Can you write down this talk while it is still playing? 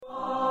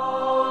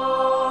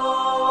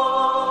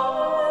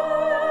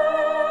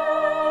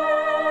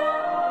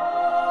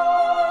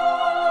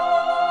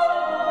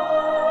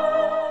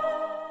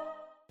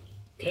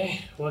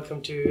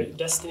welcome to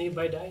Destiny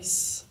by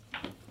Dice,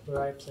 where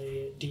I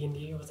play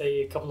D&D with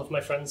a couple of my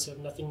friends who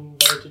have nothing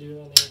better to do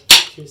on a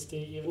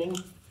Tuesday evening.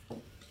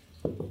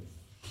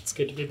 It's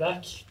good to be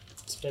back.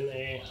 It's been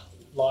a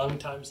long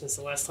time since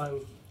the last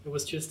time it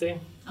was Tuesday.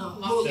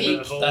 Whole Been a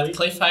week. whole That week.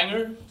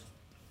 cliffhanger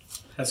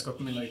has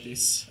got me like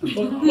this. What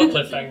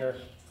cliffhanger?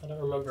 I don't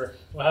remember.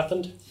 What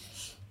happened?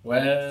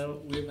 Well,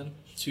 we went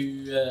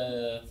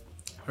to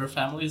her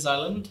family's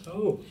island,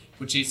 Oh,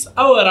 which is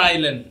our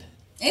island.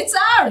 It's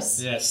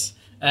ours! Yes.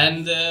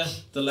 And the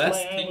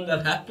last my thing island.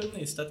 that happened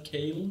is that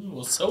Kaelin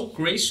was so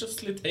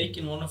graciously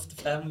taken one of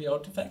the family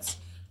artifacts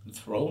and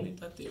thrown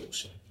it at the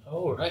ocean.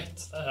 oh right,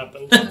 that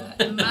happened.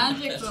 A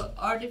magical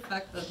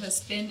artifact that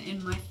has been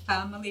in my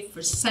family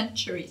for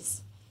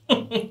centuries.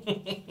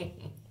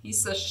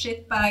 He's a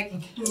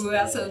shitbag who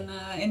has an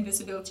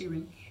invisibility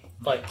ring.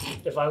 Like,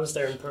 if I was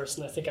there in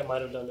person, I think I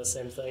might have done the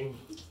same thing,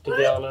 to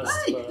be honest.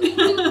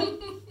 Why?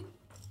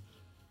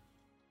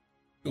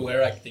 But You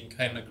were acting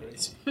kind of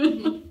crazy.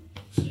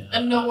 Yeah.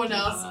 And no one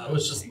else. I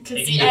was just could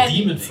taking see the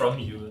anything. demon from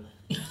you.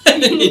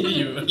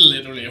 You were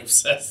literally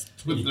obsessed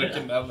with Yeah.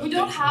 looking down at We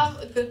don't things. have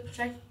a good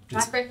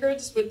track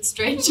records with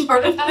strange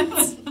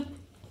artifacts.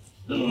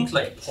 It looked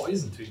like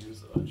poison to you,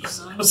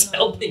 so I was No.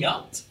 helping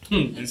out.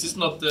 This is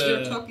not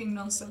You're the talking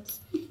nonsense.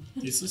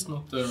 this is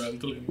not the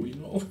Randolph we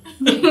know.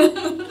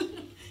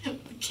 The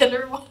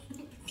killer one.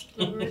 The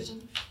killer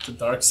version. The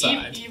dark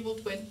side. Evil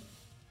twin.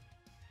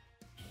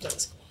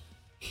 that's cool.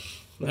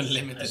 The I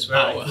limited swear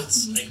I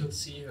powers. could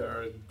see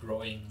her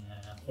growing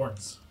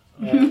horns.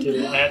 I had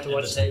to in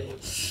watch the table.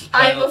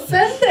 I'm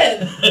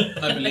offended!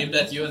 I believe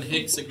that you and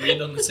Hicks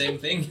agreed on the same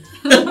thing.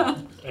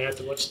 I had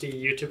to watch the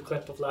YouTube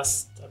clip of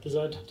last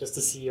episode just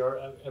to see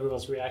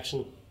everyone's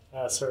reaction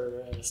as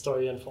her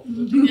story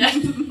unfolded. Yeah.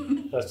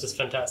 That was just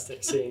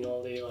fantastic, seeing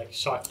all the like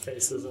shocked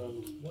faces and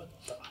what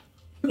the.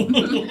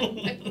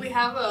 We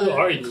have Who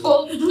are a you?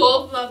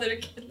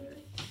 cold-blooded killer.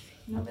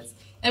 No,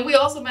 and we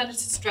also managed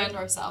to strand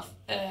ourselves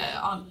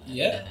on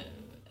Yeah.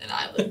 an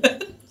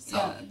island. So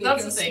Yeah,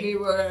 that's the because thing. we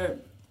were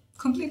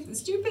completely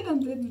stupid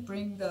and didn't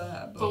bring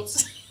the boat.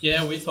 Boats.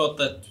 Yeah, we thought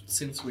that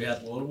since we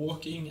had water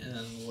walking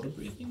and water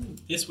breathing,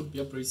 this would be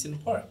a breeze in the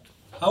park.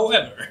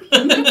 However,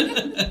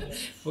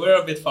 we're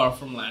a bit far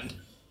from land.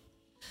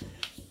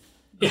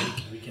 Yeah.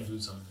 We can do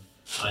some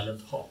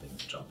island hopping,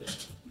 jumping.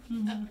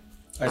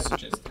 I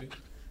suggest it.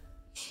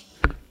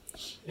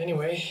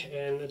 Anyway,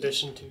 in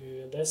addition to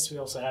this, we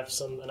also have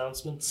some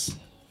announcements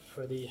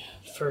for the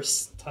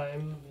first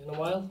time in a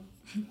while,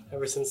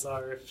 ever since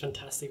our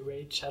fantastic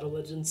Raid Shadow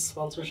Legends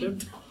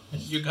sponsorship.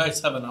 You guys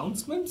have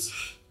announcements?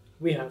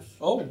 We have,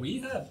 Oh, we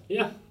have.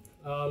 yeah.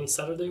 On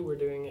Saturday, we're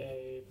doing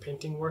a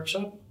painting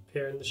workshop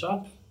here in the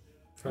shop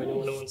for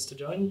anyone who wants to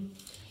join.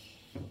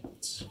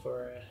 It's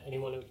for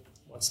anyone who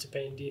wants to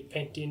paint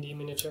D&D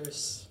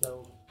miniatures.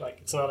 No, like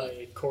it's not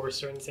a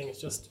course or anything. It's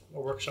just a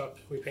workshop.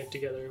 We paint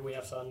together. We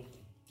have fun.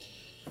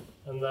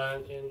 And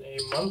then in a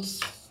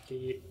month,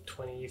 the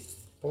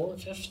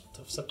 25th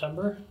of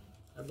September,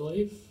 I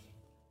believe.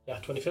 Yeah,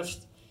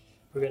 25th.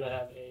 We're gonna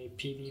have a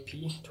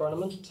PvP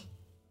tournament.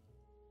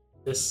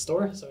 This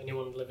store, so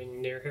anyone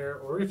living near here,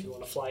 or if you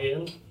want to fly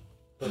in,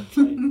 don't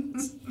fly,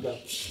 no,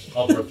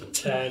 All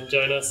perfect. and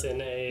join us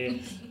in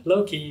a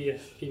low-key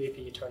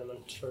PvP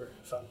tournament for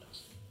fun.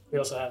 We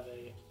also have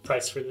a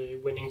prize for the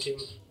winning team,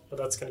 but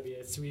that's going to be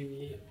a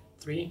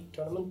 3v3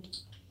 tournament.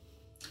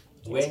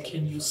 Where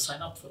can you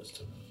sign up for this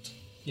tournament?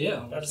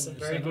 Yeah. That is a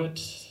very good.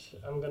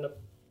 I'm going to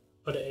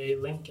put a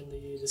link in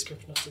the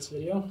description of this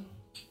video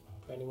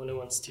for anyone who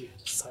wants to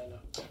sign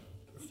up.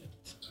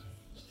 Perfect.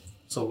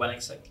 So when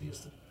exactly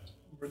is the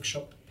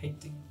workshop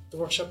painting? The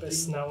workshop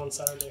is now on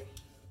Saturday.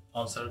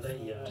 On Saturday?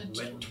 Yeah.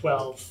 When?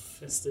 12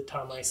 is the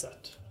time I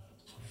set.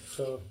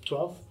 So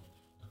 12?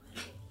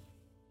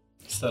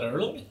 Is that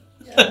early?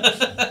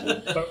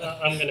 But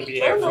I'm going to be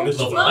here from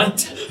Middle of the 12.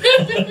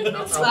 night.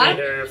 That's I'll fine.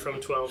 be there from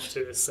 12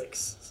 to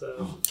 6.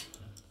 So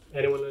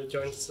anyone who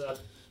joins that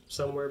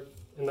somewhere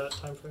in that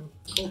time frame,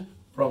 cool.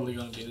 Probably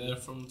gonna be there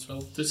from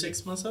 12 to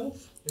 6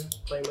 myself. Yeah,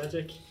 play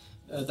Magic.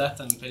 That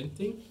and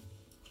painting.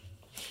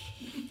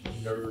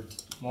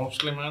 Nerd.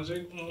 Mostly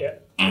magic. Yeah.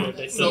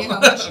 See how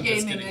I'm much just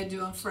gaming kidding. I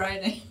do on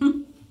Friday.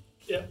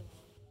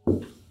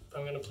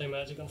 I'm gonna play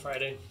Magic on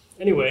Friday.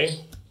 Anyway,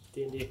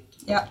 D&D.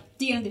 Yeah,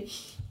 D&D.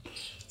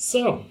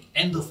 So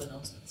End of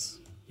announcements.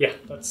 yeah,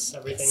 that's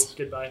everything. Yes.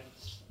 Goodbye.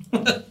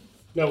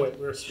 No wait,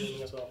 we're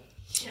streaming as well.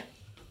 Yeah.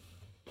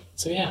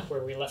 So yeah,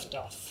 where we left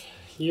off.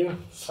 You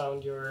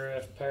found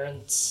your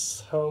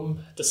parents'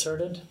 home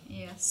deserted.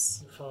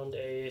 Yes, You found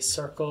a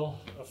circle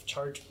of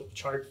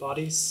charred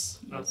bodies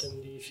out Yes.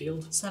 in the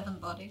field. 7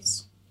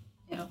 bodies.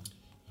 Yeah.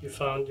 You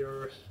found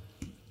your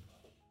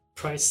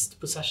prized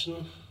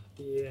possession,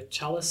 the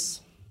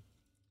chalice.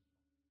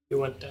 You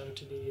went down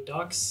to the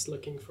docks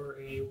looking for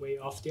a way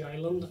off the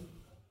island.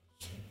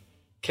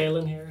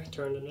 Kaelin here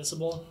turned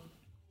invisible,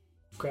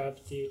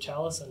 grabbed the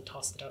chalice and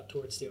tossed it out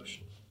towards the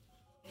ocean.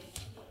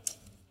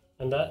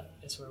 And that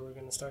is where we're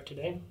going to start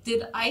today.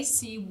 Did I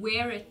see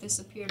where it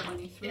disappeared when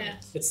you threw Yeah.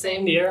 it? It's still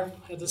in the air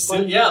at this So,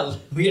 point. yeah,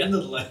 we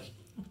ended like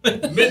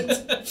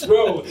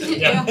Mid-throw!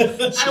 Yeah.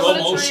 I Slow want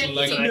to try motion, and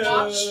like, keep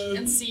watch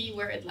and see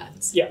where it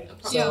lands. Yeah.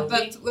 Yeah,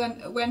 Probably.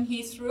 but when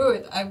he threw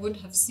it, I would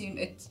have seen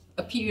it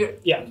appear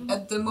Yeah.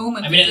 at the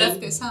moment I mean, it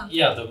left his hand.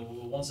 Yeah,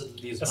 once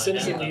it leaves As my soon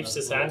as it hand, leaves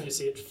his hand, you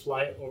see it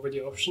fly over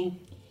the ocean.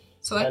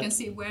 So I And- can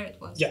see where it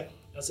was. Yeah.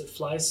 As it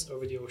flies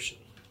over the ocean,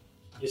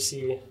 you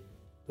see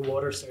the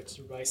water starts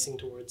rising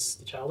towards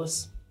the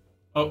chalice,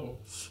 Uh-oh.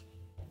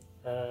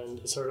 and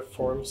it sort of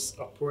forms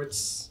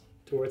upwards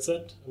towards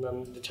it, and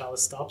then the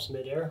chalice stops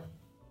midair.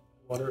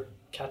 Water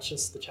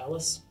catches the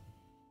chalice.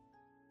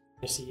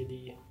 You see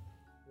the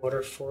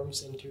water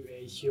forms into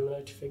a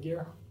humanoid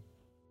figure,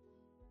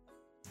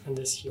 and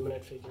this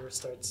humanoid figure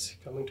starts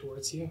coming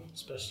towards you,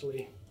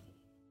 especially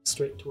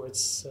straight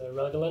towards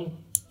Relgalin.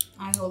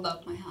 I hold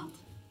out my hand.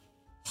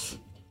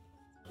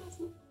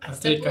 I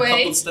Step take a away.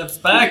 couple steps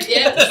back.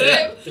 Yeah,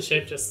 so The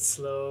shape just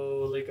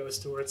slowly goes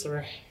towards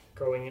her,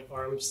 growing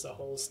arms that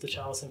holds the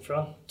chalice in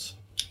front.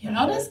 you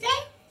know this guy?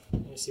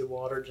 You see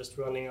water just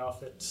running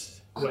off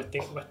it,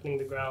 wetting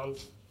the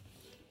ground.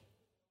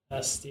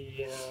 As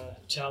the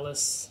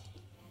chalice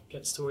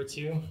gets towards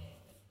you,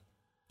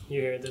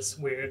 you hear this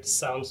weird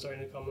sound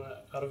starting to come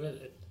out of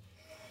it. It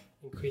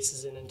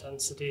increases in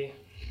intensity.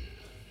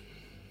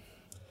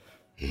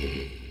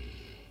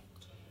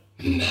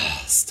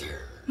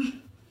 Master.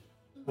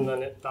 And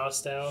then it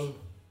bows down,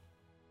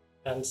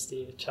 hands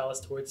the chalice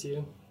towards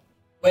you.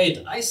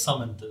 Wait, I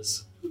summoned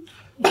this.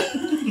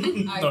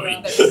 I No,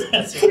 grab it,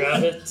 As you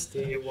grab it,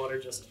 the water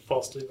just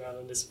falls to the ground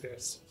and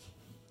disappears.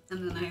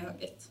 and then I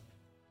hug it.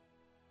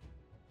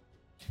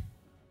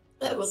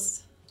 That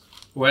was.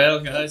 Well,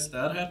 guys,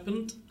 that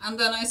happened. And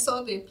then I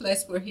saw the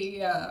place where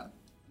he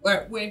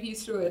where he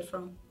threw it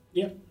from.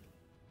 Yeah.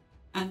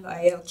 And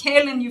I yelled,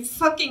 Kaelin, you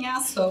fucking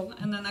asshole!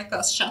 And then I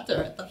cast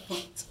Shatter at that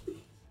point.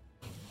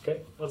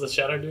 Okay, what does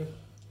Shatter do?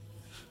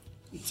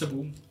 It's a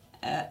boom.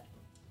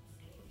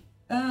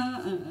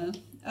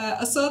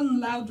 A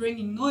sudden loud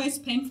ringing noise,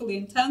 painfully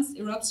intense,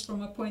 erupts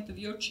from a point of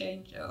your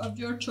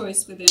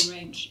choice within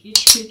range.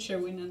 Each creature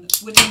within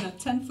a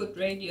 10-foot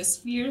radius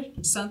sphere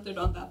centered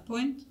on that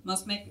point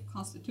must make a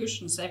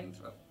Constitution saving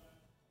throw.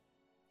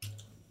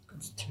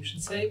 Constitution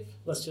save?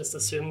 Let's just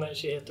assume that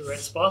she hit the right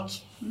spot.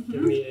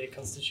 Give me a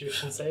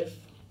Constitution save.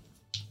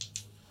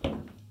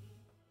 I'm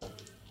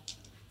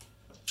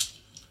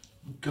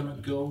gonna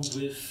go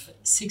with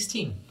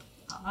 16.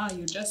 Ah,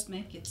 you just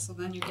make it, so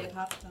then you get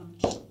half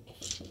damage.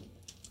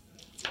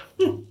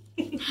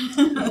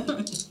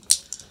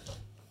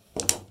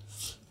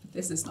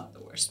 This is not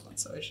the worst one,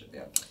 so it should be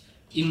okay.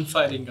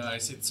 Infighting,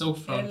 guys, it's so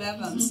fun.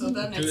 11, so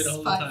then Do it it's all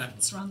the 5. time.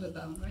 It's rounded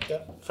down, right?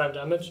 Yeah, 5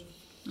 damage.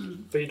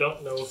 Mm. But you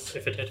don't know if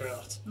it hit or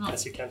not, No.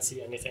 because you can't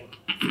see anything.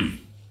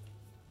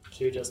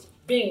 So you just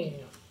bing,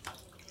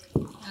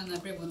 And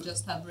everyone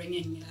just have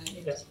ringing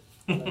ears.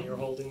 Yeah. and then you're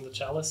holding the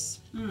chalice.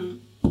 Mm.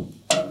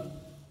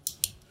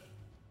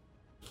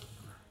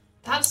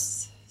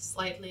 That's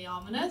slightly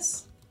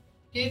ominous.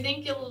 Do you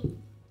think it'll,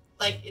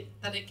 like,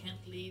 that it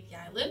can't leave the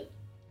island?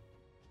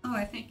 Oh,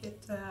 I think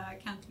it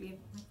can't leave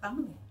my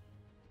family.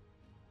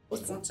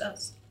 What's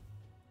us?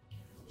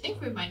 I think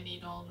we might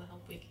need all the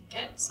help we can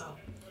get, so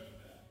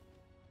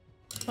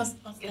Was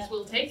I guess that,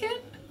 we'll take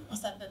it.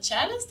 was that the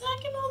chalice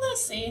taking all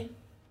this? See?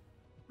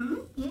 Hmm?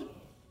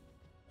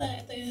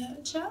 The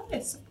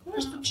Chalice, of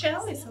course, the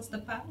chalice has the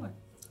power.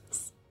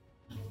 It's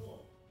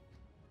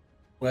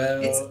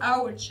Well,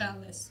 our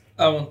chalice.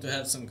 I want to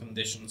have some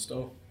conditions,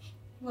 though.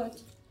 What?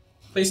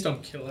 Please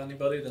don't kill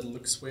anybody that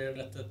looks weird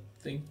at that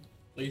thing,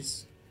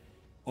 please.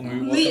 When we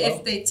walk Only if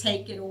about. they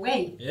take it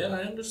away. Yeah,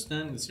 I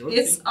understand. It's your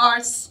It's thing.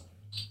 ours.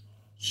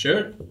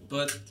 Sure,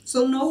 but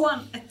So no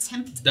one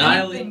attempt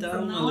dial anything it from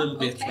down now a little on,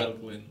 bit, okay?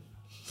 Velquin.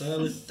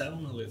 Dial it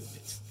down a little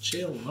bit.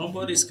 Chill.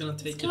 Nobody's gonna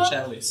take a Stop.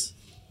 chalice.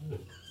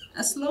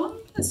 As long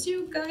as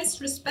you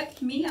guys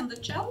respect me and the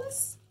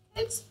chalice,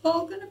 it's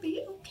all gonna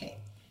be okay.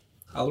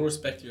 I'll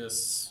respect you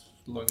as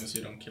long as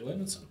you don't kill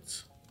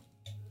innocents.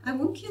 I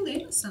won't kill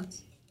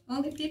innocents.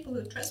 Only people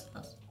who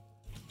trespass.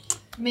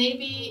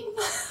 Maybe.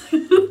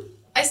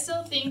 I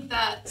still think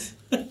that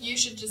you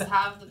should just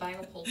have the bag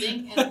of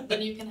holding, and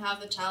then you can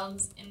have the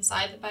challenge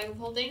inside the bag of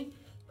holding,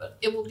 but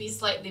it will be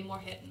slightly more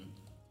hidden.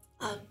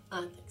 I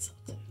think so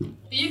too.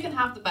 But you can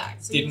have the bag,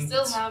 so you Didn't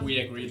still have. we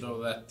agree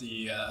though that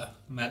the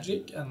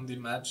magic and the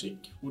magic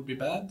would be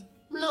bad?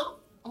 No,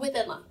 we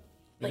did not.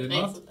 We Like did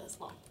not? this as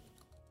well.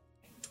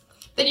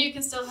 Then you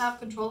can still have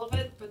control of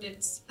it, but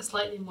it's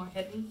slightly more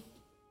hidden.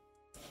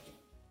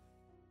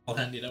 I'll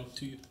hand it out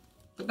to you.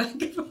 The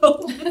bag of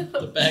holding.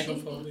 The bag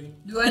of holding.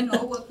 Do I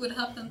know what would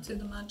happen to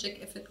the magic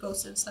if it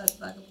goes inside the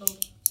bag of holding?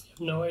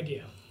 No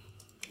idea.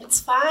 It's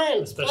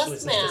fine. Especially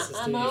Trust since me, this is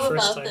I the know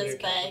first about time this you're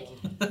bag.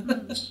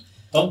 capable.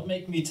 Don't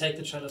make me take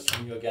the chalice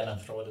from you again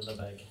and throw it in the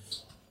bag.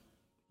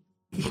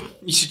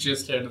 You should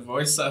just hear the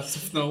voice out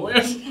of nowhere.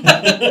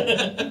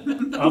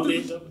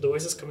 Oddly, the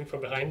voice is coming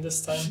from behind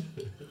this time.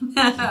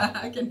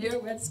 I can hear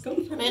where it's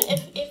coming I from. mean,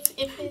 if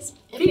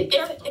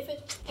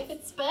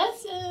it's bad,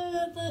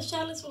 the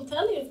chalice will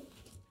tell you.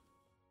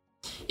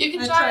 You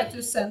can I try. try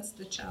to sense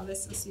the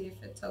chalice and see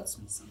if it tells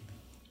me something.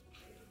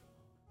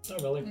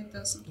 Not really. It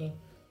doesn't.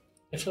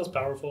 It feels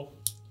powerful.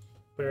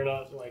 We're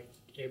not like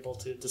able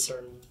to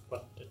discern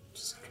what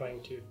it's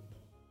trying to.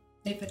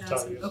 If it has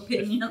Tell an you.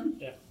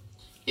 opinion.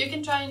 You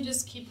can try and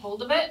just keep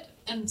hold of it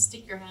and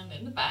stick your hand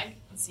in the bag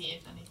and see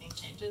if anything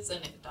changes.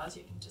 And if it does,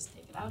 you can just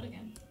take it out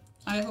again.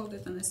 I hold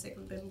it and I stick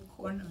a little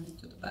corner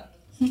into the back.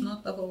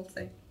 Not the whole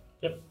thing.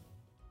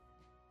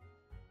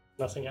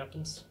 Nothing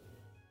happens.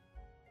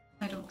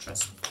 I don't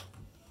trust it.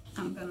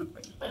 I'm gonna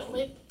bring it. But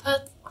we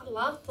put a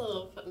lot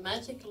of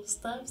magical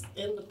stuff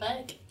in the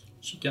bag.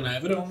 She can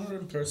have it on her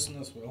in person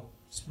as well.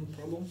 It's no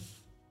problem.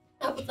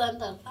 Yeah, but then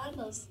they'll find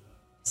us.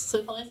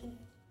 Super easy.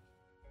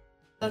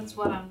 That's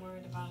what I'm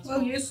worried about as Well,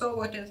 well. you saw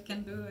what it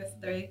can do if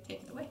they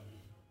take it away.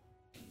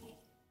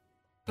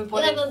 But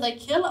what Yeah, if, then they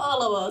kill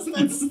all of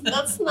us.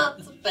 That's not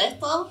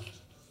better.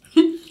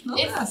 Not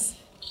If- us.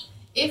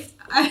 if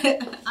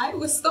I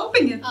was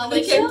stopping it Are when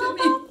we they came sure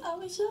to me. about? Are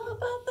we sure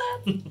about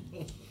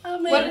that? I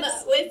mean, What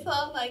is- we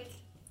thought like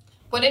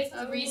what if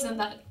the reason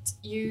that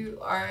you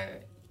are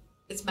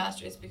its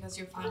master is because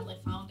you finally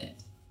found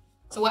it?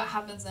 So what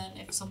happens then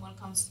if someone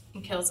comes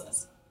and kills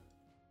us?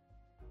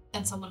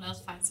 And someone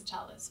else finds the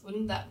chalice?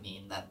 Wouldn't that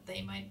mean that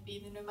they might be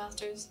the new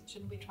masters?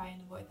 Shouldn't we try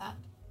and avoid that?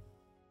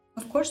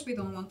 Of course, we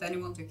don't want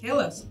anyone to kill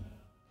us.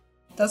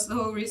 That's the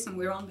whole reason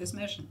we're on this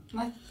mission.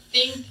 I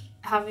think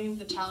having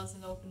the chalice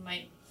in the open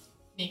might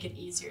make it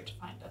easier to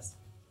find us.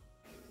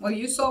 Well,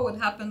 you saw what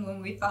happened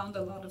when we found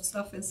a lot of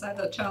stuff inside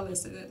the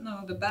chalice.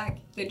 No, the bag.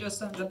 They just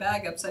turned the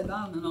bag upside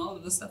down and all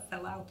of the stuff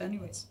fell out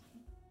anyways.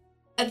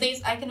 At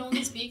least I can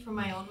only speak for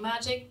my own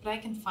magic, but I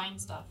can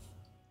find stuff.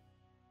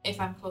 If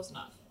I'm close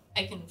enough.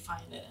 I can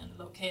find it and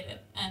locate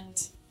it.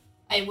 And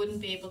I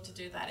wouldn't be able to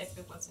do that if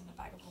it was in a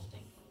bag of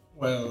holding.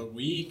 Well,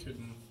 we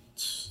couldn't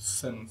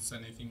sense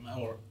anything,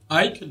 or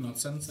I could not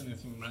sense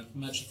anything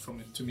magic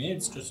from it. To me,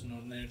 it's just an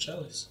ordinary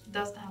chalice. It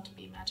doesn't have to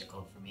be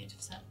magical for me to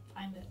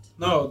find it.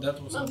 No,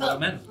 that wasn't what I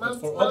meant.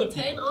 But for other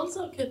Montaigne people,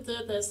 also could do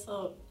this,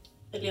 so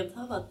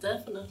Iliantara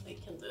definitely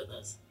can do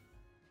this.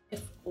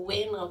 If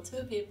we know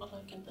two people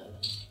who can do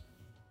it.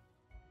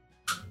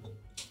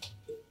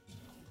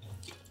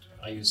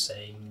 Are you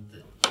saying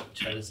the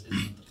chalice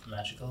isn't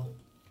magical?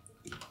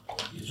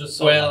 You just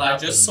saw well, what I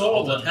happened just saw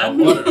out what in the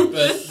happened. water.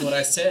 But what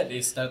I said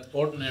is that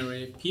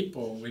ordinary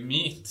people we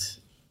meet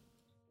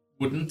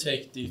wouldn't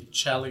take the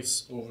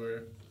chalice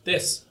over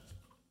this.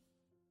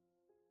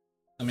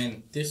 I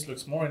mean, this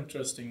looks more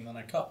interesting than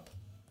a cup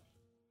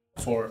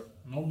for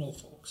normal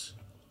folks.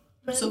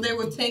 So they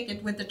would take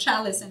it with the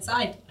chalice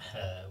inside.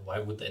 Why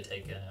would they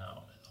take an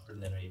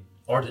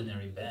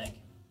ordinary bag?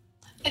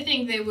 I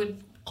think they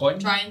would Coin?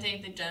 try and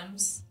take the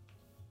gems.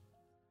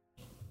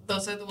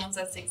 Those are the ones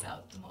that sticks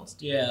out the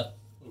most. Yeah,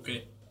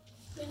 okay.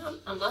 Yeah,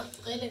 I'm not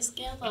really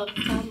scared of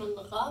common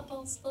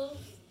rubber stuff.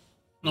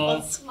 No,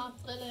 That's not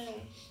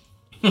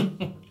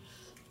really...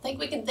 think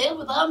we can deal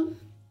with them.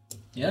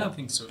 yeah, I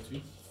think so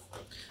too.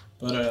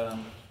 But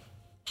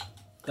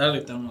dial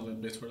it down a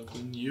little bit,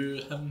 Whirlwind.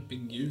 You haven't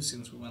been you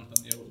since we went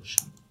on the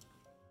ocean.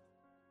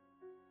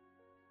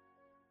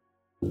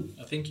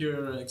 I think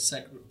you're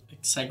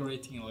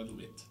exaggerating a little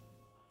bit.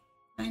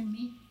 I'm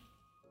me.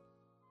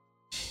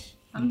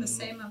 I'm the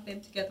same. I've been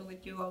together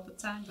with you all the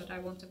time, but I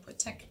want to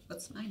protect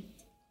what's mine.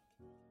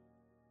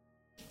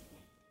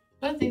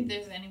 I don't think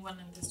there's anyone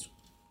in this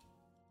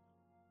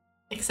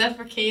except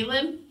for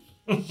Kaylin.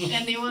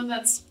 Anyone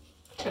that's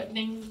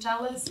threatening the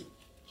chalice.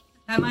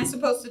 Am I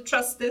supposed to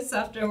trust this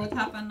after what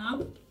happened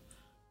now?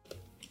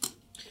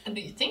 And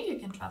do you think you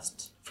can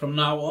trust? From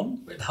now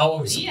on, Wait, how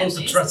are we Yeah, supposed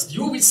to this- trust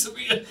you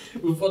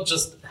with what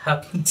just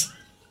happened?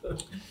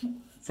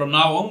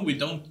 we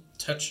don't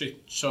touch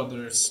each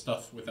other's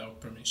stuff without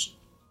permission.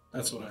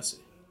 That's what I say.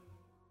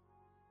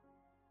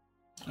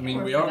 I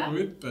mean, we are a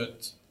group,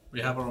 but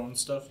we have our own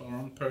stuff, our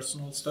own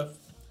personal stuff.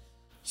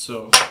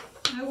 So,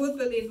 I would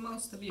believe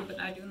most of you, but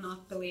I do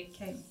not believe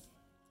Kane.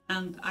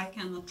 And I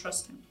cannot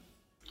trust him.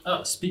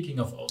 Oh, speaking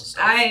of old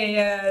stuff.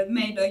 I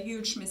made a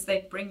huge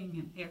mistake bringing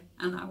him here,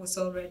 and I was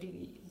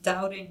already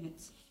doubting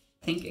it,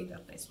 thinking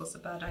that this was a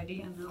bad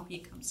idea, and now he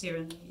comes here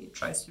and he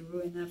tries to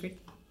ruin everything.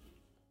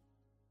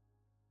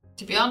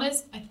 To be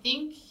honest, I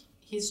think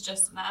he's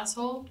just an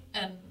asshole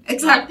and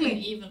Exactly. not an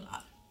evil.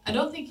 I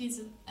don't think he's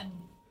an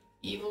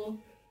evil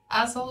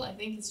asshole. I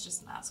think he's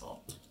just an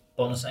asshole.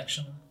 Bonus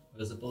action,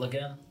 visible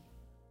again.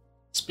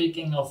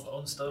 Speaking of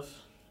own stuff,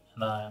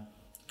 and I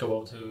go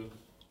over to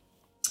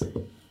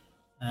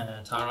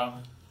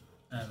Tara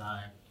and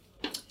I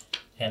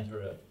hand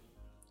her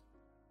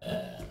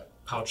a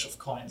pouch of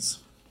coins.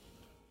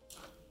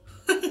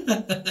 I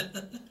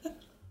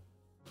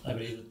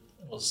believe it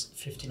was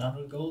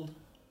 1,500 gold.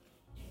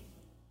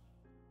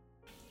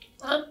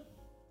 Huh?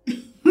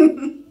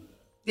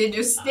 Did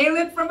you steal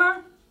it from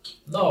her?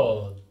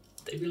 No,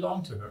 they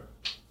belong to her.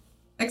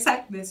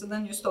 Exactly, so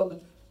then you stole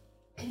it.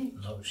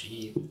 No,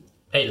 she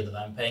paid it and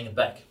I'm paying it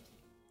back.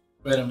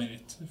 wait a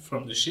minute.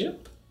 From the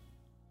ship?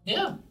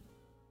 Yeah.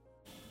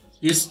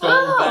 You stole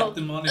Oh! back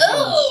the money from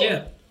the Oh!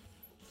 ship?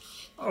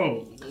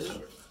 Oh,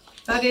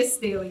 That is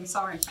stealing,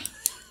 sorry.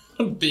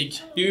 Big,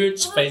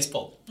 huge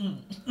facepalm.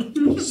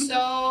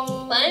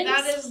 So Thanks.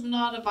 that is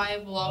not a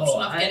viable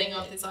option of I- getting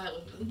off this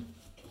island.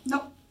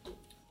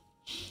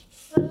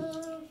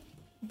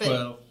 But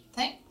Well,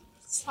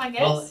 thanks, I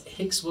guess. Well,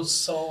 Hicks was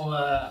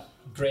so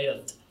great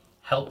at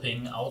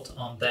helping out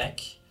on deck.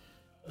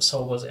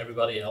 So was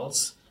everybody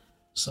else.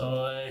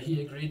 So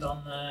he agreed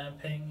on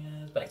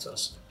paying it back to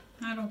us.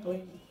 I don't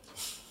believe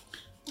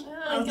it.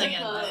 I don't think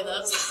anybody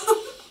does.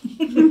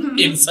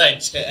 inside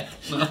check.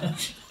 No.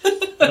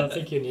 I don't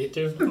think you need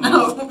to.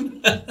 No.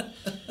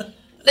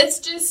 Let's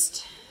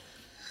just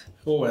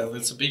Oh well,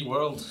 it's a big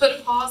world. put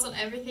a pause on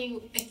everything.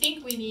 I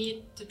think we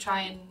need to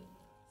try and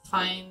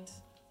find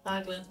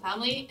Raglan's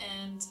family,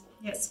 and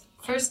Yes.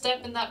 first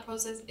step in that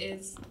process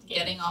is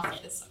getting off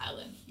of this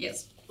island.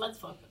 Yes. Let's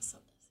focus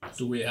on this.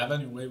 Do we have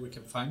any way we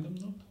can find them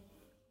though?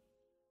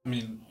 I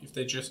mean, if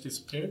they just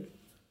disappeared?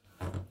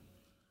 I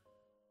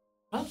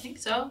don't think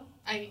so.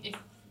 If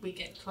we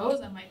get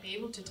close, I might be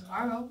able to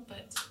tomorrow,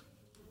 but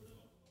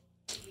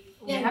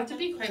we have to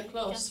be quite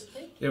close.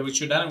 Yeah, we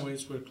should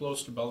anyways. We're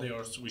close to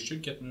Balear, so we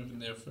should get moving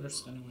there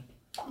first anyway.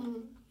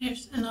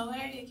 There's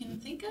nowhere you can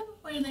think of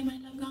where they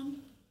might have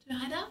gone to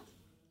hide out?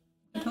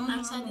 I don't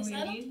Outside know. this We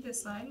island? need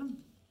this island.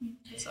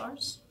 It's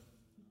ours.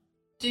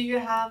 Do you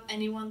have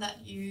anyone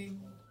that you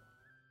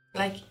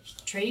like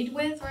trade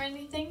with or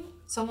anything?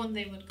 Someone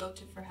they would go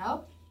to for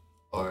help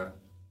or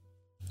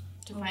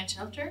to find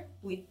shelter?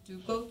 We do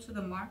go to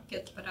the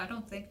market, but I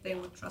don't think they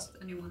would trust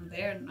anyone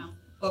there now.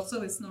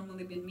 Also, it's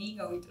normally been me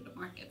going to the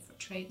market for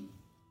trading.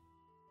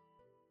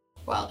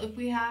 Well, if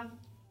we have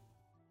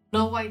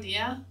no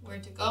idea where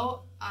to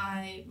go,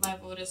 my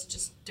vote is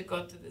just to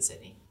go to the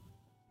city.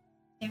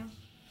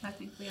 I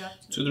think we have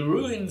to. To the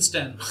ruins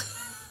then.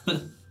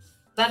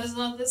 That is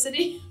not the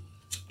city.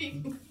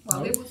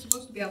 Well, it was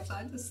supposed to be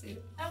outside the city.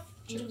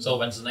 So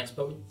when's the next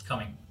boat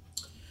coming?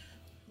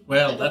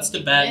 Well, that's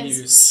the bad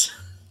Yes.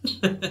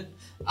 news.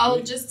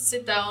 I'll just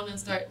sit down and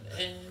start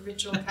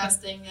ritual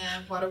casting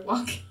water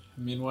walk.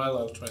 Meanwhile,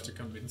 I'll try to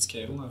convince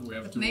Kaelin that we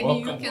have But to maybe walk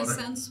you on can water.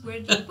 sense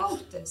where the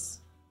boat is.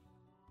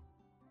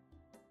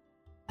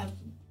 I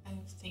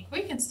think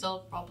we can still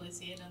probably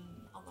see it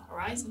on the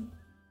horizon.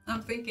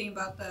 I'm thinking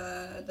about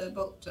the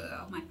boat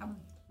of my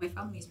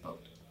family's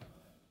boat.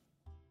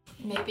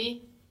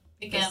 Maybe.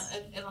 Again,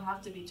 it'll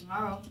have to be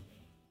tomorrow.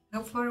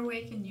 How far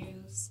away can you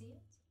see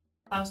it?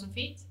 1,000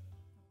 feet.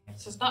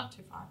 So it's not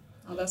too far.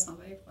 Oh, that's not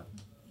very far.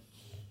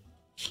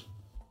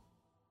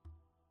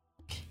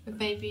 But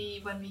maybe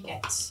when we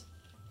get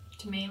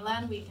to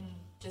mainland, we can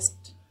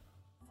just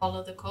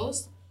follow the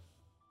coast.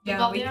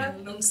 Yeah, we there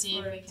can look and see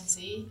if for we it. can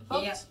see the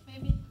boat, Yeah.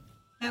 maybe.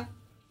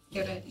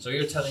 Good idea. So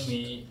you're telling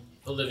me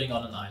you're living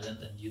on an island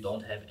and you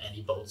don't have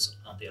any boats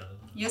on the island?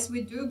 Yes,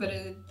 we do, but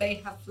they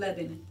have fled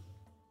in it.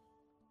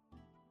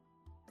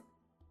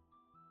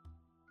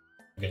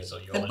 Okay, so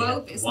you The only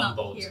boat have is one not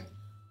boat. here.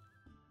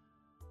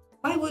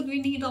 Why would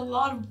we need a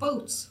lot of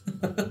boats?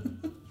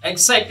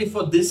 Exactly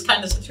for this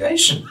kind of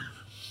situation.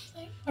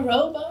 Like a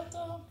rowboat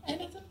or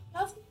anything?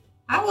 Nothing?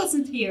 I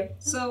wasn't here,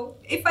 so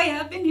if I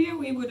had been here,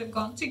 we would have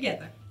gone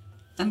together.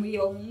 And we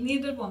only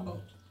needed one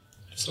boat.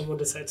 If someone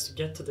decides to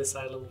get to this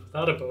island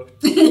without a boat,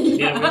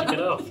 yeah, we to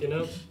get off, you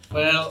know?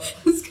 Well,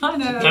 It's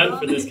kind of Plan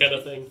for this kind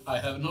of thing. I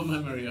have no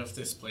memory of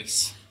this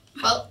place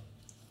Well,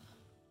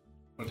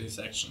 or this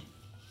action.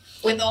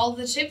 with all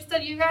the ships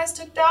that you guys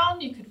took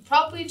down, you could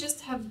probably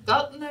just have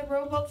gotten a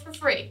rowboat for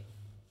free.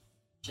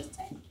 Just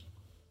saying.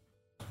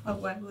 Well,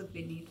 why would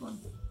we need one?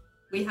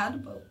 We had a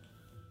boat.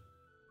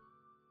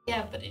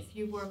 Yeah, but if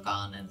you were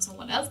gone and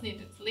someone else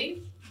needed to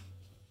leave.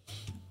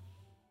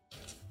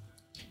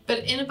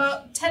 But in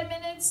about 10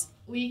 minutes,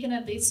 we can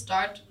at least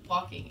start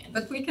walking. And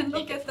But we can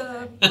look at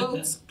the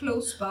boats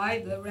close by,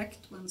 the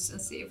wrecked ones,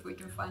 and see if we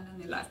can find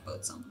any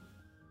lifeboats on them.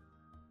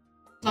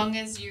 as long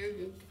as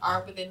you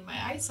are within my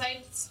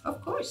eyesight, it's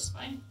Of course.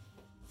 fine.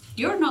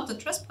 You're not a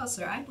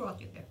trespasser. I brought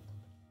you here.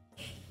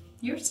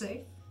 You're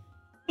safe.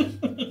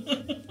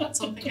 That's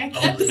something I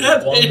Only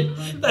can.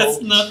 one That's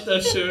boat. not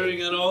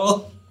assuring at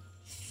all.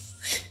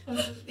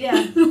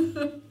 Yeah.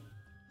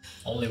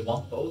 Only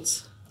one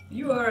boat?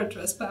 You are a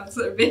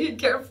trespasser. Be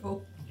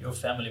careful. Your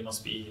family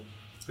must be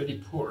pretty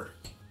poor.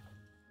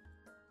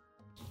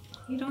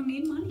 We don't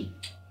need money.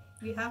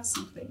 We have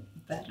something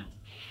better.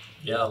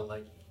 Yeah,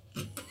 like,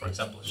 for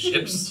example,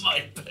 ships.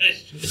 My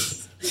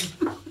precious.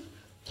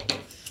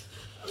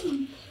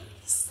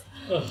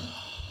 Yeah.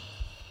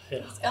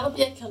 It's gonna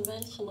be a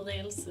convention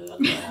real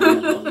soon.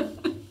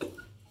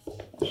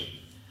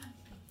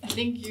 I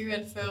think you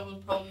and Phil will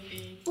probably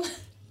be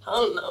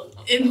Oh no,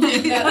 in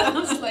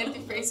the slightly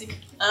crazy.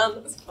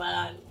 that's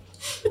fine.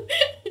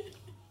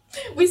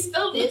 We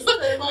still This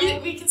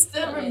we can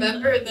still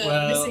remember the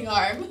Well- missing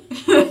arm.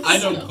 I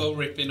don't go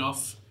ripping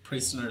off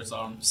prisoners'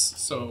 arms,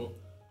 so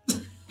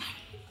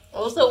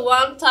Also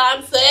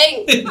one-time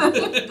thing.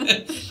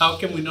 how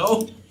can we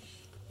know?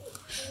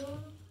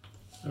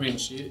 I mean,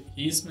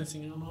 he's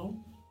missing an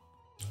arm.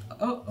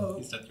 Uh-oh.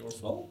 Is that your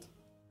fault?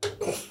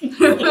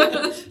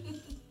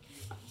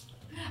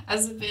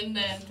 Has it been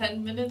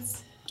 10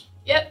 minutes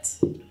yet?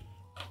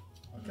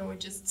 Can we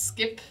just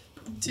skip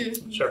to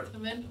Sure. the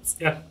minutes?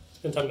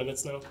 In 10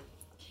 minutes now.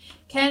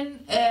 Can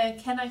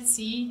I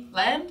see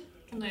land?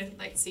 Can I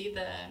like see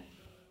the?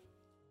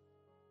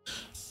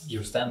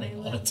 You're standing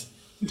on it.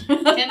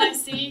 Can I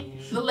see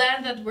the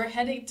land that we're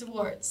heading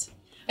towards?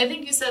 I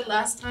think you said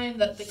last time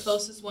that the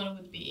closest one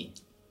would be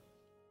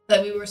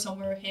that we were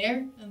somewhere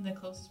here, and the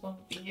closest one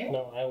would be here.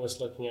 No, I was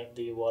looking at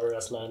the water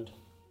as land.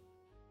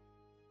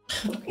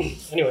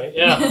 Anyway,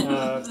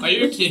 yeah. Are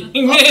you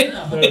kidding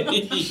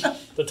me?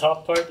 The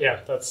top part, yeah,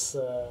 that's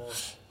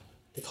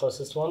the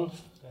closest one.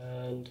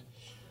 And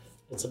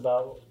it's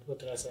about, what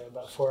did I say,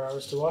 about 4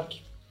 hours to walk.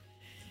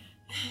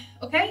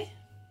 Okay.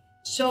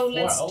 So 4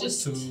 let's hours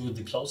just. to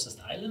the closest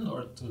island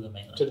or to the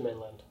mainland? To the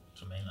mainland.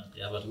 To mainland,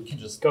 yeah, but we can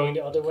just. Going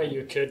the other way,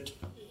 you could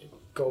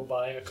go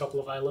by a couple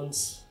of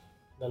islands.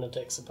 Then it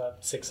takes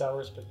about 6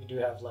 hours, but you do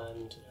have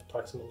land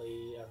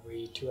approximately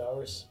every 2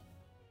 hours.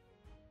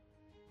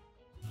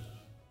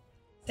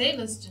 Say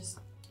let's just.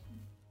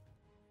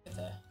 Get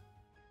the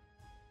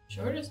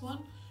shortest one.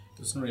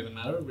 Doesn't really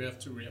matter. We have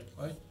to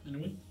reapply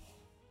anyway.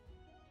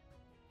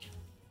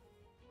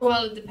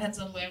 Well, it depends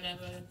on where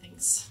Neva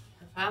thinks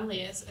her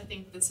family is. I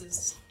think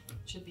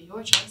should be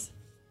your choice.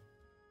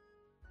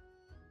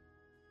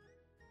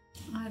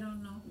 I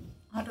don't know.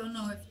 I don't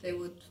know if they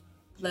would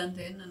blend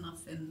in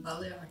enough in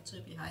Balear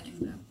to be hiding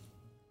there.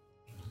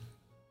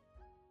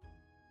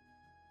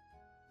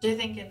 Do you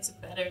think it's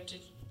better to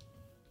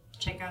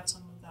check out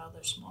some of the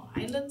other small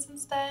islands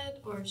instead,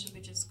 or should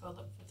we just go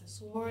look for the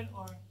sword?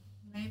 Or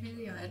Maybe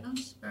the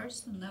islands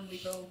first, and then we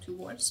go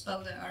towards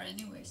Balear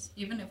anyways.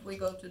 Even if we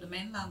go to the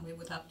mainland, we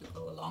would have to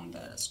go along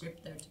the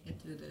script there to get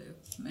to the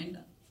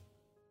mainland.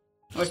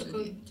 Or So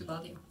go- to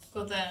Balear.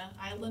 go the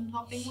island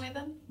hopping way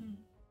then?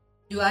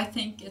 Do I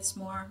think it's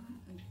more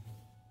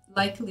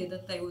likely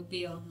that they would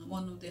be on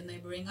one of the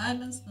neighboring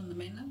islands than the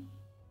mainland?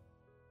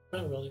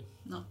 Not really.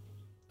 No.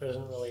 There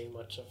isn't really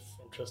much of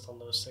interest on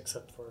those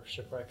except for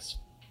shipwrecks.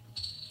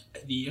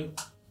 Idea.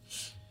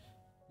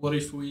 What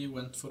if we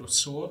went for a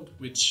sword,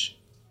 which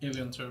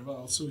Alien Turva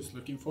also is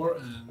looking for,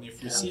 and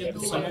if we see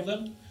okay. some of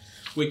them,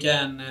 we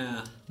can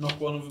knock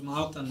one of them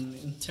out and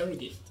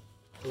interrogate.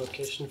 The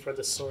location for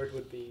the sword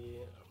would be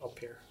up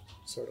here,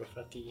 sort of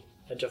at the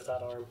edge of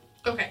that arm.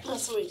 Okay.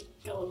 So we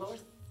go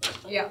north.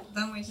 Yeah,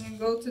 then we can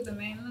go to the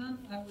mainland,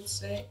 I would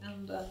say,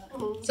 and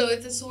So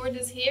if the sword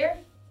is here,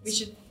 we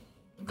should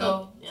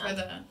go Yeah. for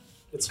the.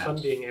 It's fun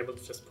being able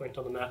to just point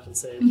on the map and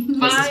say, this is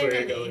where you're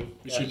Finally. going.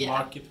 We Yeah. should Yeah.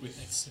 mark it with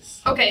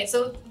X's. Okay,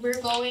 so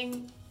we're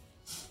going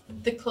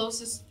the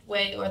closest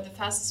way or the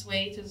fastest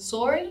way to the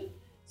sword.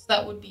 So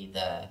that would be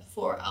the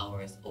 4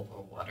 hours over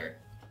water.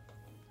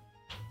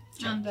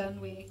 and then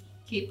we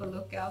keep a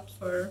lookout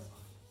for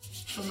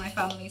my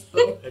family's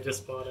boat. I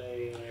just bought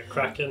a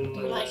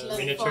Kraken Like look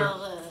miniature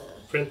for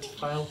print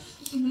file.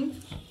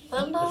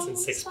 thunder It's in and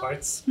 6 stuff.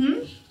 parts.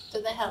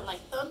 Do they have like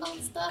thunder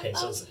and stuff? Okay,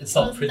 so though? it's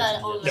not Or is printed that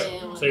yet. only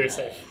No, when so you're the-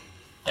 safe.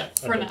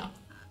 For Okay. now.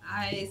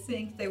 I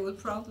think they would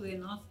probably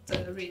not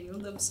reveal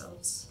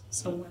themselves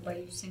somewhere by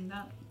using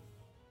that.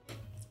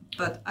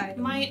 But I don't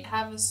Might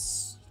have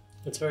us.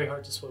 It's very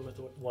hard to swim with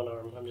one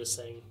arm, I'm just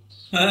saying.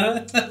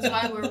 That's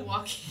why we're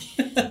walking.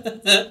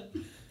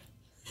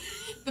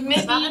 But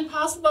Is that maybe.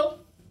 impossible?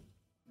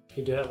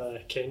 You do have a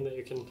cane that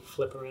you can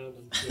flip around,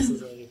 and this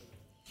is a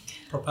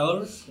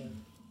Propeller?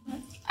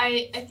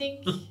 I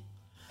think.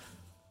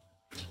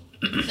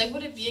 Like,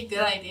 would it be a good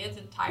idea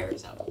to tie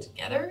ourselves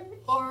together?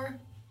 Or.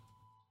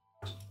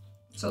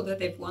 So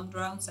that if one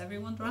drowns,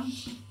 everyone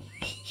drowns?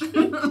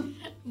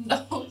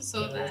 No,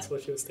 so yeah, that that's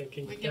what she was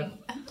thinking. we Yeah.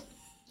 can.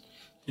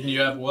 Didn't you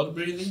have water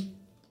breathing?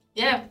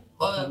 Yeah,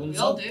 well, Problem we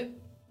all solved. do.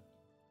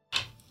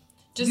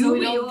 Just Do so we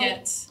we don't all?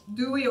 get.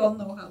 Do we all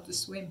know how to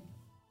swim?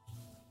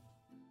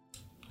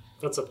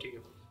 That's up to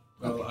you.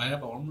 Well, I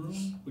have armor on,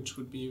 which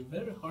would be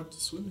very hard to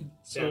swim in.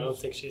 Yeah, I don't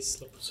think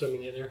she's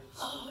swimming either.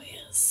 Oh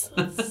yes.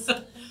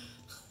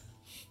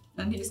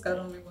 And he's got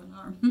only one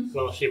arm.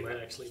 Well, she might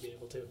actually be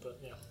able to, but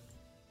yeah,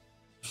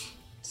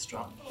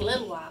 Strong. A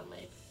little while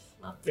maybe.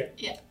 Not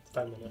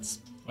 5 minutes.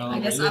 Well, I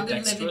guess really I've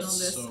been living on dexterous,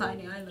 this so-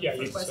 tiny island Yeah,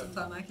 for you quite said. some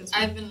time. I can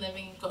swim. I've been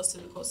living close to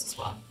the coast as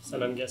well.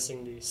 And I'm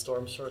guessing the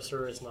storm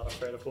sorcerer is not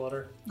afraid of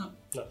water? No.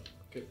 No.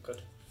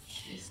 Good.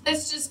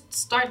 Let's just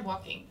start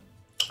walking.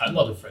 I'm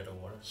not afraid of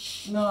water.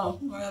 No,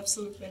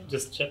 absolutely not.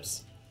 Just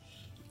chips.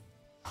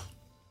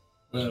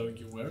 Well,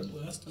 you were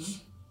last time.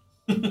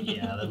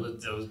 Yeah,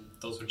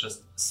 those were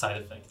just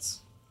side effects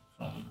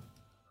from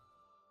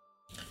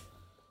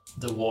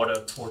the water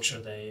torture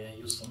they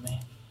used on me.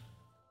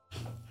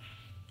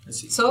 I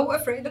see. So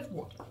afraid of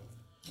water.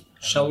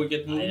 Shall we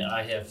get moving?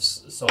 I have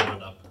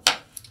sobered up.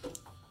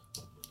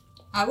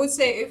 I would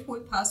say if we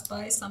pass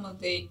by some of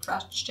the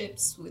crashed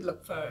ships, we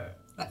look for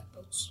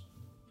lifeboats.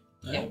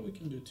 Yeah, we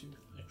can do too.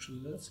 Actually,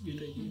 that's a good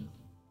idea.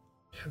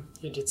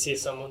 You did see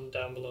someone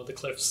down below the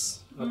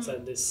cliffs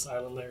outside this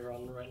island that you're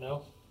on right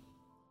now.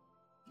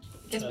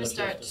 Guess And we a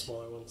few of start the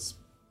smaller ones.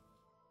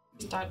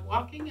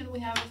 walking, and we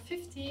have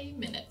 50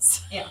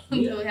 minutes Yeah.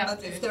 until we have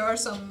But if to. there are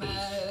some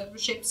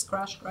ships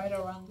crashed right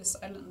around this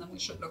island, then we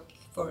should look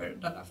for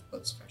the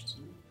lifeboats first.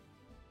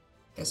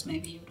 Because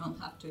maybe you don't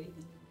have to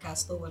even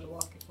cast over the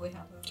walk if we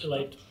have a... Too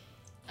late.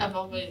 I've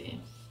already.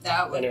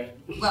 Yeah, well, Anyway,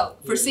 well,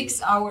 for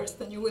 6 hours,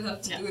 then you would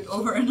have to do it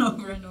over and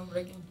over and over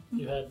again.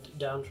 you head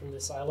down from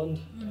this island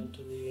down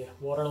to the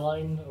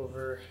waterline,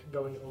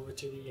 going over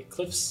to the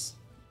cliffs,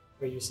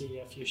 where you see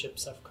a few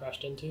ships have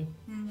crashed into.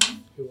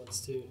 Who wants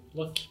to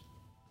look?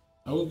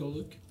 I will go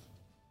look.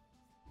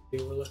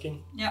 You were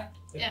looking. Yeah,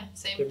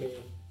 same. Give me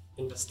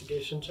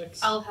investigation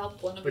checks. I'll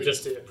help one of Or you.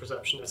 just do a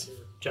perception as you're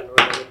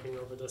generally looking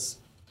over this.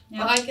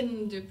 Well, I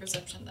can do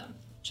perception then.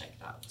 Check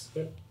it out.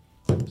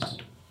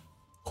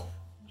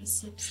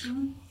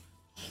 Perception.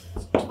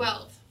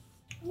 12.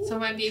 So I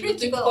might be able to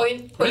Critical.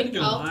 point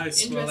Critical, out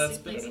nice. Well, that's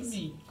interesting better than places.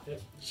 me.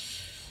 Yep.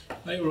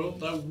 I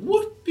rolled a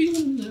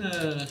whooping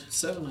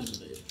 7, I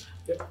believe.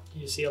 Yep.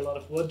 You see a lot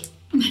of wood.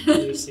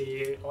 You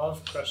see a lot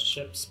of crushed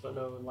ships, but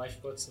no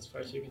lifeboats as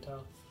far as you can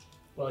tell.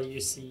 Well, you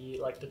see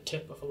like the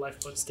tip of a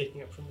lifeboat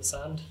sticking up from the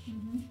sand,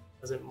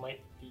 as it might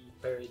be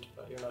buried,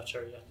 but you're not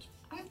sure yet.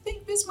 I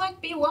think this might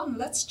be one.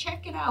 Let's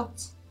check it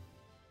out.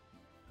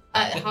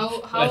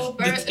 How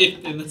The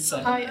tip in the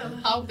sand.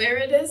 how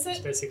buried is It's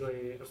it?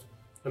 basically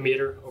a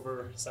meter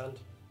over sand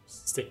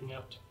sticking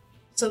out.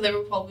 So there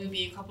will probably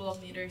be a couple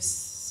of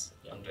meters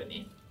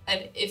underneath.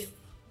 And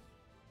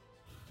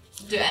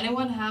do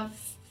anyone have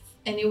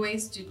any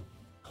ways to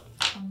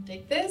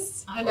take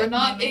this? I Or let my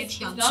not? mage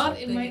If hand not, start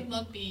it doing might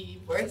not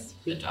be worth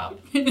the job.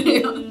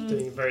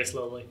 Doing it very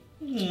slowly.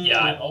 Yeah,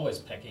 I'm always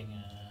packing.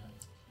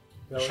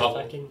 You're always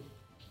Shovel. packing.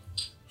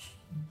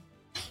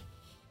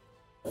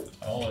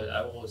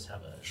 I always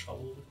have a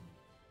shovel.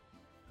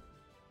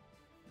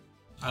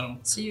 I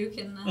don't. So you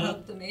can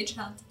help the mage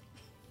hand.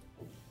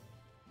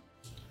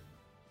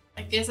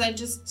 I guess I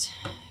just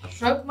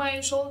shrug my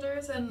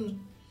shoulders and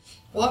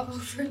walk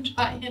over and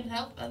try and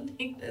help and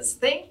take this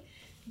thing.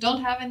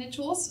 Don't have any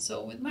tools,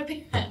 so with my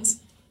bare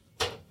hands.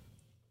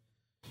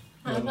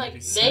 I have like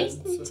Already said,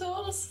 mason so-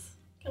 tools.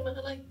 Can I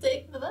like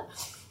dig with that?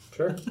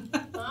 Sure.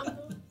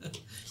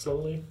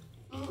 Slowly.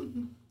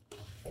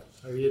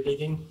 Are you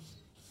digging?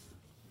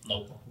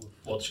 No,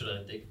 what should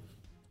I dig?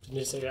 Didn't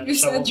you say you had You a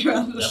shovel? said you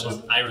had the That was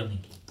shovel.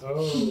 irony.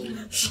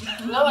 Oh.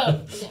 No,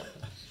 well, yeah.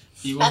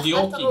 You were After a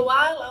joking.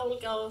 while, I will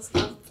go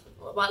start.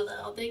 While they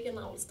are digging,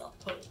 I will start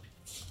pulling.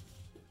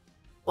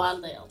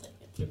 While they are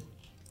digging.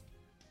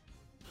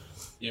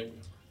 Yeah,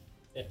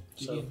 Yeah.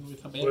 So digging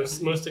with a bear.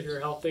 most of you are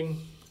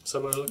helping.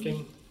 Some are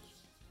looking.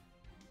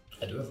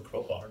 I do have a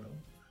crowbar,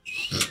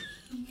 no?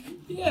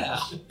 Yeah.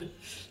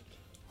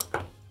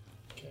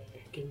 Okay,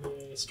 give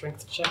me a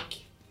strength check.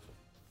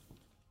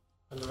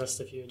 And the rest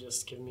of you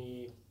just give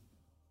me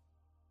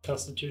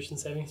constitution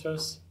saving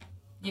throws.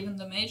 Even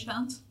the mage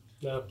hand.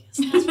 No.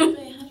 That would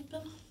be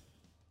helpful.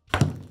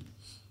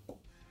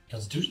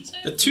 Constitution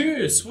save? The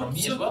twos. From me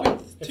What's as up well?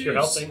 with If twos? you're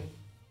helping.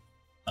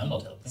 I'm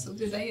not helping. So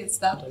today it's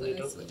that. Then you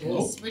It's don't-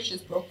 your switch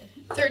is broken.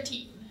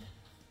 13.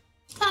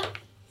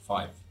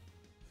 5.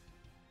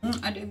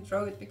 I didn't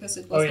throw it because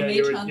it Oh was the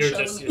yeah, mage hand you're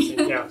just shoveling.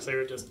 using, yeah, so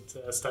you're just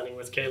standing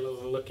with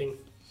Kaelin and looking.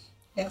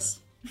 Yes,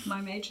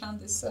 my mage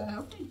hand is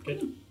helping.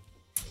 Good.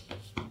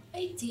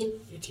 18.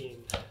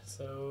 18.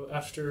 So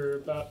after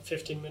about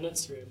 15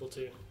 minutes, you're able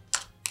to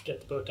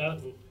get the boat out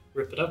and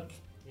rip it up.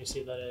 You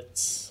see that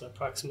it's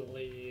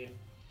approximately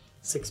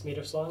 6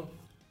 meters long,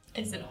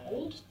 Is it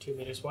old? 2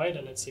 meters wide,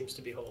 and it seems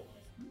to be whole.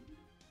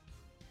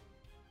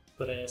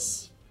 But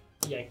it's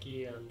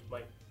Yankee and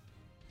might,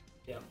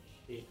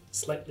 be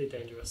slightly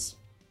dangerous.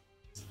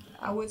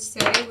 I would say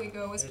we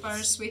go as far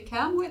as we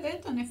can with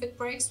it, and if it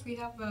breaks, we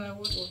have a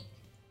woodwork.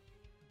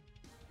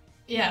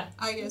 Yeah.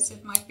 I guess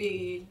it might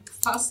be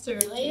faster.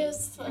 I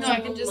use No, I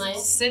can my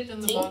just sit in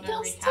the water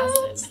and tinkers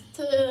recast it.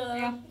 to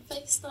Yeah.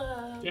 fix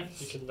the. Yeah,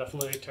 you can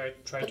definitely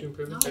try to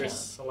improve it. Oh,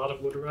 There's a lot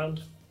of wood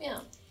around.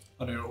 Yeah.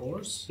 Are there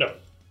oars? I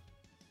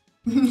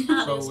So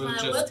use we'll my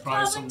just wood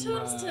try carving some,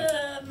 tools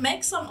to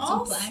make some Some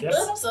oars. planks.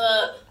 Yes.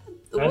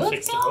 But And wood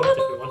fix the boat if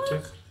you want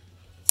to.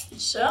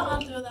 Sure, I'll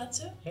do that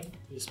too. Yeah,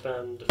 you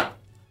spend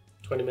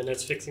 20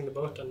 minutes fixing the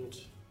boat and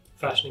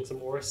fashioning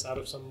some oars out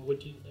of some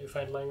wood you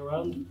find lying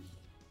around.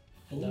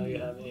 And now you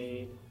have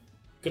a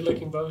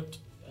good-looking boat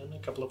and a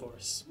couple of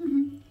oars.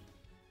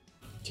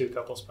 2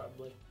 couples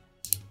probably.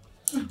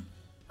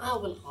 I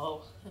will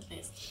roll at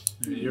least.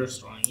 You're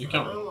strong. You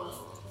can roll.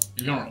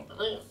 You can roll.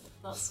 Oh, yeah.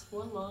 That's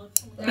one more.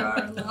 There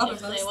are a lot of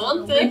If us. they that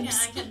want are it.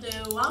 wimps. I can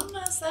do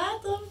one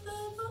side of the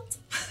boat.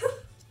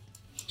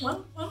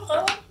 one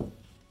row.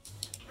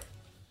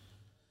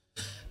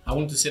 I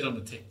want to sit on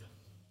the tip.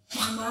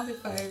 My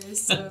modifier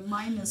is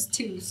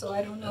 -2, so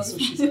I don't know That's if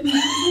what she you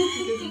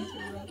get into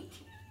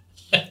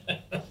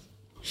that.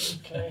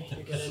 Okay,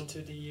 you get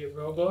into the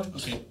rowboat.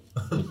 Okay.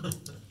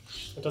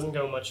 It doesn't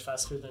go much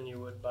faster than you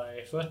would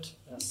by foot,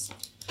 as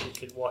you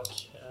could walk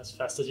as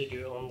fast as you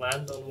do on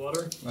land, on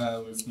water.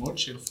 Well, it's more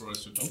chill for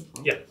us to don't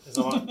roll. Yeah, it's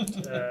a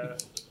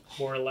lot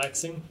more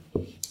relaxing.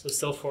 So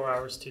still 4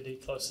 hours to the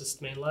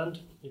closest mainland.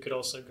 You could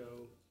also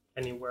go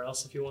anywhere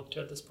else if you want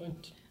to at this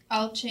point.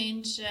 I'll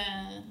change.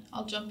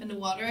 I'll jump in the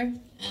water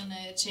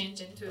and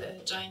change into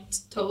a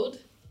giant toad,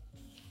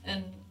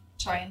 and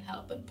try and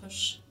help and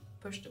push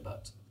push the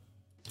boat.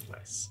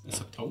 Nice.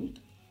 It's a toad.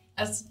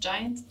 As a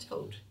giant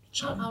toad.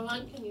 How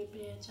long can you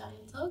be a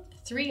giant toad?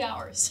 3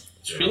 hours.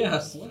 3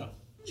 hours. Wow.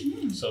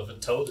 So if a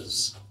toad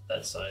is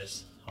that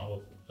size,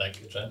 how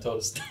like a giant toad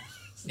is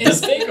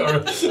It's this big or?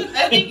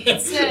 I think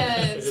it's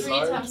Is it 3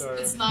 large times. or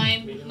It's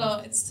 9. medium?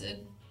 No, it's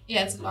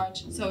yeah, it's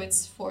large. So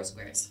it's 4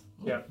 squares.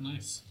 Yeah.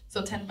 Nice.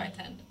 So 10 by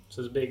 10.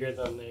 So it's bigger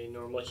than a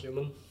normal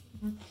human.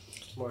 Mhm.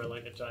 It's more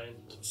like a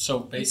giant. So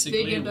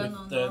basically, bigger than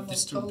with a the normal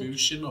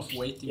distribution of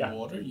weight in Yeah.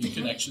 water, you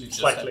can actually just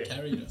Slightly. have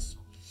carried us.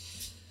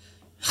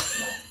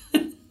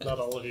 Not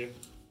all of you.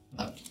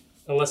 No.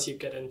 Unless you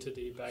get into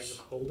the bag of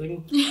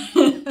holding.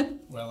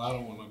 Well, I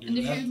don't want to And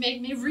do if you that.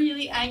 make me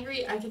really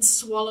angry, I can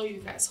swallow you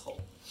guys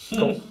whole.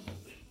 Cool.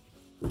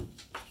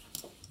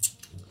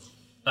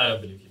 I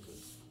don't believe you.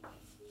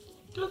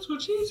 That's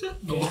what she said.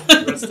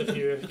 The rest of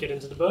you get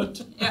into the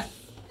boat. Yeah.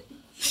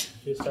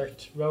 You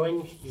start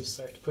rowing, you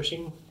start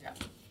pushing. Yeah.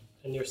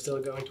 And you're still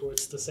going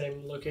towards the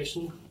same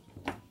location.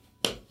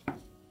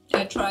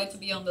 I try to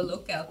be on the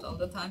lookout all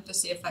the time to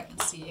see if I can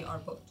see our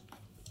boat.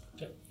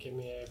 Okay, give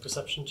me a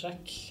perception check.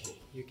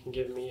 You can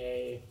give me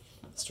a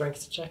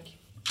strength check.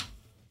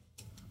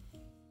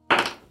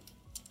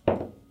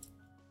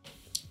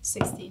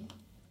 16.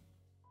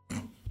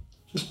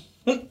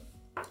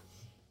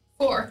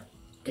 4.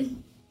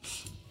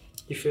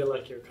 You feel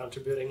like you're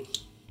contributing.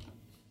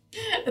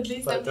 At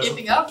least But I'm it doesn't-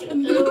 keeping up.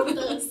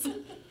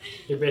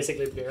 You're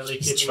basically barely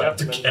He's keeping trying up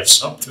to and then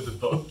catch up to the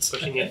boat.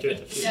 pushing into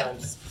it a few Yeah.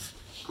 times.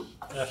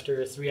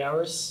 After 3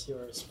 hours,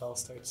 your spell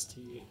starts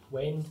to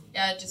wane.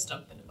 Yeah, I just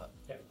jump in the boat.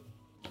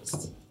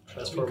 Just Are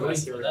transform we going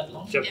as for you're that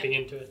long? jumping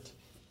into it.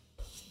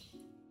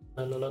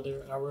 And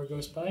another hour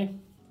goes by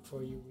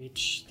before you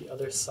reach the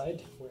other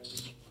side where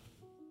the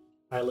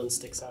island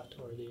sticks out,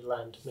 or the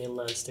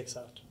mainland sticks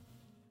out.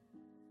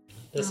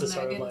 This And is I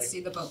sort of didn't like see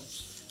the boat.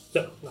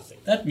 no, nothing.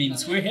 That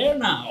means we're here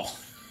now.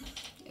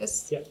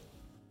 Yes.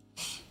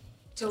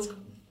 So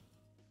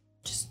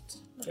just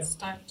let's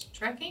start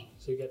trekking.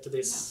 So you get to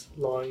these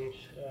long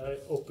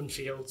open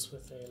fields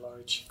with a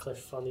large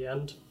cliff on the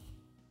end.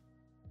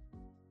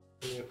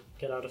 And you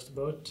get out of the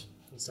boat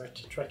and start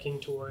trekking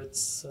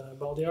towards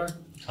Baldiar.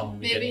 How are we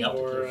Maybe- getting up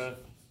the Or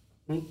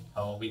cliff?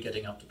 How are we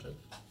getting up the cliff?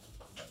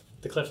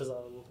 the cliff is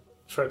on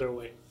further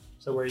away.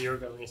 So where you're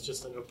going is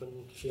just an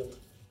open field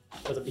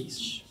with a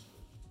beach.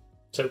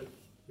 So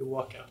you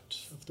walk out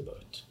of the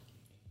boat.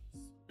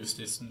 Is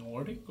this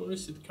Nordic or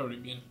is it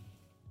Caribbean?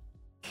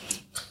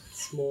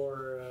 It's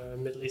more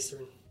Middle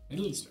Eastern.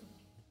 Middle Eastern.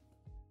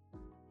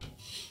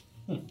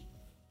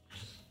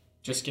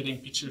 Just getting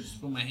pictures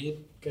from my head.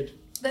 Good.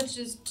 Let's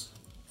just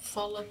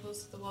follow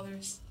close to the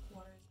water's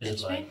Is edge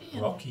it like maybe,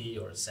 and- rocky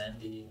or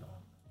sandy? Or...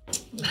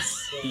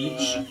 It's,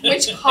 Beach.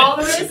 Which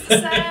color is the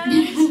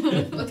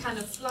sand? What kind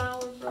of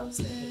flower grows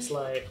there? it's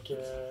like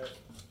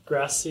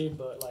grassy,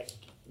 but like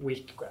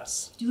weak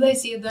grass. Do I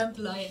see a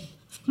dandelion?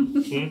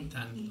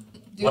 And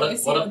Do I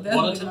see a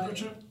dandelion?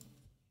 temperature?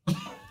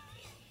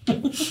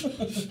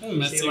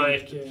 You see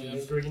like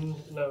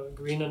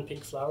green and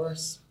pink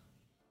flowers.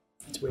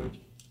 It's weird,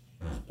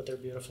 but they're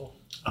beautiful.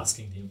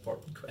 Asking the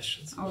important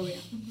questions. Oh yeah.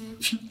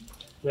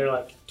 They're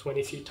like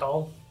 20 feet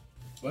tall.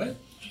 What?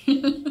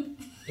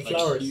 The Like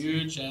flowers.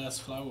 huge ass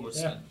flowers.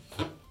 Yeah.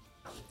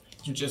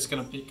 You're just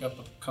gonna pick up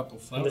a couple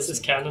flowers. And this is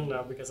canon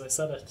now because I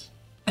said it.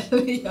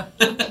 Yeah.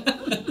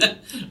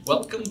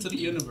 Welcome to the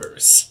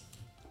universe.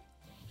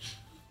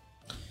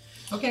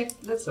 Okay,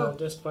 let's So go. at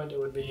this point, it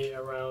would be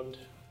around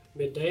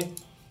midday.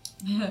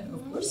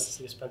 Of course.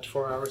 So you spent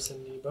 4 hours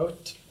in the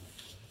boat.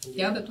 And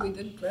you- Yeah, but we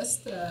didn't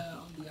rest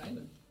on the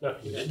island. No,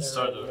 We you got didn't there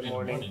start in early the in the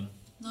morning.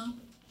 morning.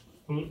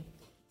 No.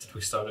 Did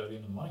we start early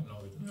in the morning? No,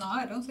 we didn't. No,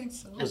 I don't think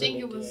so. I think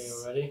it midday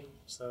was- already,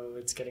 so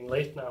it's getting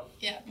late now.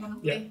 Yeah, Yeah.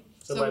 probably. Yeah.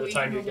 So, So by the we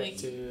time you probably- get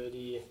to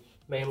the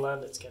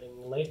mainland, it's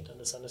getting late and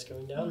the sun is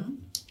going down. Mhm.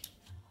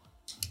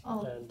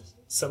 Oh. And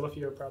some of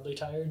you are probably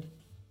tired.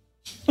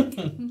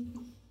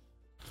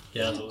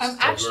 Yeah, those, I'm those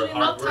actually were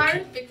not hard-working.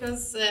 tired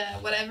because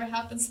whatever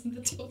happens in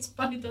the toad's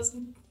body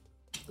doesn't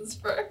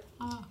transfer.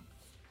 Ah.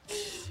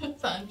 So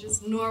I'm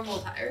just normal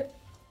tired.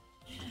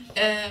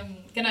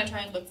 Can I try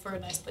and look for a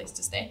nice place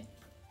to stay?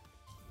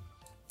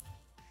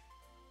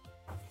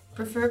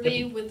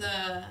 Preferably with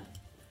a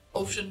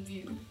ocean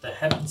view. There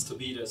happens to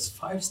be this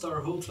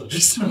 5-star hotel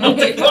just around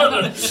the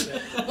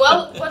corner.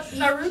 Well, what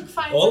Naruk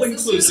finds All as a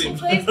suitable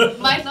inclusive. place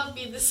might not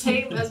be the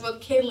same as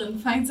what Kaylin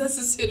finds as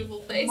a suitable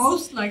place.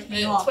 Most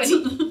likely not.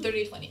 20,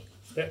 30, 20.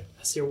 Yeah.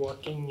 As you're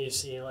walking, you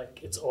see like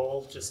it's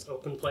all just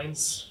open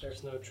plains.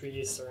 There's no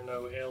trees or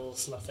no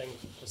hills, nothing.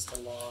 Just a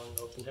long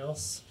open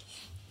hills.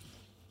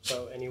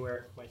 So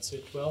anywhere might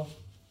suit well.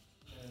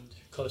 And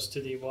close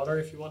to the water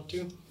if you want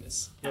to.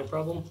 It's no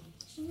problem.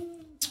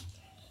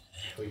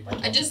 We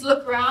might I just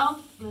look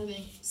around and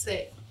I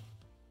say,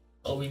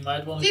 Well, we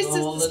might want to This go is a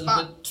the little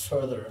spot. bit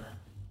further.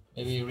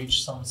 Maybe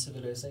reach some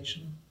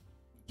civilization.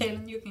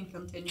 Kaylin, you can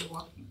continue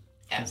walking.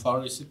 How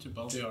far is it to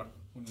Baldiar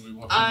when we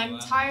walk on I'm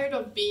land? tired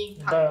of being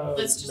tired. About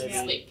Let's just maybe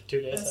sleep.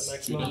 2 days Let's at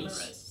maximum.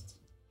 days.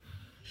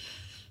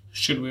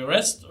 Should we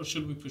rest or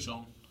should we push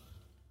on?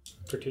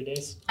 for 2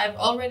 days. I've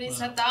already Wow.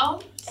 sat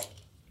down.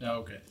 Yeah,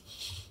 okay.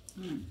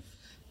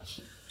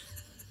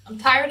 I'm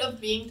tired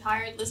of being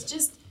tired. Let's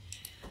just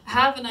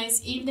have a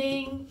nice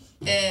evening.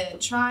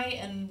 Try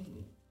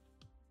and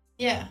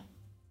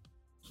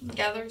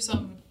gather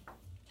some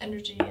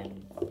energy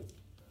and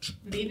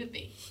leave it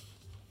be.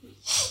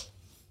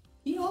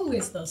 He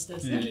always does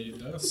this. Yeah, he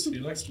does. He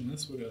likes to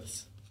mess with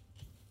us.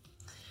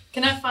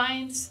 Can I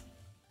find?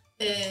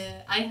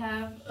 I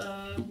have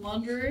a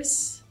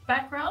wanderer's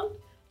background,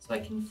 so I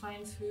can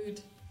find food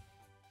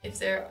if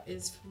there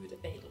is food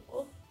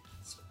available.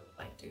 So I would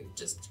like to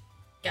just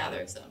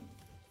gather some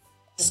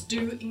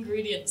stew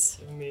ingredients.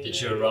 Give me Did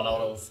you run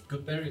out of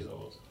good berries or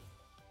what?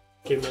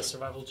 Give me a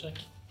survival check.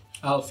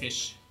 I'll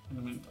fish in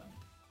the meantime.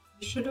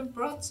 You should have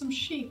brought some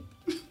sheep.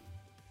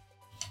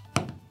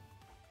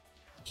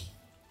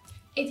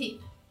 18.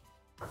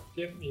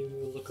 Yep,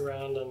 you look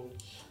around and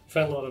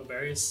find a lot of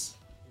berries.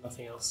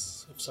 Nothing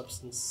else of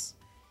substance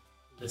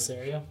in this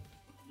area.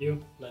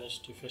 You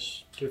managed to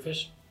fish 2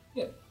 fish.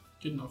 Good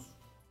enough.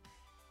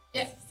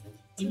 Yeah.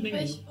 Some Maybe.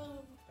 fish.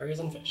 Berries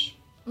and fish.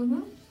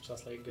 Mm-hmm.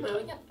 Sounds like a good Well,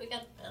 time. we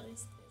got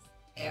berries.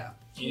 Yeah.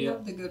 We Yeah.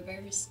 love the good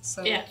berries.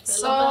 So Yeah. We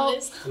So love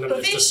berries. And I'm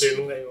just fish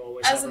assuming that you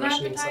always as have an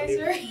rationings on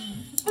you.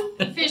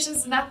 appetizer. Fish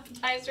as an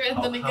appetizer,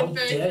 and then a How good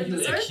berry dare for you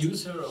dessert.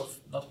 accuse her of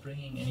not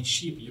bringing any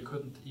sheep? You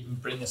couldn't even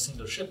bring a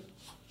single ship.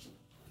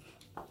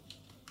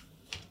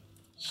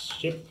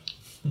 Ship.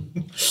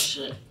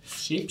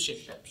 Sheep.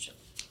 Shopper.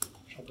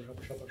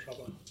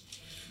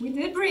 we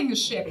did bring a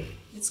ship.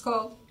 It's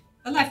called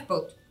a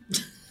lifeboat.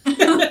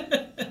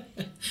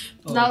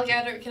 Now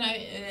gather. Can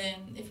I?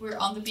 If we're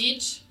on the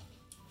beach,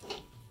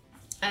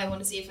 I want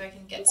to see if I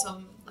can get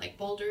some like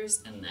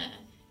boulders and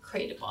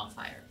create a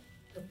bonfire.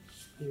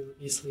 You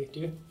easily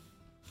do.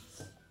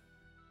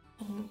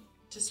 And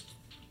just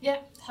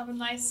have a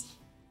nice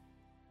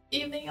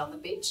evening on the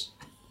beach.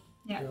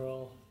 Yeah. You're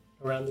all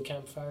around the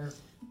campfire,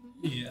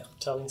 Yeah.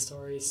 telling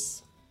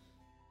stories,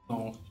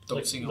 No,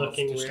 dozing off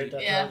looking to weird sleep.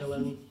 at Yeah.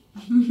 Argolin.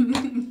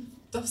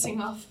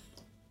 Dozing off.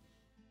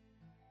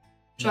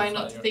 Try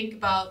not to Fire. think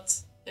about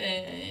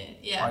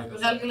Fire.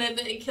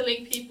 Ralgolid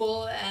killing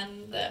people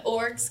and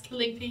orcs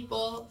killing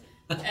people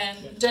and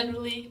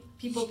generally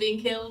people being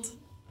killed.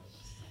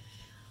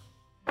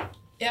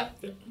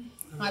 Yep.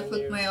 I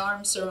put my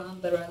arms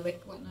around the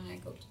relic when I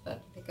go to bed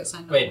because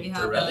I know we Wait,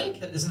 have the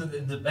relic? Isn't it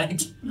in the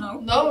bag? No.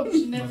 No,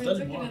 she never Not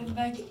took anymore. it in the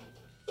bag.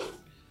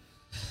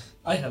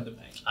 I have the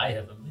bag. I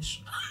have a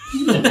mission.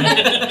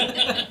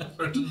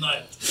 For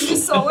tonight. You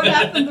saw what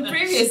happened the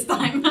previous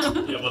time.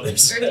 Yeah, but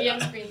there's... Your DM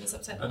screen is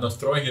upside I'm down. not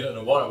throwing it in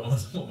the water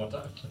one more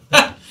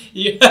time.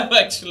 You have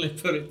actually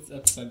put it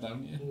upside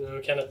down, yeah. No,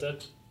 Kenneth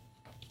did.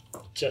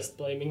 Just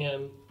blaming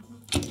him.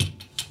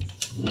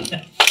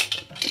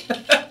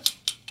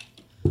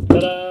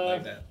 Ta-da!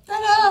 Like that.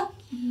 Ta-da!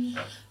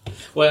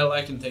 Well,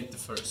 I can take the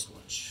first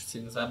watch,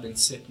 since I've been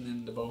sitting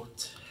in the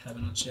boat,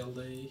 having a chill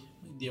day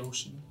in the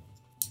ocean.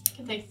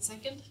 Can take the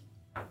second.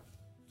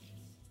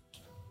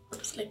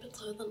 Sleeping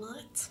through the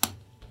night.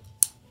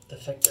 The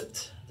fact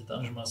that the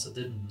dungeon master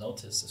didn't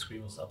notice the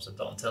screen was upside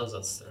down tells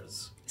us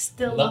there's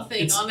Still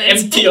nothing it's on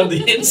it. empty on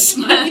the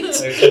inside.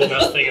 There's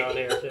nothing on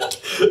here.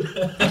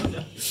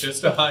 Yeah.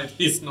 Just to hide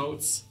his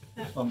notes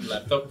on the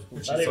laptop,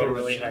 which Not is even already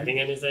really hiding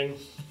anything.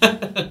 I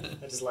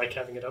just like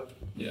having it up.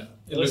 Yeah,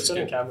 It looks good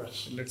on camera.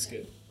 It looks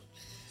good.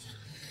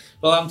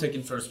 Well, I'm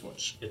taking first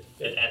watch.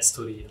 It adds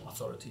to the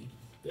authority.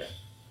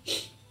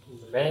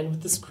 The man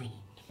with the screen.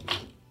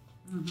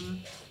 Mm-hmm.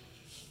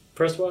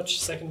 First watch,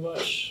 second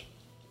watch.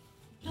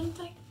 And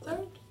take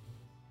third.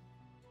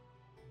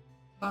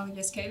 Well, I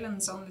guess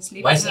Kaelin's only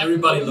sleeping. Why is half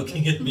everybody the-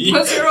 looking at me?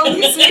 Because you're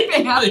only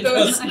sleeping half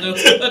Because the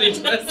nobody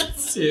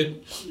trusts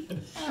you.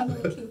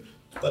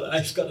 But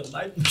I've got a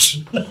night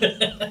mission. But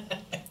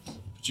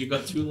you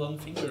got 2 long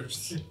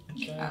fingers.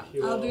 Okay, Yeah,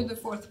 you I'll all, do the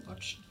fourth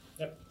watch.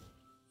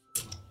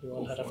 you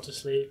all head off to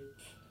sleep.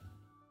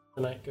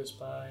 The night goes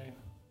by.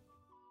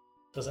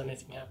 Does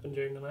anything happen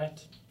during the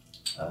night?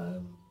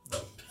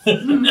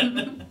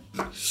 The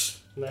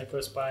night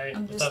goes by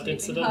I'm just without sleeping,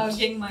 incident.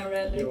 hugging my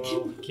relic. You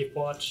all keep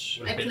watch.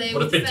 I play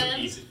Would have with been too Fan.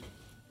 easy.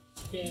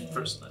 Yeah.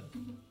 First night.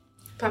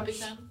 Puppy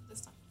fan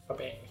this time.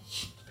 Okay.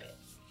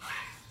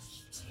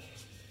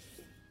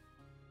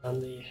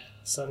 And the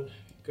sun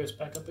goes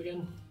back up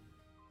again.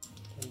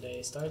 And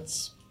day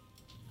starts.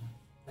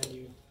 And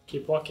you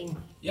keep walking.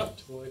 Yep.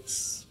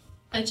 Towards.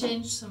 I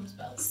changed some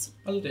spells.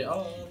 Holiday.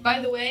 Oh.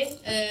 By the way,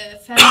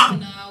 Fan can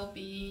now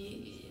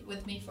be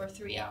with me for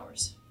 3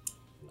 hours.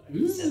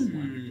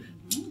 Ooh.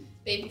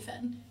 Baby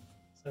Fan.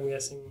 So I'm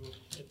guessing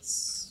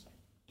it's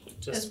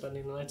just Yes.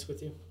 spending the nights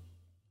with you.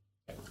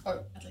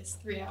 Or at least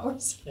 3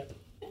 hours.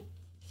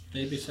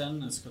 Baby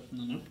Fan has gotten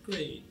an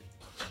upgrade.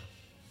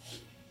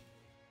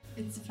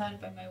 It's defined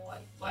by my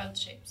wild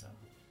shape, so.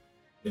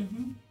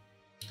 Mm-hmm.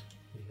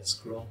 He has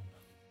grown.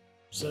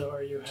 So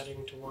are you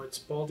heading towards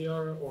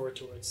Baldiar or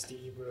towards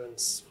the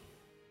ruins?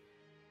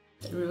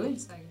 The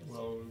ruins, I guess.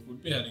 Well, we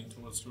would be heading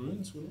towards the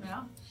ruins, wouldn't we?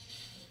 Yeah.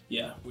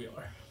 Yeah, we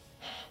are.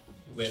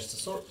 Where's the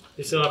sword?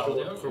 You still have to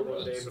Baldiar look for or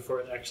one day ruins? before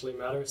it actually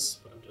matters,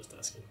 but I'm just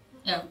asking.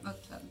 Yeah, but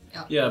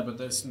yeah. Yeah, but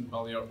isn't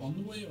Balliar on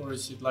the way, or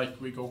is it like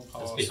we go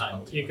past?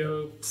 behind. Balliar? You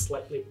go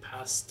slightly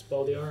past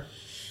Baldiar.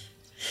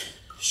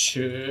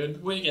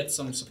 Should we get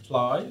some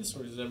supplies,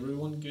 or is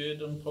everyone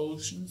good on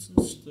potions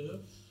and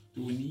stuff?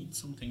 Do we need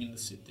something in the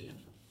city?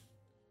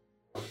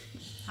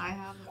 I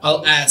have.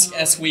 I'll ask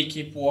as we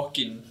keep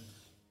walking.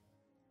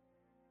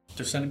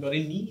 Does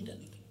anybody need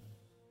anything?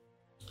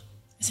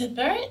 Is it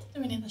buried?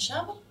 Do we need a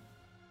shovel?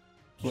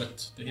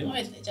 What? The No, hill?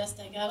 it's just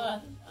I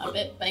got a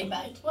bit big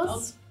bag It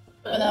was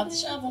without the buried,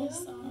 shovel, yeah.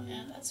 so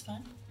yeah, that's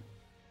fine.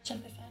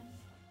 Should be fine.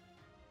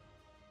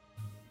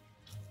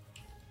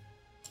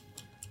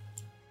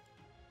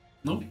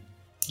 No?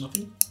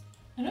 Nothing?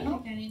 I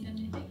don't think I need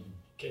anything. In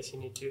case you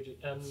need to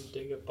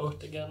dig a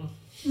boat again.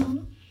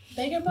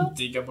 Bigger boat?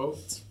 Dig a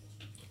boat.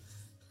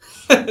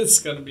 It's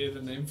gonna be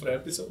the name for the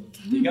episode.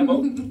 Dig a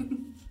boat.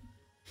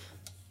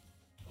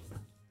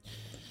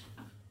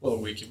 Well,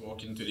 we keep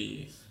walking to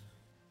the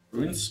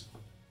ruins.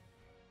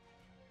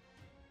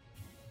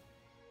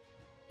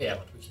 Yeah,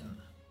 but we can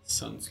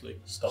Sounds like.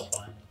 stop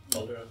by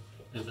Baldur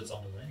if it's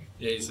on the way.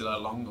 Yeah, is it a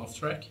long off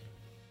track?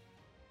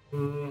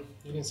 You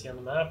can see on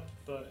the map,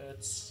 but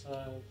it's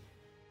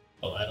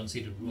Well, I don't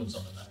see the ruins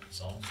on the map,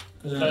 so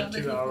about but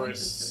 2 you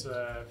hours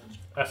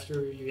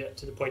after you get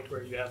to the point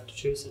where you have to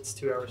choose. It's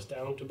 2 hours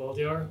down to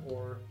Baldiar,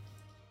 or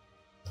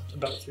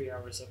about 3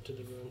 hours up to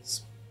the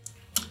ruins.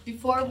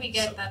 Before we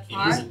get so that it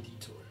far, is a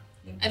detour.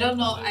 I don't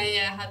know.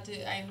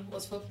 I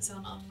was focusing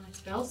on my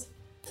spells,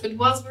 but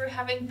whilst we're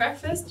having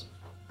breakfast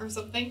or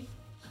something,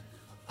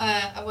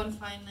 I want to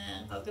find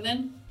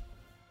Valgadin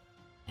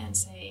and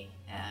say,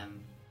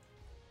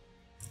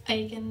 I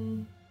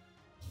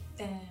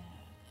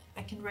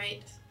can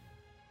write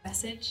a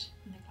message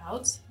in the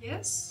clouds,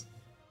 Yes,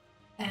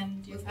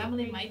 and your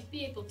family might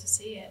be able to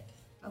see it.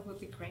 that would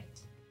be great.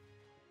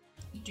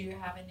 Do you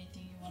have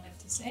anything you wanted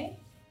to say?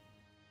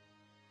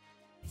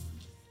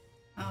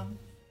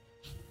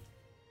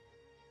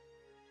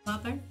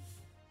 Mother,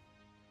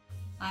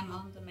 I'm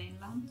on the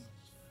mainland.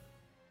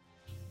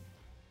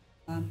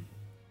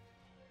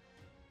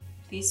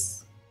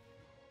 Please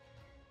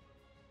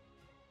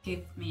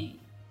give me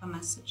a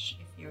message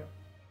if you're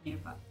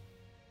nearby.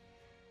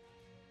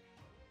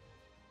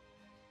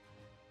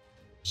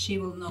 She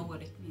will know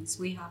what it means.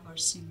 We have our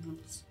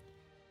signals.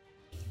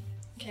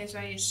 Okay, so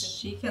I used it.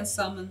 She can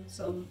summon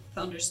some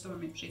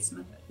thunderstorm if she's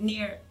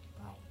nearby.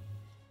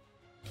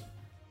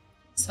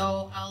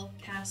 So I'll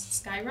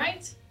cast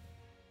Skywrite.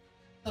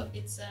 So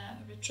it's a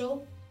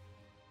ritual.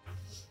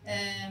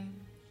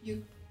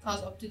 You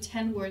cause up to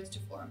 10 words to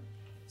form.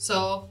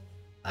 So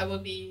I will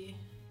be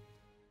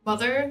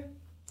Mother.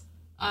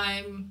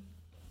 I'm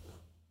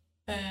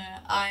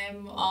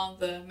on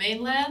the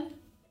mainland.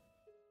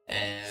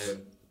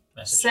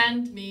 Message.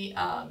 Send me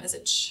a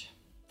message.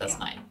 That's Yeah.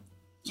 9.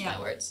 Yeah.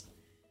 9 words.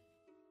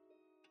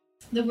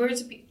 The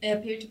words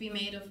appear to be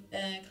made of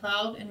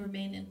cloud and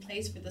remain in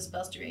place for the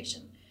spell's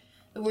duration.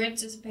 The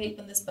words dissipate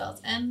when the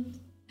spell's ends.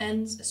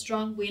 A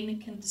strong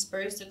wind can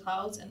disperse the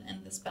clouds and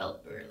end the spell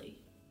early.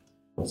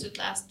 So it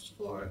lasts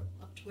for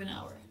up to an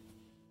hour.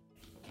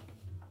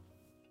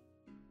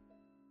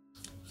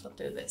 So I'll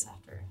do this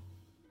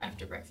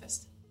after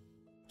breakfast.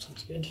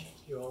 Sounds good.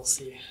 You all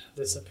see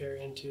this appear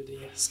into the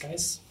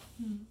skies.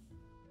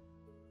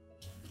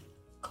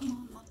 Come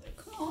on, Mother.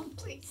 Come on,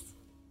 please.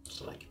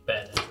 It's like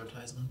bad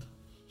advertisement.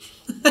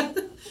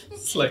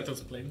 It's like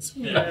those planes.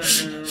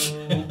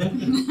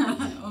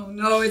 Oh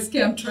no, it's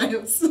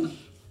chemtrails.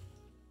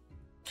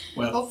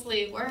 Well,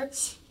 Hopefully it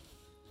works.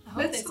 I hope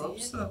Let's they see hope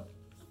it. so.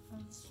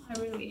 I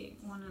really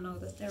want to know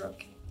that they're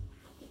okay.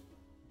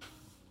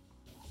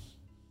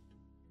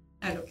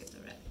 I look at the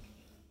relic.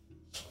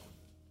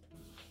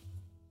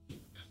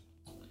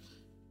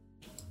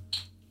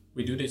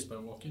 we do this by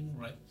walking,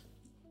 right?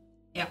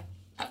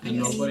 I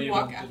And guess nobody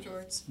walk wanted-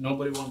 afterwards.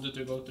 Nobody wanted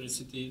to go to the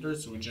city either,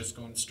 so we're just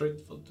going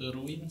straight for the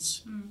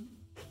ruins.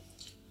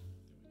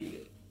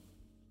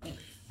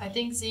 I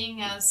think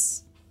seeing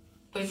as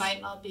we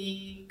might not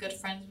be good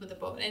friends with the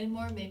boat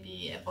anymore,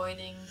 maybe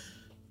avoiding.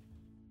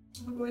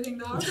 Avoiding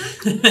the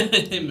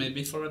harbor?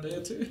 Maybe for a day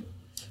or two.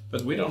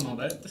 But we don't know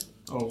that.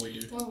 Oh, we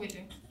do. What we do?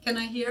 Can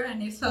I hear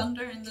any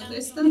thunder in the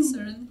distance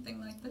or anything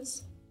like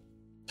this?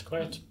 It's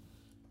quiet.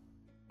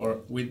 Or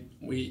we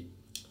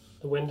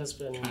The wind has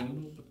been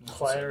kind of, but not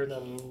quieter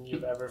than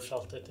you've ever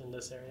felt it in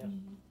this area.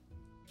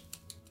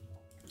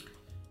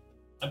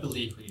 I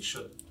believe we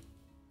should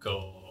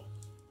go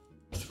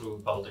through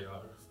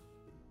Baldiar,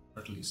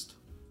 or at least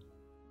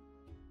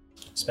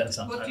spend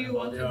some What time do in you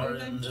want to do Baldiar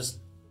then? and just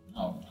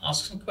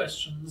ask some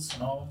questions.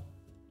 Well,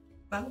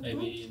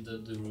 Maybe the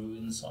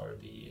ruins or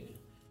the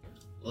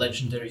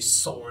legendary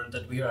sword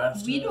that we are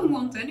after. we don't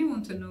want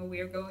anyone to know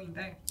we're going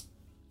there.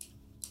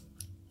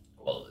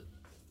 Well,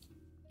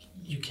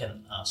 you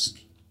can ask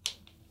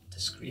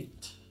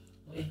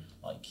discreetly,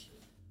 like.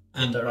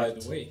 And by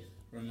indirect. the way,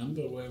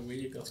 remember where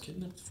we got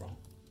kidnapped from?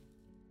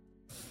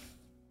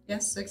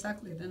 Yes,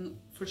 exactly. Then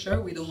for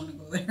sure we don't want to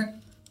go there.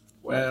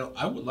 Well,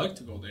 I would like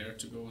to go there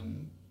to go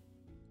and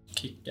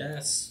kick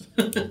ass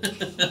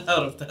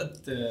out of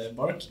that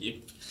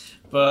barkeep.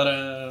 But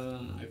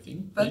I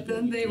think. But maybe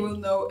then we they could- will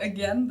know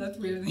again that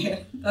we're there.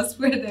 That's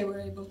where they were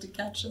able to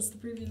catch us the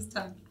previous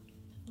time.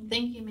 I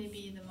think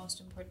maybe the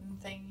most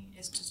important thing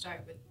is to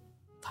start with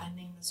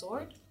finding the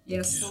sword,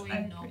 Yes, so we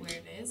I know agree. where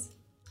it is.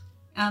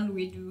 And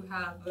we do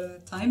have a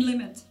time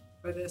limit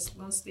for this.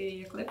 Once the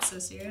eclipse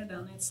is here,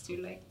 then it's too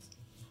late.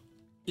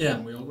 Yeah,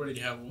 and we already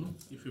have one.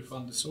 If we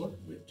found the sword,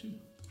 we have two.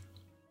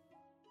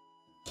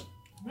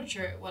 I'm not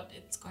sure what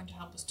it's going to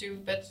help us do,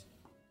 but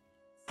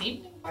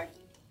seemed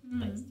important.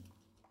 Mm.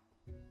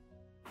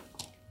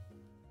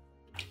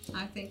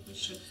 I think we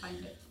should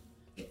find it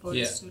before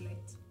it's too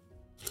late.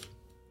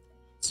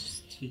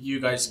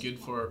 You guys good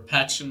for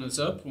patching us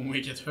up when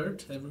we get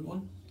hurt,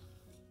 everyone?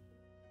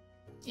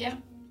 Yeah.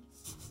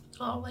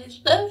 Always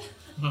do.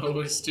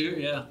 Always do,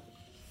 yeah.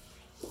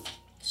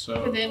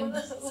 So, Within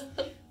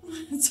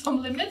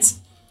some limits.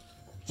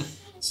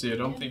 so you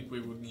don't think we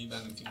would need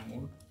anything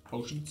more?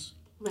 Potions?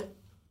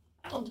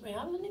 Don't we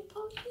have any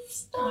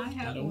potions? I I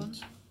have don't. one.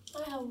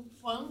 I have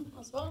one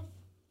as well.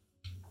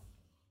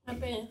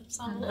 Maybe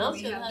someone And else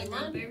we should have have the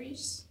mine. good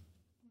berries.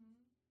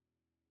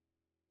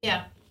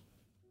 Yeah.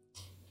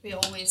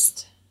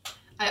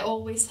 I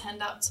always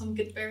hand out some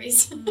good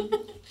berries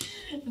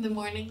in the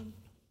morning.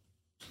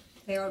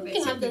 They are We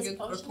can have basically this good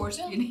for potion, force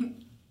yeah.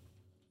 feeding.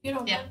 You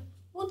don't Yeah. have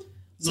one?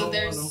 So No,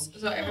 there's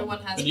so everyone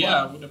has But yeah,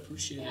 I one. would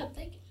appreciate Yeah, it.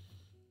 take it.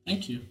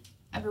 Thank you.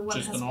 Everyone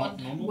Just has an one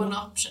normal one one?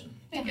 option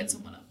to get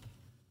someone up.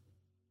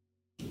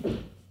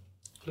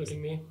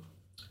 Including me.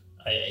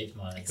 I ate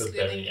my Excluding-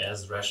 goodberry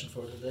as ration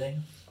for the day.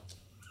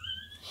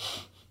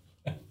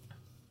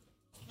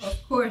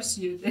 Of course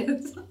you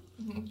did.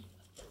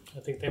 I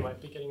think they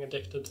might be getting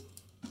addicted.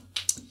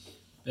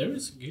 There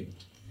is good.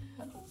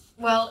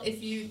 Well,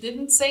 if you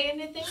didn't say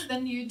anything,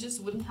 then you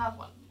just wouldn't have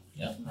one.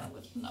 Yeah. I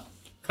wouldn't know.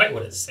 Quite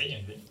what it say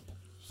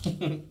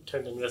anything.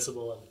 Turned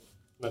invisible and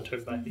then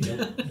turned back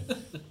again.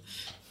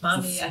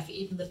 Mommy, I've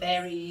eaten the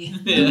berry.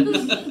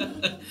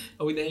 Yeah.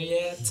 Are we there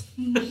yet?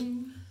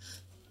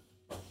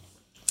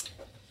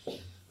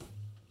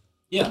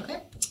 Yeah.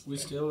 Okay. We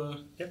still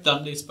Yep.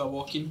 done this by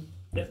walking.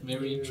 Yeah.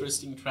 Very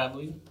interesting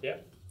traveling.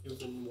 We've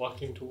been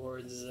walking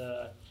towards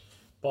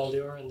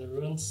Baldior and the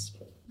ruins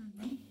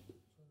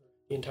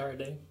the entire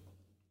day.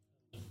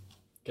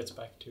 Gets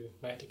back to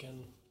night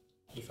again.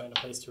 You find a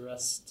place to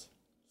rest,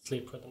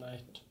 sleep for the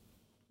night.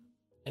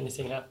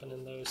 Anything happen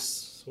in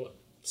those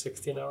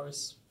 16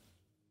 hours?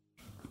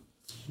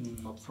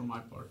 Not from my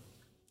part.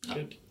 No.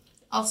 Good.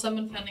 I'll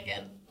summon Fen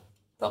again,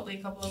 probably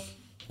a couple of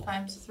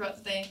times throughout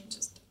the day.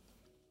 Just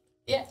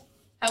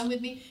come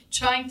with me.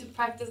 Trying to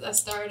practice. I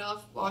started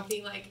off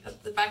walking like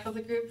at the back of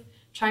the group,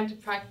 trying to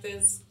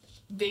practice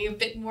being a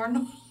bit more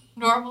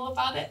normal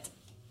about it.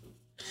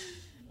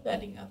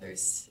 Letting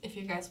others, if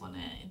you guys want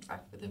to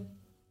interact with him,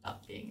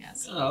 not being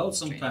as. I'll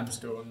sometimes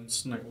go and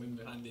snuggling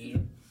behind the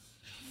ear,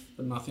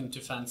 but nothing too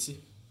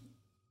fancy.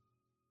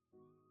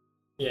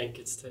 Yank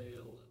its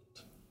tail.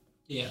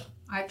 Yeah.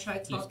 I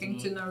tried talking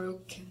to them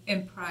Naruk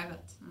in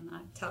private and I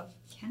tell him,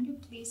 can you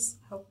please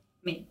help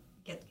me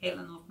get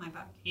Kalen off my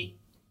back? He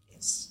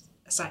is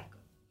a psycho.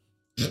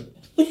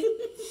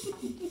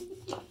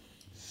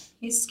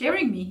 He's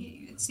scaring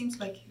me. It seems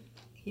like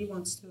he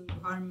wants to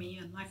harm me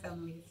and my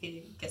family if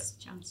he gets a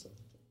chance.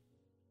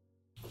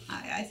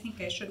 I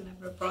think I should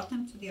never have brought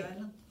him to the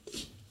island.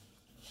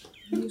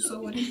 You saw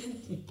what he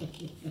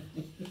did.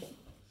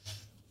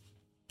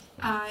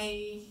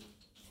 I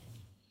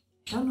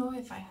don't know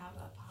if I have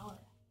that power.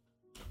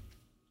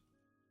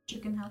 You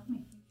can help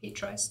me. If he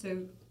tries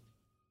to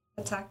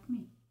attack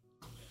me.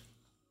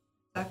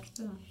 Attack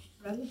the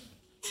relic.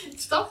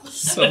 Stop.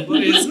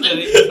 Somebody is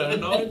getting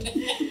paranoid.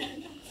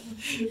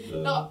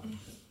 No.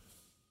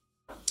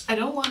 I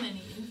don't want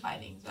any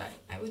infighting, so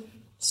I would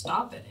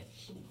stop it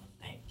if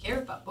I care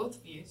about both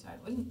of you, so I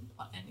wouldn't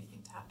want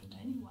anything to happen to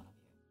any one of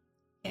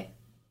you. Okay.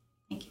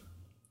 Thank you.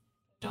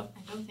 I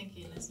don't think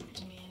he listens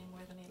to me any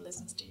more than he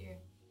listens to you.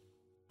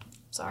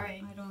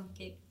 Sorry. I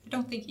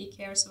don't think he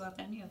cares about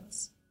any of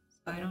us.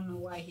 So I don't know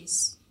why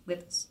he's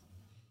with us.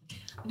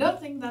 I don't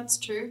think that's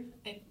true.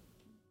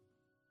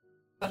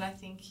 But I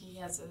think he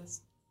has a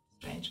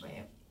strange way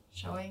of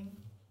showing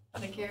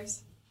that he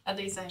cares. At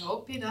least I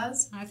hope he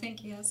does. I think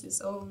he has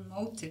his own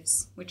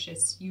motives, which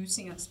is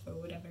using us for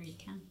whatever he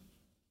can.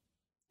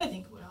 I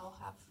think we all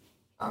have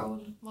our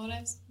own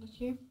motives,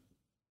 don't you?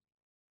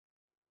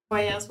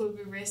 Why else would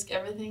we risk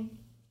everything?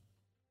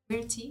 We're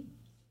a team.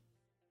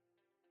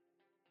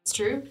 It's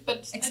true,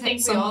 but Except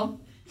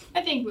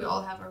I think we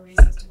all have our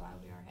reasons to why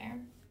we are here.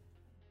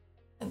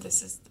 And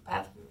this is the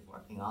path we're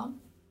working on.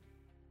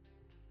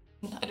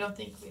 And I don't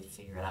think we've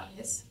figured out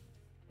his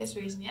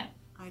reason yet.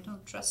 I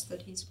don't trust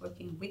that he's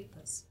working with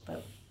us,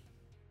 but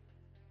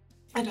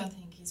I don't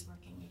think he's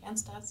working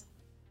against us.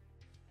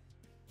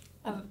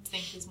 I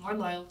think he's more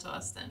loyal to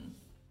us than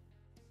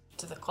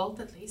to the cult,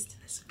 at least.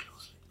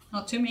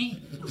 not to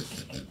me.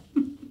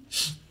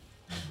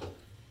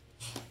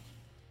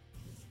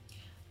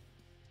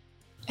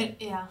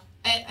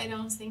 I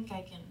don't think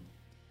I can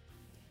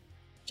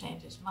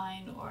change his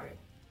mind or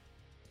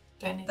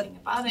do anything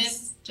about it.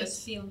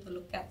 Just be on the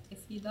lookout. If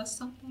he does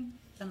something,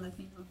 then let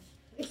me know.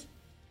 Please.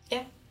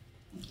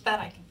 That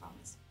I can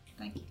promise.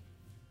 Thank you.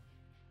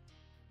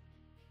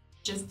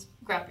 Just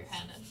grab your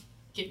hand and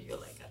give you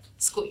like a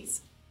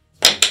squeeze.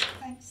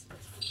 Thanks.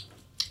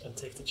 And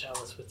take the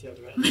chalice with the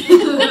other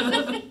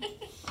hand.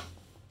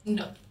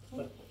 No.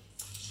 Gonna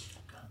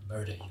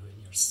murder you in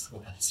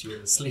your as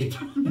you're asleep.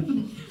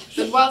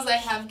 But whilst I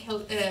have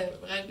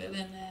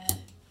Ragnvald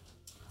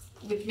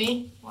with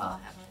me, while I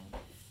have her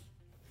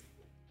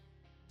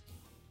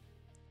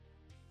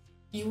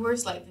in, you were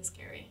slightly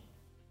scary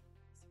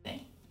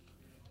today.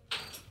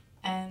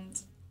 And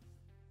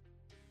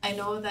I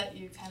know that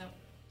you kind of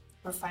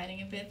were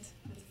fighting a bit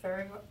with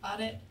Ferg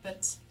about it,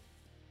 but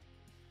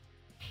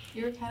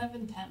you were kind of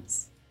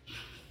intense.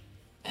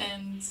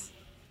 And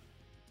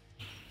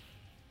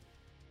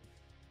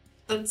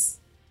that's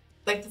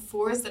like the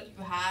force that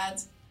you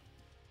had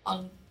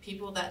on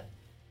people that,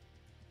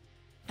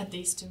 at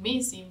least to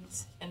me, seemed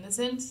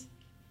innocent.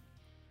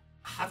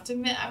 I have to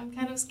admit, I'm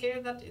kind of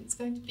scared that it's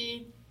going to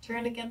be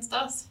turned against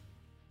us.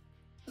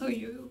 Oh,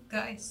 you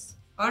guys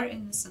are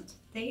innocent.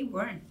 They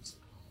weren't.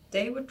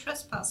 They were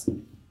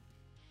trespassing.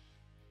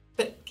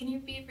 But can you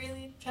be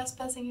really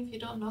trespassing if you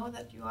don't know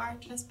that you are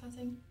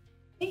trespassing?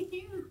 They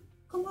knew.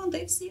 Come on,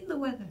 they've seen the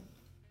weather.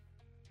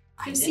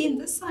 I They've didn't. seen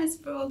the signs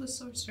for all the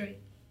sorcery.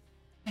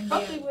 And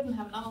Probably wouldn't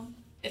have known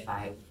if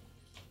I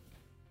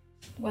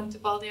went to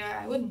Baldir.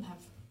 I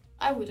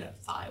would have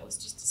thought it was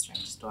just a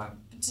strange storm.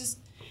 But just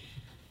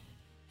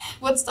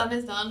what's done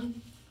is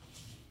done.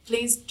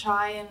 Please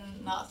try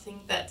and not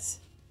think that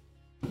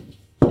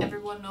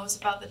everyone knows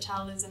about the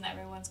chalice and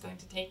everyone's going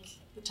to take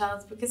the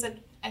chalice, because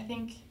I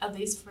think, at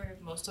least for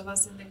most of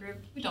us in the group,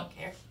 we don't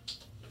care.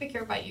 We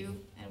care about you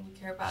and we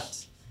care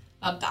about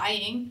not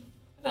dying,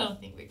 but I don't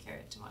think we care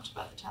too much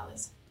about the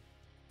chalice.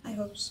 I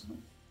hope so.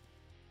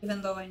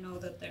 Even though I know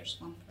that there's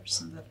one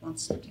person that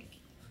wants to take it.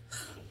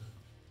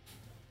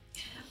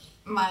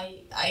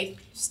 I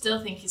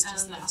still think he's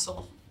just an And-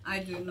 asshole. I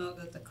do know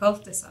that the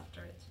cult is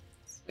after it.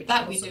 Which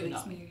That we also do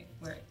makes know. me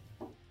worried.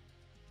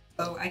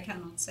 So I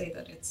cannot say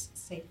that it's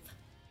safe.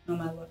 No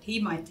matter what. He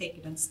might take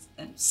it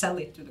and sell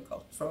it to the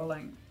cult for all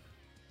I know.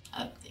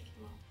 I don't think he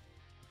will.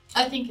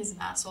 I think he's an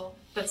asshole,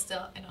 but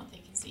still, I don't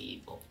think he's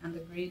evil. And the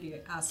greedy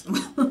asshole.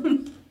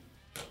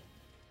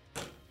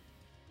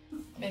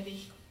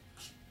 Maybe.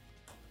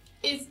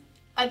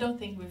 I don't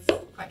think we've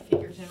quite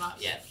figured him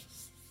out yet.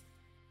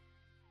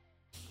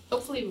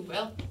 Hopefully we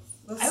will.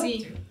 We'll I hope see.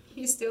 to.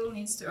 He still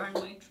needs to earn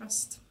my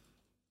trust.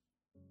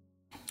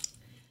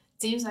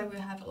 Seems like we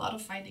have a lot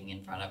of fighting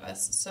in front of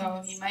us,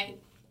 so Yes.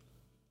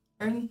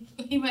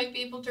 he might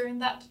be able to earn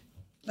that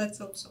Let's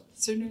hope so.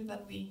 sooner than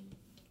we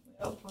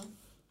hope for.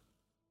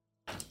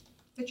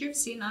 But you've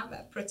seen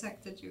I've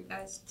protected you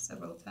guys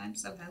several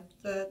times. I've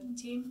helped the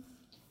team.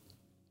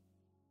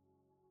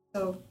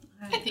 So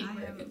I think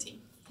we're a am good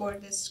team. for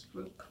this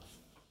group.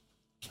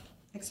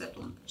 Except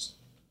one person.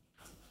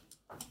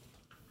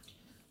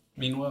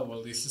 Meanwhile,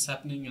 while this is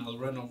happening, I'll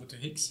run over to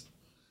Hicks,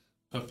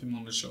 tap him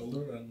on the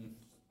shoulder, and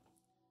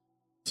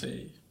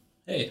say,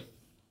 "Hey,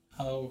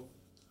 how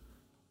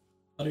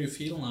do you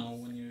feel now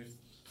when you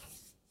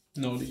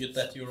know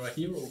that you're a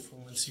hero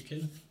from whence you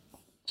came?"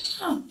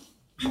 Oh.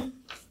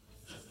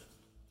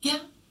 Yeah.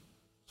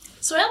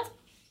 Swell?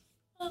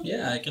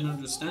 Yeah, I can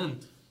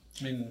understand.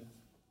 I mean,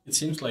 it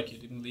seems like you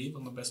didn't leave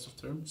on the best of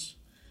terms.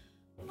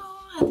 No,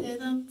 I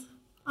didn't.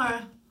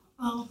 Or,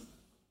 well,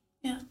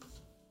 yeah.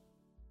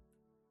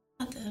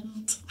 I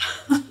didn't.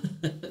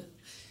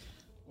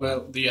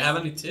 Well, do you have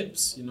any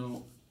tips? You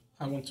know,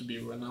 I want to be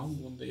renowned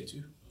one day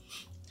too.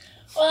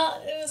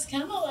 Well, it was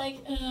kind of like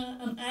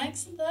an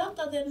accident.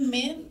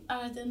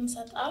 I didn't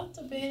set out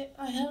to be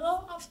a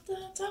hero of the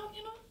town,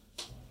 you know?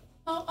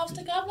 Or of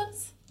the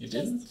goblins. You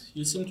didn't?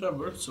 You seem to have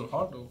worked so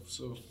hard though,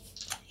 so...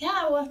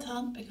 Yeah, I worked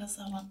hard because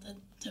I wanted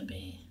to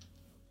be,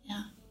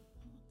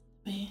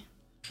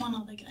 one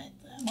of the great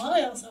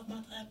warriors of my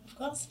tribe, of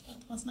course.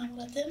 That was never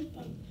that in,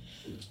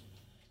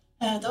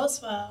 but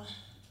those were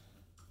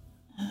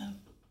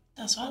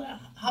the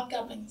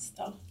hobgoblins,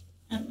 though,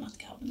 and not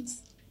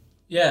goblins.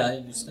 Yeah, I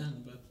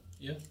understand, but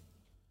yeah.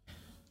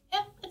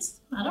 Yeah,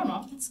 I don't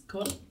know, it's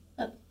cool.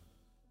 But,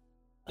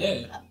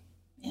 Yeah.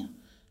 Yeah.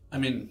 I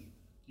mean,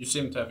 you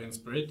seem to have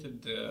inspired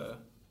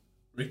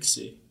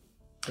Rixie,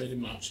 pretty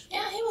much.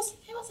 Yeah, he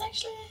was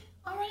actually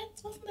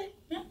alright, wasn't he?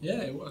 Yeah,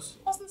 Yeah, it was.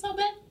 wasn't so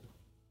bad.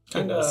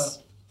 Kinda...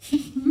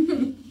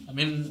 I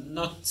mean,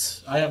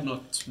 I have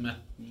not met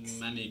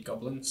many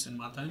goblins in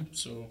my time,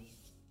 so...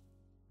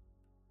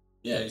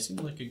 Yeah, he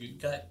seemed like a good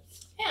guy.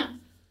 Yeah.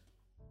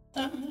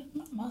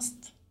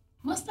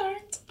 Most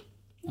aren't.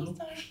 No.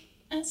 Most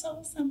are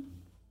assholes and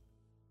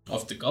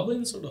Of the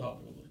goblins or the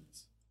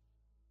hobgoblins?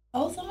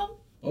 both of them.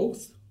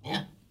 Both?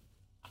 Yeah.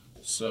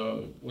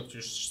 So, what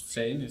you're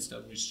saying is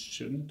that we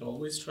shouldn't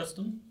always trust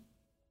them?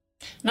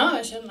 No,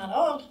 I shouldn't at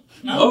all.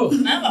 No, Oh.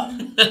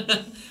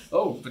 never.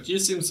 Oh, but you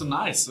seem so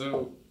nice,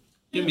 so...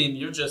 You mean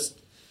you're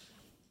just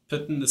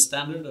putting the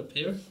standard up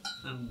here?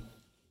 And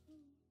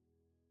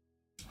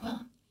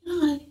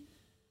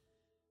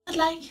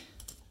like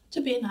to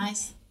be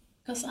nice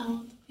because I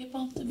want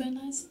people to be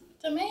nice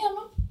to me, you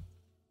know.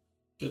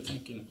 Good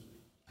thinking.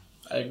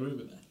 I agree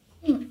with that.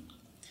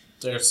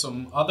 There's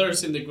some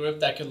others in the group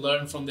that can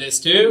learn from this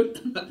too.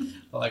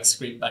 I like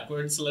scream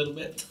backwards a little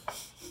bit.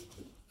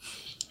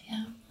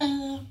 Yeah.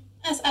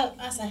 As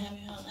I have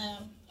here, I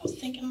was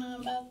thinking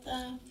about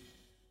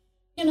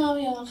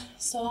your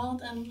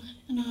sword and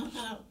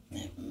I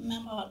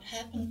remember what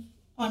happened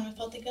when we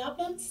fought the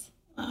goblins,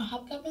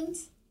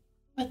 hobgoblins,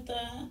 with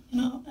the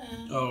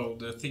Oh,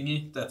 the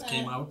thingy that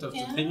came out of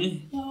yeah. the thingy.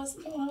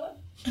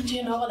 Do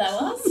you know what that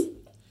was?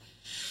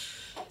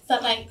 Is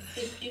that like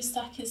you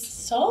suck his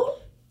soul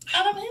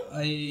out of him?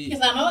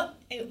 Because I know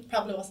it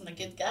probably wasn't a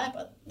good guy,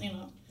 but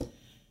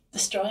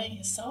destroying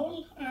his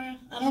soul, or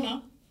I don't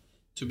know.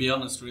 To be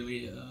honest,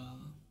 really,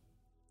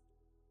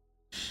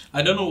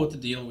 I don't know what the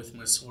deal with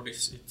my sword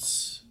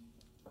is.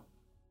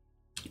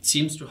 It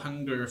seems to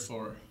hunger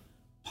for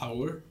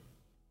power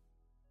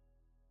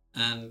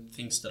and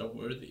things that are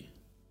worthy,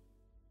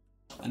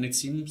 and it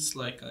seems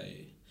like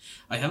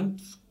I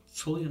haven't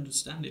fully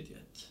understand it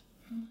yet.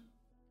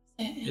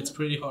 Yeah. It's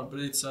pretty hard, but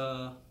it's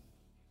a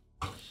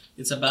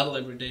battle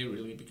every day,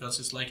 really, because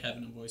it's like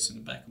having a voice in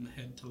the back of my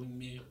head telling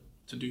me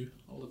to do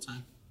all the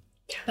time.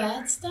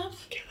 Bad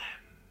stuff.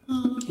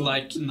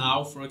 Like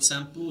now, for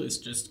example, it's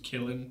just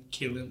kill him,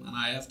 and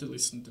I have to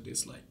listen to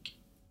this like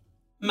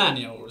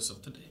many hours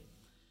of the day.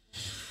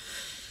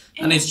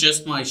 And it's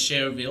just my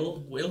sheer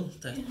will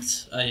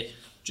that I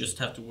just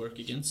have to work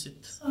against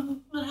it. So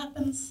what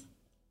happens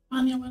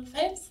when your will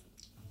fails?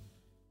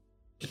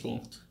 It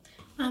won't.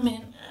 I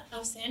mean,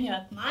 I've seen you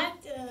at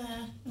night,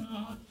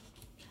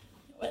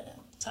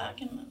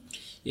 talking.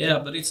 Yeah,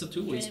 but it's a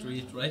two-way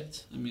street,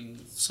 right? I mean,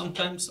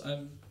 sometimes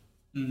I've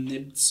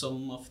nibbed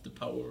some of the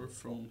power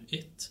from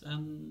it,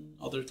 and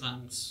other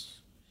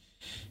times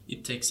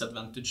it takes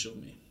advantage of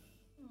me.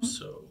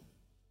 So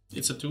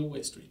it's a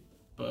two-way street.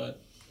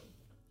 But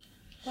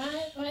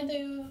why do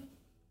you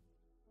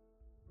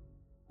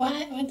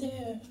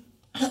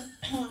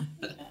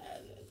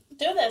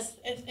do this?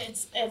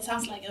 It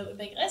sounds like a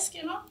big risk,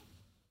 you know.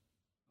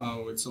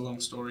 Oh, it's a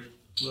long story.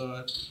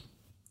 But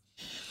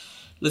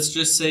let's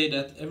just say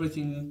that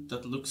everything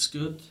that looks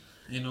good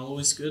ain't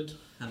always good,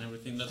 and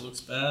everything that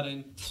looks bad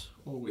ain't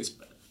always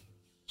bad.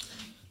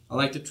 I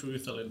like the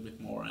truth a little bit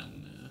more,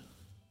 and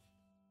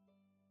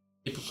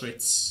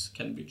hypocrites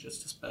can be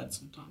just as bad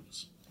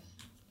sometimes.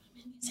 I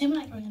mean, you seem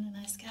like a really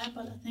nice guy,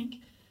 but I think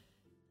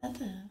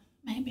that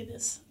maybe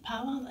this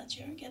power that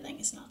you're getting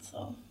is not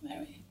so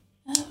very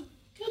good.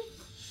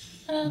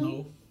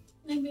 No.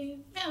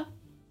 Maybe, yeah.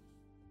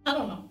 I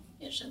don't know.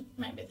 You should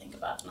maybe think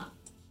about not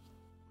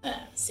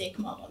seek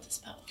more of this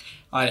power.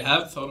 I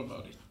have thought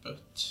about it,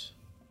 but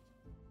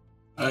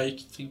I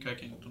think I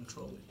can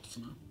control it for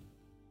now.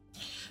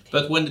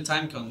 But when the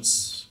time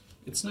comes,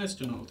 it's nice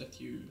to know that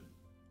you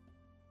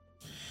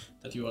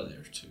are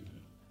there to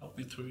help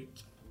me through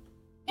it.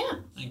 Yeah.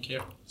 And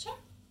care. Sure.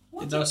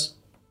 It does.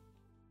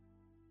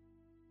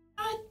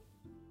 Alright.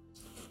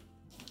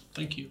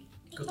 Thank you.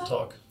 Good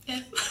talk.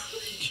 Yeah.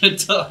 Good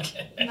talk.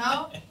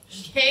 Now,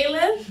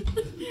 Caleb,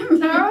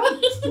 Tara.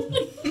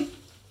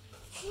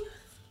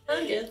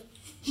 I'm good.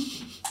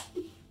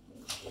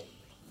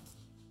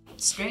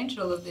 Strange,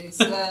 all of these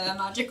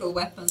magical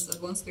weapons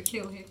that wants to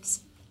kill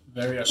Hicks.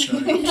 Very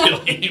assuring. Kill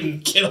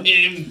him, kill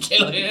him,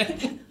 kill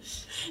him.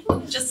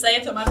 Just say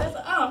it to my face.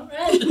 Oh,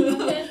 right.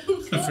 Okay.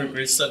 For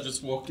Grissa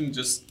just walking,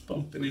 just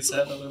bumping his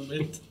head a little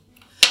bit.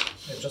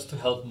 Yeah, just to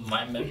help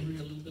my memory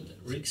a little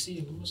bit.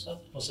 Rixie, who was that?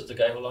 Was it the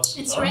guy who lost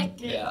his It's arm? Rick.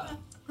 Yeah.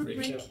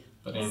 Rick. Yeah.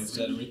 But he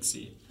said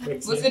Rixie.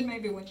 Was it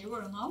maybe when you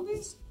were on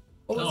holidays?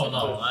 Or was No, it-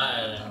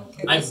 no,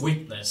 Okay, I've was-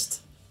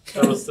 witnessed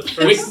That was the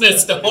first.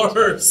 Witness the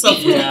horrors of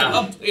Yeah.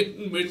 complete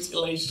the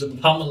mutilation.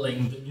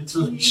 pummeling, the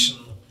mutilation.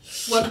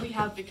 What we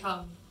have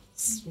become.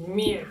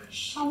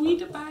 Smash. Are we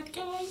the bad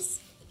guys?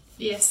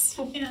 Yes.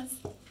 Yes.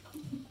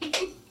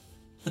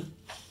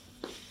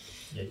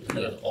 Yeah, you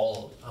had it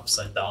all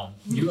upside down.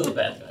 You are the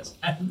bad guys.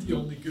 I'm the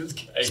only good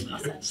guy It's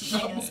not here.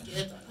 actually as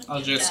good.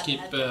 I'll just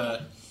keep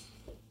bad.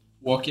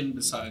 walking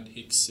beside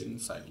Hicks in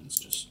silence,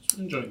 just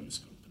enjoying his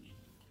company.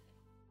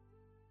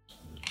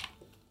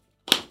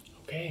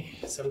 Okay,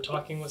 some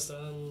talking was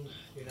done.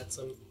 We had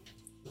some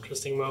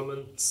interesting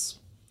moments.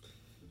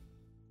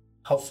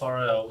 How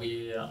far are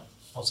we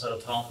outside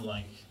of town?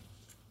 Like,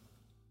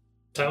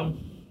 Town.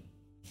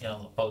 yeah,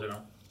 Baldur.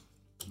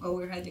 Oh,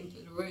 we're heading to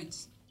the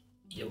ruins.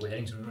 Yeah, we're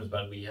heading to the ruins,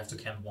 but we have to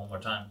camp one more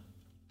time.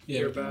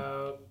 You're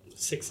about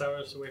 6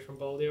 hours away from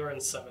Baldur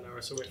and 7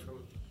 hours away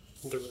from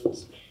the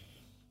ruins.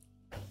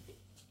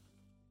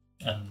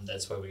 And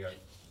that's where we are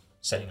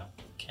setting up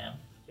camp.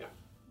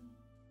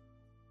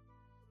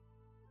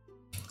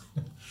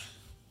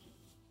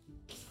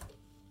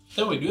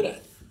 Then we do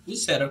that. We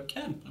set up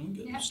camp and we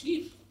go Yeah. to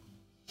sleep.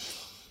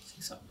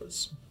 6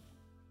 hours.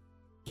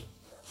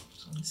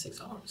 It's only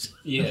 6 hours.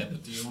 Yeah,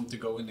 but do you want to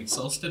go in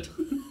exhausted?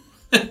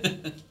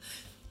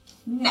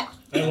 No.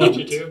 I want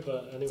you to,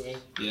 but anyway.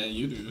 Yeah,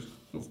 you do.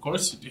 Of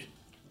course you do.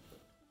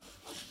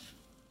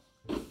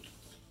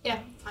 Yeah,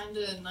 find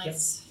a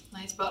nice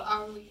Nice, but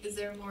is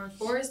there more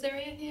forest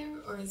area here,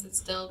 or is it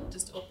still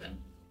just open?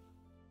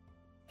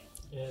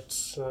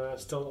 It's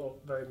still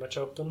very much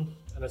open,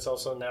 and it's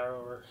also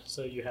narrower,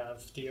 so you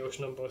have the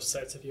ocean on both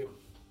sides of you.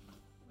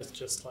 It's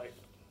just like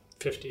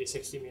 50,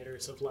 60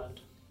 meters of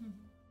land.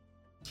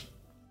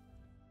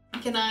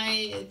 Can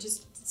I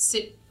just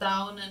sit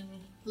down and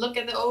look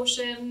at the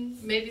ocean,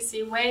 maybe see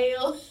a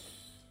whale?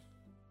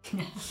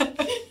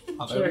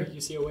 Sure,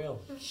 you see a whale.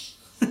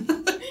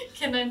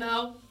 Can I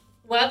now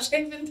watch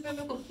him into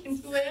the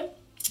whale?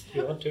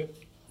 You want to?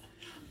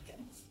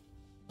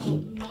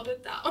 Note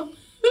it down.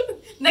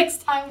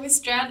 Next time we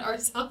strand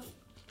ourselves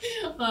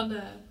on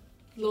a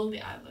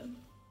lonely island.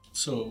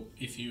 So,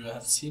 if you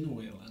have seen a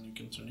whale and you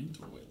can turn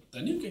into a whale,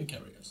 then you can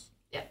carry us.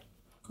 Yeah.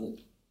 Cool.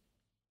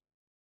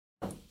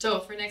 So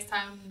for next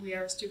time we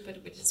are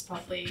stupid, which is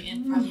probably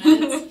in 5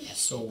 minutes. Yes.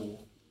 So,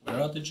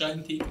 where are the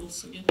giant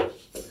eagles again?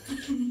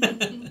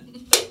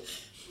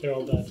 They're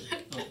all dead.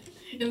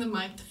 In the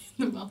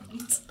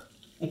mountains.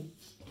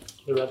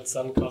 The red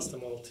sun caused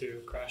them all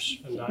to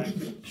crash and die.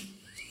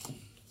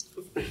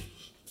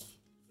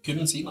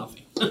 Couldn't see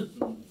nothing.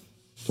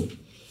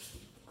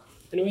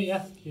 Anyway,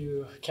 yeah,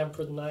 you camp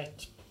for the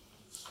night.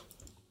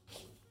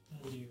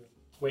 And you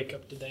wake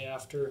up the day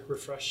after,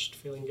 refreshed,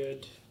 feeling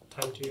good.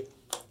 Time to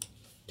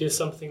do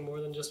something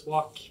more than just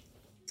walk.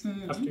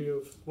 After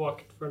you've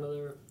walked for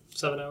another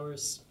 7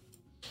 hours.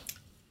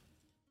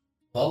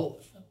 Well,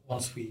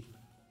 once we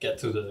get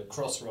to the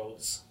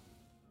crossroads,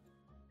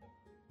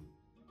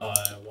 I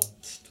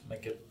want to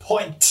make a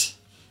point.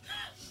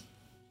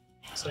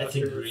 So I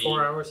think after we-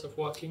 4 hours of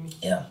walking,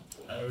 Yeah,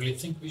 I really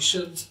think we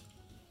should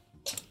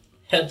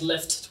head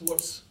left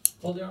towards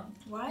Voldiar.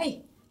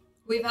 Why?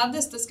 We've had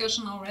this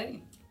discussion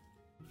already.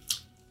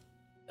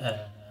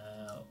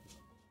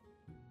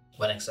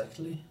 When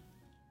exactly?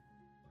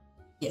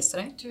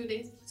 Yesterday? 2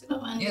 days Oh,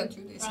 ago. and Yeah,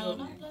 2 days ago.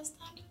 round up last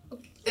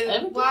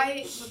time.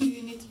 Why? What do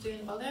you need to do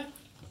in Balder?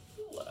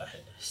 Well, I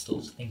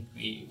still think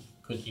we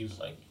could use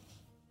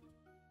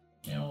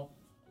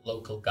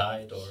local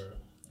guide or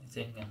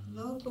anything. And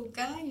Local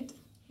guide.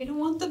 We don't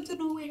want them to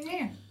know we're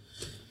here.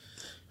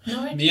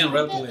 No, if Me you and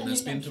find it, Redpolin then has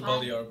you been can to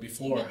find- Baldiar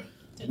before.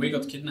 Yeah. We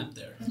got kidnapped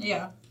there.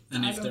 Yeah.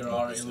 And I if don't there think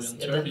are this is-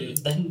 alien turkey...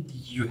 then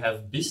you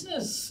have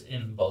business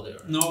in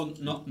Baldiar. No,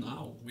 not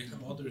now. We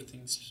have other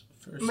things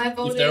first. My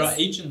vote If there are is-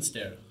 agents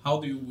there,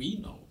 how do we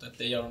know that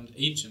they aren't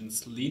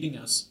agents leading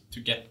us to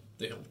get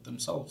the help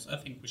themselves? I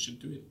think we should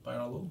do it by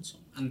our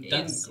lonesome and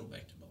then Yes. go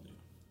back to Baldiar.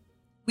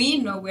 We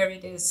know where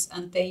it is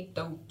and they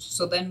don't.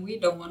 So then we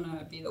don't want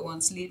to be the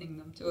ones leading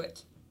them to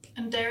it.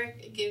 And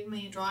Derek gave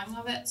me a drawing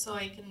of it, so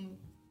I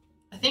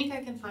think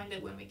I can find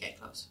it when we get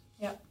close.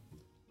 Yeah.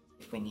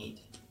 If we need.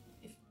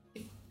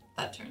 If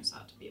that turns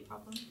out to be a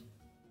problem.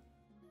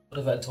 What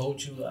if I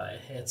told you I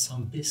had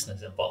some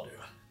business in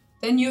Baldiar?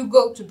 Then you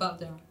go to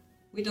Balder.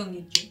 We don't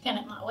need you. Can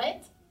it not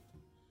wait?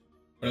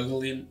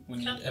 Redpolin, we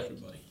need Can't wait.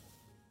 everybody.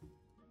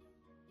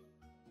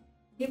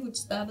 He would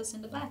stab us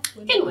in the back.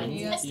 Can wait.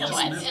 He I has- He still has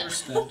wait, never yeah.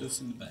 stabbed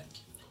us in the back.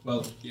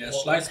 Well, he has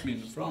Well, sliced me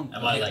in the front.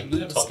 Am but I he like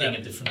never talking stabbed a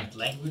me. different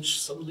language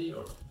suddenly,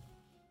 or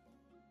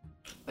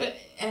But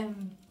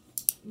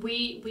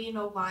we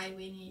know why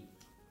we need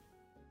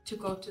to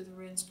go to the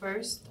ruins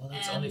first. well,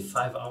 it's and only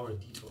 5-hour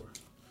detour.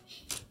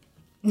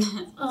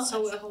 Oh,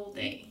 So it's- a whole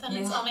day. then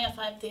it's Yeah. only a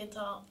 5-day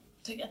tour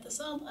to get this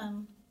up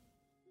and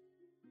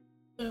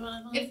do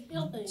whatever. If-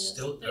 Jag tänker-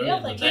 Still Yeah, early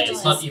in the like day. it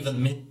It's not was.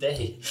 even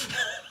midday.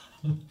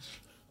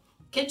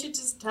 Can't you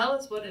just tell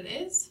us what it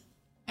is?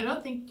 I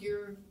don't think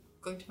you're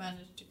going to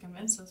manage to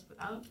convince us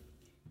without.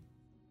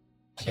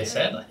 Like I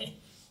said,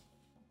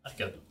 I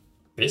got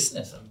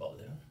business in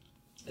Baldiar.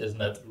 Isn't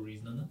that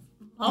reason enough?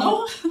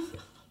 Oh,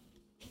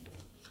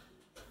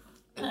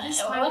 At this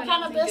time, I what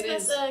kind don't of think it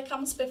business is.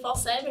 comes before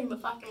saving the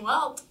fucking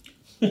world?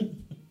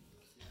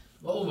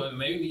 Well,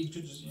 maybe we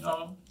could just,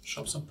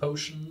 shop some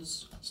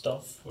potions,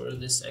 stuff for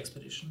this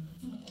expedition.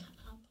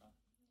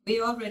 We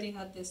already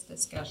had this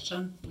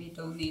discussion. We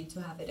don't need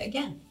to have it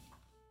again.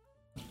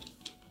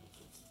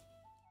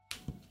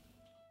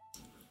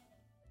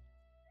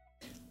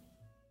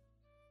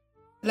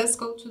 Let's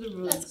go to the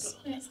ruins. Let's go.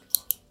 Let's go.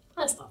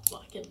 Let's start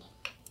walking.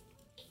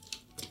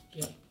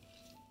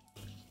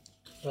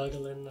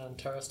 Valgalin and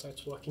Tara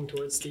starts walking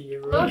towards the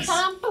Go ruins.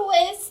 camp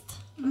west.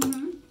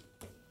 Mm-hmm.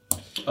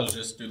 I'll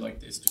just do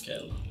like this to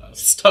Kel. I'll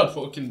start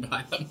walking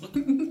behind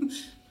them.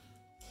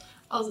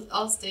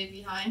 I'll stay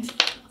behind.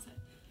 I'll say,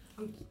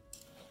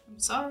 I'm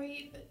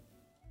sorry, but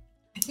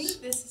I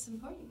think this is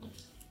important.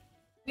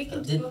 We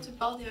can Did- go to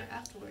Baldiar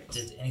afterwards.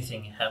 Did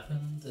anything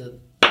happen the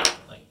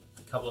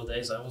couple of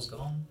days I was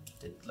gone?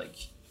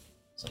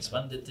 Since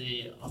when did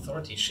the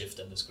authority shift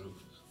in this group?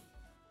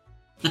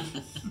 I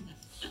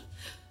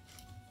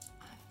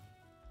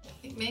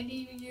think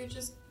maybe you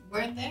just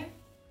weren't there.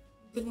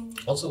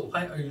 Couldn't. Also,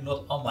 why are you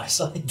not on my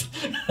side?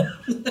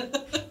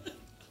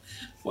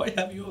 Why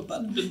have you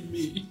abandoned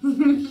me?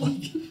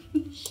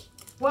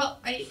 Well,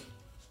 I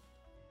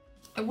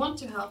want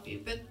to help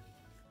you, but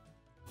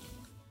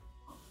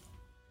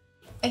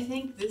I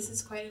think this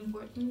is quite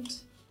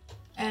important,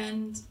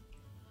 and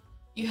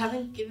You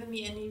haven't given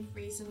me any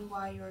reason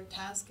why your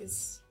task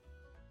is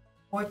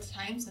more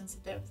time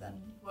sensitive than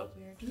what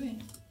we are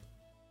doing.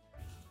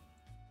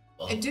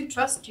 Well, I do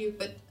trust you,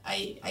 but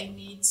I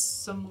need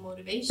some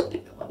motivation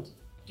if I want to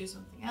do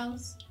something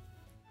else.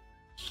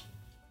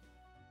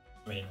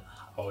 I mean,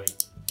 how we,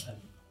 and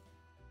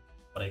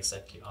what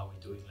exactly are we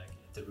doing? Like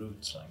at the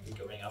roots, like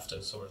we're going after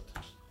the sword.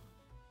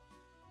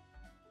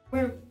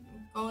 We're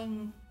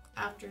going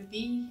after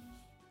the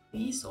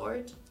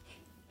sword,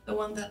 the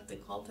one that the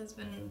cult has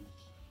been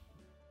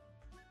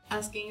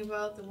asking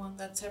about, the one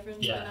that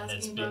Severin's been And it's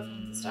asking about from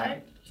the been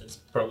start. it's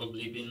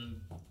probably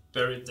been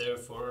buried there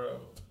for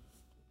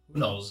who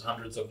knows,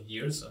 hundreds of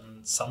years,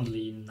 and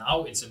suddenly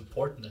now it's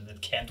important and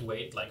it can't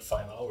wait like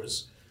 5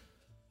 hours.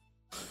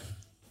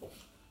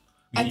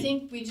 I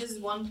think we just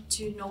want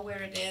to know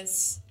where it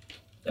is.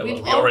 Yeah, well,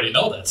 we've we al- already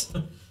know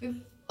that.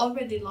 We've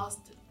already lost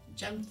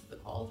Gem to the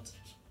cult,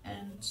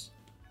 and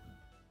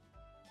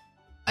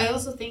I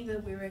also think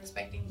that we were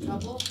expecting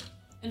trouble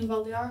in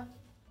Valdiar,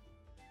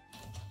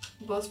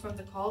 both from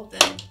the cult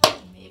and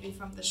maybe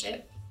from the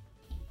ship.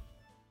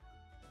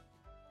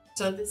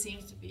 So this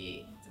seems to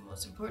be the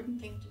most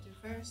important thing to do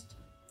first.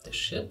 The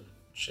ship?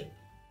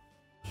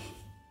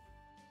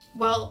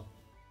 Well,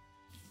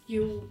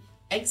 you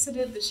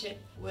exited the ship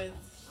with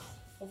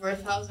over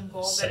 1,000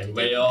 gold. that Same you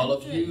way didn't all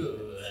of enter.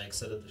 you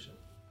exited the ship.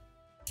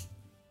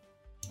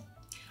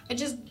 I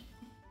just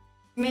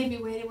maybe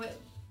wait a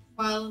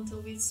while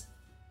until we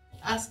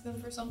ask them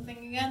for something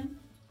again.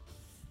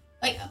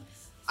 Like,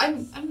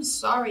 I'm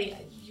sorry.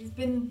 You've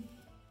been.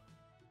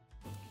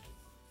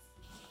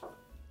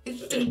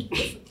 It's been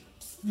difficult.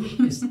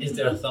 Is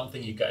there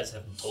something you guys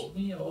haven't told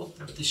me about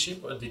the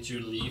ship, or did you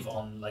leave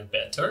on like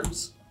bad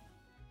terms?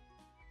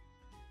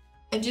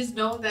 I just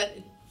know that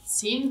it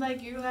seemed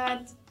like you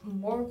had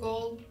more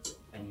gold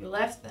when you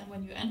left than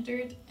when you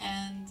entered,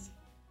 and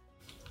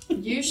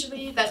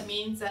usually that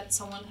means that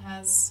someone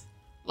has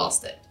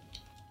lost it.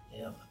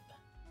 Yeah,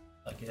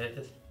 like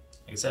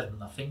I said,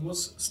 nothing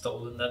was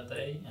stolen that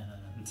day,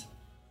 and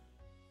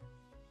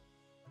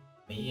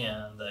me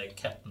and the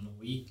captain,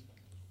 we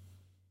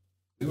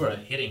were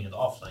hitting it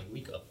off. Like we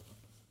got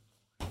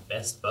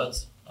best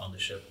buds on the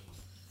ship.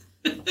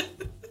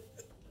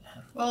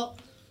 Well,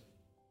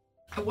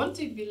 I want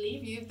to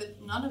believe you,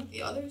 but none of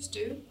the others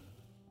do.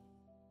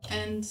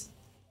 And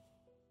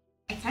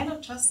I kind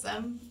of trust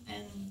them,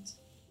 and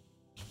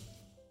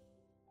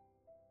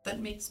that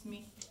makes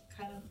me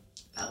kind of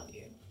doubt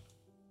you.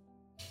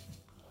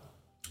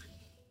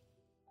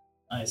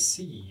 I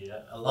see.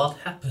 A lot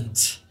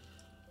happened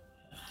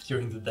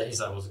during the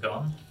days I was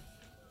gone.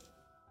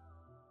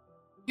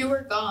 You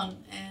were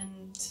gone,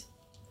 and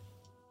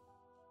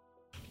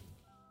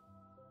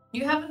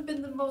you haven't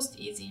been the most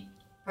easy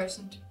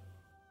person to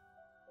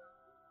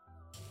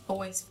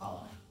always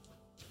follow,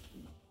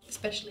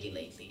 especially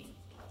lately.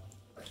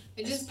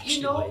 I just,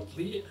 you know,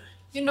 Lately,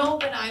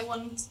 that I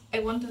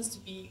want us to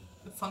be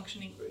a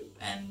functioning group,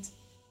 and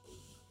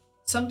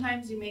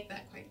sometimes you make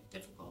that quite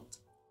difficult.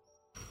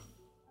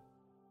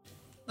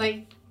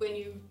 Like when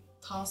you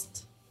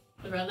tossed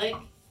the relic,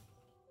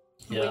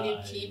 when you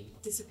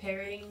keep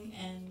disappearing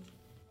and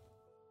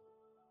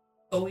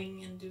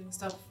going and doing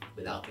stuff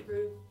without the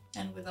group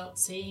and without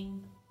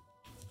saying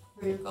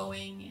where you're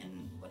going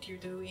and what you're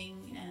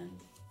doing, and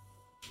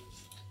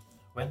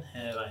when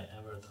have I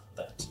ever done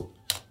that?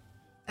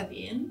 at the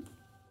inn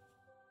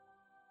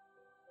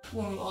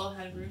when we all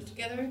had a room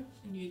together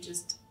and you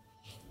just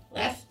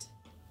left,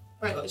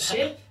 or at the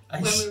ship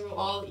when we were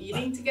all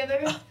eating together.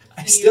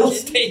 I and still you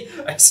didn't. stayed.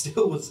 I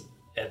still was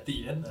at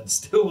the inn and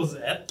still was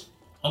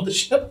on the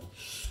ship.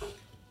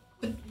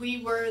 But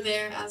we were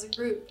there as a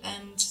group,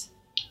 and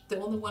the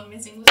only one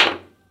missing was you.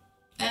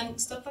 And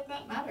stuff like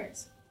that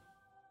matters.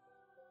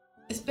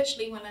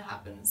 Especially when it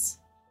happens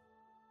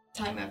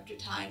time after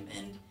time.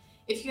 And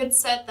if you had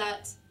said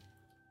that,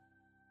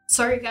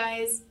 sorry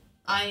guys,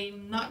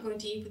 I'm not going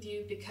to eat with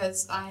you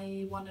because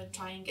I want to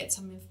try and get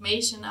some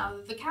information out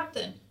of the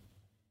captain,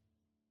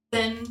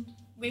 then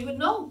we would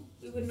know.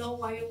 We would know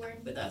why you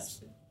weren't with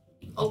us.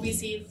 All we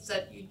see is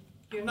that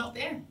you're not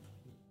there.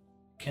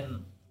 You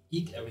can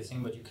eat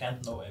everything, but you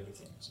can't know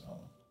everything. So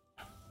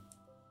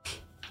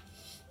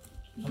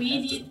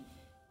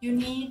You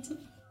need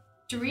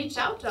to reach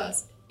out to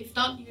us. If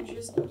not, you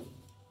just it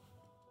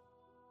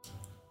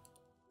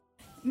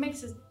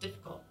makes it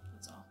difficult.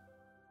 That's all.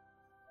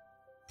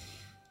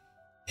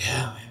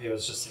 yeah, maybe I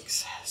was just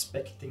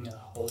expecting a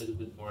whole little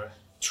bit more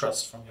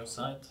trust from your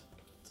side.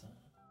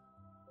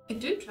 I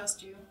do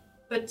trust you,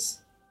 but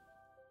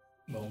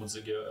Moments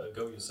ago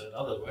you said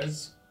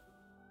otherwise.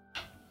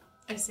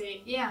 I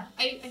say, yeah,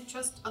 I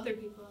trust other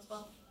people as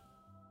well.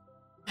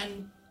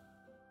 And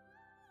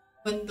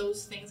when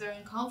those things are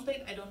in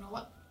conflict, I don't know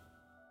what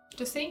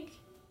to think.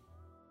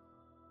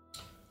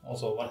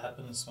 Also, what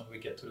happens when we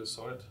get to the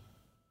sword?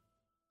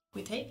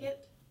 We take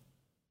it.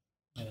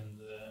 And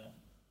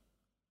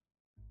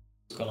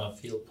it's gonna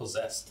feel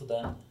possessed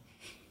then.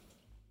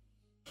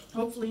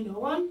 Hopefully no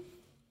one.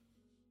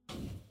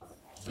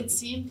 It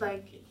seemed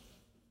like it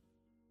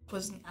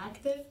wasn't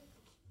active.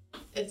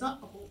 it's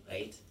not a whole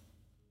fight.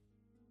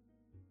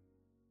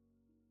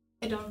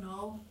 I don't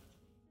know.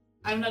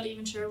 I'm not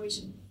even sure we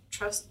should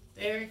trust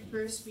Derek.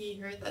 First we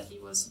heard that he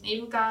was an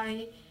evil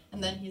guy,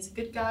 and then he's a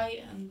good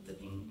guy, and the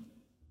thing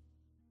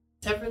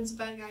Severin's a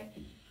bad guy.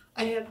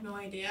 I have no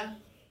idea.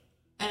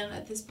 And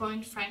at this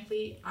point,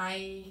 frankly,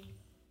 I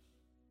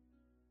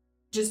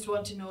just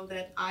want to know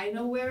that I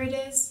know where it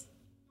is,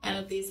 and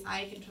at least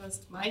I can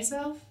trust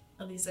myself.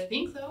 At least I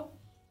think so.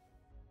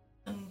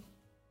 And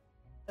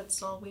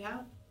that's all we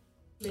have,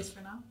 at least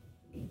for now.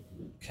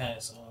 Okay,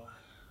 so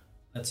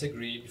let's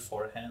agree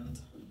beforehand.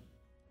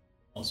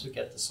 Once we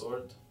get the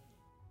sword,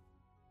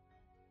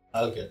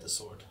 I'll get the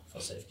sword for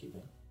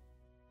safekeeping.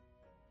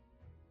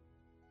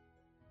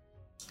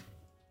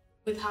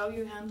 With how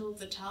you handled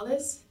the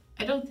chalice,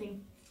 I don't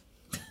think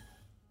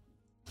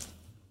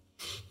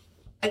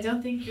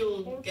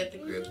you'll get the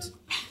group to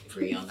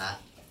agree on that.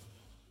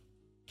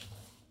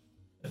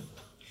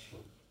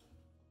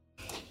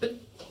 But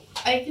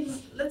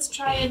let's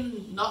try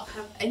and not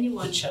have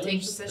anyone take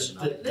possession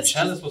of it. The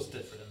chalice was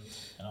different,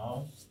 you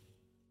know.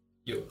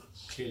 You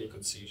clearly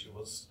could see she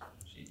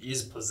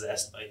is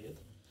possessed by it.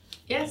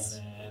 Yes.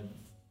 And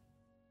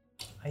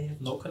I have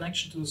no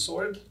connection to the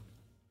sword.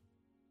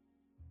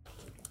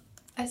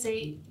 I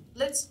say,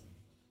 let's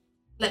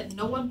let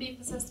no one be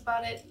possessed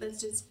about it.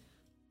 Let's just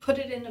put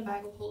it in a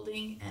bag of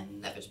holding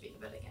and never speak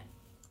of it again.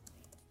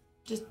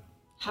 Just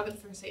have it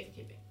for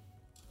safekeeping.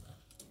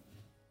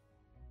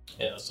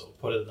 Yeah, so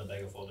put it in a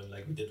bag of holding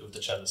like we did with the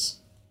chalice.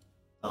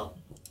 Well,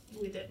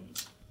 we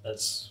didn't.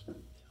 That's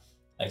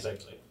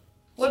exactly.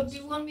 What do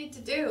you want me to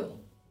do?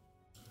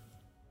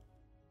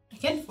 I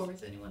can't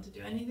force anyone to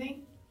do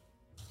anything.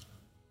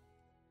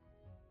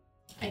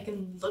 I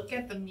can look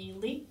at the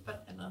melee,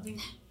 but I don't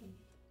think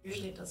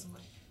usually it doesn't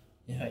work.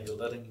 Yeah, you're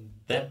letting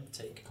them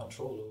take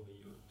control over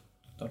you.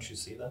 Don't you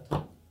see that?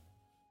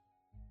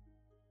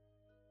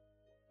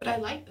 But I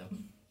like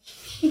them.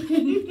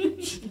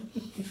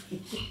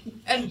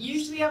 And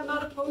usually I'm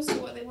not opposed to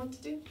what they want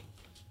to do.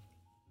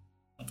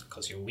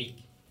 Because you're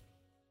weak.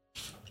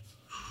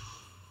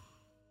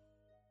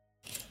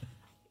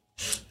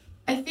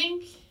 I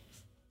think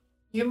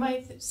you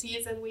might see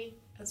it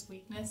as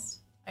weakness.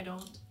 I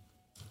don't.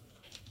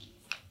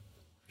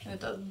 And it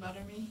doesn't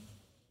bother me.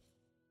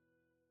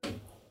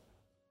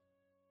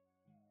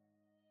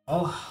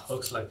 Oh,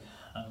 looks like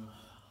I'm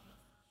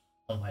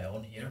on my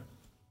own here.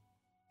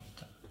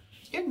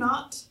 You're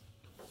not.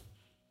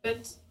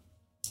 But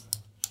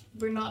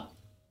we're not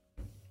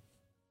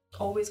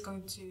always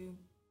going to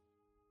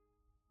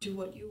do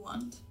what you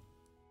want.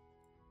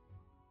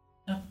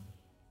 Yeah.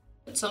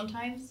 But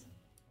sometimes.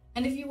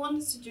 And if you want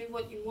us to do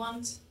what you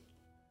want,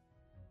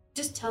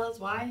 just tell us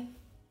why.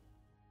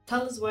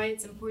 Tell us why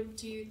it's important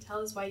to you. Tell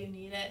us why you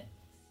need it.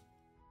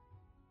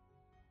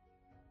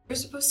 We're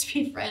supposed to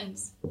be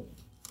friends.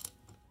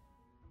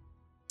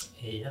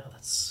 Yeah,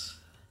 that's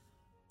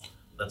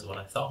what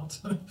I thought.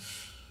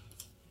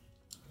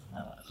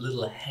 A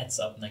little heads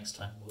up next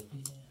time would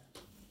be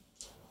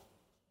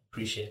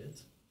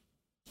appreciated.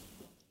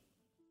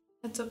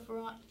 That's up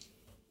for what?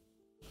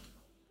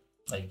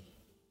 Like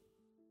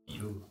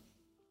you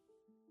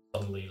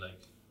suddenly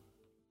like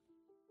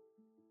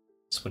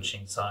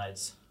switching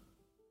sides,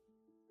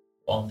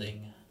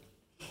 bonding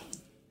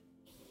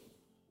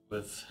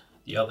with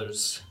the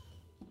others.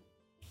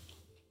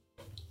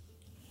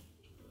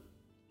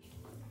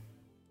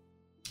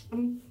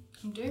 I'm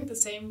doing the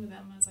same with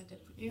them as I did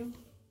with you.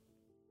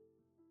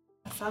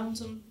 I found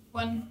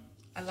someone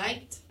I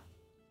liked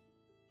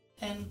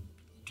and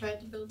tried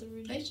to build a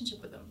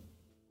relationship with them.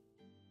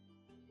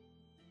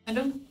 I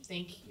don't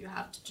think you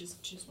have to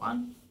just choose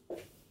one.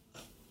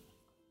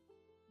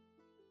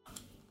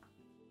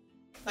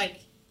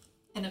 Like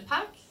in a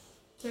pack,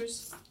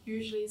 there's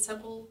usually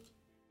several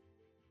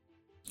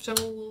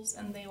wolves,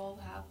 and they all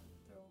have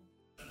their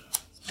own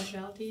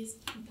specialities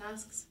and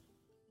tasks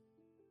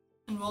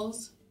and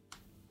roles.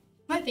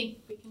 I think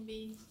we can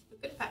be a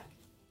good pack.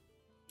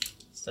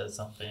 Is that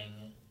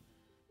something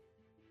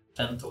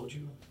Fen told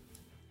you?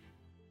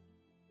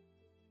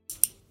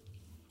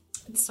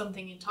 It's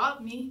something he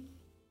taught me.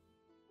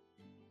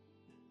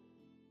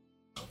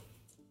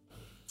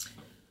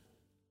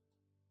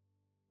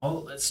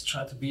 Well, let's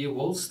try to be a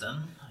wolves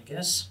then, I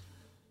guess.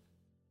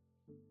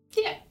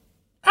 Yeah.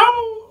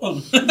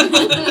 Ow!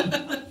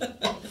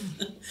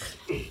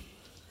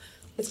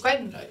 It's quite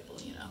enjoyable,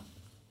 you know.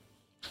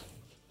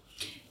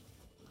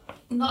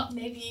 Not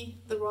maybe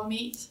the raw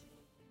meat,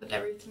 but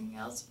everything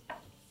else.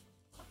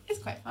 It's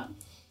quite fun.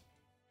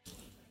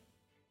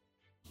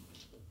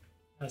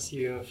 As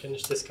you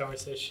finish this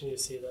conversation, you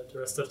see that the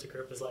rest of the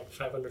group is like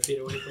 500 feet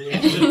away from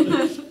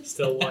you,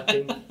 still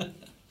walking.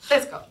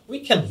 Let's go.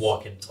 We can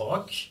walk and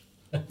talk.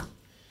 But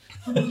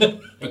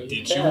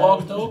did you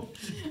walk though?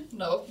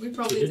 No, we You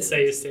probably did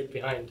say you stayed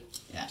behind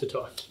Yeah. to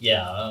talk.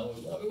 Yeah,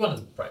 we wanted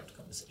a private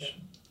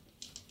conversation.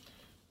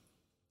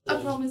 I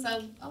promise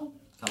I'll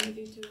come with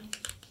you to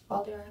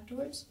Baldur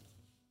afterwards.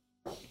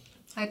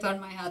 I turn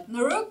my head.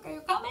 Naruk, are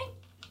you coming?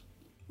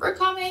 We're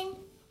coming.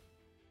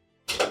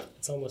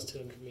 It's almost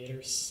 200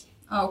 meters.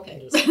 Oh,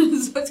 okay. Yes.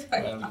 So it's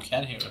quite Well, you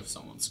can hear if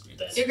someone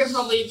screams. You can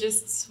probably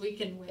just we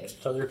can wave.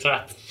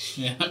 Thunderclap.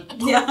 Yeah.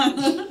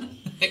 Yeah.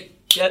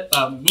 Get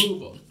a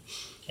move on.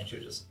 Can't you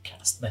just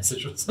cast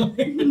message or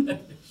something?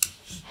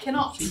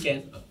 Cannot. She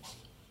can.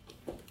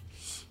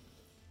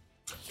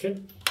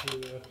 Okay.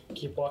 You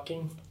keep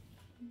walking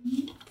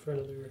for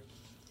another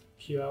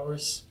few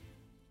hours.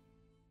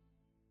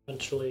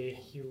 Eventually,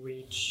 you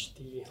reach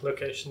the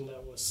location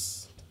that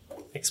was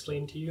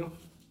explained to you.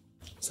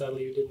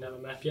 Sadly, you didn't have a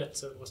map yet,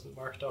 so it wasn't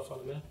marked off on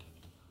a map.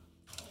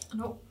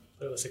 No.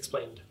 But it was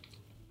explained.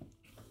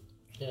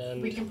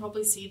 And We can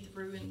probably see the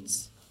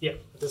ruins. yeah,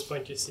 at this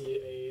point, you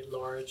see a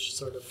large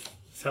sort of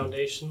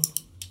foundation.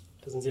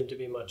 Doesn't seem to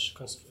be much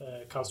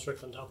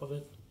construct on top of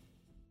it.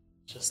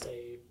 Just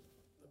a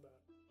about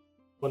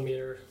 1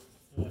 meter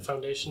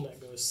foundation that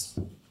goes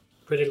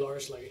pretty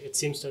large. Like it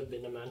seems to have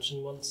been a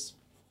mansion once,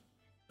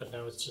 but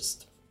now it's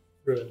just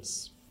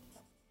ruins.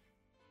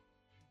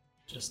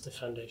 Just the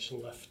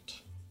foundation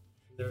left.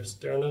 There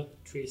are no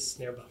trees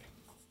nearby.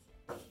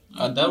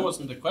 That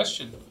wasn't the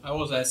question. I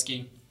was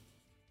asking,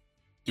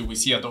 do we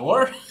see a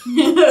door?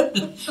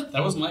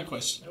 That was my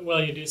question.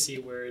 Well, you do see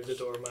where the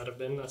door might have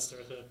been, as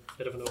there's a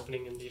bit of an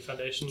opening in the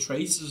foundation.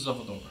 Traces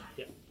of a door.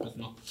 Yeah. But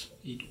not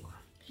a door.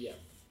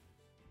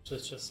 So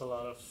it's just a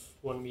lot of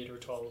 1 meter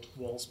tall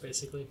walls,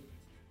 basically,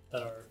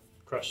 that are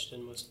crushed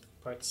in most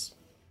parts.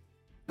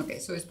 Okay,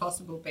 so it's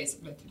possible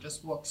basically to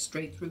just walk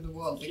straight through the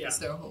wall because Yeah.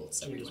 there are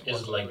holes And you everywhere.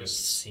 just Is it like a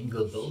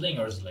single building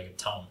or is it like a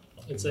town?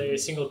 It's a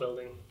single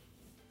building,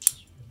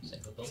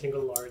 Single building.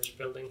 single large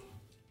building.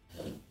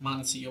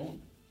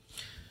 Mansion.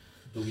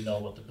 Do we know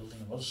what the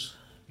building was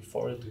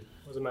before it? It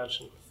was a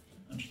mansion.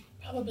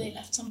 Probably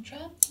left some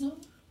trap, no?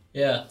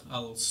 Yeah,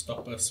 I'll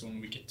stop us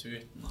when we get to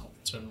it and I'll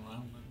turn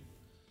around.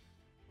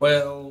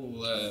 Well,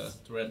 the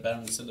Red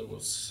Baron said there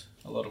was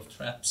a lot of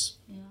traps.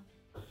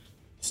 Yeah.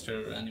 Is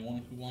there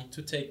anyone who wants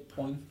to take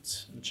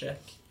point and check?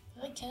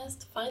 I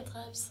cast fire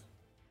traps.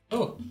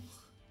 Oh,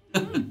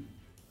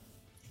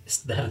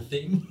 Is that a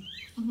thing?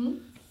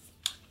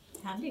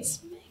 Handy.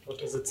 What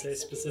does it say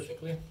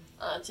specifically?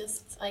 I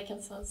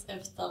can sense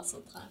if there's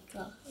a trap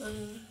there.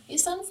 You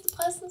sense the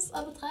presence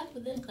of a trap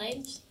within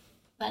range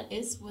that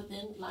is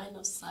within line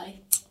of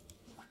sight.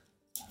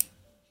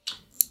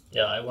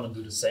 Yeah, I want to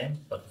do the same,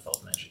 but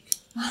without magic.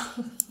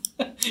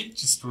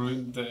 just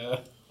ruined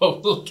the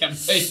whole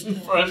campaign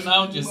for him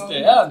now. Just,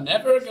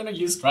 never gonna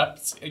use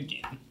traps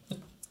again.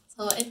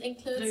 So it No, you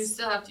includes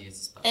still have to use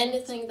the spell.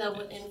 anything that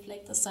would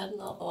inflict a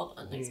sudden or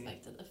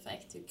unexpected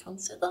effect you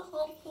consider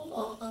harmful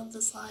or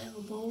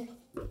undesirable.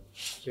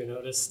 You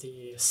notice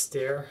the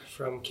stare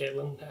from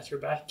Caitlin at your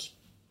back.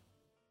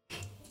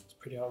 It's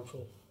pretty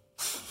harmful.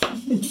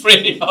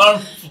 Pretty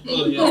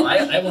harmful, yeah. No,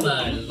 I want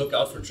to look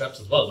out for traps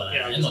as well, but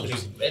Yeah, I'm not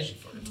using magic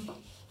for it.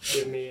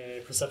 Give me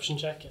a perception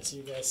check as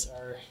you guys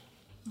are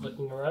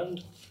looking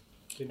around.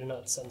 You do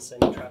not sense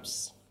any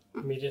traps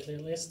immediately,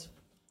 at least.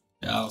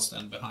 Yeah, I'll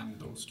stand behind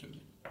those two.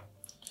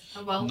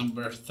 Oh, well,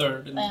 Number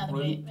third in I had the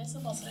to be room.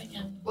 visible so I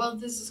can. while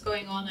this is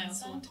going on, I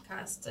also want to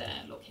cast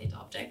Locate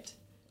Object.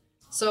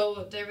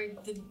 So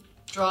Derek didn't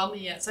draw me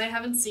yet, so I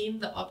haven't seen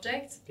the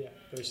object. Yeah,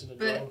 there's the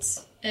drawing.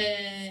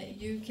 But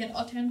you can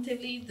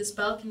alternatively, the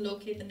spell can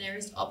locate the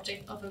nearest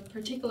object of a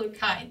particular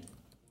kind,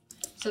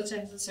 such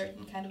as a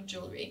certain kind of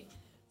jewelry.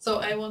 So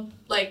I want,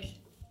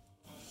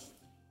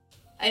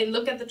 I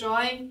look at the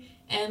drawing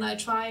and I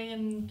try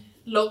and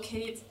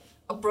locate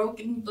a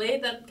broken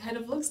blade that kind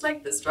of looks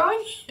like this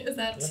drawing. Is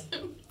that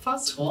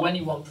possible?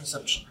 21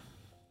 perception.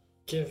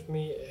 Give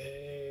me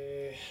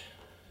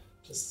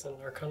just an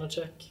Arcana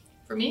check.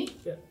 For me?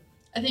 Yeah.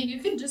 I think you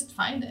can just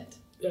find it.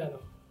 Yeah, no,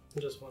 I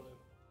just want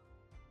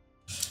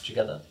to Did you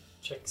get that?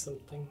 check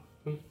something.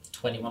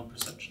 21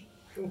 perception.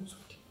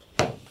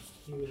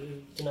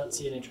 You do not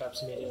see any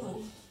traps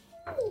immediately.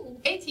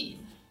 18.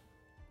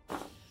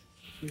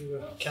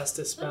 You cast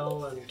a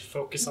spell and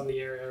focus on the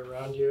area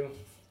around you,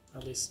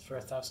 at least for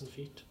 1,000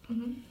 feet.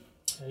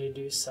 Mm-hmm. And you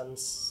do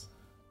sense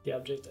the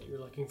object that you're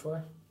looking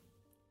for.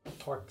 It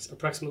parks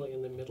approximately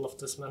in the middle of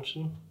this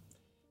mansion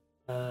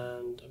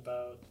and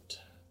about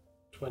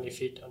 20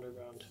 feet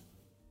underground.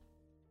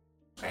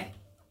 Okay.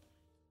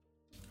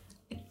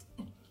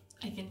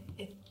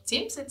 It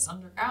seems it's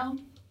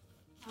underground.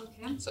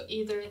 Okay. So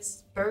either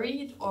it's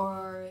buried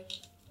or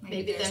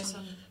maybe there's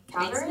some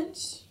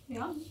caverns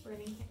Yeah. or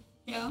anything.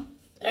 Yeah.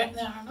 There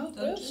are no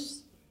Dungeons.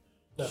 roofs.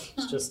 No,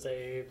 it's just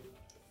a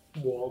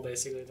wall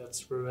basically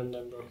that's ruined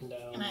and broken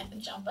down. And I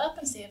can jump up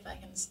and see if I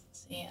can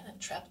see a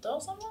trapdoor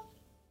somewhere.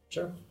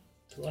 Sure,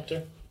 if you want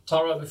to.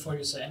 Tara, before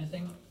you say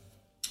anything,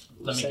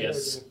 let me Say or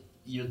guess. do.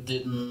 You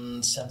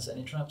didn't sense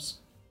any traps?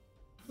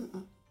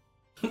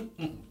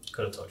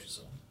 Could have told you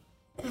so.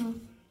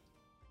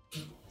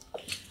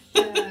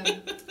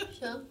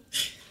 Sure.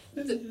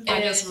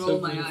 I just Uh, roll So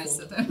my beautiful. eyes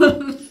at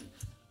them.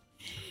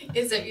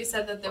 Is that you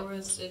said that there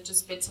was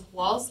just bits of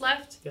walls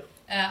left?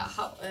 Yeah.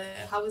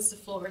 How is the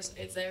floors?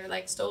 Is there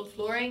like stone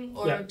flooring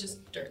or Yeah.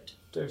 just dirt?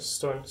 There's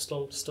stone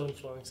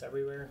floorings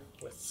everywhere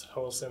with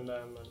holes in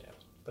them, and yeah,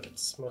 but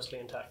it's mostly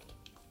intact.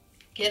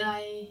 Can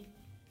I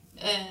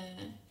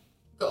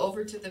go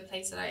over to the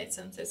place that I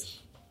sense is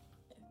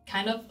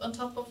kind of on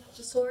top of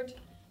the sword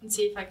and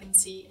see if I can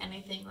see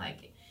anything,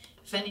 like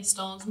if any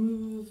stones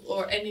move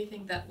or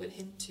anything that would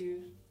hint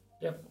to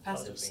Yep. I'll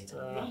passive just,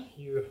 breathing.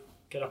 you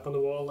get up on the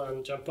wall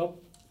and jump up.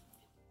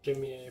 Give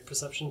me a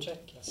perception check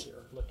as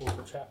you're looking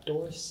for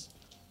trapdoors.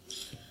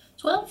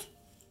 12.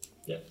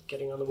 Yep,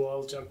 getting on the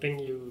wall, jumping,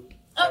 you...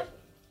 Oh.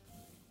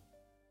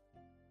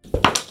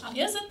 I'll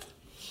use it.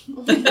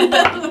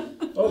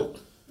 Oh.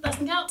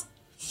 Doesn't count.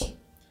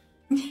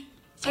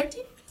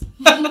 13.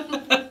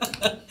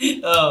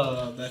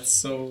 Oh, that's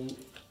so.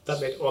 That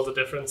made all the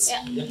difference.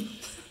 Yeah.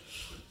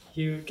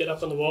 You get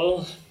up on the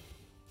wall,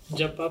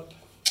 jump up,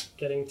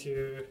 getting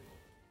to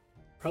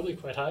probably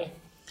quite high,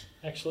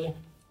 actually.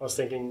 I was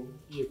thinking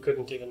you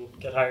couldn't even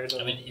get higher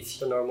than I mean, if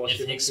the normal if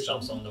human Higgs creature.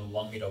 jumps on the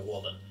 1 meter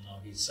wall, then now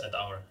he's at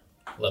our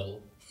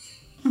level.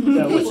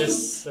 Yeah, with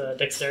his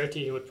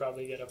dexterity, he would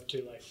probably get up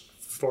to like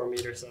 4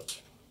 meters up.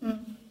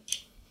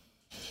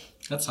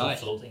 That's So high.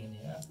 floating in the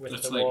air. With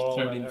That's the like wall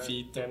 13 and her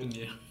feet up in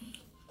the air.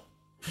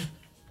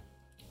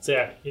 So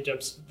yeah, he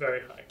jumps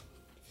very high.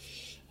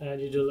 And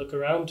you do look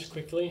around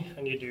quickly,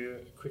 and you do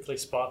quickly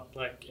spot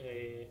like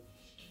a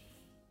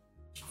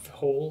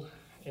hole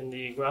in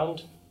the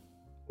ground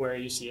where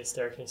you see a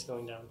staircase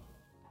going down.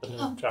 There's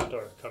no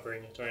trapdoor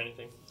covering it or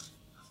anything.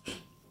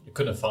 You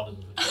couldn't have found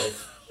it with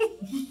yourself.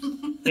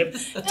 Yep.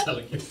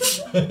 Telling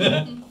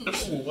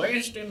you.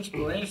 Waste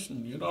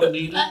inspiration. You don't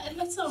need it. It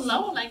looks so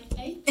low, like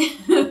 8.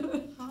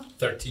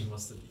 13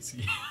 was the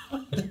DC.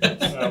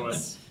 That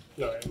was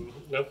no.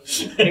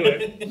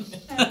 Anyway,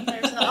 And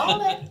there's a hole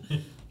there.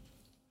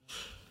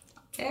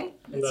 Okay,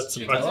 and that's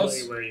check approximately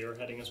those. where you're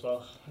heading as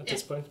well at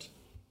this point.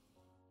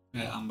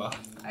 Yeah, I'm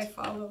behind. I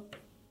follow.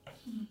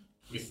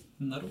 With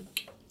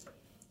Naruk.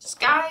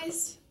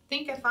 Guys, I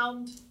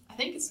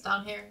think it's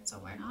down here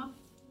somewhere.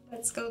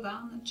 Let's go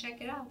down and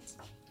check it out.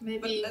 But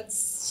Maybe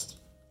let's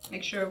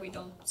make sure we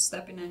don't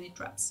step in any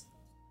traps.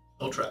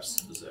 No traps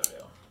in this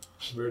area.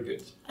 Very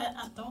good.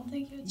 I don't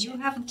think you You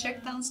checked haven't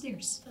checked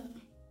downstairs.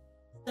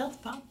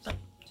 stealth part, but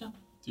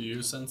Do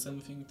you sense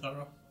anything,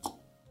 Tara?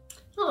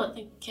 Oh, I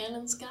think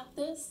Cannon's got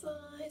this.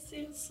 He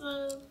seems.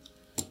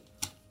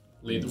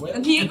 Lead the way.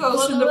 And he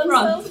goes in the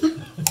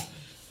front.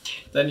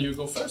 Then you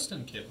go first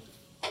and kill.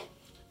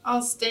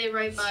 I'll stay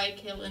right by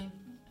Kaelin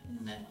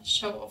in a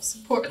show of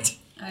support.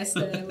 I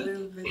stay a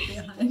little bit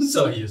behind.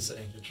 So you're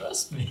saying you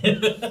trust me?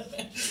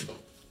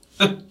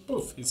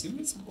 Poof, he's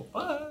invisible.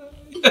 Bye.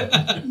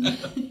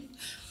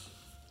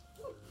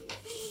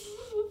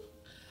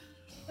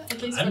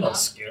 At least I'm for not now.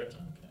 scared. Okay,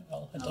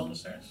 I'll head down the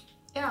stairs.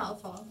 Yeah, I'll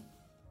follow.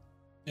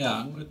 Yeah,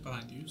 I'm right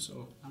behind you,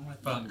 so I'm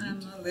right behind you.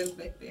 I'm a little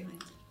bit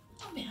behind.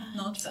 I'm behind.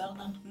 Not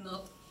Felden.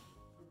 Not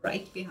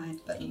right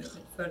behind, but a little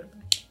bit further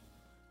back.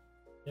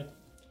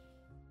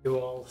 You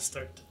all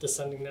start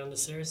descending down the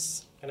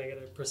stairs. Can I get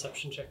a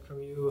perception check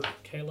from you,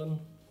 Kaelin?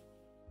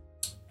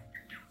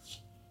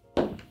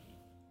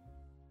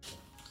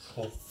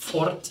 Oh,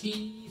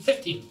 40,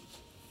 15.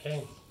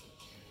 Okay.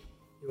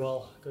 You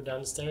all go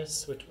down the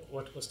stairs.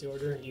 What was the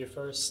order? You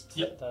first,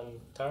 Yep. then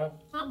Tara.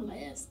 I'm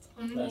last.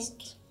 I Mhm. think.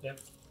 Last. Yep.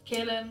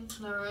 Kaelin,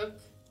 Naruk,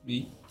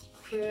 Me?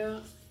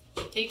 Kur,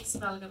 Higgs,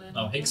 Valgalin.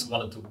 No, Higgs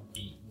wanted to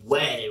be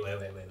way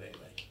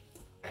back.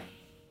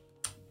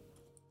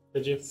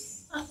 Did you?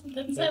 I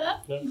didn't say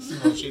that. No.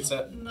 No, she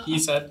said. No. He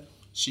said.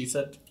 She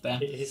said. Then.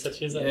 He said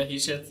she Yeah, said. he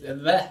said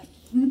that.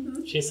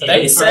 She said.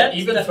 They said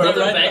even they were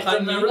further right back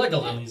behind than me. the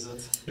Regal, he said.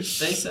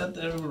 They said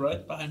they were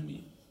right behind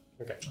me.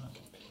 Okay.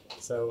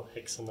 So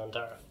Hicks and then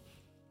Tara.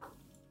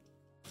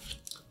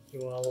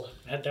 You all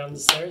head down the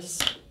stairs.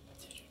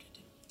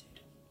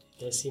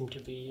 They seem to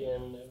be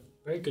in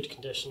very good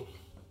condition,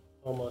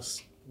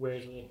 almost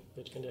weirdly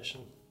good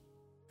condition,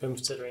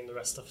 considering the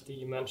rest of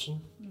the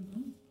mansion.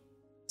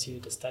 As you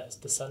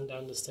descend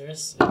down the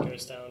stairs, it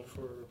goes down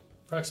for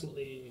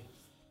approximately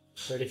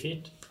 30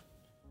 feet.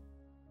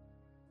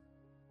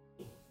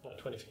 Not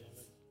 20 feet, I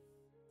mean.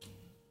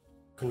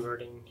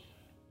 Converting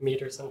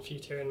meters and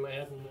feet here in my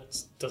head, and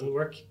it doesn't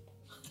work.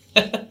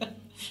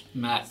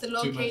 Math. The Too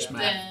much locate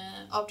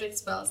math. object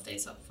spell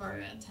stays up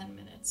for 10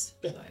 minutes.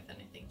 So if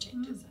anything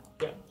changes,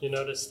 Yeah, you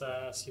notice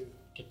that as you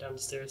get down the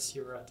stairs,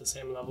 you're at the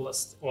same level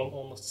as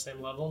almost the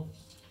same level,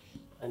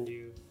 and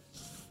you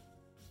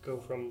go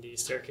from the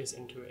staircase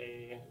into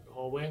a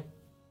hallway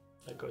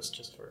that goes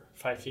just for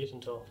 5 feet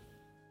until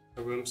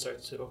a room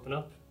starts to open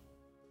up.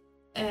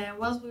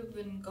 Whilst we've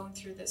been going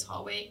through this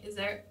hallway, is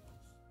there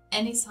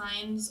any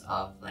signs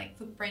of like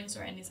footprints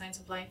or any signs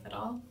of life at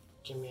all?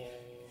 Give me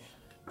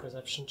a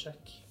perception check.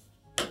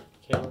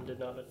 Kaelin did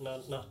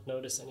not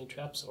notice any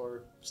traps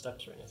or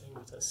steps or anything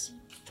with this.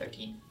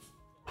 13.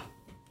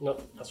 No,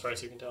 as far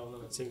as you can tell,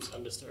 no, it seems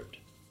undisturbed.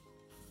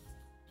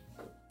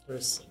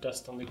 There's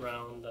dust on the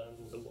ground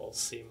and the walls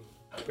seem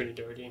pretty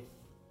dirty.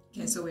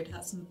 Okay, so it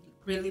hasn't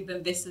really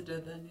been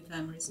visited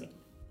anytime recently.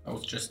 I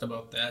was just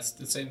about to ask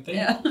the same thing.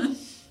 Yeah.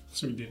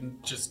 So we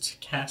didn't just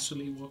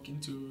casually walk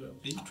into a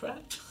big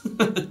trap?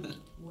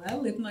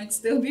 Well, it might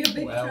still be a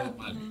big Well, trap.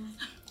 man.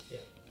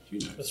 Who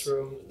knows? This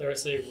room,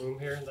 there's a room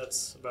here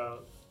that's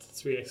about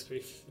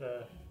 3x3,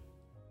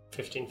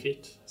 15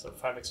 feet, so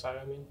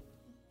 5x5, I mean.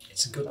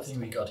 It's a good thing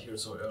we got here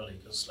so early,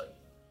 because like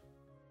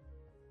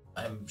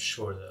I'm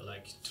sure that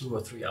like 2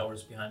 or 3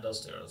 hours behind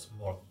us there's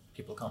more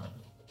people coming.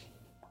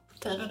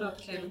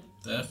 Definitely.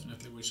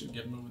 Definitely, we should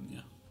get moving.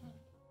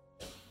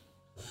 Yeah.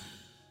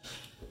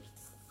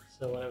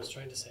 So what I was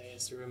trying to say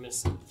is the room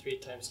is 3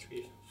 times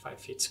 3, 5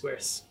 feet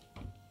squares,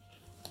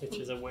 which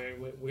is a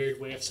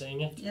weird way of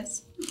saying it,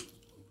 Yes.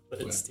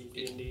 but it's the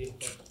D&D.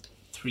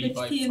 3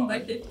 by 15 by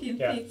 5. 15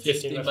 Yeah, feet.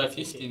 15 by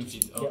 15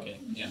 feet. Okay,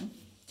 yeah.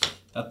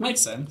 That makes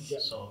sense. Yeah.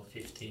 So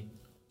 15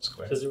 So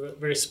squares. it's a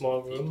very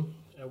small room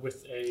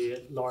with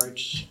a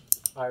large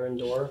iron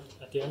door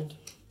at the end.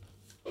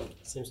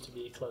 Seems to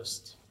be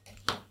closed.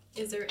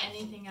 Is there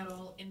anything at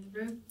all in the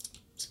room?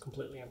 It's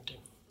completely empty.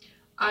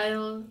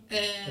 I'll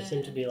There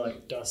seem to be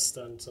like dust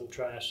and some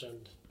trash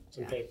and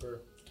some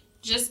paper.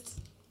 just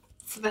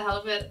for the hell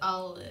of it,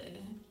 I'll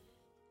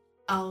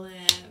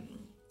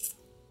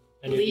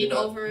And Lean do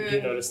over- You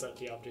do notice that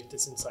the object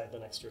is inside the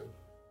next room.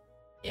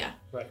 yeah.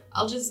 Right.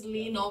 I'll just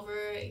lean over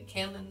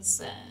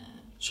Kaelin's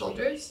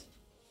shoulders,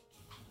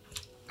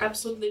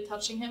 absolutely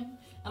touching him,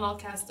 and I'll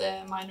cast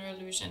a minor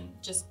illusion,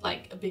 just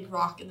like a big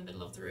rock in the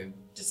middle of the room,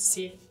 just to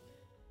see if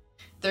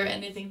there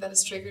anything that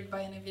is triggered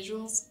by any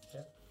visuals.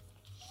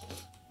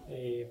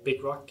 A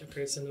big rock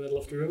appears in the middle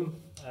of the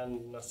room,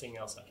 and nothing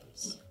else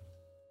happens.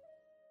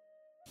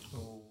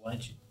 Oh, why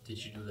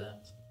did you do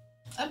that?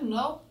 I don't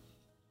know.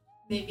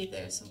 Maybe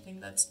there's something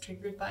that's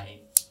triggered by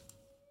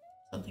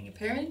something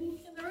appearing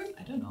in the room.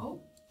 I don't know.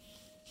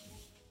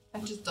 I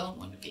just don't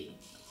want to be.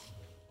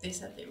 They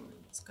said there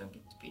was going to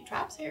be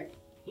traps here.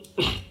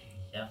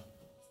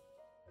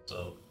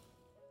 So,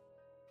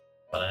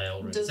 but I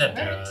already Doesn't said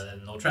there hurt.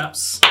 are no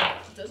traps.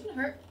 It doesn't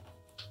hurt.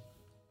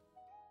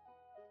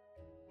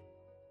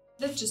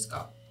 Let's just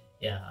go.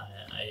 Yeah,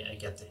 I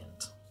get the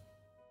hint.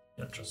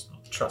 You're just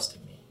not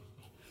trusting me.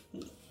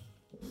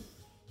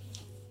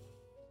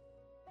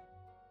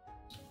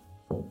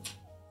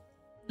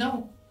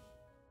 No.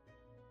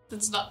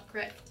 That's not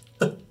correct.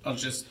 I'll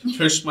just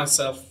push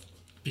myself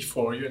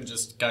before you and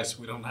just, guys,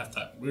 we don't have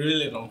time. We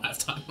really don't have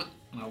time.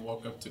 And I'll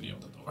walk up to the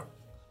other door.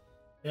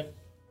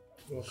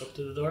 Walk up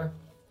to the door.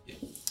 Yeah.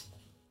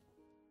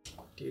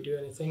 Do you do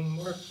anything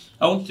more?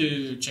 I want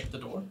to check the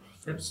door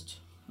first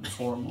and Give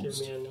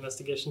foremost. me an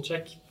investigation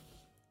check.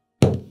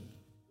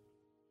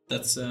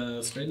 That's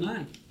a straight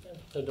 9.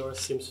 The door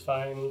seems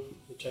fine.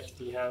 You check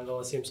the handle,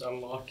 it seems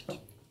unlocked.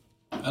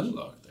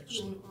 Unlocked,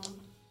 actually.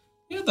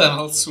 Yeah, then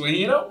I'll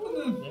swing it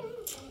open.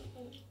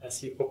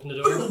 As you open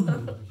the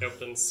door, it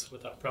opens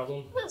without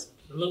problem. It's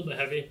a little bit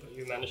heavy, but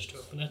you manage to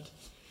open it.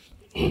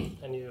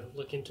 And you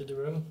look into the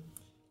room.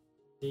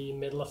 The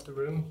middle of the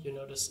room, you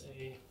notice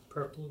a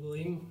purple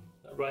gleam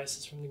that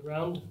rises from the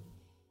ground.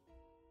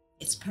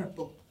 It's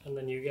purple. And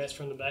then you guys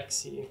from the back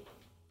see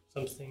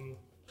something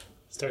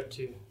start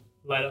to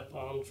light up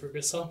on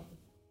Ferguson.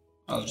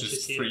 I'll As you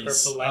just see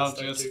freeze. purple light I'll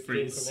start just to gleam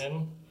freeze. from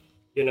in.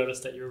 You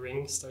notice that your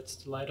ring starts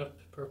to light up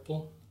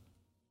purple.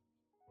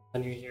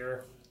 And you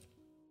hear,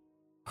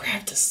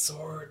 "Grab the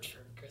sword,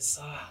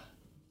 Ferguson.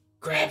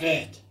 Grab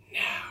it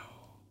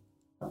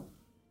now."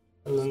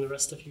 And then the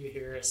rest of you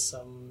hear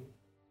some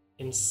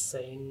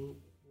insane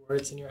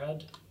words in your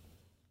head.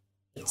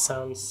 It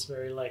sounds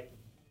very like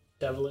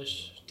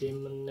devilish,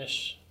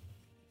 demonish.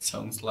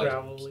 Sounds like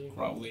Gravelly.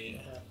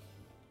 probably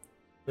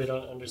We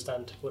don't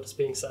understand what is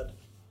being said.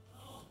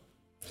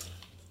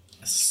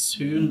 as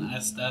soon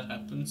as that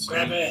happens,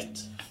 Grab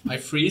it! I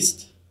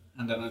freeze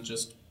and then I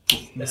just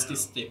Misty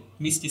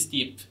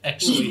Step,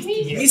 actually.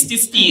 Yeah. Misty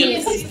Step.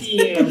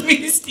 Yeah.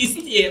 Misty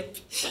Step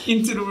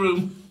into the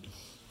room.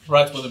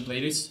 Right where the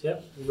blade is.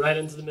 Yep, right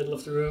into the middle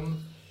of the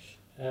room,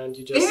 and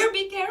you Bear,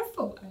 be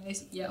careful!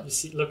 Yeah.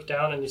 look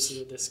down and you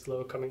see this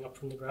glow coming up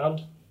from the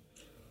ground.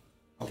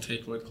 I'll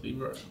take Void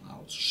Cleaver and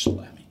I'll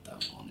slam it down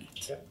on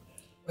it.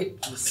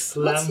 You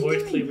slam What's he Void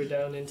doing? Cleaver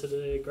down into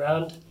the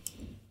ground,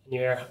 and you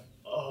hear,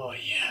 "Oh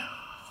yeah."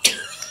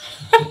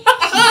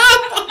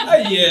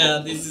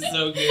 Yeah, this is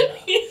so good.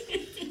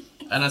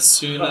 And as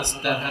soon as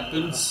that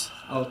happens,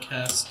 I'll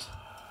cast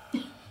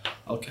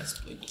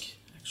Blink,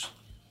 actually.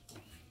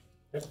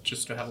 Yep.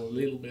 Just to have a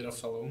little bit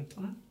of alone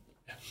time.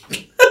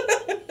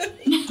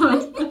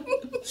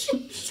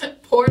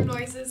 Poor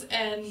noises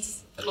and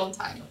a long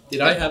time.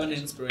 Did I have an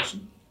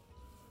inspiration?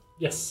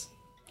 Yes,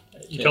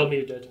 you Okay. told me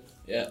you did.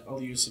 Yeah,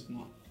 I'll use it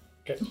now.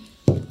 Okay.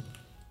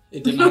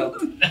 It didn't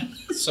help.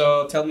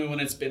 So tell me when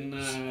it's been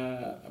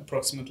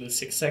approximately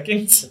 6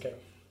 seconds. Okay.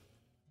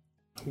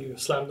 You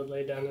slam the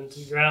blade down into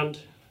the ground,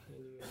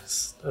 and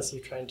as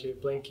you're trying to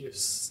blink, you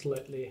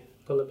slightly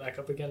pull it back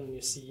up again, and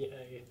you see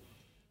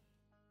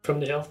from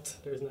the hilt,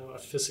 there's now a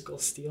physical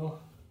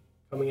steel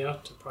coming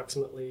out,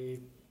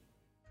 approximately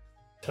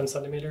 10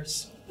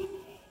 centimeters,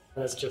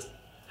 and it's just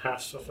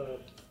half of a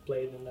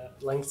blade in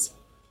that length.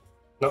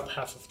 Not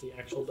half of the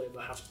actual blade,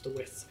 but half of the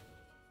width.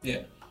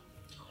 Yeah.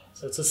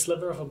 So it's a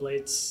sliver of a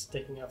blade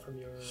sticking out from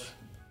your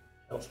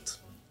hilt.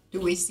 Do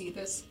we see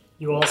this?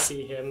 You all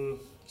see him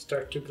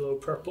start to glow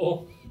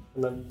purple,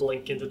 and then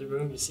blink into the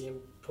room. You see him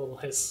pull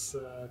his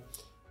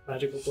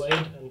magical blade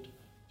and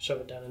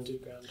shove it down into the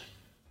ground.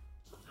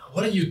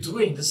 What are you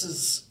doing? This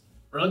is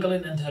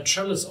Relgalin and her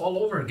Trellis all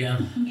over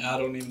again. I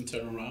don't even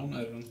turn around.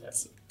 I don't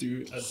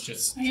do. I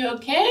just. Are you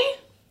okay?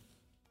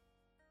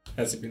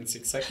 Has it been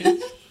 6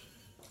 seconds?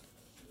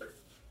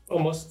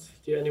 Almost.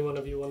 Do any one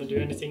of you want to do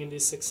anything in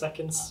these 6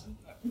 seconds?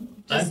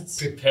 I'm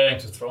preparing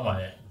to throw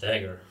my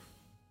dagger.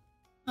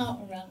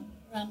 Oh,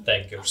 run.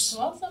 Daggers.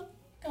 Towards him.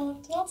 Go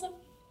towards him.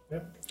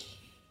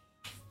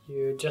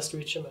 You just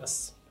reach a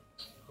mess.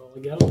 Roll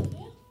again.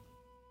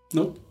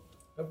 Nope.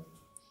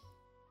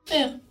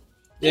 There.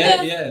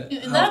 Yeah.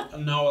 In that?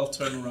 Now I'll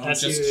turn around.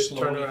 As just you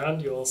slowly. turn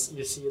around, you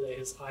see that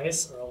his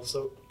eyes are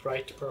also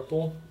bright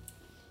purple,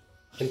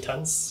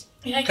 intense.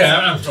 Yeah, Okay,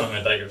 I'm throwing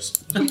my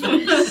daggers.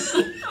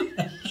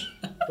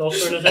 Roll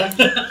for an attack.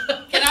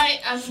 Can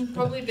I'm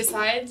probably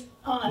beside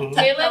Mhm.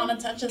 Taylor. I want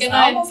to touch his Can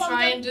arm I or something.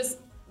 try and just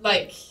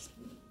like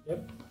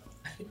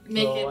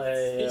make Roll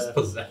it? He's a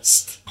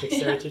possessed.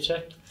 dexterity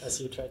check as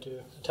you try to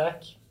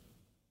attack.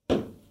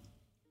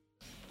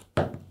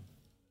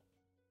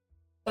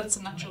 That's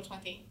a natural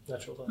 20.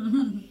 Natural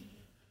 20.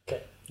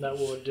 Okay, that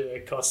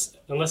would cost,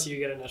 unless you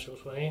get a natural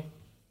 20,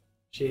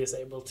 she is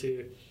able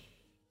to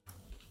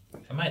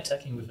Am I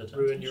attacking with advantage?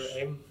 ruin your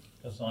aim.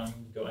 Because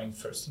I'm going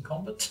first in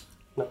combat.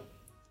 I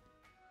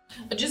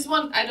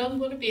don't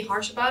want to be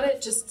harsh about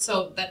it, just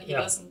so that he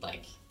Yeah. doesn't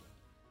like.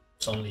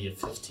 It's only a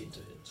 15 to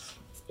hit.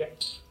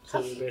 So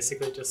you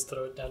basically just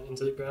throw it down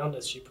into the ground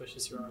as she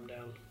pushes your arm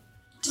down.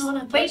 I want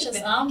to Wait touch a his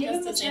minute, arm give just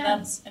him to a see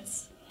chance. that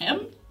it's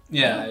him.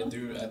 Yeah, I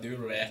do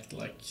react,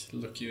 like,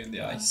 look you in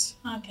the eyes.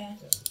 Okay.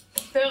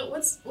 Phil,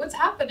 what's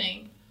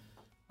happening?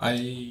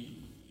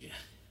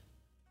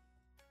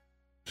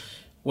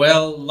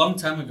 Well, long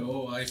time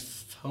ago, I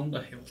found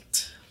a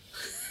hilt.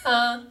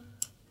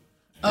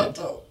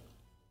 Oh.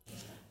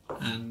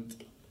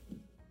 And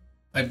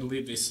I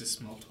believe this is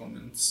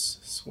Maltonen's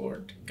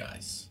sword,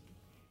 guys.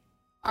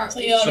 So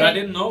you But I already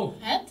didn't know.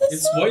 had this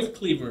It's sword? Void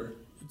Cleaver.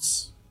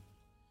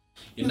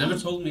 You never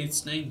told me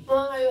its name.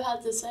 Well, you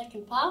had the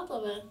second part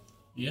of it.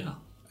 Yeah,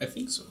 I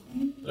think so.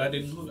 But I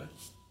didn't know that.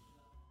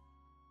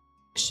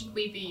 Should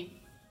we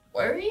be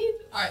worried,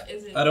 or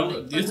is it? I don't.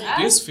 like, This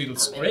possessed?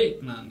 feels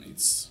great, man.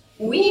 It's.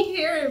 We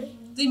hear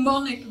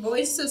demonic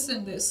voices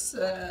in this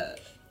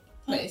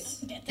place.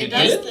 They It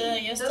just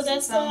did? used to Doesn't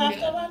this sound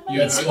good. afterward. You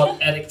That's heard-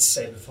 what addicts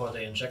say before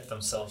they inject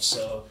themselves,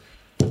 so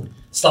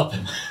stop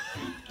him.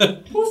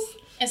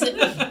 Is it?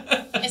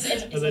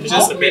 And then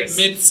Just Obvious.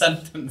 mid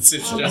sentence,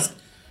 it's just.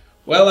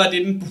 Well, I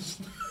didn't.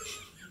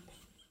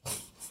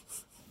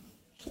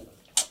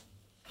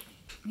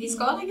 He's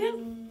gone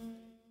again?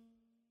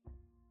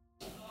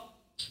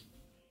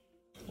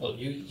 Well,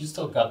 you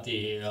still got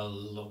the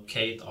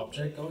locate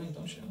object going,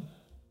 don't you?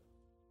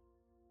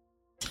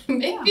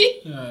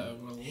 Maybe,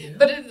 Well, yeah.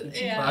 but You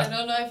can I try.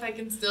 don't know if I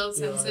can still You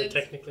sense are it.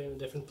 technically in a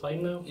different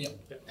plane now. Yep.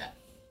 Yeah.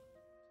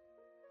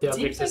 The Seems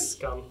object like- is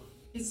gone.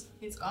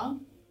 He's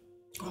gone.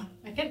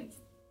 I can.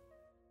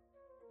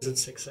 Is it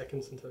 6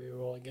 seconds until you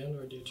roll again,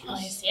 or do you choose? Oh,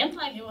 he seemed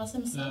like he was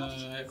himself.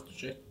 I have to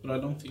check, but I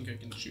don't think I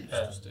can choose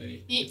Yeah. to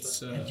stay. He-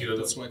 It's, And you-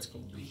 that's why it's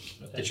called Bleak.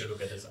 Did you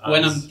look at his eyes?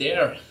 When I'm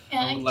there,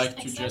 Yeah, I would like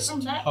to except just.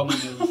 from that. How many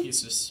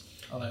pieces?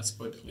 I'll ask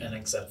Void And Cleaver.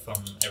 except from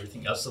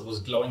everything else that was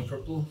glowing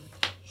purple.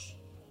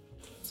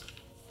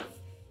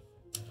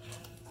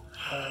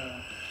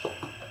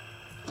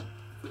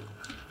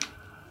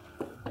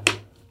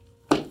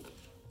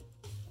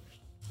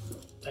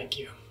 Thank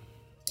you.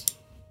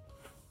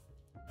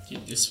 Yeah,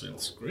 this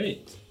feels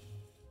great.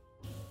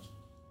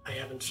 I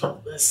haven't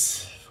felt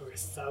this for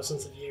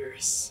thousands of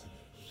years.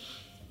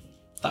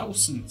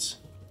 Thousands.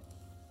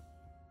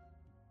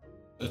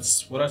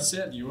 That's what I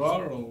said. You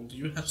are old.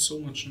 You have so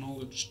much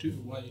knowledge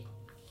too. Why?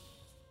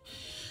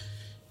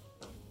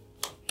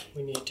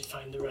 We need to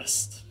find the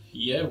rest.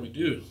 Yeah, we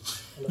do.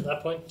 And at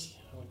that point,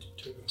 I want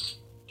you to.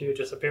 Do you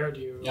just appear? Or do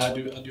you? Yeah, I roll?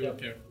 do. I do Yeah.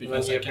 appear When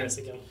because he I appears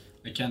can't. again.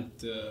 I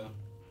can't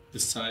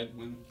decide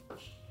when.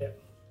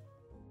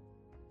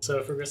 So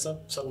if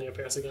Regressa suddenly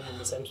appears again in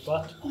the same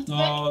spot,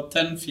 No,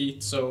 10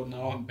 feet. So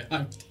now I'm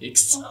behind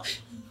Higgs.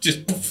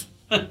 Just poof.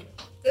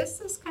 This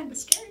is kind of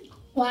scary.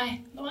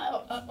 Why?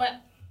 What?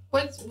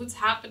 What's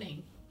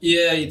happening?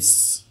 Yeah,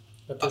 it's.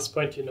 at this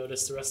point you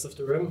notice the rest of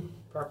the room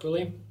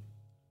properly.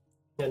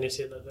 And you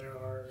see that there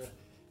are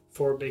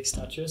 4 big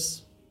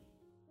statues.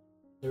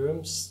 The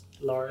room's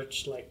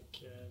large,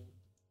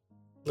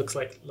 looks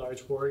like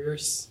large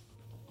warriors.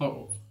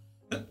 Oh.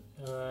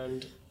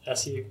 And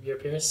as he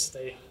appears,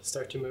 they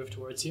start to move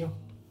towards you.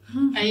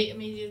 I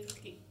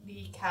immediately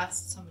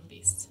cast Summon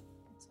Beast.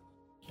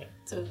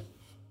 So,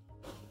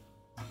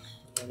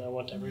 And I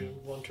want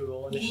everyone to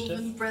roll initiative.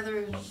 Wolven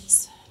Brethren.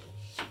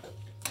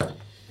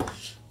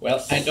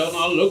 Well, I don't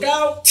know. Look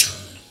out!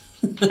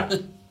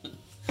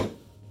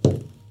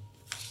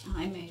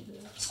 I made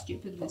a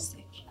stupid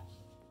mistake.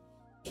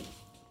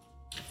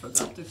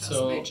 Forgot to cast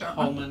So mage how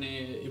armor. many?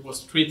 It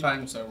was 3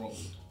 times I rolled.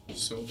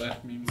 So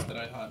that means that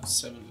I have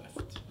 7 left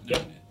in a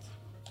Yep.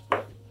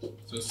 minute.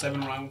 So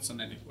 7 rounds and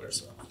then it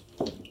wears off.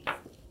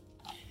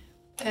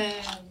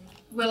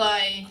 Will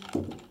I?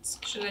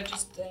 Should I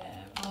just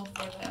roll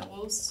for the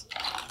wolves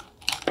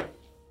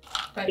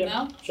right Yep.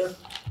 now? Sure.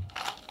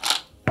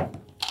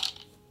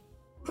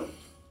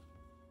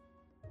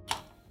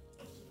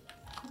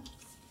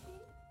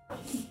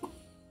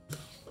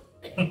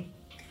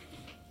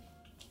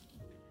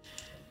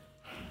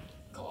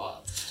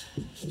 God.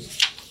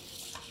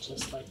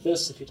 Just like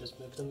this, if you just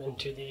move them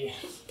into the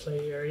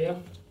play area.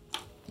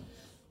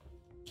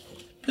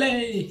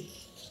 Play!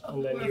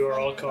 And then you are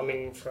all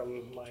coming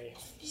from my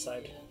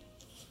side.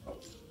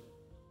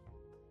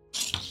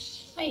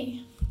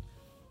 Hey.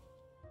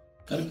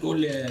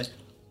 Gargoyle.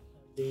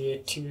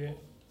 The two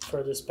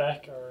furthest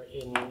back are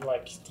in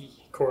like the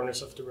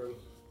corners of the room.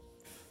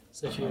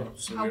 So if you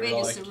So How we're big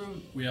like, is the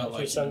room? We are if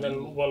like you send in the them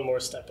middle. one more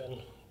step in,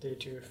 the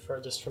two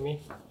furthest from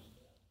me.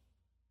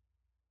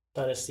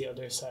 That is the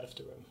other side of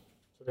the room.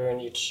 So they're in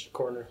each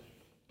corner.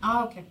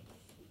 Ah, okay.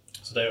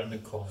 So they're in the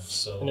corner.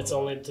 So And it's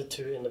only the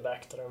two in the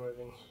back that are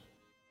moving.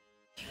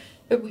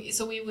 But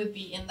we would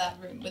be in that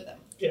room with them.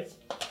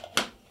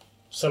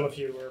 Some of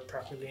you were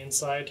properly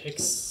inside.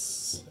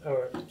 Hicks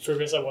or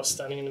Frugrissa was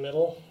standing in the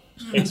middle.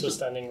 Hicks was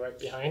standing right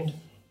behind.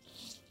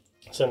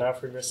 So now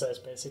Frugrissa is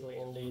basically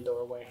in the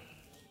doorway.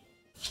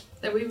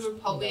 That we were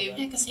probably.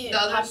 You can see it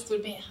The others past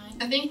would-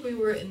 behind. I think we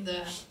were in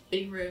the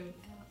big room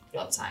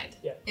Yeah. outside.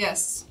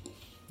 Yes.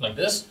 like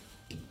this.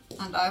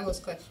 And I was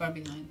quite far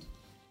behind.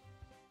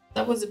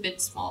 That was a bit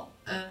small.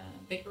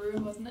 Big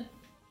room, wasn't it?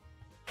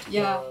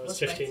 Yeah. It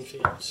was like 15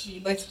 feet. 3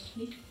 by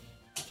 3.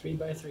 3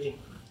 by 3.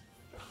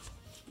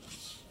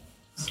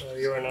 So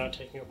you are now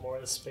taking up more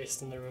of the space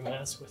than the room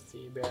has with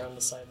the bear on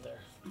the side there.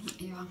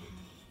 Yeah.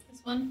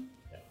 This one.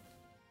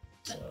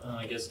 So,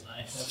 I guess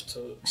I have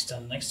to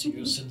stand next to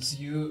you since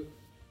you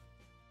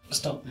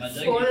stopped my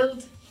dagger.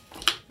 Foiled.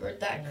 Your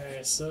attack.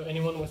 so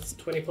anyone with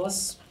 20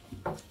 plus?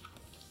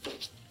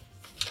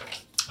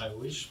 I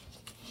wish.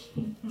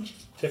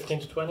 15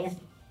 to 20?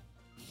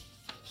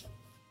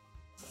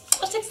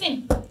 Oh,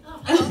 16.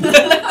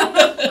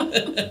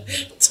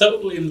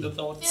 Totally in the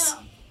thoughts.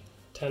 Yeah.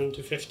 10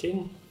 to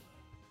 15?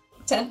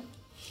 10.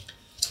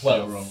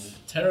 12. Roll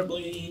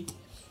terribly.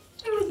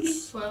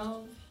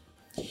 12.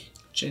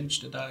 Change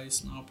the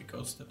dice now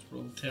because that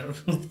rolled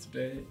terrible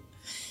today.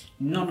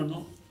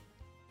 No.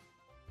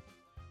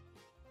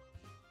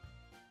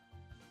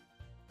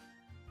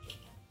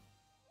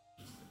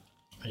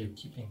 Are you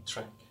keeping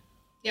track?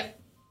 Yep.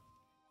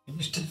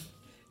 Finished.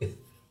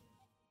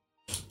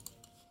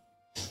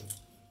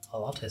 A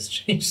lot has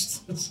changed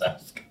since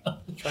I've gone.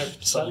 Try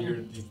So you're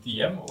the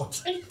DM or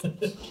what?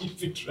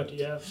 Keeping track. What do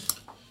you have?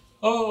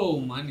 Oh,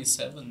 mine is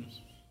 7.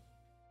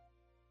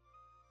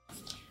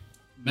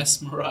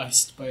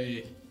 Mesmerized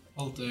by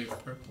all the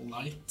purple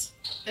light.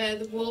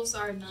 The wolves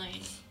are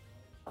 9.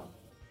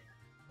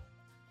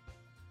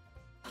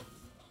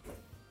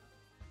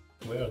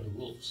 Where are the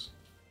wolves?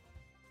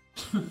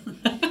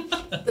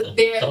 The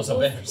bear. Those are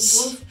wolf, bears.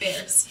 Wolf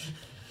bears.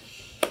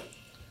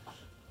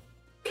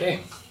 Okay.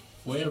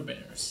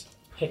 Werebears.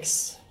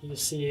 Hicks, you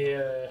see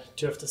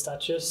two of the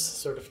statues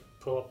sort of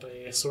pull up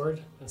a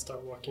sword and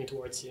start walking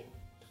towards you.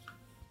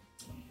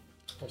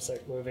 Or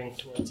start moving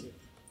towards you.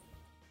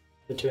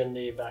 The two in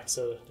the back,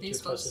 so the These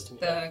two closest to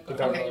was me. the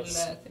gargoyles.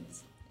 gargoyle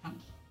things.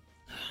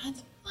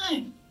 Alright,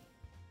 fine.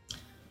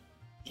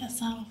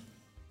 Guess I'll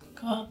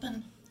go up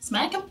and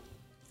smack him.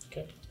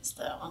 Okay. Is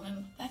there one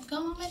in that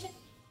corner, maybe?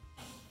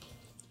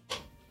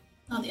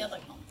 No, the other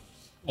corner.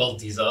 Well,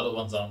 these are the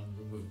ones I'm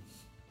removed.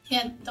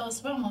 Yeah,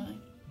 those were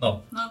moving.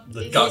 No, No, the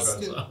These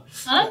gargoyles two. are.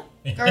 Huh?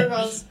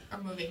 Gargoyles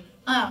are moving.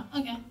 Ah,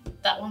 okay.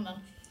 That one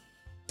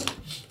then.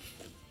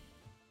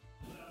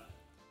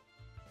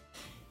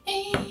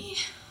 Hey.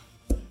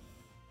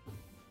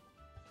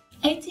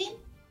 18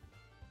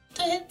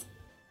 to hit.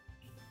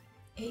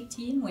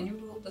 18 when you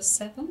rolled a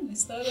 7.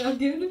 Is that a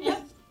good?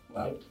 Yeah.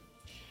 Wow.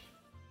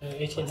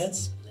 18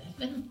 hits?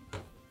 11.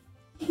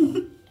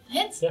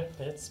 Hits. Yeah, it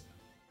hits.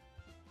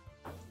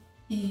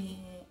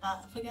 I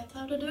forget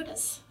how to do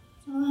this.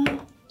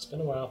 It's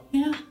been a while.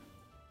 Yeah.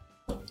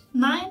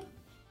 9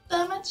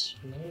 damage.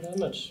 No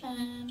damage.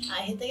 And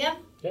I hit again.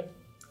 Go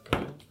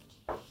ahead.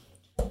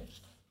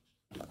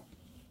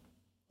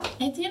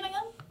 18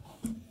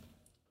 again.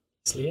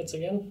 Slee hits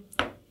again.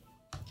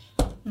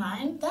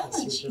 9 As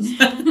damage.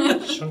 you're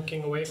just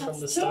chunking away from the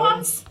That's 2 stone.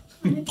 ones.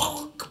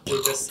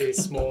 You just see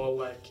small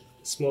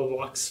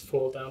rocks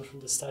fall down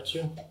from the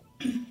statue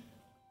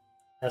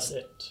as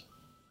it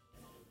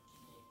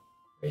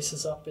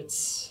raises up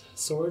its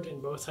sword in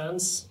both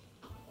hands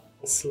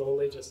and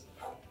slowly just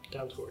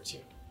down towards you.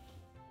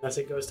 As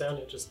it goes down,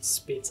 it just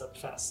speeds up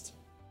fast.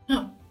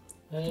 Oh.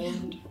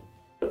 And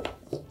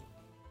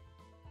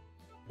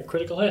a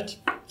critical hit.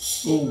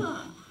 Ooh.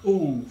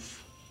 Ooh.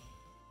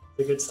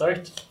 A good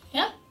start.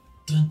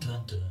 Dun,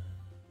 dun,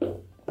 dun.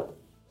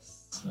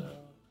 So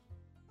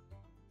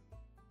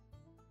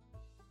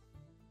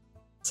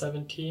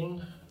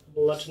 17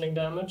 bludgeoning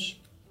damage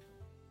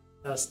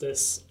as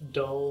this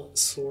dull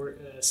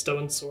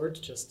stone sword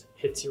just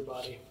hits your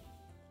body.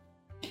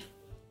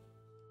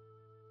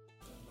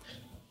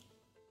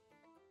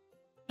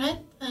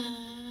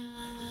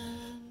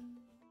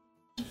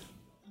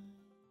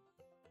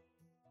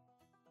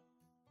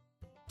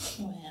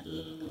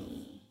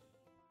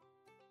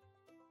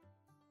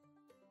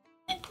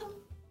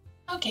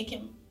 I'll kick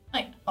him.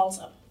 Like, balls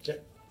up.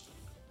 Kick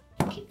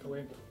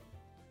away.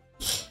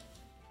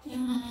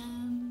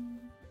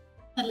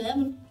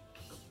 11.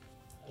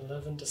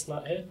 11 does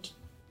not hit.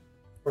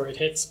 Or it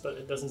hits, but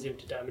it doesn't seem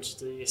to damage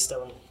the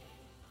stone.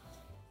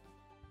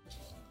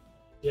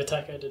 The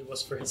attack I did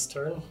was for his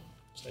turn,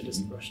 so I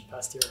just rushed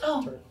past your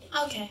turn.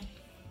 Okay.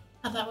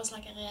 I thought it was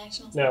like a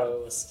reaction. No,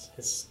 it was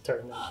his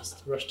turn. I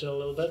just rushed it a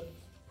little bit.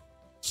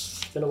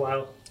 It's been a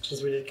while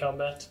since we did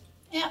combat.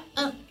 Yeah,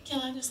 can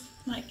I just,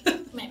 like,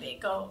 maybe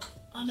go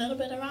a little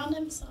bit around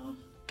him, so...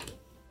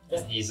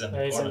 Yeah. He's in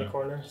He's the in the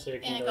corner. corner, so you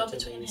can Yeah, go go to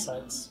between the him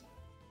sides.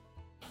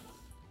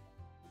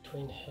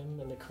 Between him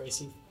and the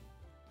crazy...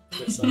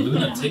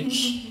 Lunatic.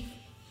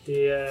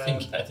 The,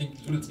 I think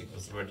lunatic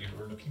was the word you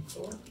were looking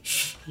for.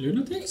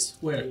 Lunatics?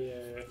 Where?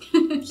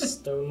 the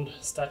stone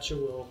statue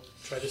will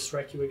try to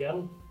strike you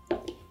again.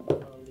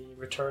 On the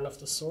return of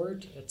the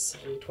sword, it's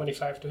a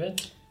 25 to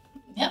hit,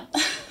 Yep.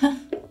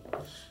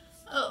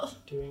 Oh.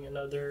 doing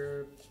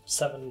another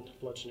 7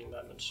 bludgeoning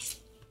damage.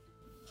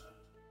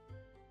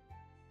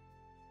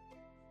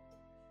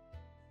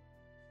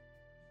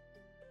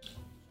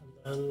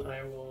 And then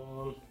I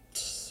want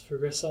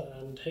Fergrissa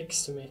and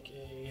Hicks to make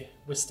a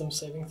wisdom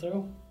saving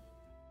throw.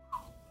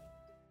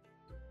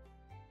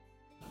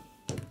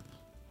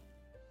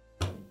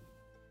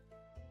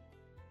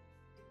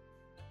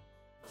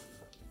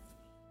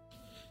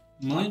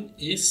 Mine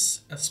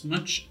is as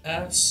much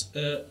as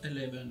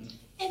 11.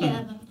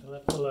 11.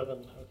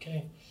 11,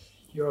 okay.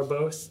 You are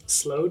both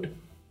slowed,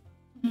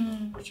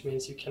 which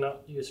means you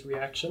cannot use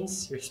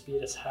reactions. Your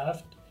speed is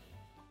halved,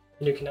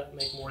 and you cannot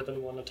make more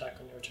than one attack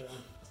on your turn.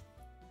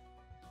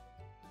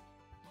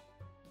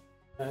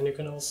 And you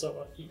can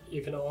also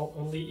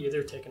only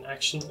either take an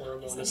action or a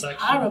bonus action.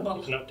 horrible.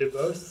 You cannot do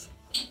both,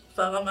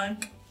 For a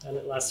monk. and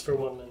it lasts for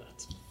 1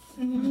 minute.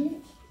 Mm-hmm.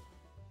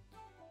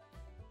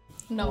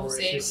 No or if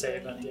save. you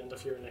save at the end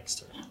of your next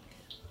turn.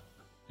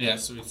 Yeah,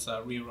 so it's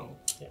a reroll.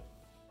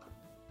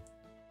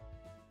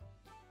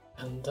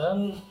 And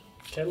then,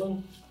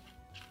 Kellen.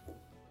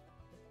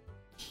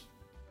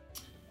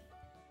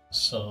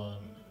 So,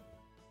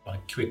 I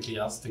quickly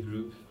ask the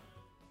group,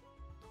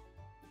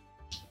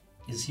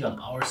 is he on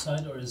our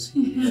side or is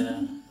he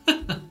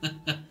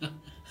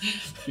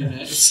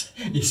Yes.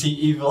 is he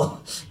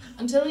evil?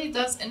 Until he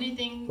does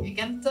anything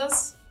against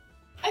us,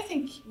 I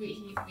think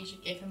we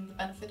should give him the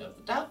benefit of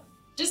the doubt.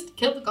 Just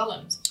kill the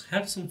golems.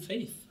 Have some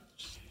faith.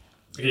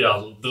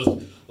 Yeah,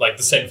 like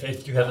the same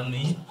faith you have in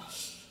me,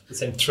 the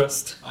same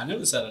trust. I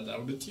never said I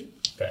doubted you.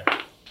 Okay.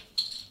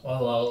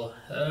 Well, I'll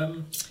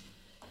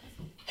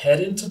head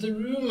into the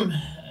room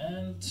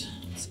and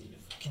let's see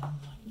if I can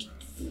get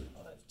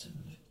 5 to...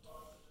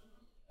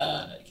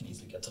 I can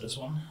easily get to this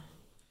one.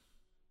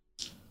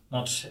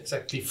 Not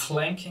exactly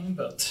flanking,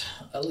 but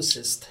I'll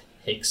assist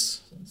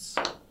Hicks since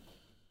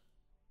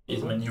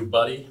he's my new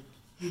buddy.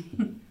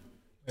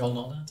 We all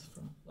know that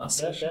from last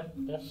session.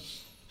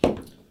 Yeah.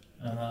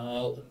 And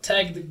I'll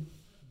tag the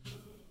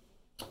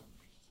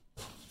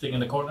thing in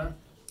the corner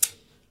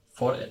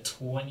for a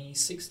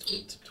 26 to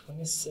hit.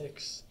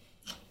 26.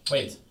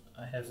 Wait,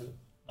 I have...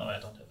 Oh, I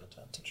don't have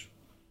advantage.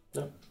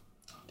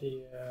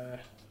 The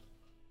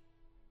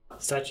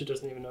statue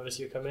doesn't even notice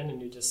you come in,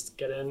 and you just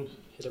get in,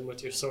 hit him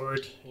with your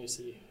sword, and you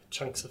see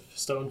chunks of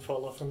stone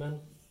fall off from him.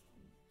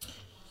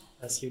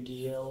 As you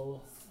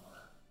deal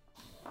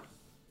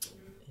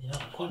Yeah,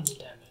 1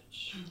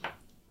 damage.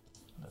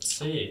 let's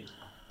see.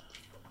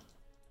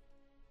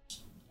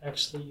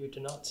 Actually, you do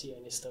not see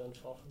any stone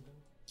fall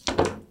from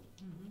him.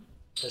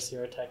 Because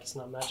your attack is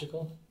not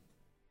magical.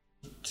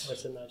 Or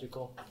is it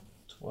magical?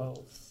 12.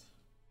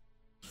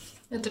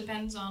 It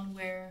depends on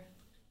where.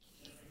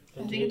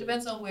 I think it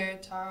depends on where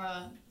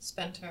Tara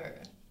spent her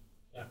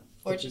Yeah.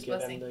 Fortune's Did you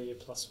give him blessing.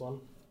 the +1?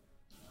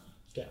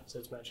 Yeah, so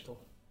it's magical.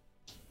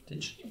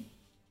 Did she?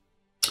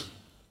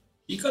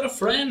 You got a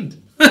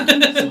friend!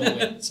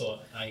 So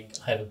I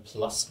have a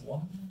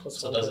 +1. Plus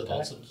So 1 does to it attack,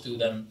 also do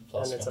then and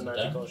 +1 it's a to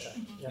magical damage? attack.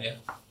 Yeah.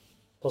 Yeah.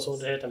 +1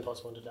 to hit and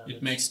 +1 to damage.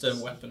 It makes the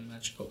weapon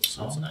magical.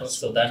 So, Oh, it's a nice. plus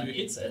So one then to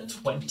hit. it's a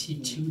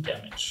 22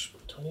 damage.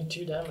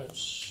 22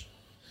 damage.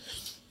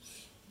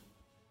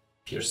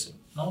 Piercing.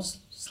 No,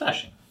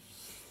 slashing.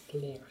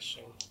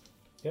 Slashing.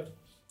 Yep.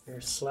 You're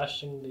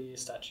slashing the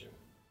statue.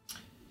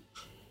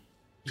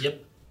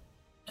 Yep.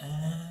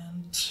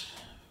 And...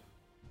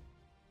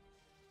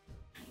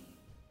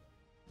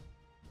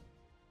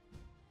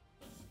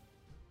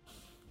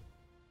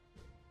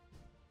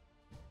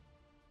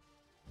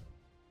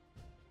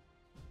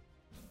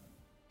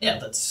 Yeah,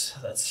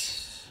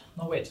 that's...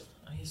 No, wait.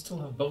 I still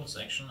have bonus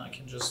action. I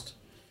can just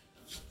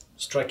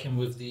strike him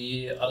with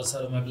the other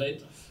side of my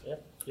blade.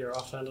 Yep. Your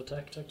offhand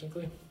attack,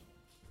 technically.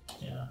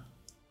 Yeah.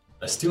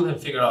 I still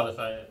haven't figured out if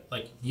I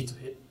need to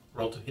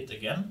roll to hit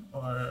again,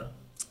 or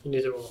You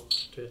need to roll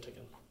to hit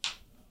again.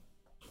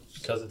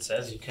 because it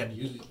says you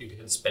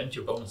can spend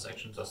your bonus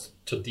action just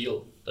to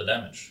deal the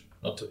damage,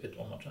 not to hit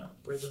one more time.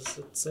 Where does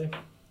it say?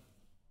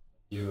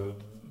 You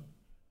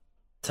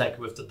attack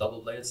with the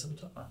double bladed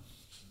scimitar.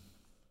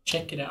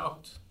 check it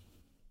out.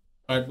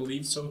 I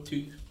believe so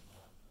too.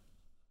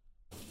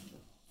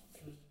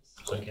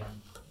 So I can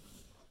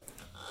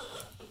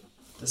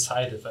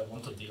decide if I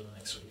want to deal an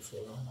extra d4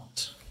 or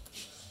not.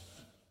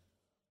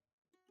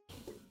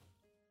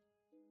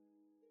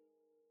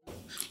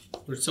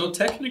 We're so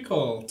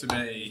technical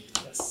today.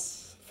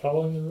 Yes.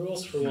 Following the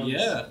rules for once.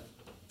 Yeah.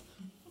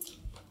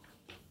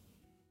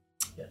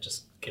 Yeah,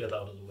 just get it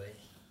out of the way.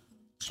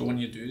 So when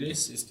you do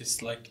this, is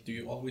this like, do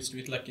you always do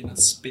it like in a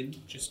spin?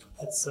 Just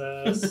It's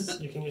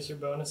you can use your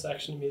bonus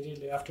action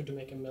immediately after to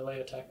make a melee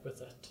attack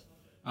with it.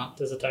 Ah.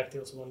 This attack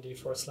deals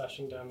 1d4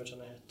 slashing damage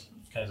on a hit.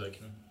 Okay, so I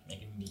can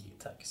make a melee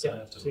attack. So I Yeah,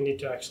 have to. so you need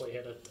to actually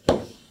hit it.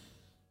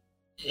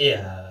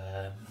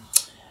 Yeah.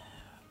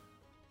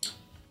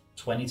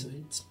 20 to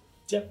hit.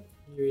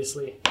 You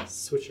easily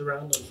switch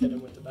around and hit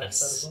him with the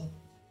backside Yes. as well.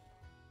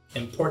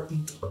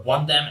 Important.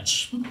 1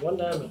 damage. 1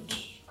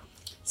 damage.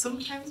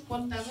 Sometimes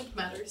 1 damage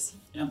matters.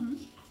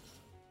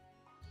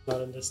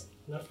 Not in this.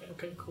 No,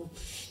 okay, cool.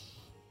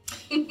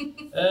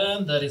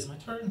 And that is my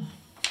turn.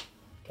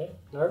 Okay,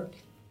 Nark.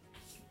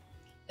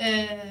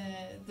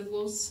 The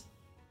wolves,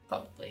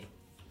 probably.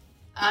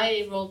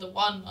 I rolled a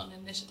 1 on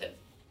initiative.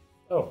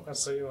 Oh, I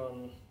put you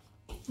on.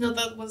 No,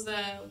 that was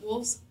the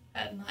wolves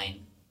at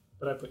 9.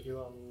 But I put you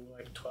on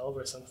like 12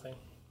 or something.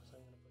 So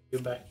I'm gonna put you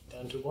back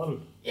down to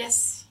 1.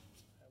 Yes.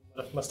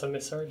 I must have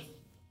misheard.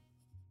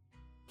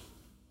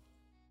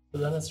 So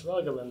then it's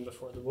Rogalin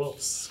before the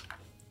wolves.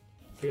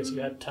 Because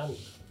you had 10.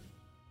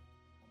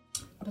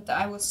 But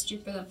I was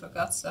stupid and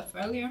forgot stuff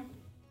earlier.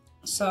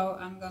 So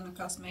I'm gonna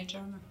cast Mage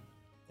Armor.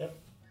 Yep.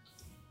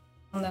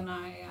 And then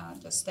I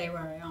just stay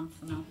where I am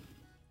for now.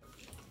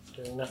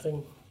 Doing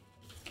nothing.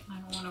 I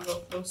don't want to go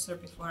closer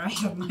before I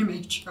have my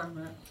Mage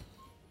Armor.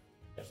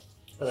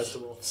 And that's the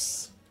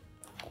wolves.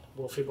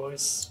 Wolfy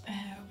boys.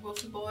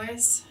 Wolfy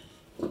boys.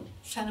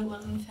 Fen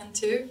 1 and Fen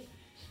 2.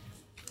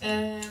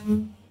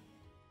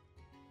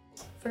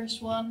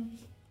 First one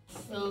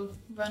will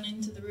run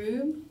into the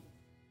room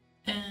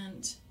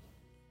and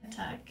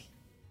attack.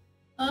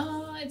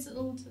 It's a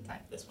little to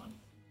attack this one.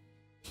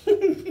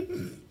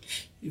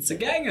 it's a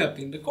gang up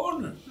in the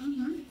corner.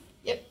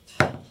 Yep.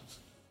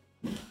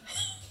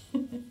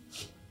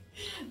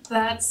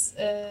 That's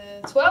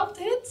 12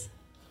 to hit.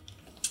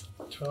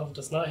 12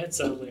 does not hit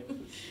sadly.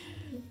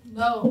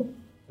 No.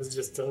 This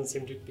just doesn't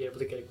seem to be able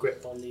to get a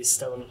grip on these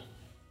stone.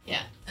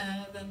 Yeah.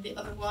 Then the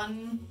other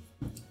one.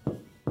 I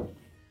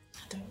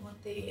don't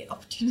want the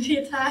opportunity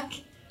attack,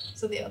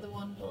 so the other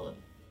one will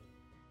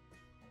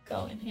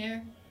go in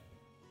here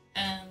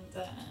and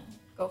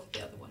go for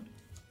the other one.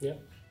 Yeah.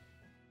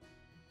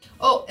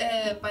 Oh,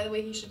 by the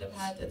way, he should have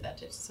had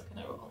advantage, so can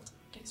I roll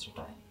extra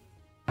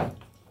die?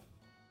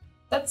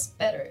 That's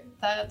better.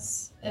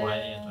 That's Why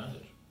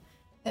advantage?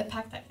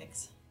 pack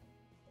tactics.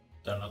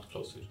 They're not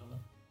close to each other.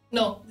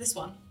 No, this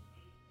one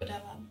would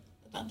have an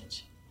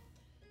advantage.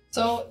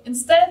 So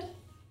instead,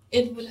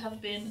 it would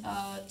have been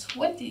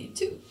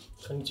 22.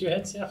 22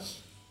 hits, yeah.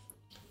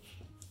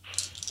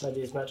 Are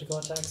these magical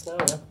attacks now,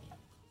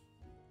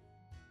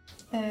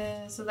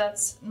 yeah? So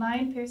that's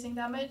 9 piercing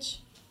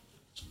damage,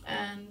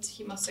 and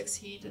he must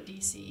succeed a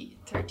DC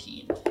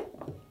 13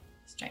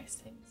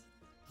 strength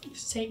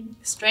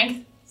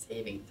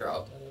saving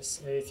throw. That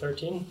is a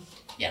 13.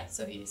 Yeah,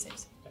 so he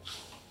saves.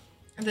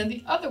 And then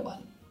the other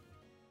one,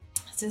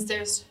 since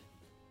there's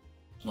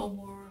no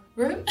more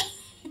room,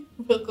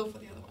 we'll go for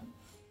the other one.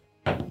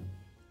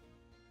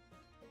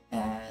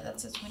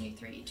 That's a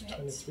 23 to hit.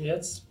 23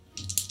 hits.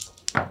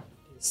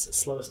 These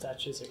slow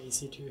statues are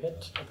easy to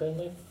hit,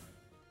 apparently.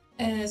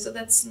 So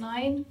that's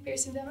 9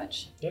 piercing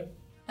damage. Yep.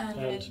 And And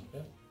then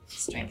yeah,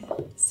 strength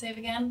save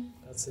again.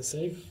 that's a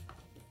save.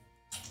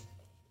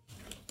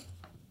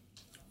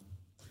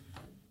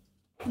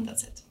 And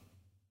that's it.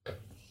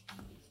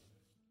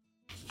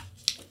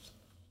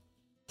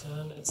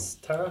 Then it's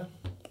Tara.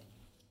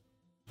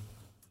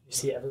 You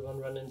see everyone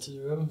run into the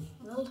room,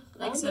 Well,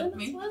 Except Ragnar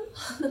me. as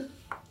well.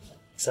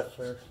 except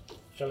for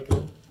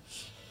Jellicoe,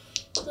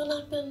 Then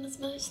I've been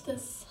smashed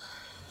this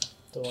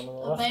the one on the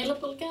left.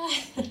 available guy.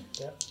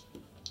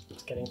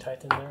 It's getting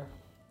tight in there.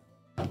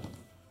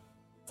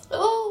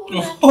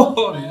 Oh,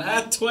 Oh,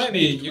 nat 20!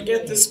 You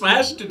get the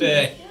smash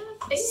today! Yeah,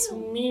 damn.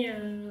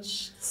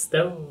 Smash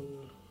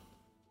stone.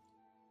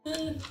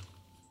 I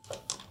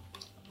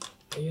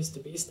used to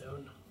be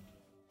stone.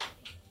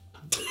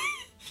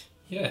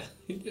 Yeah,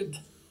 he did.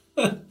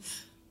 Can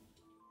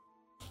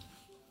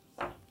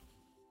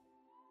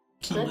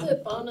I do a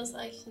bonus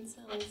action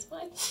selling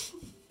swipe?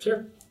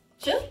 Sure.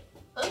 Sure.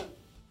 Oh.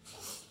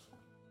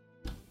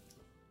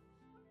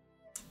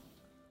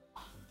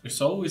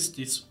 There's always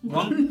this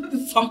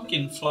one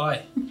fucking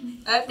fly.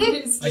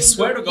 I I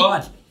swear to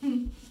God.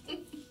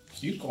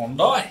 You gonna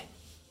die.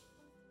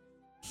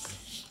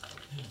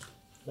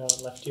 Now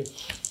it left you.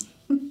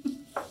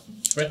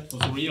 Threat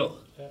was real.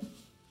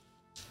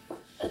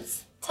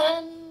 It's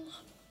 10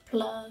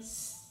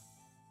 plus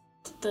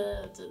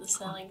the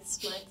selling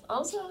smite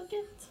also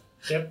get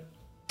Yep.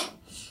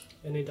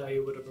 Any die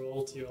you would have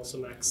rolled, you also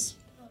max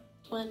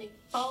 20.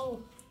 Oh,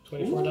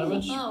 24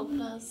 damage. oh,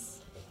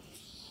 plus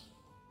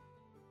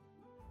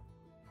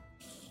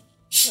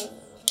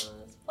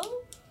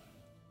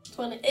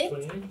 28.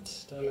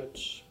 28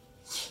 damage.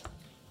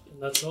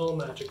 And that's all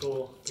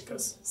magical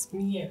because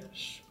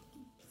Smeash.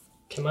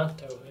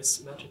 Kamato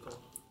is magical.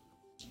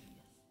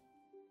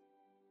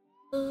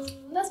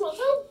 That's my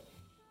turn.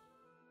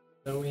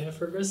 Then we have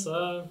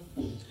Fergusa.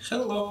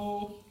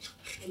 Hello.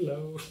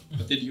 Hello.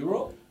 Did you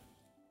roll?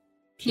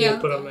 She Yeah.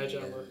 put on mage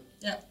armor.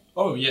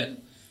 Oh, yeah.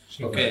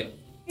 Okay.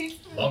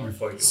 Long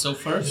before you. So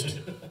first,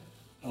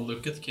 I'll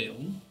look at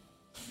Kaelin,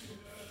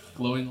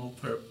 glowing all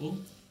purple,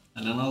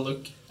 and then I'll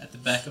look at the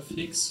back of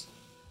Higgs.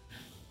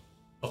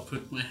 I'll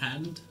put my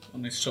hand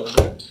on his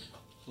shoulder,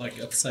 like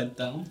upside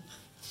down,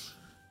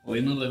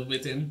 lean a little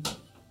bit in.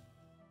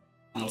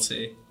 I'll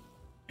say,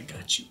 I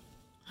got you.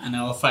 And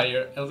I'll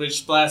fire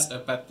Eldritch Blast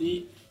up at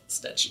the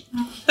statue.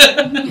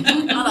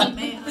 Not at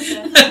me.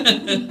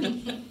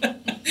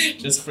 Okay.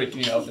 Just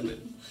freaking out a bit.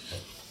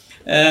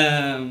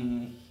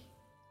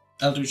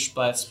 Eldritch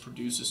Blast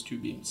produces 2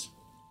 beams.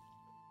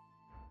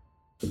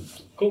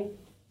 Cool.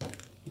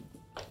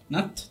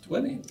 Not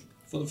 20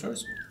 for the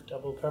first one.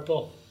 Double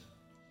purple.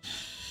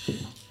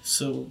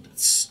 So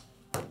that's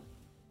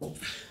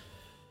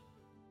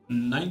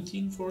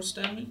 19 force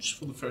damage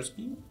for the first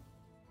beam.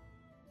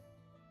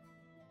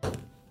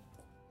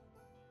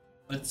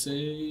 Let's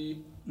say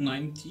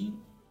 19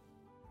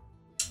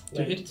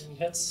 to hit 19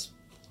 hits.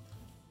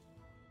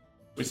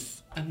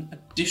 with an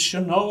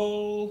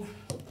additional,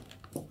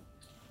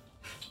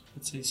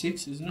 let's say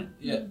 6, isn't it?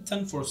 Yeah,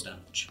 10 force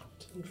damage.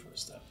 10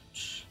 force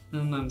damage.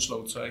 And I'm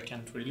slowed, so I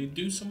can't really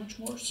do so much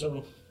more, so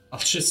No. I'll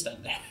just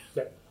stand there.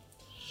 Yeah.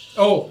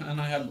 Oh,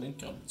 and I have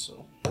Blink on,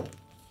 so.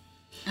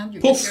 And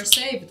you Poof. get your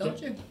save, don't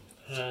you?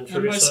 And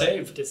And my Fergusa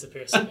save.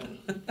 disappears again.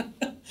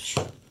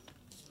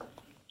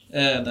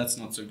 That's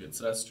not so good,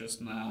 so that's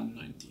just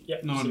 19. Yeah,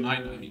 No, so-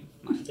 9, I mean.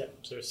 9. Yeah,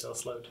 so you're still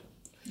slowed.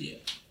 Yeah.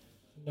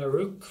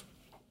 Naruk.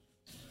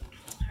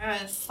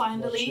 Alright, What you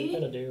finally.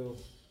 gonna do?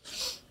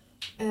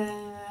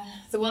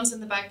 The ones in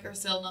the back are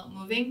still not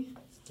moving.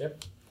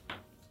 Yep.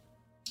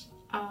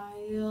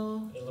 I'll.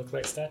 They look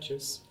like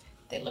statues.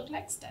 They look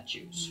like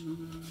statues.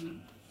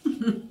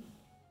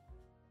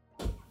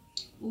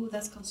 Ooh,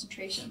 that's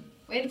concentration.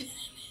 Wait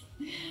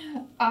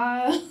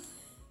a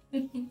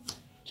minute.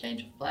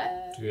 Change of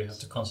plan. Do you have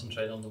to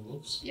concentrate on the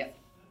wolves? Okay,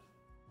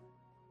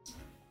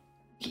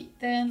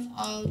 then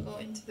I'll go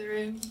into the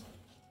room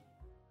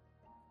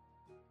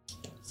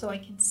so I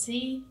can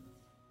see,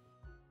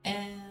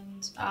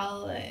 and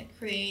I'll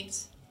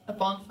create a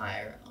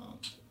bonfire on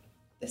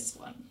this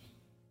one.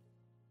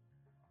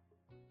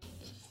 So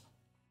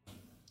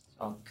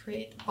I'll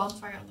create a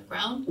bonfire on the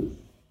ground,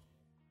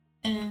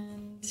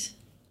 and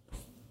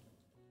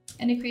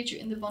any creature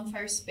in the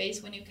bonfire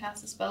space when you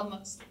cast a spell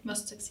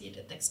must succeed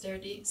a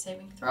dexterity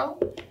saving throw.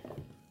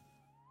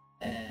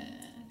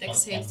 Dex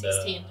save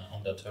 16.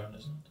 On the turn,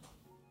 isn't it?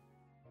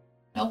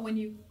 No, when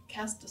you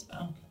cast the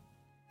spell.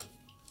 Okay.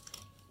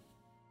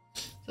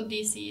 So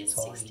DC is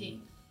Sorry.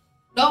 16.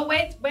 No,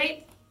 wait.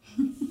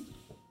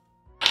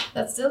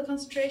 That's still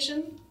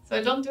concentration, so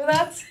I don't do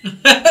that.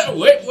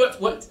 Wait,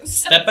 what?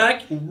 Step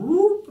back.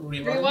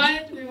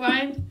 Rewind.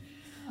 Rewind.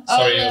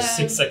 Sorry, I'll,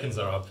 6 seconds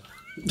are up.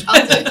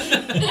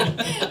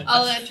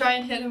 I'll try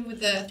and hit him with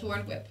the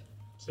thorn whip.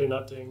 So you're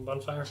not doing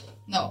bonfire?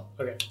 No.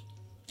 Okay.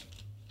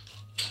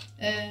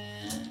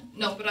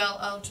 No, but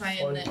I'll try and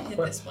Thorn hit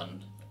whip. this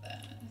one with the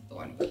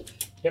thorn whip.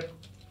 Yep.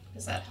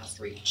 Because that has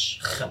reach.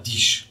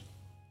 Khadish.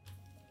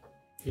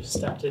 You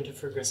stepped into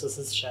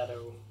Fergusa's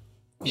shadow.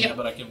 Yeah,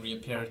 but I can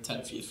reappear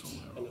 10 feet from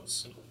where I I know.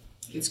 was.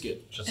 It's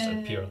good. Just Uh,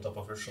 appear on top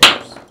of her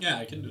shoulders. Yeah,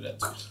 I can do that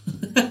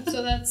too.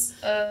 So that's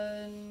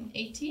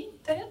 18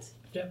 to hit.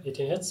 Yeah,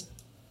 18 hits.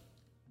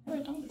 I've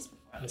never done this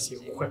before. As you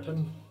whip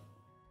him.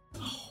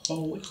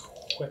 Holy.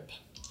 Whip.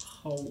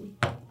 Holy.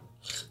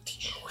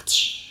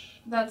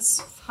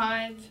 That's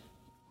 5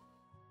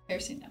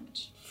 piercing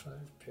damage. 5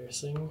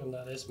 piercing, and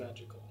that is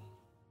magical.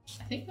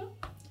 I think so.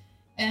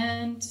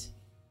 And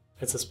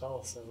It's a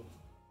spell, so.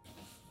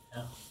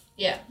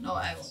 yeah, no,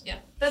 I will. Yeah,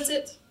 that's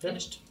it. Yep.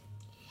 Finished.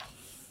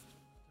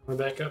 We're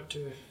back up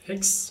to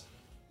Hicks.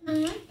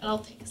 And I'll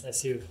take a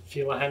As you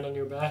feel a hand on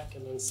your back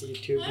and then see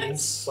 2 Nice.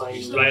 beams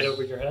flying right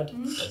over your head.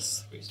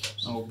 That's 3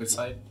 steps. Oh,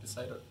 beside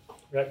her.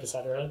 Right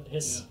beside her head.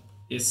 Hiss.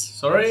 Yes.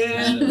 Sorry.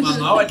 Well,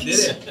 now I did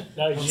it.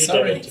 Now you did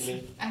sorry. it to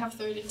me. I have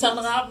 30. Turn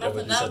around, Yeah, nothing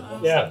but you said now.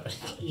 one. Yeah.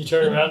 You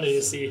turn around and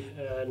you see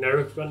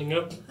Naruk running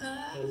up,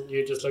 Uh, and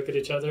you just look at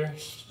each other.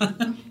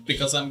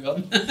 Because I'm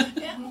gone.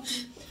 yeah.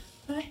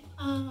 Right.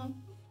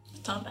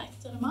 Turn back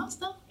to the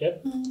monster.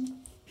 Yep.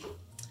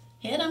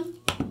 Hit him.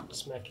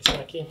 Smacky,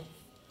 smacky.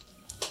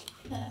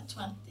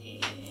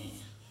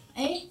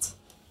 28.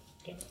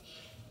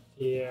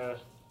 The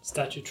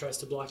statue tries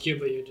to block you,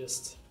 but you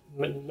just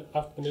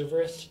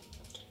outmaneuver it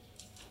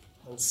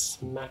and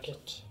smack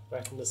it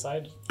back in the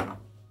side.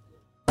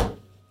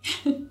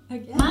 Again.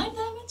 9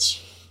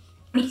 damage.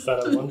 Is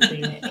that a 1 for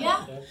you?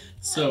 Yeah.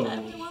 So,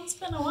 Everyone's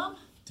been a 1.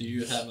 do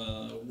you have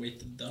a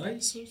weighted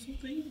dice or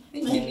something? I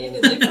think you need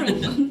a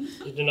different one.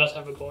 You do not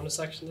have a bonus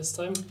action this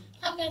time.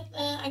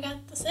 I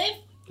got the save.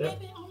 Yep.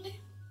 Maybe only.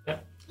 Yeah.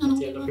 And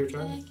the end of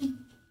your only turn.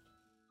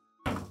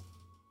 one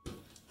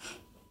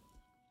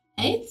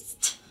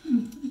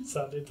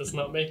sadly does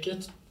not make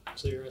it,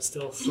 so you're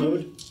still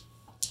slowed.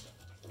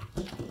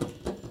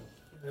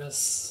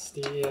 As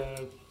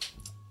the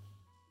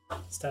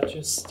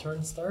statue's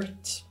turn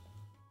starts.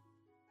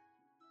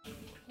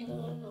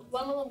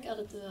 One of them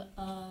gotta do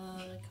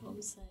a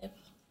con save.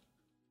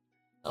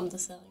 I'm the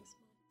selling.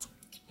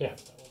 Yeah,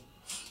 that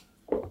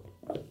one.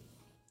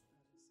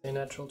 A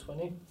natural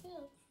 20.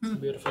 Yeah.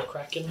 Beautiful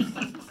kraken.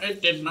 I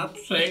did not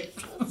say.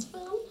 That's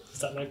fun. Is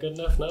that not good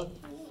enough? No?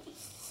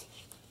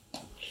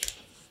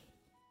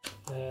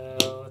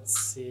 Let's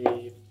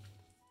see.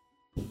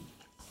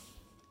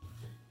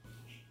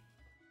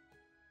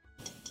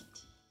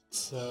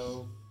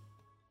 So,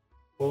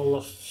 all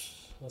of,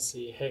 let's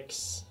see,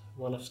 Hex,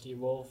 one of the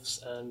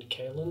wolves, and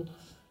Kaelin.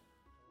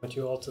 But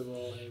you also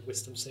roll a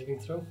wisdom saving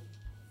throw.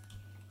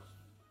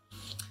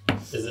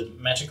 Is it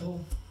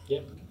magical?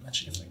 Yep.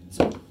 Magic effect.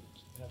 You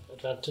have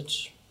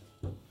advantage.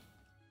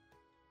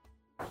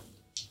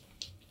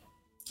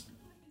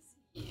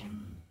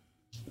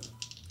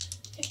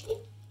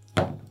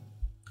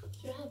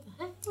 You have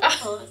a hat?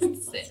 Oh,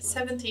 It's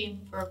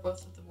 17 for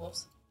both of the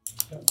wolves.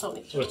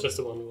 Only So it's just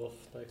the one wolf,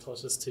 like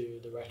closest to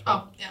the right one.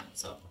 Oh, yeah,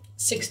 so.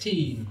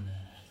 16.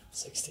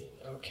 16.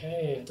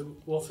 Okay, the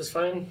wolf is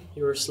fine.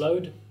 You were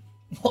slowed.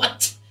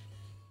 What?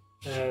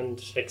 And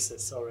Hex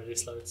is already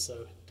slowed,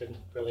 so it didn't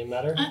really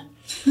matter.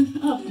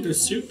 You're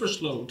super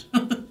slowed.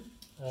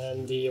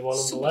 And the one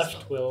on the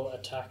left will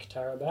attack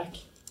Tara back.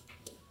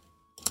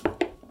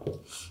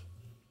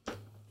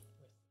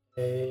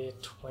 A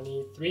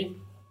 23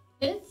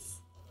 It's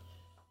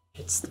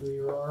hits through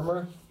your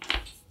armor.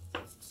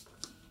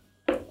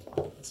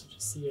 So you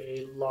see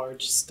a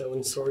large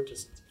stone sword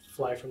just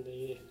fly from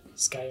the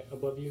sky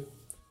above you,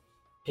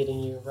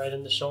 hitting you right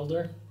in the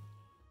shoulder.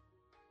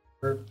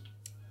 For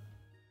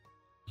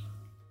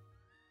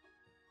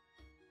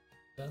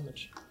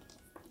damage.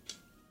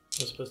 It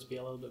was supposed to be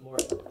a little bit more.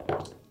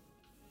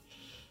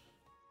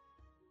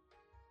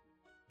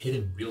 Hit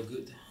him real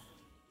good.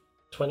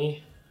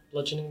 20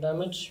 bludgeoning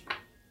damage.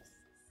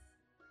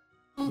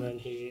 And then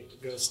he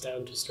goes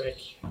down to strike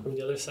from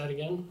the other side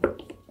again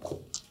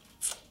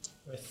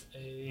with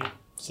a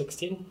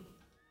 16.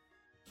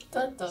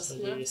 that does So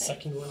the nothing.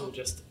 second one will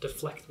just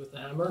deflect with the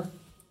hammer,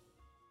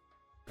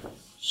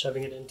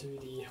 shoving it into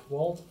the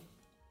wall.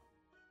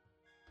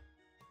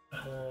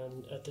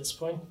 And at this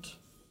point,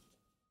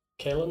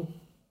 Kaelin,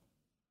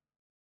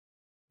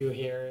 you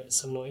hear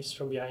some noise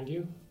from behind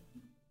you.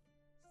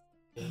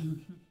 A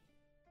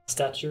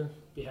statue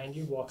behind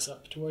you walks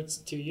up to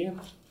you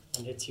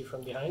and hits you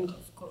from behind.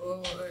 Of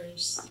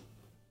course.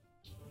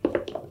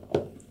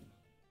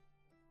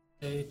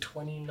 A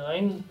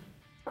 29.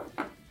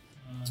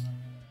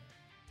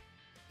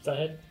 Is that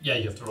hit? Yeah,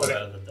 you have to roll Okay.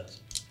 better than that.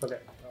 Okay.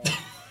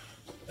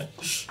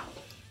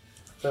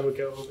 Then we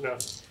go, no.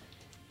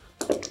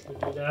 We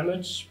do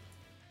damage.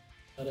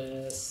 That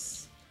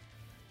is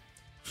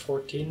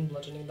 14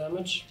 bludgeoning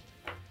damage.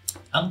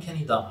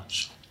 Uncanny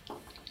dodge.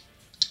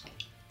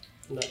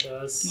 And that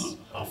does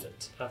Half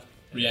it. half.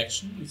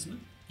 Reaction, isn't it?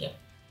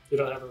 You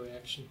don't have a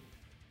reaction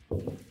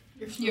You're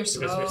because you're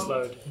slow.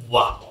 slowed.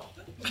 Wow.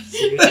 So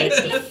you take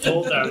the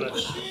full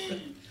damage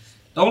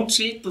Don't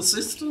cheat the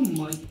system,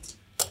 mate.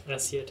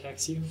 as he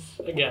attacks you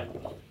again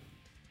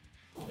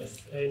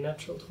with a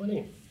natural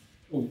 20.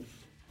 Oh.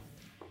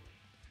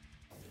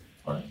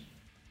 Alright.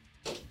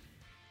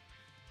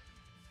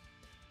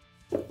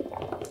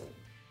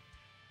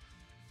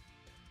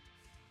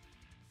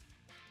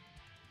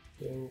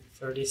 Doing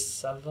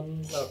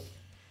 37, no,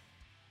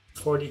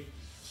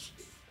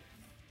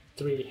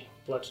 43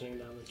 bludgeoning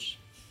damage.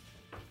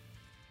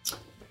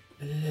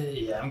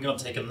 Yeah, I'm gonna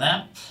take a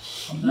nap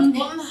on that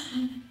one.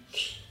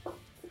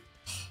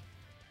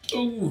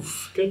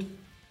 Oof. Good.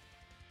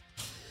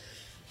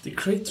 The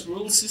crit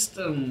rule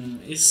system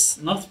is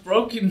not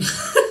broken.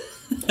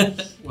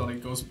 Well,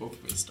 it goes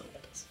both ways though.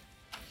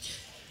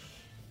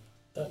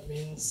 That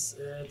means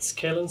it's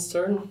Kaelin's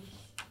turn.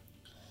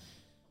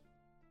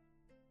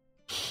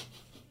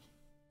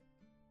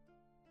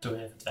 Do I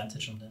have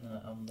advantage on those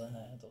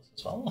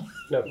as well?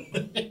 No.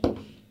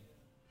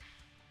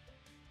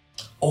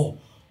 Oh,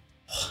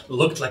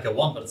 looked like a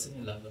 1, but it's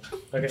in 11.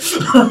 Okay.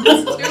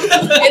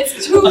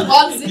 It's 2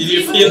 ones. Did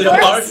you feel the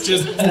heart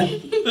just?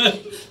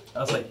 I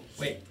was like,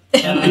 wait,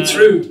 can't be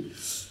true.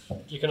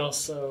 You can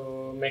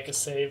also make a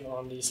save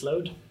on the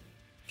slowed,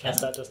 as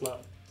that does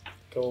not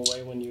go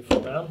away when you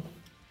fall down.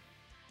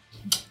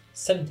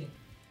 17.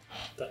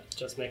 That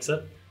just makes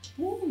it.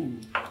 Ooh.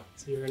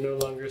 So you're no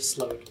longer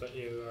slowed, but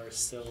you are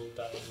still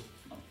dying.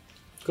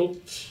 Cool.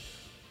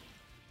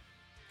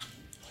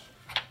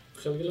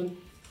 Helgelin?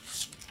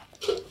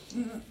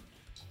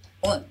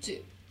 1, 2,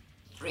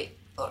 3,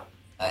 4,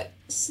 5,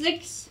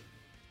 6.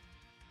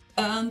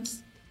 And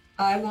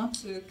I want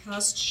to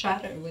cast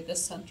Shatter with the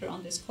center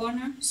on this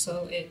corner,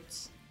 so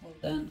it will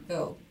then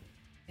go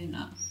in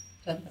a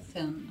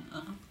 10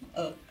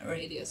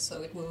 radius,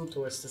 so it will.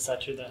 Towards the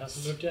statue that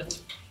hasn't moved yet.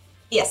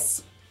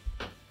 Yes.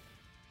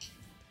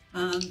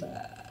 And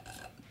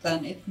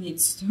then it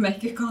needs to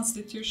make a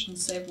Constitution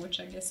save, which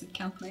I guess it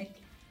can't make.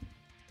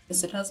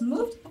 Because it hasn't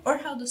moved? Or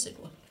how does it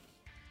work?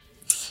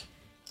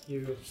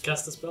 You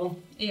cast a spell.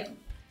 Yeah.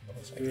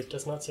 It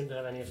does not seem to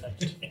have any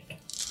effect.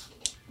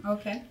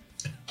 Okay.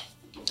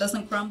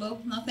 Doesn't crumble,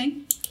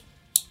 nothing?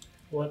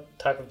 What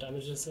type of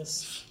damage is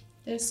this?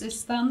 This is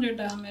standard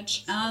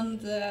damage,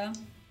 and a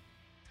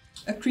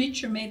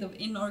creature made of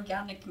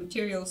inorganic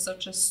materials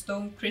such as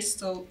stone,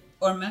 crystal,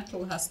 or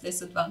metal has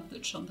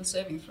disadvantage on the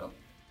saving throw.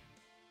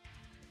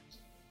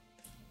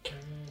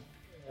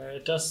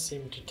 It does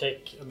seem to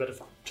take a bit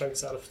of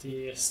chunks out of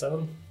the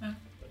stone. Yeah.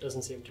 But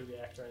doesn't seem to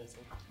react or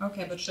anything.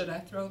 Okay, but should I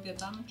throw the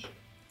damage?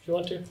 If you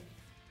want to. I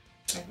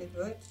can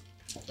do it.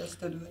 Just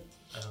to do it.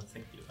 I don't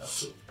think you have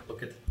to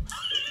look at it.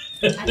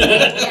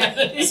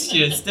 It's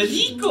just a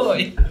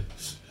decoy.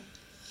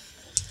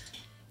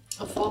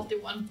 A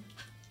 41.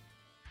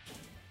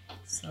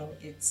 So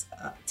it's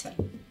 10.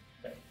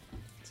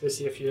 So you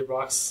see a few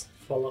rocks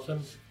fall off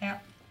him. Yeah.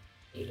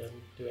 He doesn't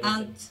do anything.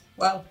 And,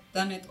 well,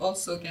 then it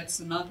also gets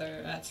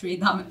another 3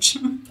 damage.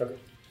 Okay.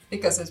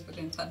 Because it's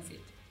within 10 feet.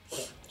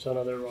 Yeah. So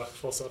another rock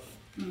falls off.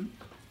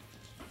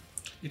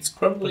 It's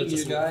crumbling, But it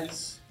you doesn't-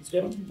 guys. It's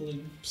Yep.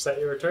 crumbling. Is that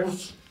your turn?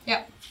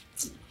 Yeah.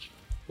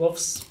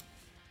 Wolves.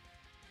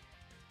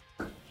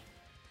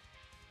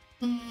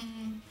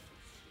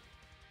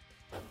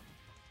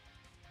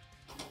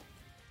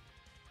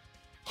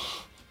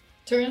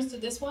 Turns to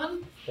this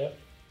one. Yep.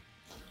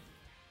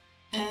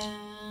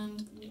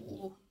 And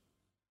ooh.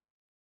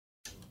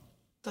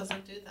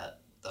 Doesn't do that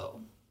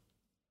though.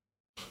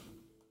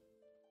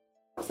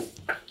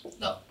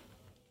 No.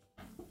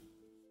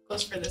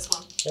 Goes for this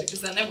one. Yep.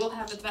 Because then it will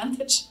have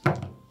advantage.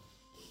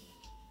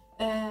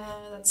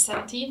 That's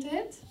 17 to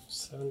hit.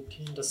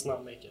 17 does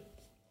not make it.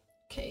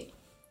 Okay.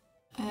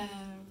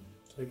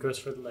 So it goes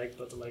for the leg,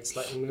 but the leg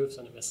slightly moves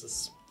and it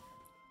misses.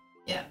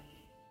 Yeah.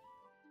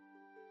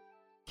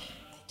 They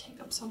take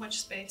up so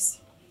much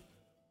space.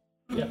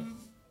 Yeah.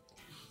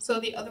 So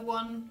the other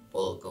one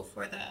will go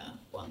for the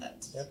one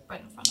that's Yep.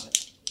 right in front of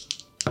it.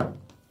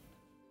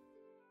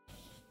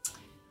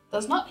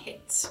 Does not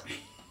hit.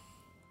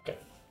 Okay.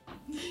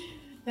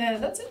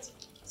 That's it.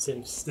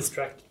 Seems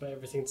distracted by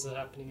everything that's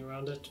happening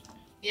around it.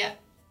 Yeah.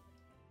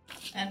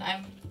 And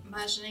I'm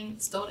imagining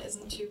stone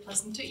isn't too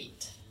pleasant to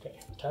eat. Okay,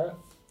 Tara.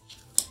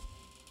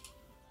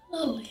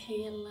 I'll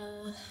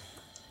heal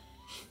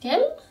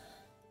again.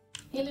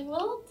 Healing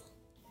word.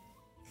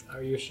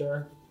 Are you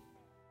sure?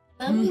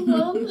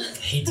 Anyone?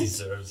 He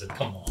deserves it,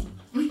 come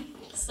on.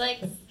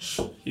 6.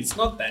 It's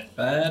not that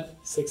bad.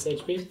 6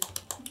 HP.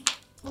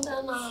 And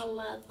then I'll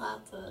try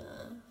to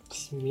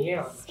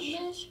Smear.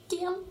 smash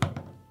again.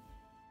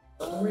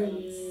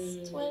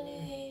 Hooray.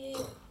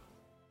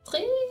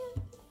 23.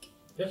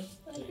 Yep.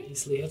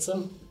 Easily hits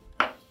him.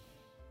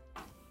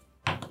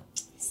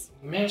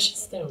 Smashing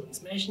stone,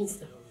 smashing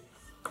stone.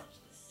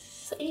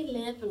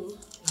 11.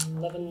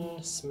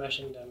 11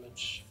 smashing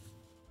damage.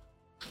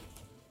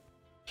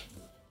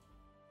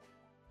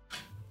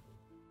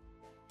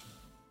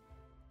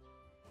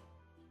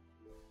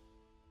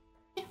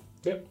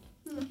 Yep.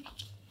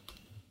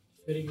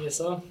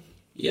 Fyrigesa,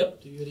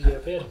 Yep. du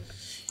reagerar.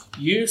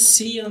 You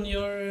see on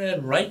your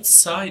right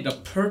side a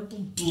purple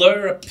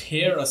blur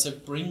appear as I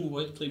bring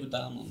Woodcleaver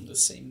down on the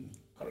same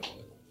gargoyle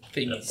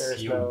thing. That's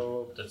There's you.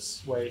 no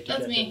That's way to That's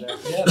get me. in there.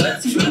 Yeah,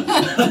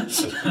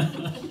 that's true.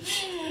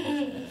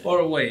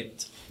 Or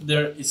wait,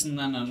 there isn't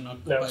an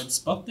unoccupied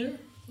spot there?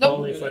 Nope.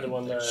 Only for the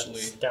one that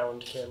Actually.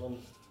 downed Kaelin.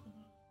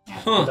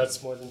 Huh.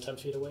 That's more than 10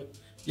 feet away.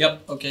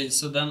 Yep, okay,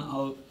 so then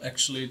I'll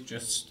actually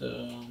just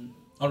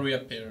I'll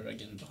reappear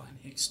again behind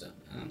Higgs then.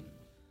 And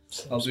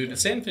I'll do the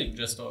same thing,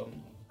 just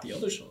on the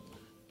other shoulder.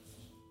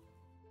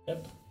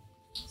 Yep.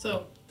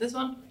 So this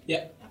one?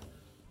 Yeah.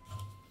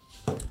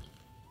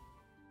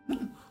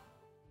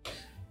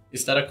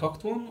 Is that a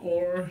cocked one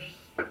or?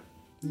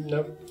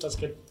 Nope, that's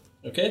good.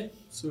 Okay,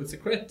 so it's a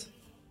crit.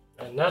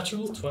 A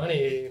natural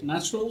 20.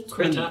 Natural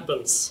Crit 20.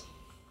 happens.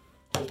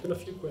 There's been a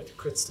few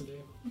crits today.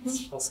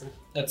 It's awesome.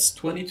 That's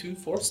 22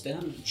 force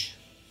damage.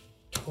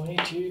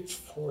 22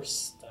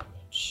 force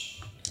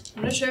damage.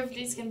 I'm not sure if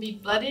these can be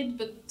bloodied,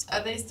 but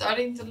are they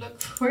starting to look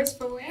worse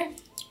for wear?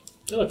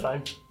 They look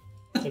fine.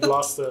 They've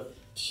lost a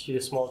few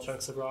small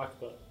chunks of rock,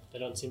 but they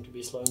don't seem to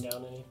be slowing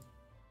down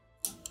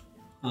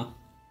any.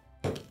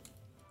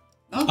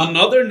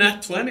 Another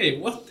nat 20.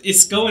 What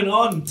is going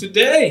on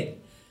today?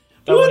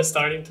 That one is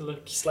starting to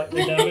look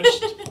slightly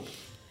damaged.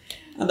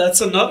 And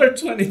that's another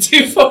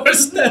 22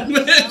 force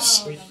damage.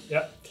 Sweet.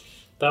 Yep.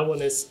 That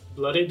one is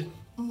bloodied,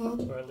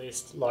 or at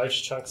least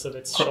large chunks of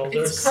its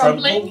shoulders. It's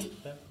crumbling.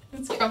 Yep.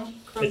 It's crumbling.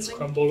 It's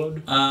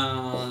crumbled.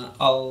 I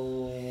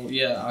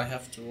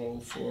have to roll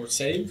for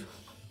save.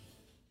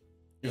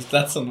 If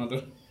that's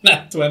another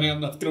nat 20,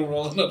 I'm not gonna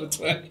roll another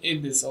 20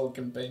 in this whole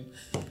campaign.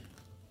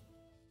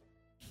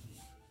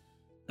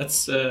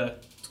 That's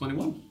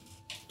 21.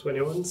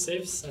 21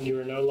 saves, and you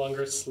are no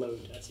longer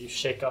slowed as you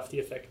shake off the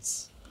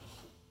effects.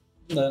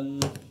 Then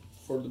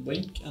for the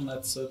blink, and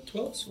that's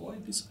 12, so I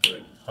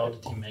disappear. How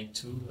did he make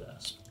 2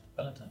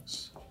 spell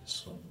attacks?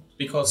 So,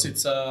 Because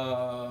it's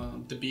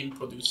the beam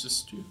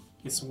produces 2.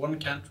 It's 1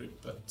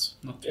 cantrip, but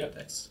not 2 Yeah.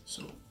 attacks.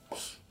 So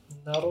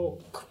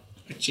Narok.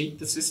 I cheat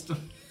the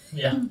system.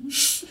 Yeah.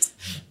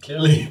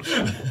 Clearly.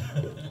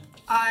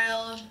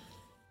 I'll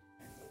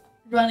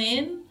run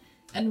in,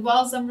 and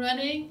whilst I'm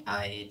running,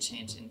 I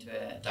change into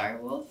a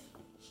direwolf.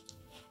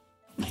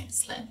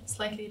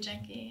 Slightly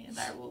janky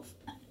direwolf.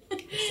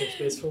 Is there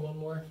space for one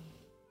more?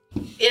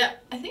 Yeah,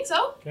 I think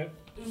so. Okay.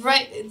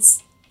 Right,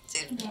 it's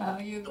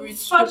You've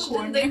reached fudged the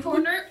in the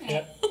corner.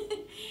 Yeah.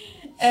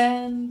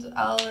 And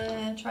I'll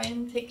try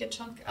and take a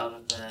chunk out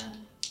of the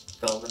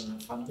golem in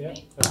front of Yeah,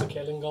 me. that's a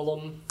killing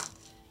golem.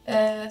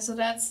 So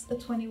that's a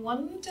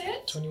 21 to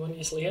hit. 21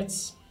 easily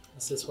hits.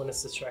 As this one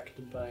is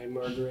distracted by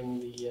murdering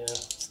the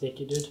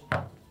sneaky dude.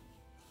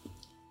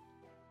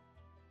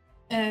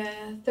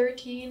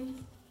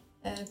 13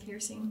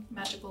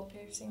 magical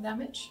piercing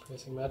damage.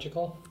 Piercing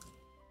magical.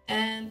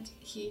 And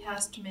he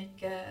has to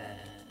make a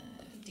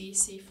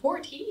DC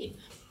 14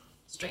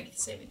 strength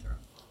saving throw.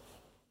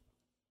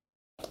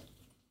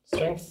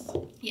 Strength.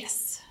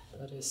 Yes.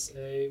 That is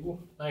a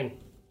 9.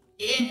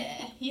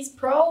 Yeah, he's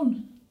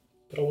prone.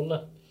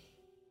 Prone.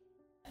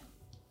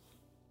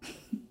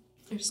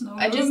 There's no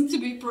I room just to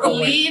be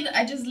pro.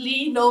 I just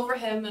lean over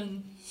him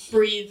and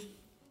breathe.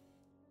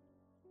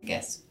 I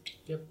guess.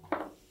 Yep.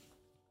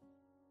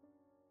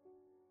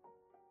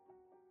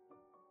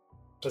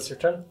 That's your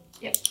turn.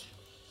 Yep.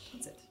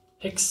 That's it.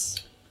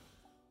 Hicks.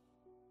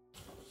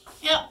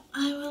 Yeah,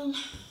 I will.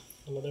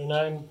 Another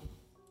 9.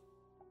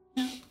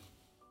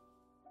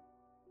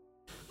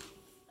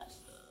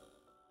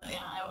 Yeah,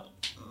 I will.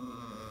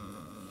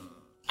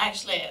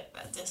 Actually,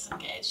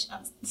 disengage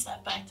and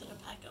step back to the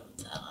pack of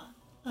the Terra.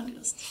 I'll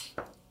just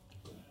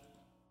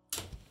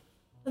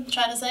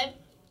try to save.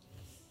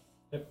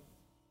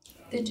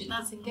 Did you No,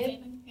 disengage?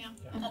 yeah,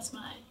 Yeah. that's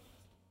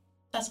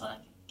what I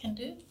can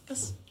do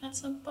because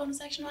that's a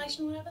bonus action,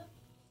 whatever.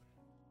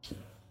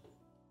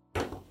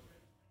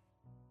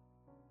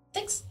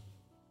 6.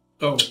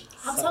 Oh, I'm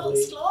so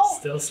Sadly, slow.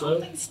 still slow.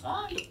 Something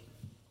slow.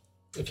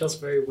 It feels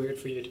very weird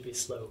for you to be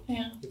slow.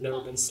 Yeah. You've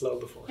never been slow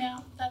before. Yeah,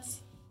 that's.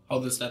 how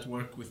does that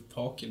work with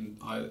talking?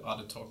 Are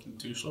the talking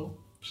too slow?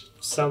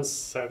 Sounds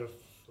sort of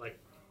like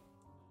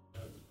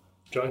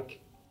drunk.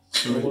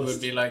 So it Almost.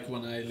 would be like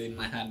when I lean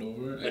my hand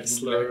over, Like it would be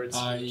slurred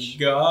like, I speech.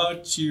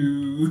 got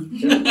you.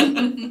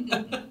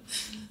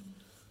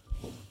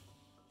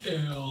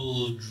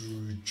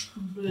 Eldritch.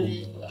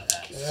 Okay.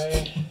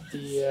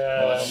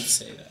 Well, I don't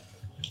say that.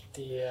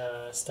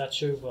 The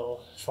statue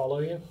will follow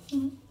you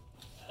Mhm.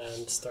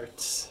 and start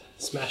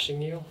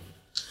smashing you.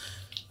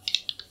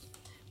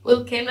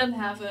 Will Kaelan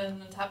have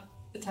an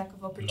attack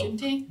of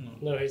opportunity?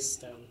 No, he's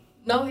down.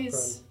 No,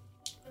 he's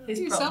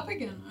He's prone. up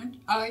again, aren't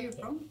you? Oh, you're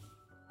prone.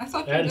 I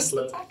thought you And just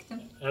slow. attacked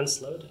him. And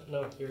slowed.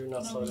 No, you're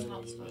not No, slowed he's anymore.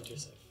 not You slowed. made your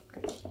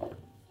save.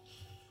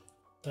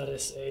 That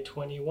is a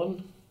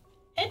 21.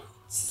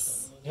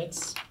 It's. 21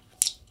 hits.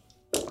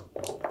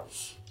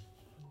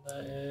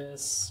 That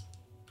is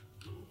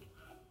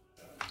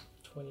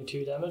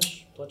 22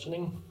 damage,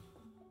 bludgeoning.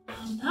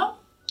 No.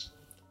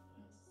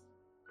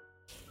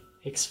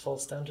 Hicks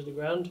falls down to the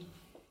ground.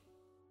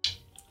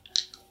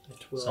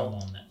 It will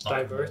Someone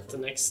divert the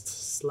next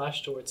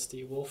slash towards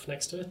the wolf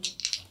next to it.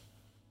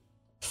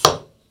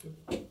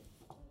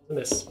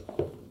 Miss.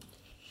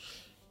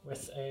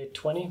 With a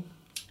 20,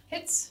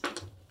 Hits.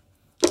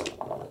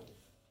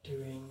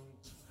 doing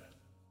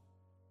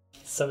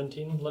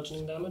 17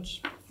 bludgeoning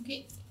damage.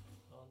 Okay.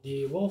 On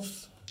the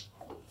wolf.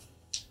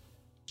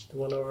 The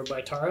one over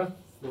by Tara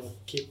will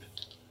keep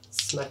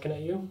smacking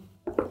at you.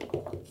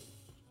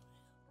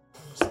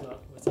 It's not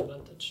with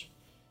advantage.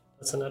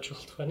 That's a natural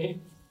 20.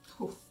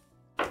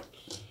 I'm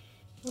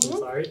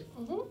sorry.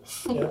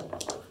 Yeah.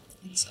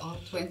 It's all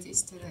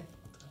 20s today.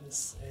 That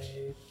is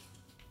a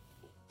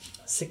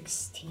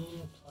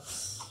 16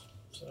 plus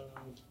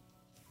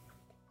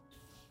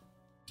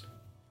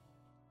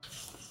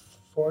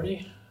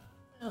 40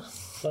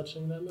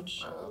 bludgeoning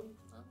damage.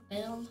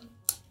 Down.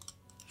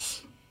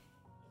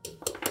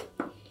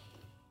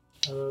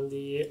 And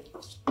the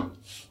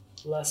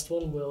last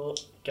one will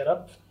get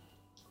up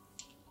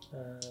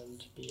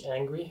and be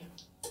angry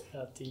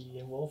at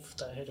the wolf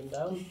that hit him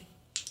down.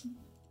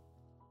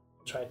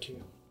 Try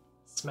to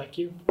smack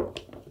you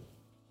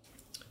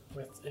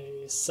with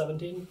a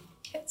 17,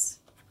 Hits.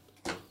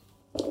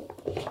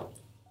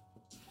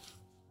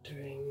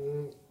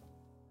 doing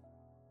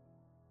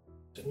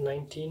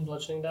 19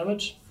 bludgeoning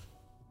damage.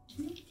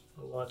 And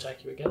I'll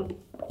attack you again.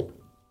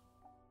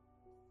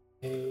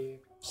 A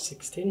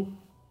 16.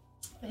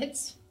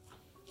 Hits.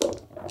 No,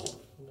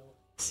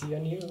 see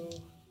on you.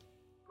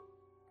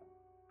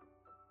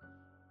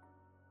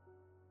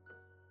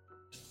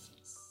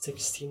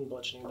 16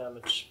 bludgeoning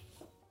damage.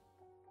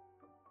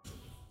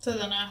 So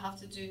then I have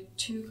to do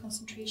 2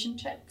 concentration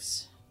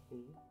checks.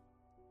 Mhm.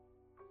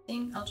 I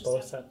think I'll just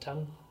Both have at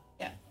 10.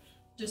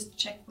 just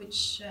check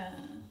which. Yeah,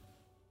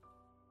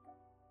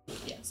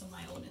 so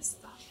my own is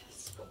that.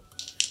 Yes.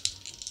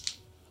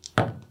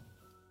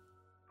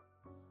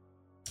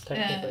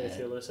 Technically, if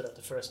you lose it at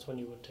the first one,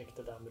 you would take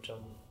the damage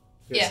on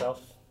Yeah.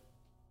 yourself.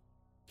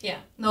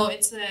 Yeah. No,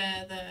 it's the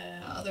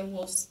other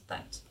wolves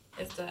that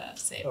is the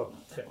save. Oh,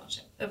 not the okay. one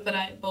save. But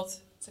I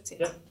both succeed.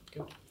 Yeah,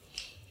 good.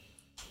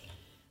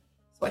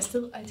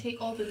 So I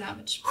take all the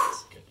damage.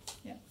 Good.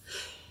 Yeah.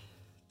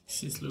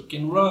 This is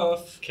looking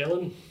rough.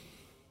 Kellen.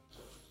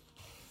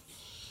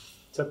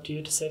 It's up to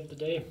you to save the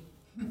day.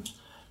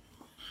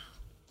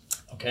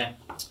 Okay.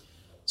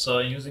 So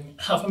using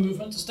half a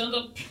movement to stand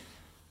up.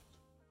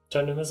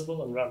 Turn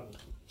invisible and run.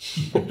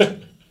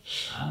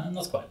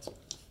 Not quite.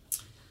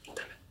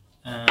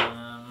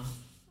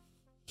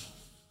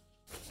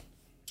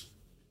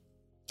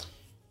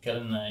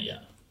 Kellen,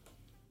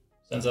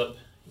 stands up.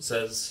 He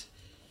says,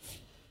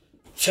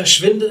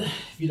 "Verschwinde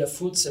wie der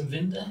Furz im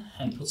Winde,"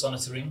 and puts on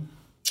his ring.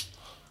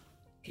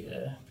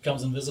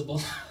 Becomes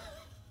invisible.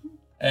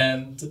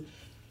 And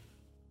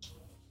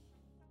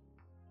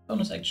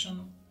bonus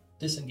action,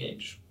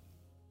 disengage.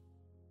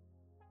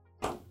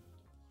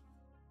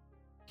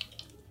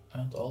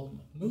 And I'll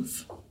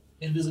move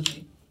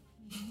invisibly.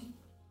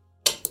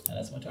 And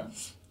that's my turn.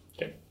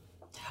 Okay.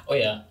 Oh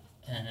yeah,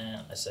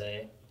 and I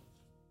say,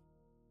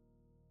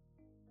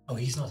 "Oh,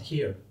 he's not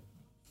here."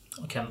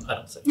 Okay, I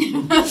don't say.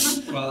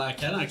 Well, I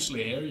can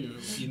actually hear you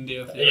in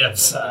the theater.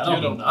 Yes, but I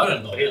you don't know.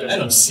 I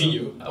don't see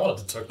you. I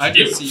wanted to talk to I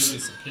you. just see you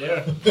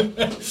disappear.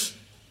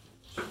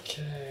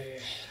 Okay.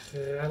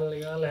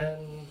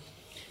 Ralligan.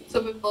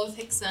 So with both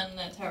Hicks and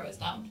Tara is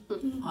down.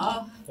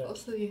 Ah,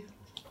 Both of you.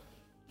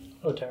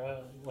 Oh,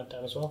 Tara went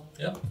down as well.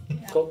 Yeah.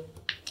 Cool.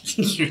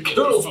 You get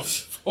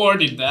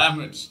 40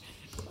 damage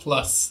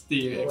plus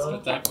the extra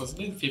attack,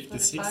 wasn't it?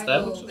 56 But if I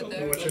damage. go with or the-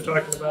 something? What you're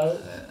talking about?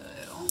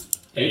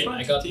 Are you Hey, trying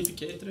I to got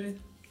TPK today?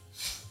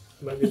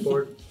 Might be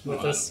bored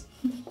with this.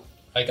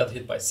 I got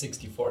hit by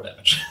 64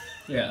 damage.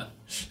 Yeah.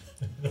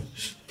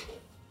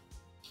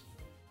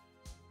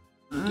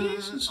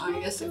 I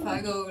guess if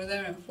I go over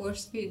there and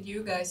force feed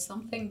you guys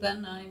something,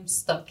 then I'm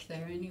stuck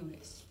there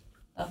anyways.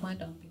 That might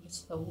not be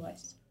so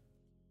wise.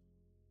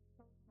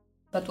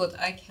 But what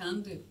I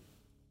can do,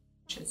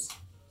 which is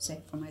safe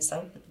for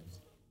myself at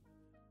least,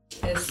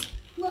 is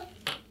well,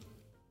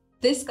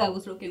 this guy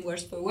was looking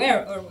worse for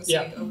wear, or was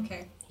Yeah. he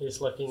okay? He's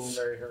looking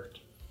very hurt.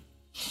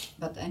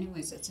 But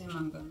anyways, it's him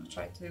I'm gonna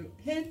try to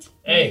hit.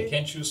 Hey, with-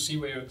 can't you see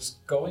where it's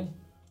going?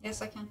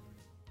 Yes, I can.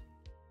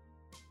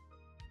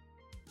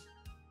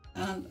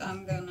 And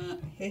I'm gonna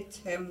hit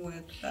him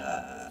with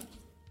a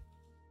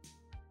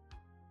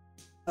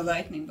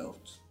lightning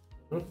bolt.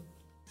 Mhm.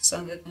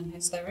 Send it in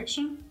his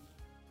direction.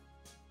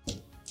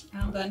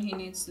 And then he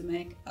needs to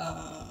make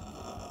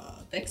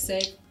a dex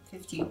save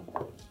 15.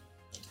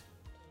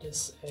 It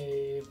is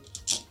a.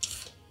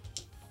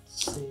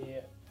 Let's see.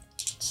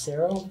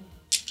 0.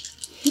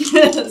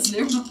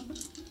 0.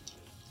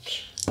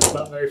 It's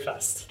not very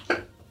fast.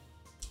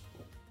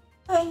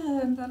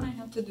 And then I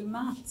have to do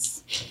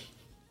maths. This is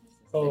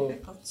Oh,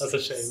 difficult. that's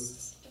a shame.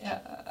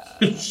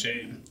 Yeah,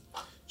 Shame.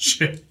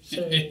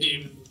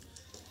 Shame.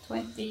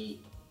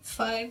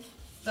 25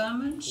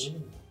 damage.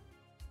 Ooh.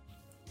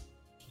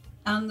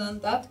 And then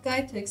that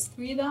guy takes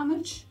 3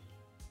 damage.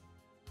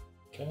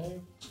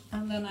 Okay,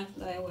 And then I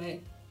fly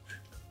away.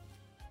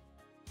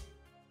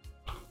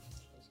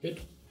 that's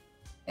good.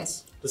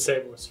 Yes. The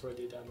save was for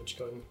the damage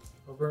going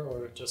over,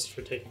 or just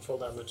for taking full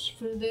damage?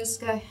 For this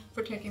guy,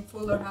 for taking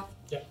full or half.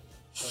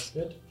 That's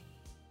good.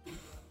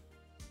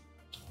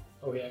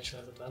 Oh, he actually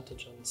has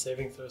advantage on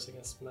saving throws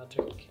against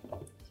magic.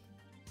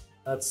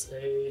 That's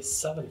a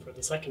 7 for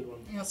the second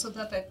one. Yeah, so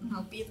that didn't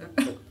help either.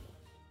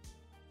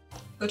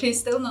 But he's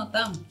still not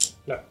done.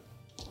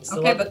 He's still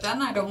Okay, up. but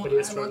then I don't. But he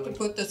is I want to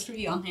struggling. put the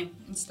 3 on him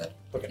instead.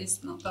 Okay.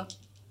 He's not done.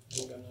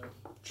 I'm gonna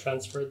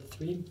transfer the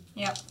 3.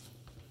 Yeah.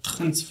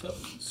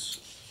 Transference.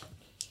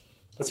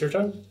 That's your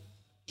turn?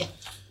 Yeah.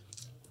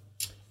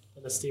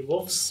 And it's the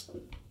wolves.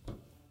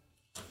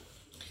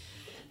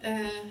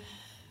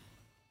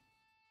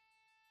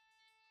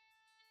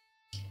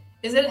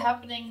 Is it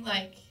happening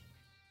like?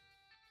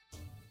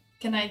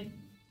 Can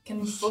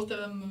both of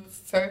them move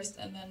first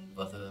and then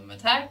both of them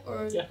attack,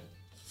 or? Yeah.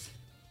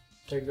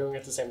 They're going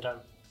at the same time.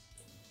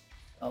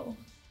 Oh,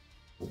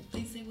 at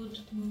least they would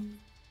move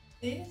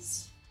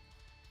this.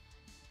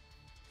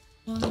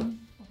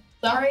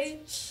 Sorry.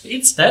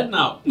 It's dead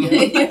now.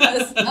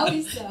 Yes. Now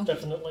he's down.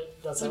 Definitely,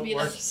 that's how Would it be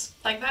works.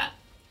 like that.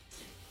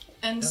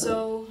 And Yeah.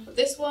 so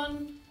this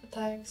one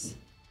attacks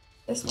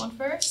this one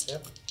first.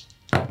 Yep.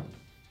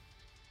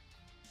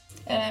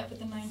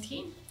 With a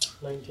 19.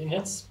 19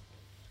 hits.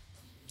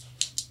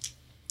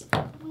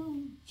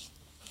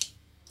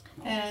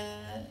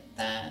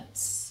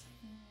 That's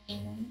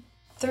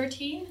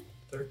 13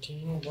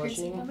 13 Piercing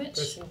bludgeoning. damage.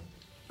 Piercing.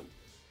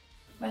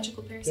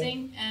 magical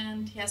piercing,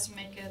 and he has to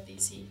make a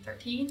DC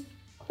 13.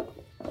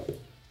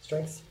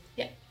 Strength.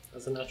 Yeah.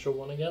 That's a natural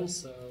 1 again,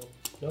 so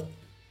no.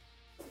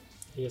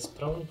 He is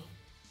prone.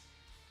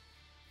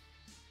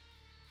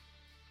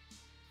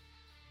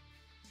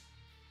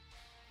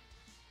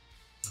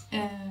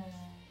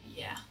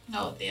 Yeah.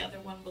 No, the other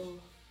one will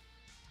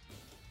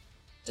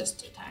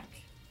just attack.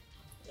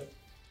 Yep.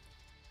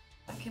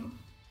 Attack him.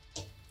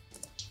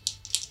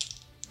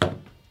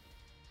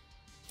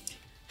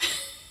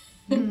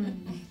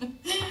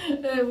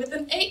 With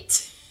an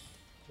 8.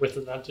 With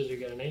advantage, you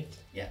get an 8.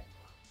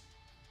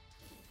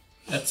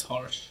 That's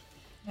harsh.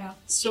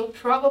 So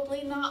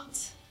probably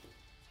not.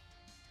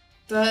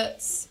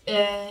 But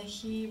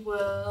he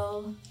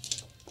will.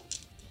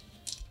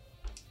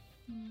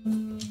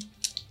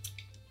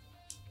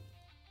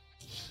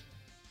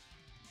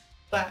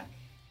 Back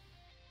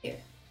here.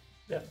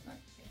 Yeah. Right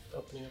here.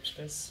 Opening up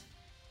space.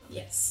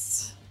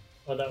 Yes.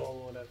 Oh, that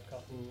one would have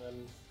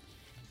gotten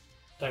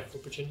attack of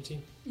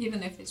opportunity.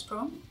 Even if it's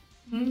prone?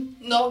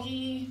 No,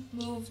 he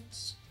moved.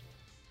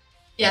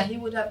 Yeah, he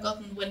would have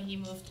gotten when he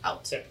moved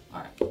out. Yeah.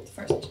 Alright,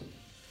 first.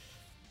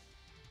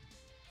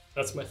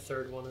 That's my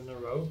third one in a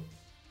row.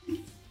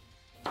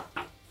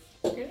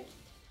 Okay.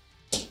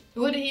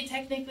 Would he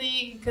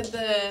technically, could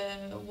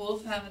the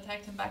wolf have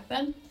attacked him back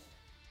then?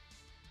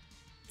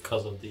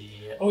 Because of the.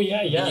 Oh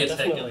yeah, You get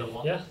taken definitely. the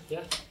one. Yeah.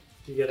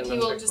 You get He another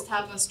will attack just of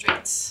have a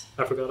straight.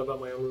 I forgot about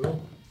my own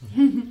rule.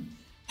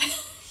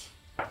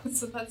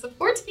 So that's a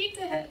 14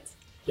 to hit.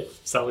 Yeah,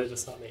 Sally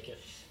does not make it.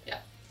 Yeah.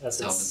 As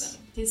So it's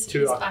then he's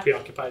too back.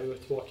 preoccupied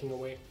with walking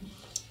away.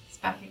 He's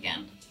back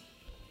again.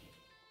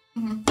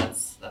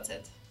 That's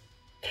it.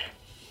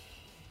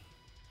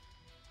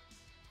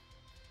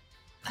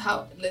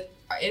 How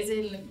is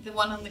it the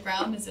one on the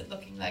ground? Is it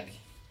looking like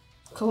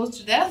close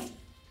to death?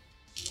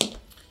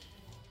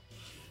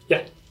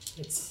 Yeah,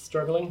 it's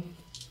struggling.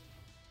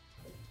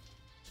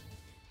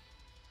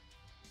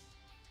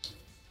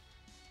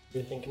 Are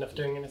you thinking of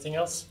doing anything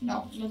else?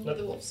 No, not with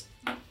the wolves.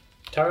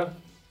 Tara,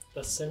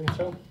 that's saving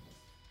throw.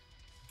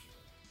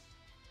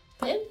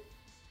 Then?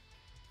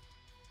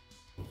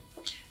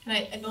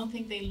 And I don't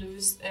think they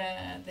lose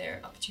their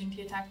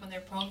opportunity attack when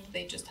they're prone.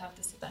 They just have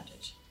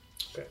disadvantage.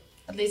 Okay.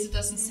 At least it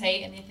doesn't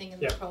say anything in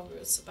the Yeah. prone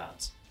rules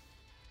about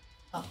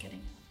not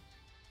getting.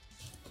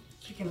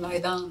 You can lie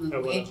down and I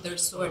will wave their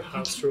sword.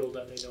 house rule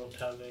that they don't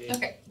have a.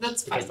 Okay,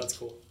 that's Because fine. that's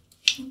cool.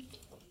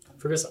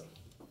 Ferguson.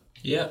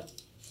 Yeah.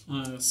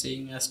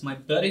 Seeing as my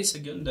buddies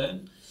again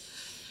then.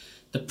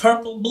 The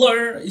purple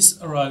blur is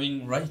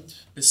arriving right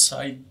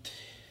beside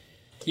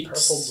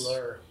Hicks. Purple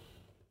blur.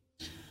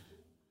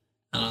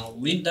 And I'll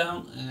lean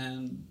down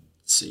and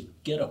say,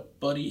 get up,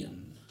 buddy,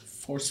 and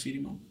force feed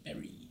him a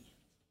berry.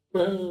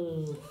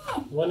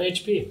 1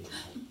 HP.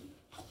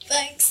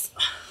 Thanks.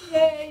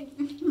 Yay.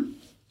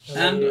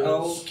 And then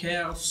I'll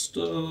cast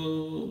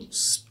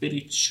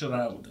Spirit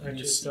Shroud. Aren't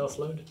you stealth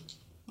load?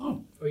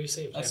 Oh, Oh, you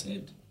saved. that's yeah.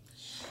 it.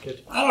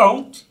 Good. I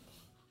don't.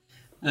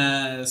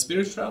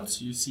 Spirit Shroud,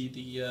 so you see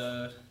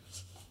the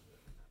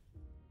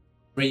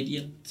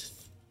radiant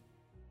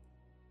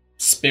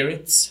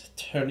spirits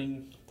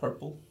turning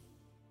purple.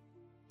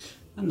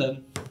 And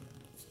then,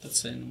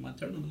 that's the end of my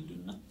turn, and I do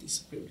not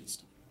disappear this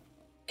time.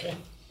 Okay.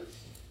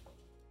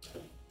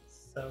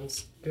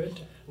 Sounds good.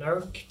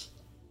 Naruk.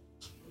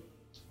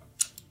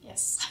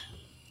 Yes.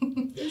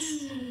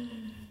 Yes.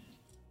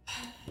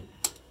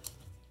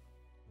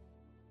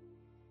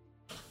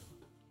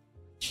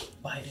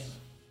 Bite him.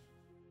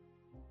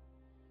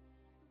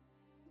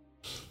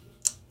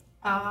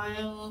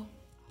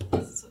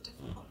 This is so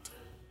difficult.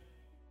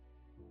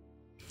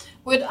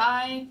 Would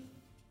I?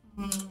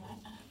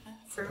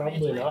 For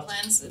Probably my not.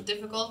 plans,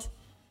 difficult.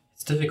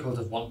 It's difficult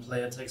if one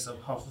player takes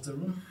up half of the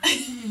room.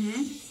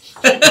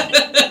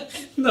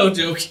 No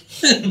joke.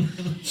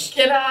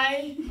 Could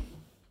I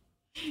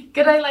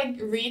like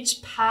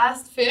reach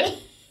past Phil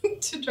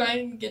to try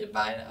and get a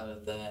bite out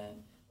of the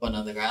one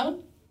on the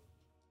ground?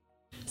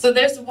 So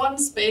there's one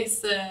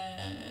space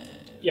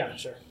Yeah,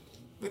 sure.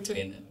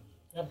 between it.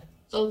 Yep.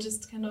 So I'll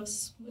just kind of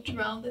switch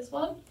around this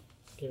one.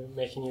 Okay,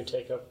 making you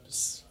take up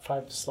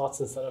 5 slots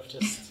instead of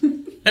just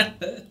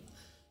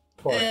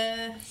 4.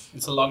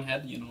 It's a long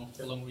head,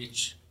 a long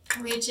reach.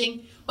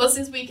 Reaching. Well,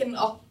 since we can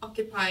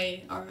occupy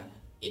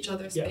each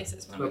other's Yeah,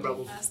 spaces when no we're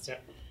problem. going fast. Yeah.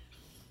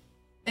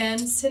 And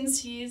since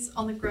he's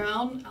on the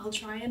ground, I'll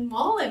try and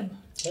maul him.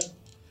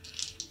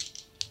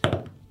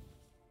 Okay.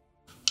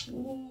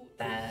 Ooh,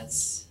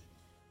 that's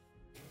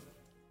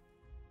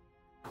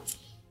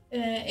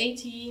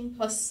 18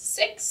 plus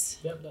 6.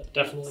 Yep, that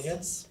definitely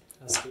hits.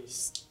 As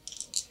these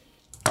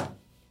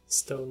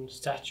stone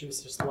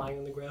statues just lying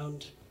on the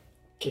ground,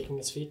 kicking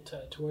his feet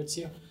towards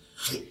you.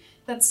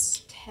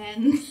 That's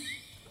 10.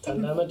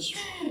 10 damage.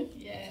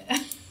 Yeah.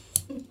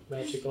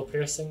 Magical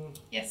piercing.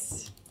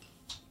 Yes.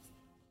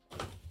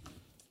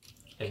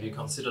 Have you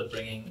considered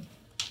bringing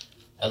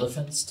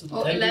elephants to the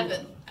Oh, table?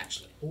 11,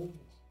 actually. Ooh,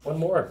 one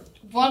more.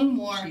 One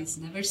more. She's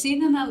never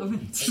seen an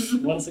elephant.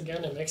 Once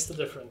again, it makes the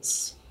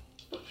difference.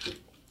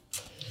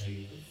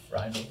 Maybe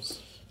rhinos.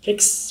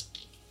 Hicks.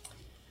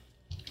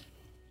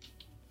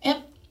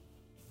 Yep.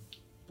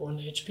 1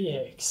 HP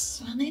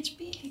Hicks. 1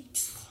 HP.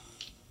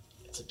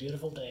 It's a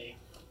beautiful day.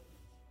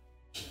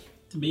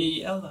 To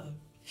be alive.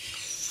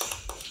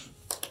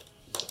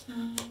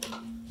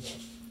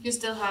 You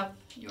still have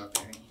your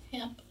berry.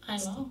 Yep, I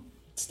know.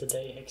 It's the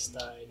day Hicks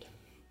died.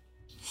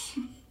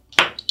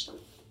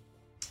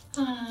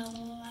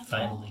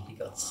 Finally, he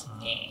got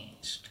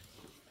snatched.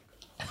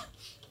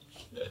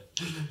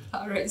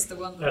 Tara is the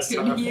one that As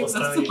could Tara heal falls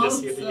us down, you all, just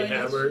see so the yes,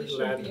 hammer she should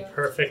land be up.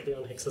 perfectly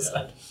on Hicks's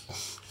head.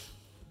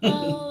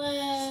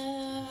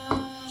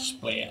 I'll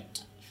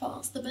Split.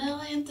 force the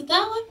belly into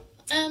there,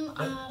 and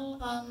I'll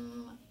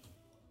run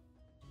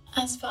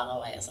as far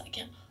away as I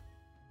can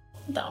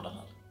down the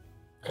hall.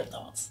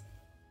 Afterwards,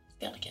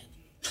 get a cat.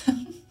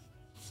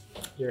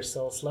 You're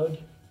still slowed?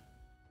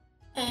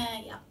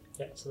 Yeah.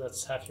 Yeah, so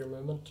that's half your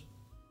movement.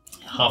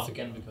 Half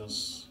again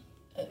because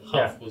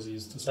half was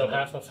used to So stand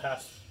half of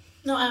half.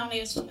 No, I only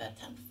used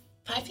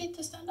 5 feet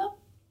to stand up,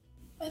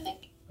 I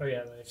think. Oh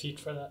yeah, my feet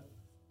for that.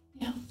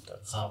 Yeah.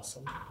 That's Ah.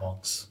 awesome.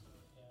 Box.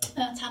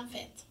 10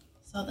 feet.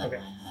 So then Okay.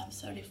 I have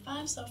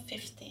 35, so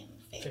 15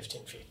 feet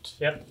 15 feet.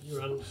 Yep, you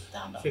run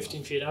down the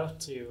 15 feet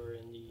out, so you're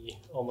in the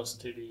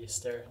almost to the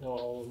stair.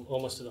 No,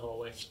 almost to the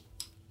hallway.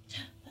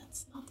 hall.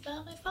 That's not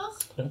very far.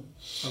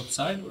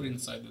 Outside or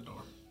inside the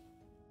door?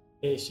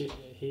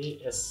 He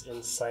is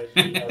inside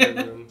the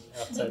other room,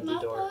 outside Did the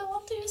not door.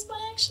 want to use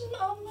my action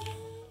on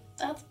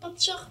that,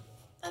 but sure.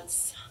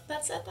 That's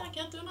it. I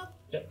can do that.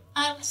 Yep.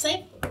 I'll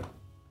save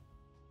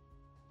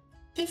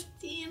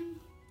 15.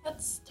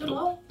 That's too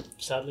low.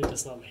 Sadly,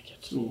 does not make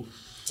it. Ooh.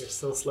 You're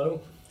still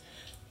slow.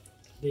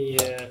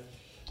 The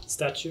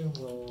statue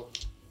will,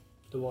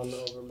 the one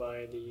over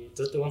by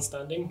the one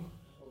standing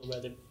over by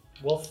the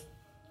wolf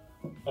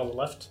on the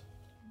left.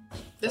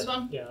 This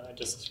one? Yeah, I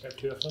just described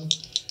 2 of them.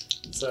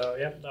 So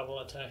yeah, that will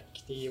attack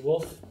the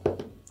wolf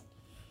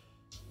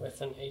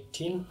with an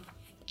 18,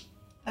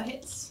 That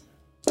hits.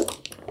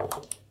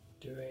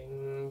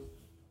 doing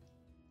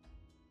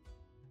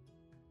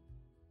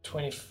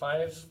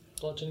 25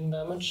 bludgeoning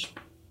damage.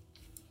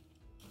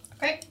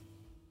 Okay.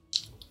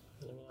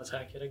 And then we'll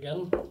attack it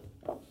again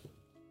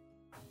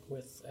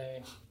with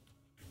a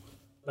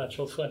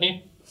natural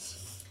 20,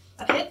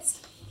 That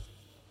hits.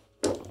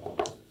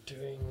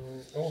 doing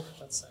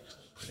that's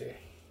actually pretty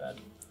bad.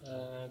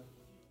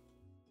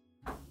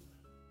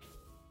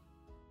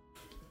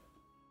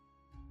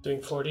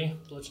 Doing 40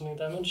 bludgeoning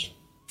damage.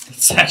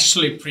 It's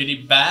actually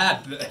pretty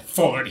bad.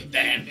 40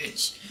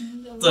 damage.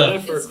 Yeah,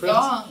 for a It's crit.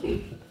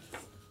 gone.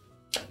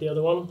 The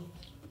other one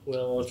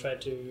will try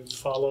to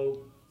follow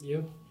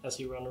you as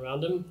you run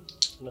around him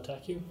and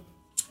attack you.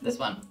 This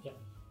one.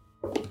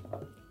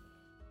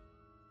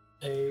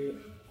 A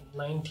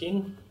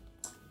 19,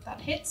 That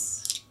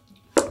hits.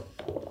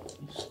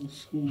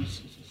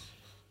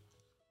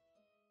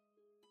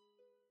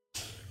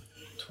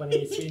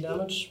 23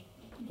 damage,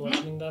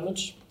 bludgeoning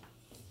damage.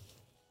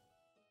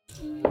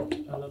 And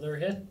another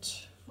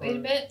hit. Wait a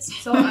bit.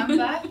 So I'm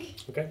back.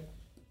 Okay.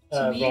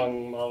 To me?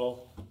 Wrong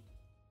model.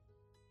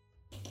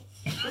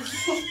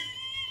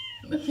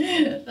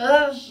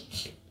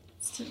 It's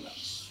too low.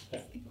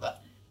 Think about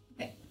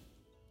it.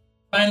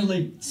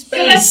 Finally, Could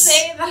I space!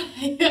 say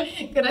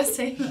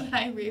that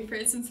I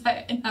reappeared since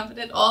I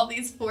inhabited all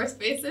these 4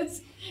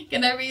 spaces?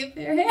 Can I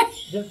reappear here?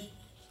 The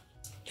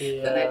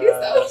Did I do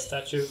so?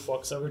 statue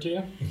walks over to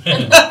you.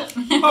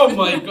 Oh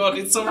my god,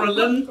 it's so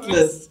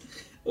relentless!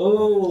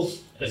 Oh!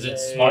 Is it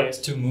Say- smart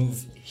to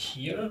move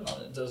here?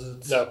 Or does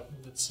it? No,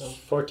 it's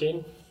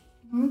 14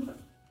 Hmm?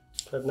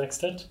 for the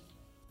next hit.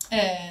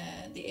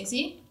 The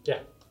AC? Yeah.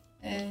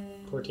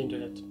 14 14 to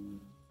hit.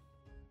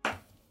 I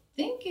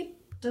think it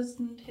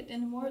doesn't hit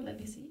anymore. Let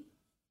me see.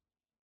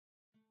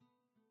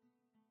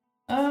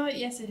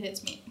 Yes, it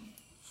hits me.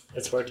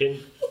 It's 14.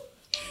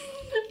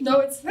 No,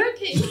 it's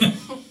 13.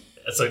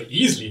 So it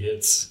easily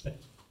hits.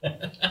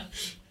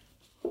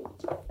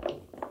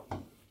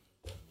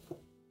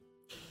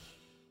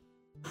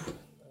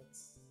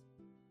 That's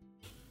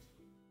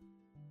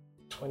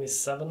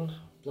 27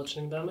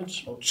 bludgeoning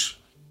damage. Ouch.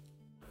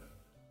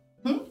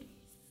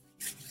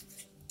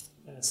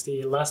 As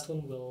the last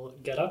one will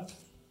get up.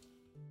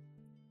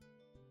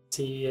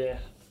 See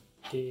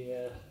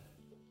the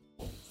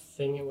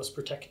thing it was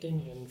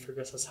protecting in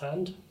Fergus's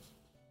hand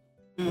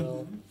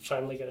will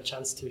finally get a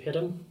chance to hit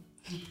him.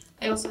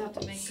 I also have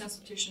to make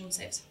constitution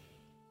saves.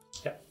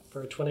 Yeah,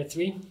 for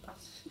 23.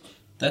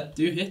 That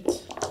do hit.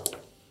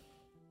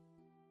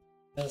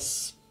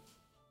 That's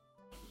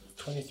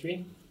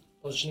 23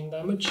 bludgeoning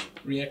damage.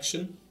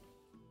 Reaction.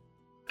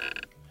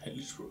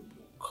 Hellish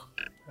Roadblock.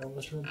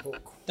 Hellish Roadblock.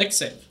 Dex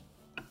save.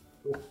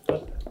 Cool.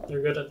 But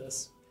they're good at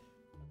this.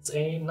 It's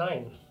a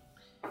 9.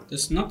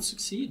 Does not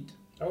succeed.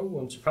 Oh,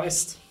 I'm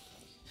surprised.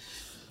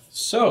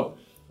 So,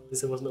 At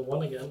least it wasn't a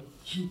 1 again.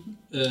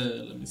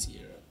 let me see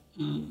here.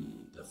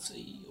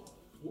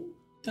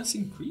 That's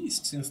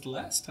increased since the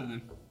last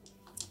time.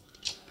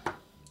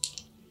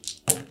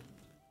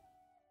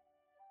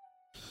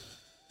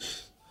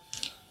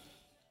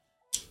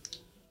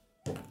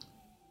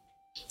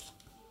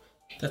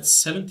 That's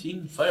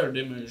 17 fire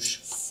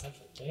damage. 7.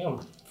 Damn.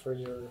 For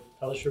your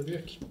Hellish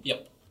Rebuke.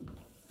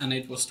 And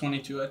it was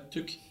 22 I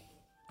took.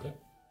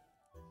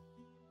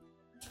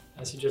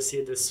 As you just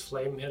see this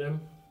flame hit him,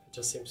 it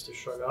just seems to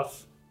shrug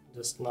off.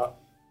 Just not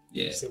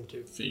Yeah. seem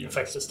to Figure.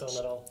 affect the stone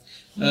at all.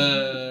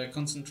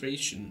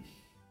 Concentration.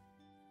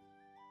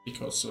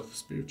 Because of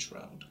Spirit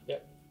Shroud.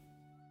 Yep.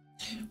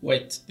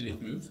 Wait, did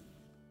it move?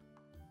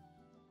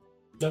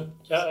 No,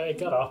 yeah, I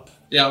got up.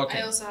 Yeah, I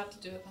okay. also have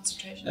to do a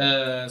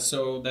concentration.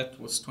 So that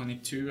was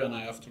 22, and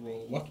I have to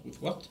roll what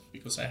with what?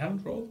 Because I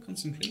haven't rolled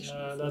concentration.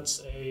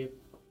 That's a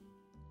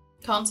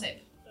Con save.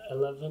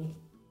 11.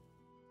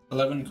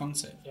 11 con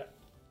save. Yeah.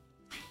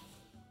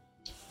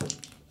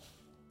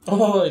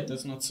 Oh, it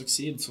does not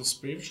succeed, so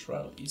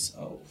spiritual is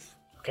off.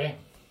 Okay.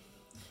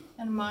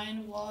 And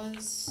mine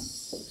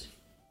was.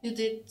 You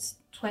did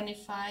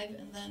 25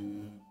 and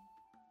then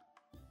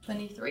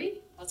 23,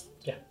 was it?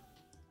 Yeah.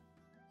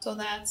 So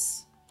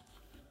that's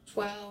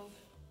 12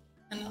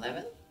 and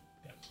 11?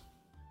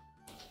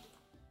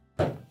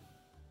 Yeah.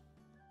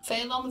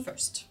 Failed on the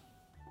first.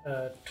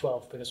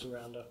 12 because we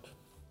round up.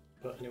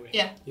 But anyway,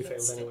 Yeah. you failed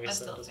that's- anyway, I so it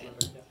still doesn't failed.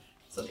 matter. Yeah.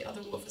 So the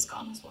other wolf is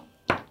gone as well.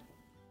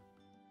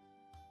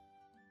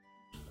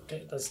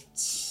 Okay,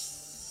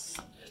 that's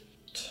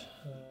it.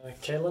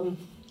 Kaelin,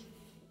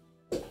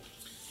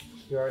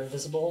 you are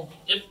invisible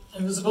Yep,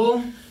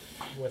 invisible.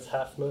 with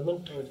half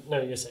movement. Or,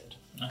 no, you saved.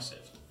 I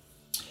saved.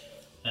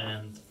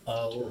 And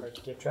Hard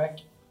to keep track.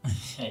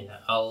 yeah,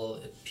 I'll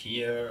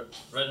appear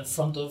right in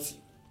front of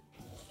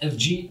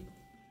FG,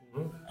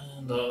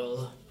 and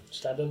I'll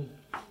Stab him.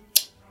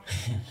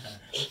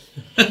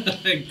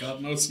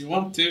 God knows you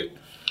want to.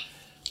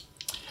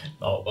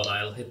 no, but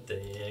I'll hit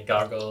the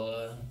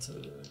gargoyle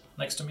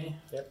next to me.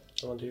 Yep,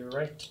 the one to your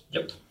right.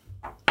 Yep.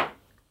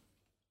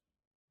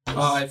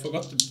 I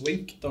forgot to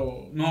blink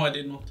though. No, I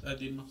did not. I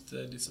did not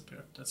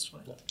disappear. That's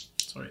right. No.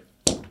 Sorry.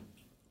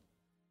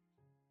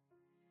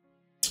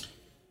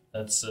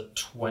 That's a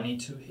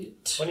 22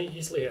 hit. 20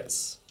 easily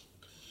hits.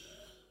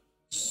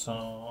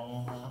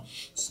 So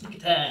sneak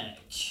attack.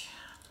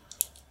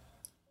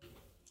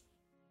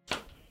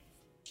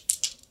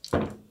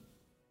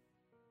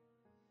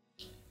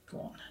 Go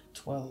on,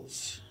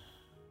 12.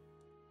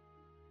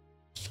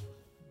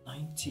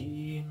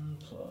 19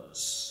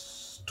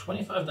 plus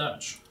 25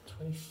 damage.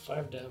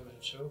 25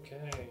 damage,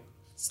 okay.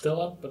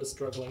 Still up, but it's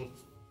struggling.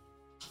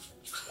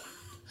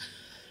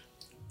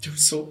 You're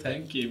so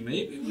tanky.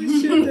 Maybe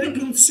we should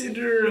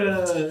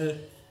consider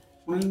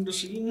flying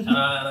machine.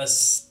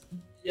 That's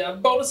yeah,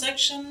 bonus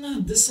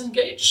action,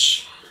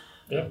 disengage.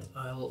 Yep.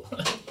 And I'll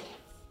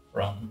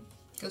run.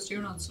 Because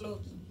you're not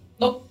slow.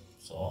 Nope.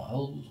 So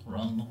I'll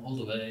run all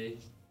the way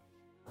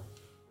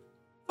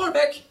far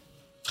back.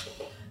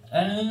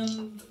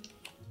 And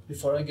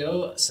before I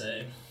go, I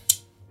say,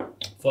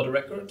 for the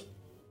record,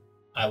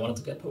 I wanted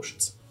to get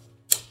potions.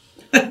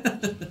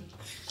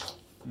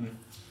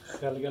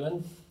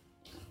 Helgelin.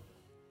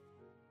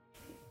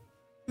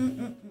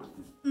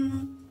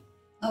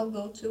 I'll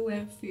go to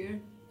where fear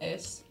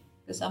is,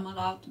 because I'm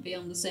allowed to be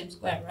on the same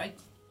square, right?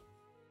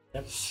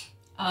 Yep.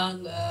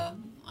 And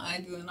I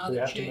do You another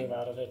have to chain. move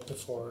out of it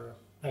before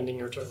ending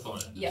your turn.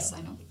 Yes,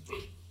 I know.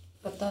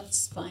 But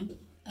that's fine.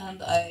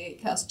 And I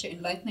cast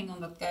Chain Lightning on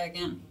that guy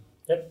again.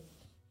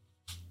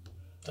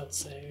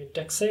 That's a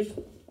dex save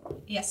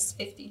Yes,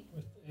 50.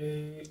 with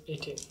a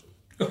 18.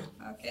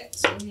 Okay,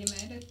 so he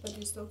made it, but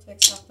he still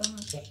takes half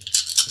damage.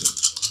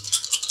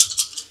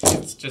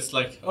 It's just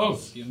like,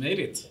 oh, you made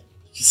it.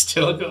 You're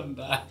still gonna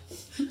die.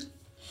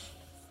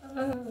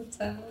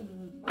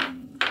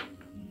 10,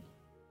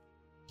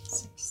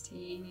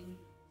 16.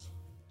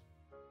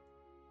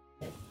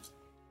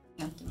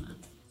 Can't do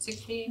math.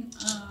 16,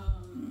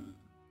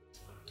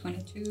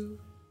 22,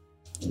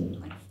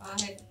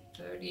 25,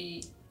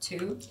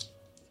 32.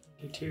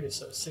 22,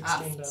 so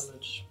 16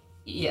 damage.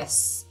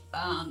 Yes,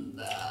 and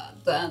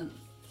then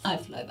I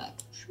fly back.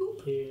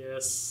 Shoop.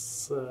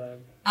 Yes.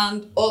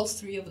 And all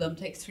three of them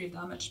take 3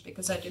 damage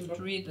because I didn't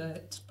read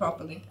it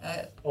properly.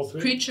 All three.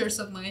 Creatures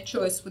of my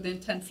choice within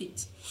 10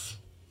 feet.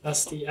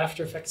 As the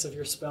after effects of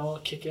your spell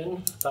kick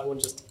in, that one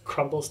just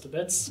crumbles to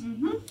bits.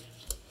 Mm-hmm.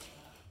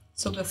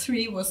 So the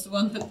 3 was the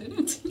one that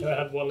didn't.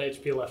 I had 1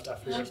 HP left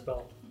after your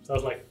spell. So I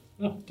was like,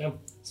 oh, damn,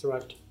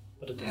 survived.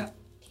 But it did. Yeah.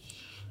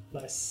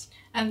 Nice.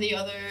 And the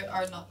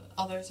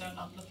others are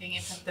not looking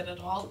affected at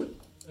all.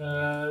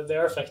 They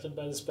are affected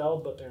by the spell,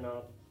 but they're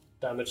not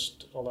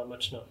damaged all that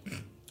much now.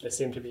 They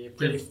seem to be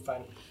pretty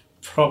fine.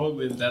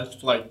 Probably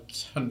dealt like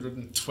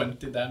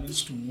 120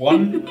 damage to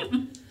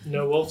one.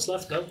 No wolves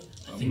left, no?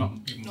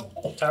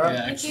 Tara,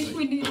 Yeah, I actually. think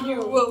we need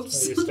new are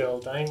wolves. you still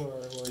dying or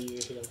were you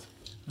healed?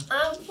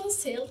 I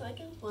was healed. I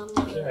got one.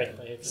 Alright,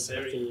 I hit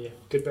the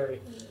good berry.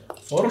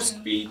 Force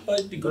speed by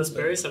the Those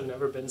berries have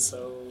never been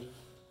so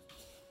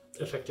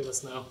effective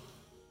as now.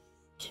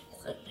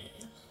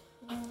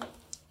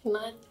 Can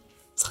I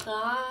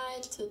try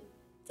to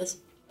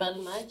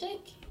dispel magic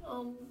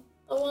on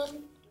the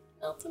one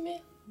next to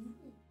me?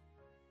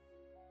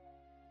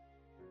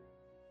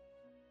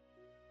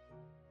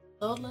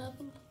 Low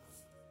level.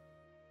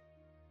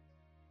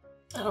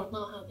 I don't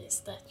know how these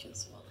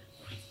statues work.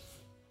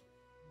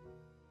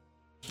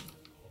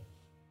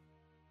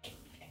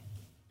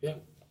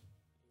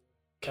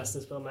 Cast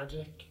the spell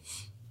magic,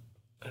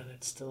 and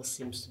it still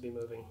seems to be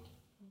moving.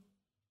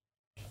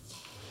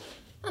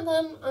 And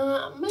then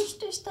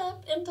Misty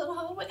step into the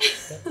hallway.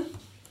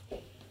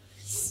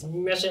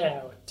 Smash it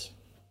out!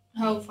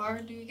 How far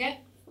do you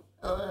get?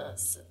 30.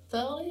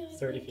 I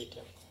 30 think. feet,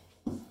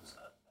 yeah.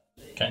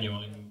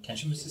 Can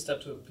you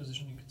misstep to a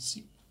position you can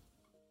see?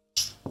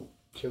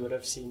 She would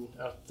have seen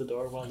out the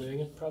door while doing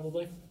it,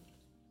 probably.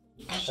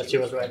 But she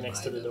was right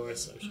next to the door,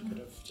 so she could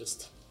have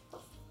just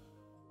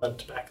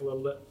went back a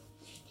little bit.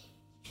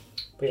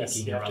 But yes,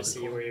 Peeking you have around to the see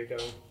corner. where you're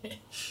going.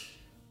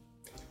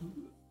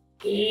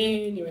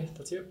 Anyway,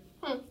 that's you.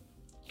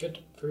 Good.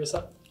 Furious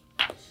up.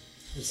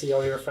 You see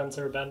all your friends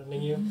are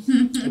abandoning you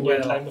in your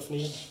Well. time of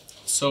need.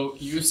 So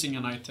using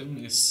an item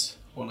is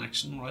one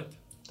action, right?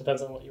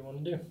 Depends on what you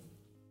want to do.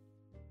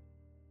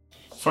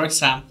 For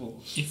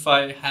example, if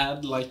I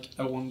had like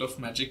a wand of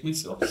magic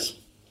missiles,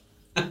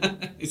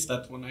 is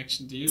that one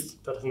action to use?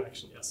 That is an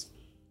action, yes.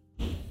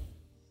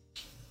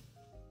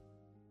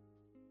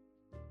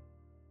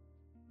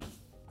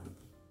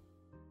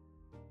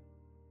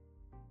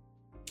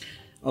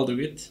 I'll do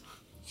it.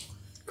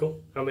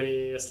 Cool. How many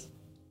is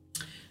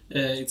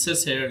It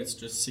says here it's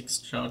just 6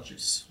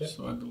 charges, Yep.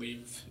 so I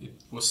believe it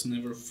was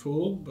never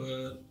full,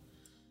 but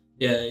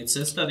yeah, it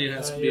says that it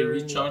has to be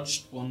You're-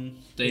 recharged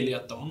one daily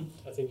at dawn.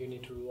 I think you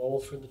need to roll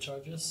for the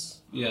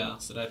charges. Yeah,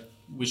 so that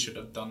we should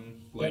have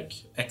done like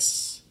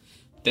X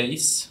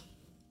days.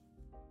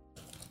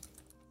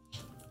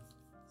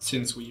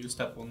 Since we used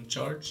that one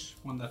charge,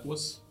 when that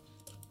was.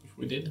 If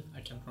we did,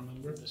 I can't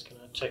remember. I'm just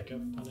gonna check up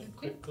on it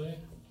quickly.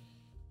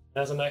 It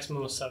has a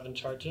maximum of 7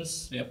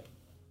 charges. Yep.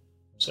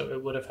 So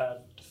it would have had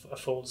a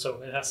full,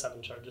 so it has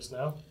 7 charges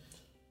now.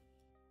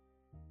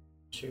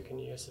 Which you can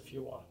use if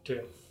you want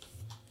to.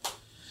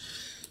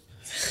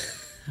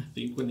 I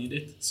think we need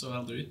it, so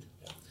I'll do it.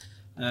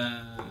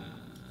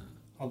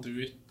 I'll do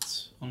it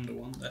on the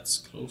one that's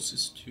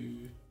closest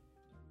to.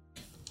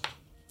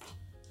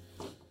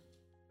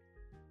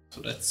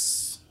 So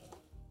that's.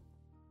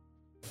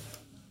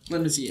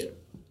 Let me see here.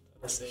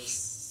 This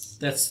is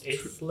That's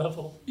 8th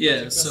level. yeah.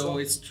 magic So missile.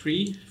 it's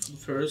 3 for the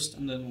first,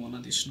 and then 1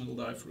 additional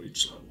die for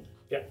each level.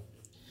 Yeah.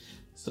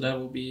 So that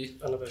will be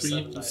Another 3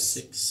 7 plus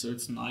dice. 6, so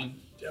it's 9.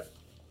 Yep.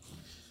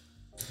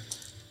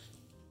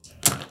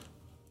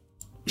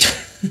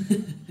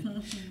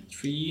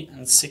 3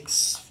 and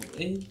 6 for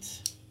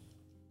 8.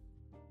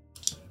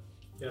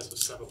 Yeah, so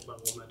 7th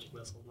level magic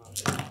missile,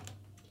 not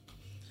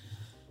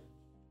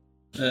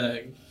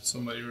 8.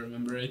 Somebody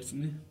remember 8 for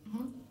me?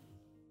 Mhm.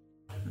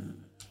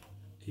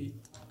 8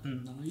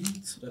 and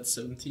 9, so that's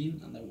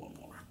 17, and then 1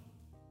 more.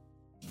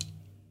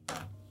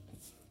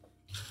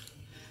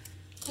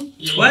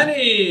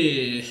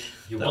 20!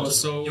 You That wanted, was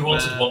so you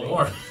wanted bad. one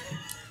more.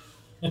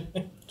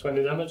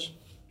 20 damage?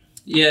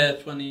 Yeah,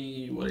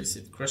 20, what is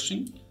it,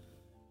 crushing?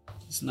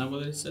 Isn't that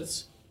what it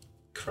says?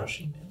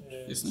 Crushing.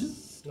 Isn't it?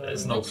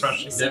 There's no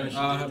crushing damage.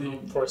 I have no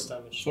Force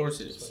damage. force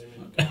it That's is. what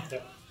I mean.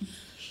 Okay.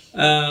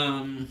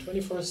 Yeah.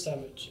 20 force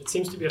damage. It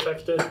seems to be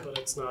affected, but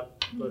it's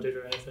not blooded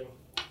or anything.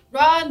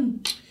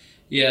 Run!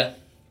 Yeah,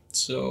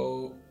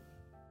 so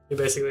You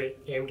basically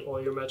aimed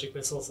all your magic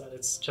missiles at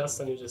its chest,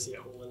 and you just see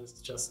a hole in its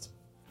chest.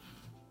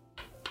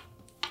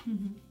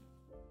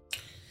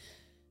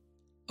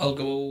 I'll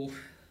go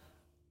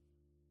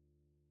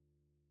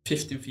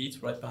 15 feet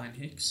right behind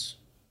Hicks.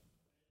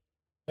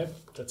 Okay,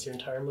 that's your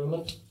entire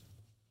movement.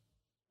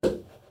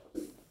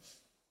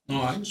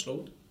 No, I'm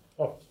slowed.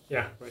 Oh,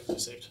 yeah, right, you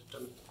saved.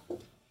 Done.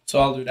 So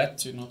I'll do that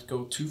to not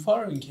go too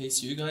far in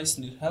case you guys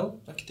need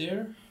help back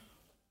there.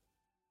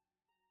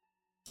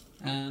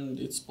 And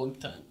it's blink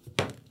time.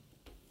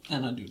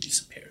 And I do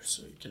disappear,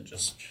 so you can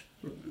just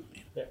remove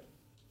me.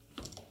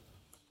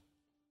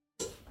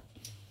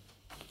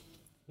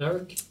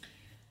 Derek?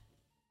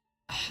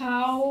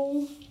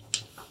 How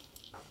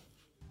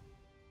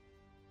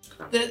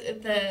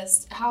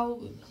how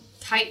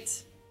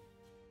tight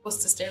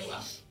was the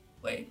stairwell?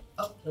 Wait,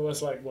 oh, It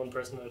was like one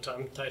person at a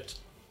time, tight.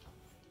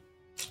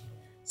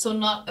 so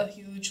not a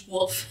huge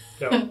wolf.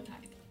 No, Tight.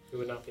 you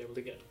would not be able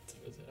to get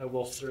a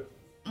wolf through.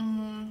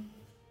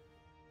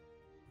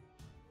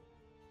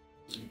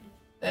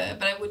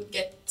 But I would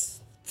get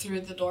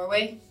through the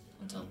doorway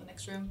until the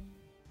next room.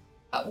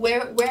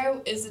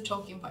 Where is the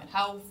choking point?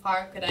 How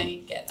far could I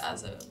get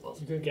as a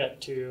wolf? You could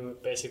get to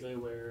basically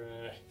where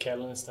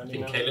Kaelin is I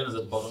standing think now. Kaelin is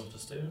at the bottom of the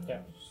stairs. Yeah.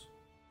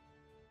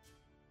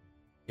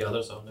 The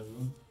others are in the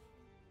room.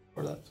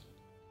 For that.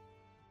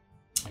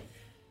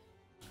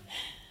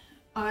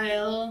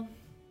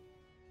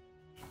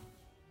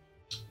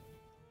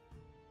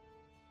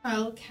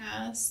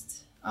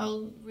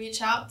 I'll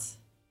reach out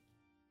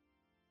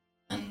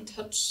and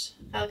touch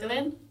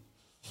Helgelin,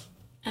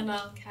 and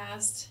I'll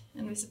cast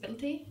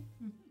invisibility.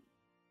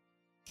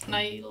 And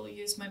I'll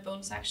use my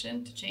bonus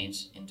action to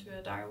change into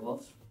a dire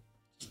wolf.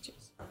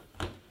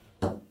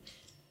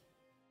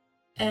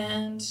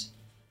 And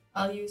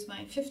I'll use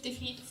my 50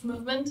 feet of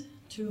movement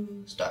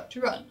to start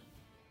to run.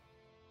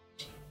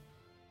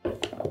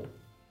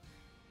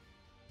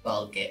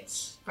 I'll get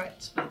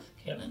right with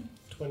Kaelin.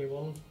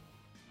 21.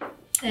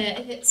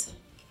 It hits.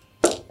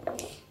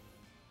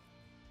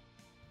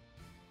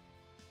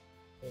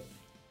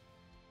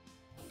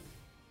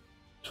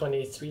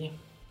 $23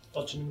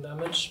 bludgeoning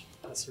damage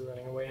as you're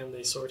running away, and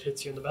the sword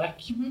hits you in the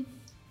back.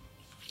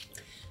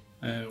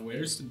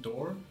 Where's the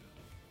door?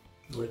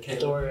 Where The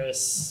door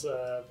is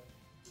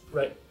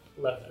right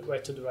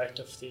to the right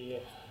of the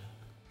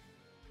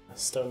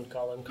stone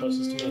column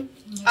closest to me.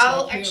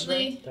 I'll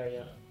actually, There,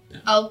 yeah.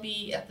 I'll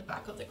be at the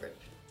back of the group.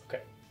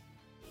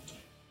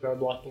 You are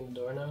blocking the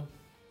door now.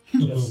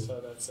 Yes, so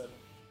that's it.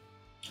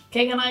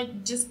 Okay, can I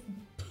just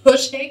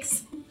push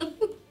Higgs?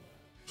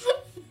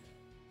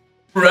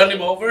 Run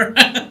him over.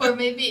 Or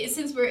maybe,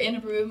 since we're in a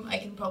room, I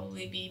can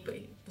probably be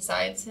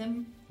besides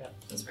him. Yeah.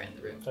 Since we're in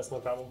the room. That's no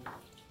problem.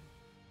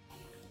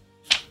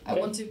 I Okay.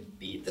 want to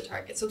beat the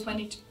target, so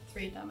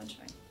 23 damage,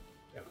 right?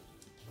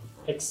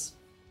 Hicks,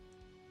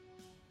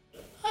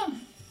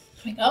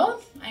 We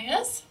go, I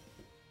guess.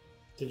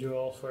 did you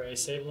roll for a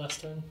save last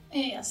turn?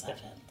 Yes, I Yeah.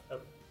 did.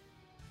 Okay.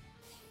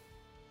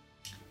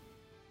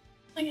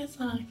 I guess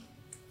I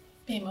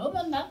be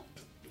moving then.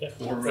 Yeah.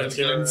 Or That's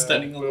your, Raglan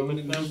standing alone movement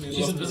in now. the middle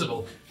She's of the-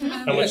 invisible.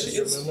 How much she is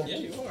your is. movement? Yeah,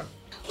 you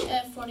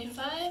are.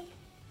 45.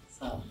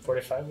 So,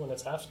 45 when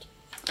it's halved.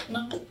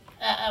 no.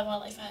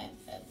 Well, if I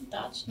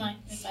dodge, no,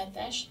 if I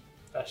dash.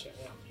 Dash, yeah.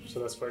 So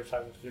that's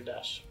 45 with your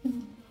dash. So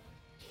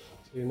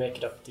you make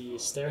it up the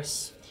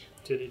stairs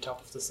to the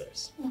top of the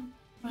stairs.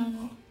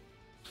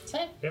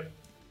 Save.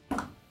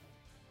 Top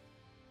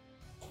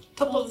of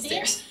the 14.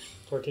 stairs.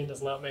 14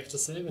 does not make the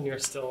save and you're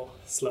still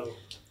slow.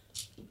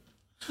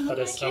 That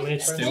is how many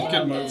turns? Still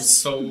can move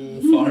so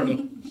far.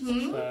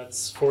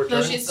 That's 4 No,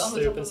 turns. she's on so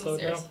the you've top been of the slowed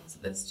stairs. now. So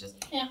that's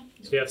just.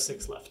 So you have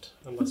 6 left,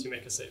 unless you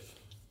make a save.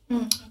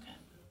 Okay.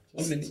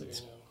 1 So minute. you know,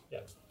 yeah.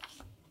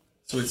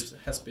 So it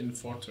has been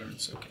 4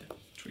 turns. Okay,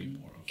 3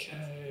 more.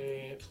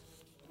 Okay.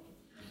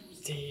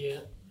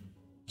 The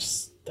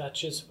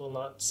statues will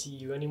not see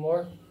you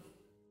anymore.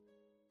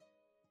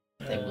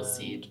 They will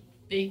see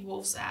Big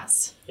Wolf's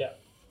ass.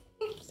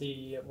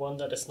 The one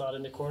that is not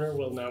in the corner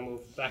will now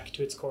move back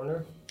to its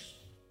corner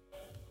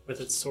with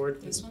its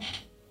sword This one.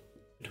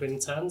 between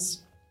its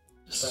hands.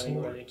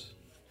 Standing ready.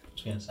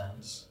 Between his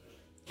hands.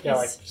 Yeah,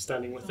 like Yes.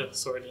 standing with the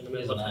sword in the He's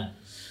middle an of it. eye.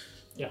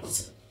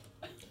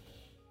 Yeah.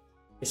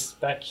 He's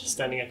back,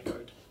 standing at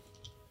guard.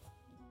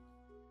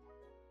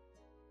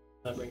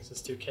 That brings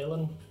us to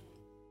Kalen.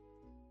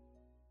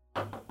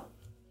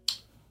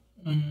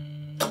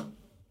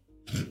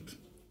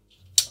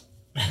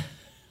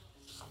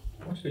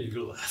 What are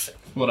you laughing?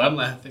 What I'm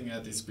laughing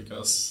at is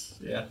because,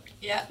 yeah,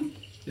 Yeah.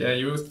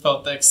 you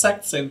thought the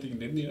exact same thing,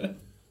 didn't you?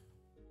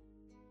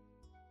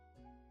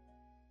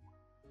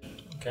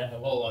 Okay,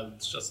 well,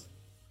 it's just.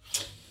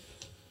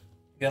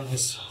 Again, he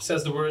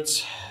says the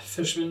words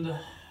Verschwinde,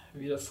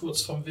 wieder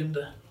Furz vom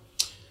Winde,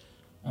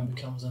 and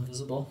becomes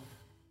invisible.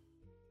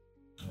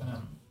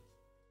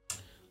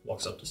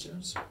 Walks up the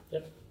stairs.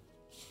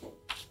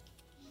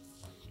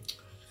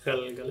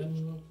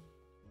 Helgalin.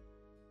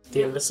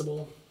 The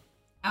invisible.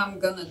 I'm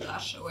gonna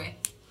dash away.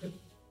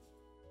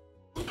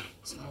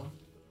 So,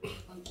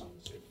 1, 2,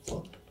 3,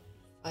 4,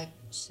 5,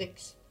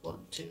 6. 1,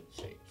 2,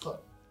 3, 4,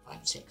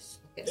 5, 6.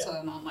 Okay, So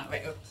I'm on my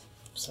way up.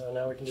 So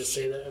now we can just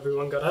say that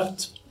everyone got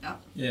out.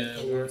 Yeah.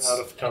 And we're out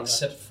of combat.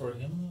 Except for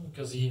him,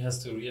 because he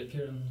has to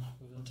reappear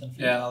within 10 feet.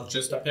 Yeah, I'll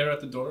just appear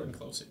at the door and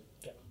close it.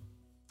 Yeah.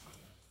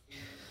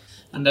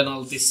 And then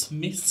I'll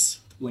dismiss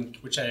Blink,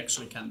 which I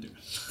actually can do.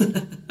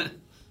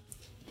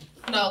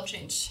 No, I'll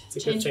change. It's a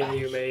good Change thing back.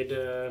 you made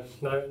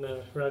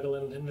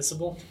Raglan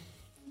invisible.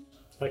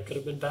 That could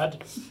have been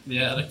bad.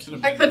 Yeah, that could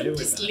have I been couldn't really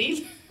just bad.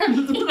 leave.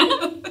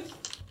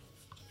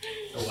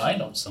 Oh, I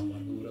know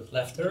someone who would have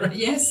left her.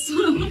 Yes.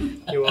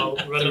 You all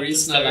run up The the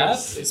reason I laugh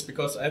stairs. is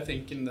because I'm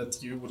thinking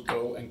that you would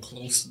go and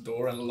close the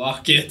door and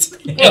lock it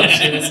while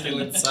she is still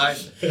inside.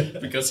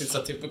 Because it's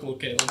a typical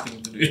Kale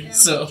thing to do. Yeah.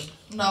 So,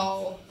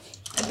 No.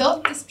 I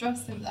don't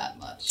distrust him that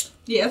much.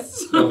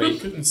 Yes. well, he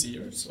couldn't see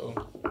her, so.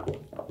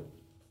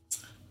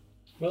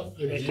 Well,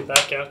 you make it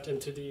back out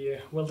into the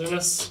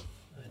wilderness.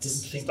 I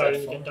didn't think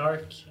Starting that to far. get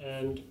dark,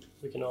 and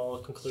we can all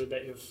conclude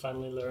that you've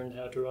finally learned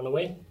how to run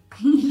away.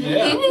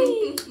 Yeah.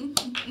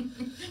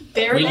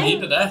 Barely. We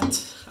needed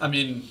that. I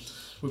mean,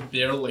 we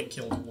barely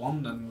killed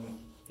one and.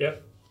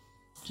 Yep.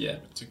 Yeah,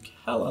 we took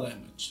hell of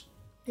damage.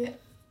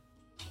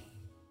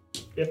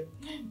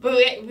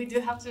 But we do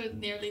have to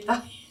nearly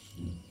die.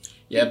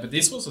 Yeah, but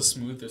this was a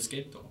smooth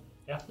escape though.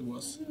 Yeah. It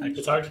was.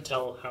 It's hard to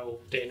tell how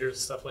dangerous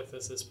stuff like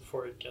this is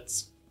before it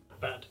gets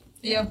bad.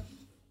 Yeah.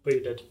 But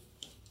you did.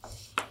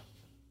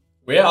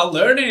 We are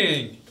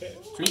learning! Okay.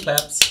 3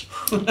 claps.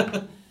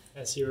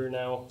 As you're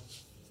now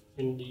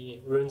in the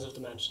ruins of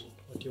the mansion,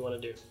 what do you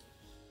want to do?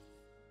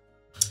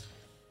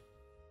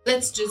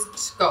 Let's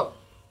just go.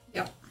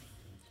 You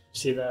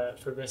see that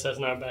Fergus is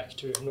now back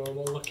to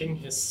normal looking.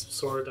 His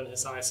sword and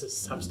his eyes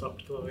have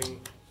stopped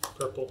glowing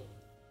purple.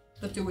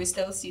 But do we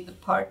still see the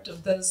part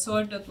of the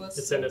sword that was?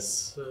 It's in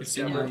his It's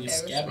in scabbard, okay,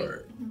 his we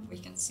scabbard. We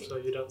can see. so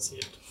you don't see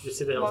it. You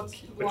see the hilt, Walk-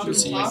 which walk You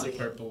is see walk. the amazing.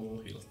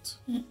 purple hilt.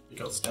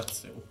 Because that's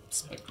the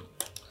spectral.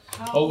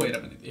 How- Oh, wait a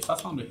minute. If I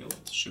found a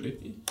hilt, should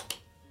it be?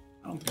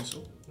 I don't think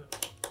so.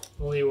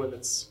 Only when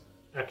it's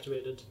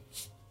activated.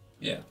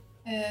 Yeah.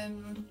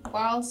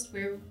 Whilst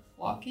we're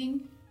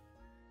walking,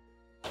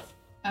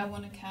 I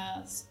want to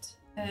cast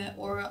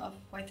Aura of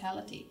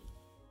Vitality.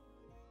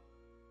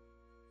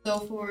 So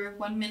for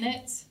 1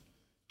 minute,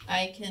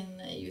 I can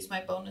use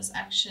my bonus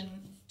action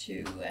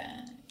to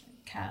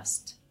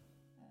cast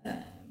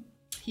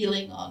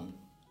healing on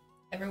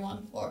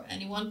everyone or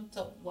anyone,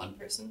 so one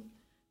person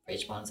for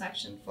each bonus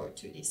action for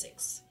 2d6 hit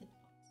points.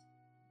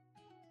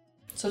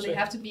 So they Sure.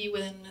 have to be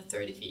within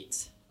 30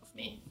 feet of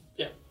me.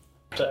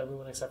 So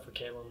everyone except for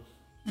Kaelin.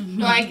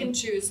 No, I can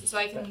choose, so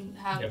I can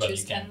Yeah, but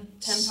choose you can-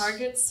 10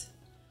 targets.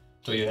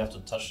 Do you have to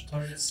touch the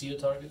targets, see the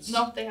targets?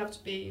 No, they have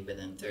to be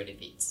within 30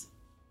 feet.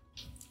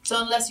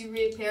 So unless you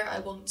reappear, I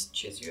won't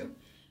choose you.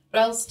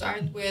 But I'll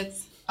start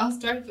with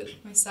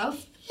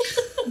myself.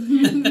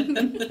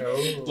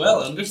 Oh,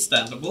 Well,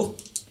 understandable.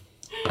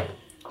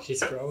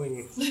 she's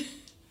growing.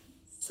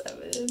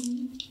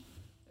 7.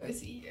 Where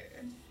is he here?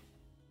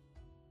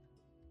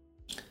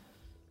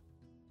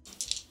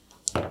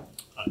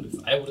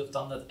 If I would have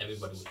done that,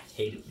 everybody would have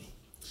hated me.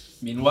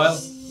 Meanwhile,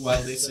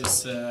 while this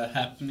is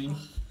happening,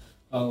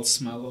 I'll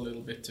smile a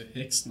little bit to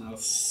Hicks and I'll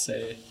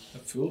say a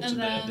fool And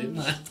today, then didn't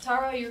I?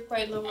 Tara, you're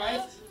quite low,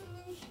 right?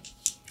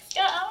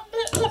 Yeah, a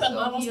little bit So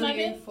almost heal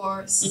maybe. you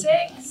for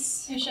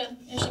 6, You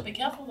should be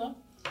careful though.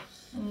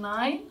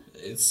 9.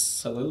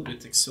 It's a little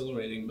bit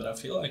exhilarating, but I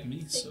feel like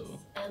me, so...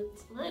 And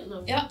 9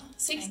 no. Yeah,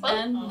 6 Oh,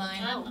 and I'm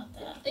 9. not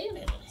there. Det är ju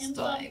lite hint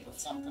Stop. av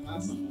something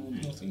else.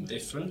 Nothing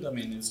different. I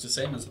mean, it's the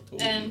same as I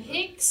told And you.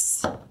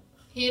 Hicks,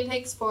 he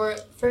takes for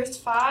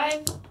first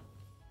 5,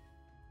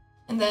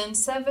 and then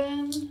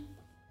 7,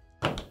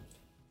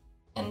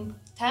 and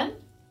 10.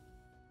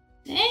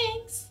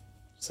 Thanks.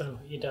 So,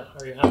 Ida,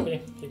 are you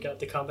happy? You got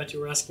the combat you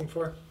were asking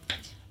for?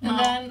 And No,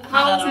 then not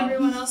how at is all.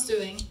 everyone else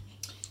doing?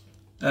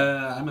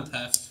 I'm at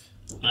half.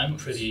 I'm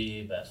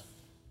pretty bad.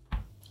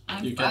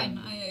 I'm You fine.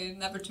 can- I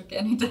never took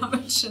any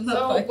damage in that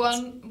So fight.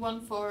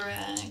 one for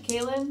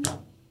Kaelin,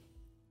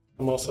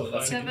 I'm also Well,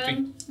 that's fine. a-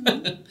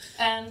 7,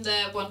 and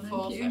one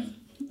for Thank you.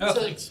 Oh,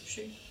 so thanks.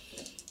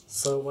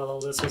 So, while all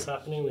this was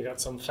happening, we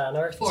got some fan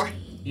art. 4.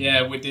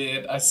 Yeah, we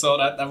did. I saw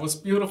that. That was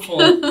beautiful.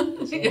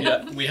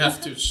 Yeah, we have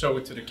to show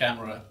it to the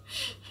camera.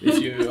 If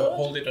you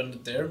hold it under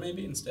there,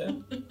 maybe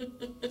instead.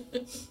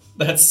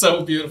 That's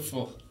so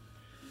beautiful.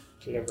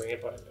 We're gonna bring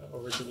it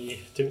over to the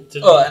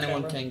Oh, the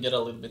anyone camera. can get a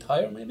little bit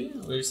higher, maybe?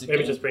 Or is it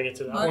Maybe good? just bring it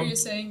to that Are one. you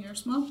saying you're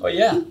small? Oh,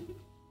 yeah.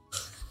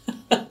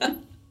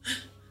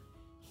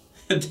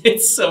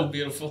 It's so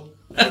beautiful.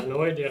 I have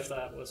no idea if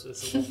that was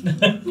visible.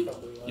 Probably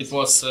was. It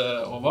was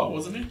Ova,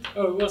 wasn't it?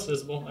 Oh, it was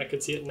visible. I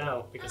could see it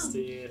now because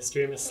the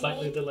stream is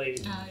slightly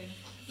delayed.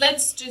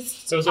 Let's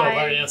just. So it was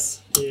Ovar,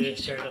 yes. He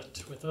shared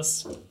it with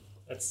us.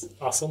 That's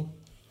awesome.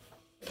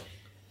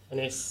 And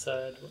he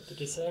said, what did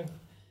he say?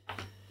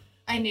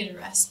 I need a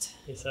rest.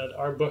 He said,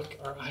 our book,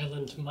 our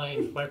island,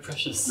 mine, my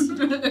precious.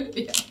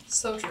 Yeah.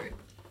 So true.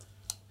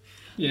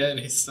 Yeah, it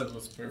is. That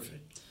was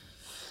perfect.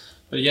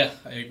 But yeah,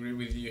 I agree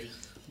with you.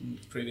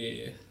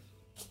 Pretty.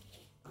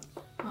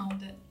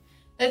 Found it.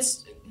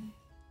 Let's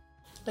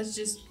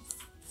just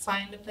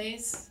find a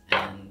place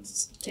and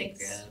take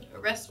a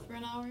rest for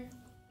an hour.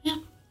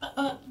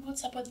 But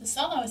what's up with the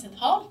solo? Is it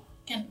hard?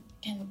 Can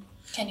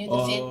you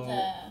defeat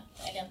the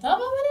Agentama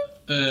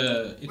with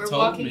it? It We're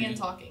told walking me. and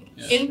talking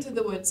Yeah. into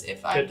the woods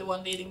if I'm Good. the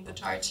one leading the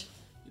charge.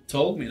 It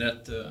told me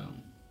that.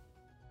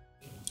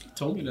 It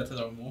told me that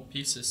there are more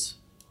pieces,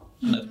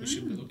 and that we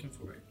should be looking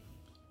for it.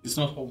 It's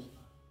not whole,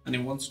 and it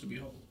wants to be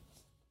whole.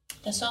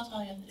 The sword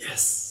har jag.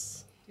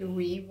 Yes. Do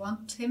we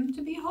want him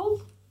to be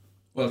whole?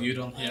 Well, you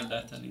don't hear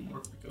that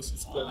anymore because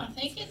it's Well, I blind.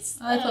 think it's.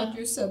 I thought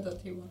you said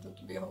that he wanted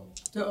to be whole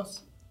to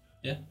us.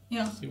 Yeah.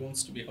 Yeah. He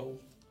wants to be whole.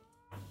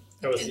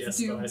 That was It's yes,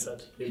 due. but I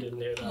said you didn't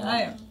hear that. Yeah,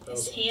 yeah. So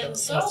Is he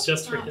also? that's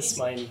just for No, his is-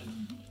 mind.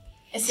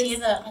 Is he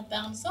the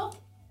advanced sword?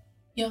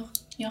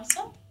 Your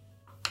sword?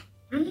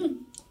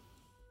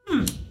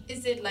 Mm-hmm.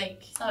 Is it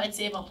like So it's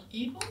evil.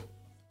 evil?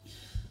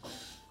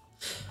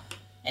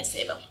 It's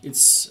evil.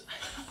 It's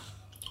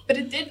But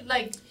it did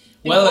like.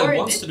 well, before it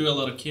wants did- to do a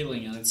lot of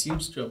killing, and it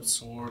seems to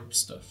absorb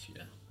stuff.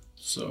 Yeah.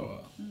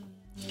 So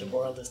The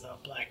world is now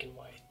black and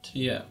white.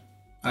 yeah,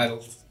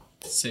 I'll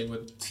say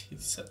what he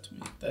said to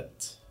me,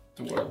 that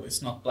the world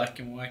is not black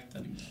and white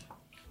anymore.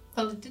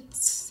 Well, it did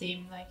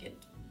seem like it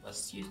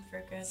was used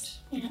for good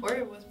Yeah. before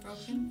it was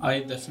broken. I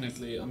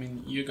definitely, I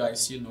mean, you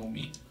guys, you know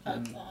me, But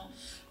and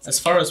as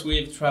far as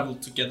we've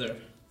traveled together,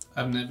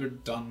 I've never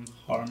done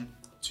harm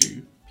to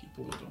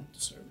people who don't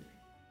deserve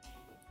it.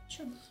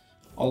 Sure.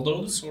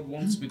 Although the sword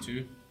wants me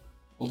to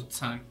all the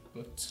time,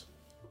 but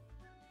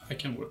I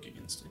can work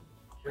against it,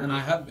 and I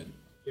have been.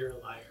 You're a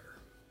liar.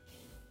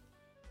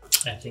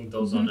 I think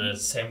those are the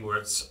same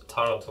words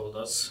Tara told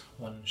us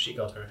when she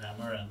got her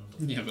hammer, and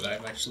Yeah, but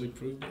I've actually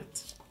proved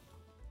it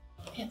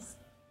yes.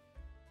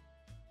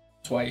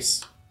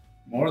 twice,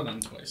 more than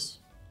twice,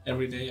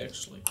 every day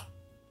actually.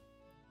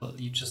 well,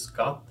 you just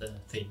got the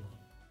thing.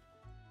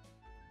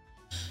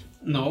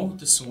 No,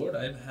 the sword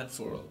I've had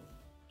for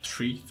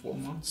 3-4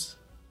 months.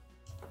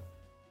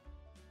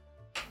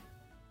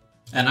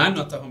 And I'm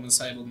not a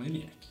homicidal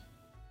maniac.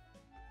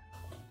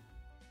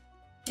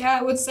 Yeah,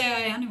 I would say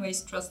I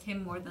anyways trust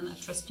him more than I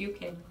trust you,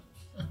 Caleb.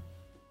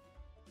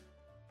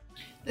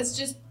 Let's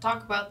just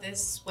talk about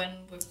this when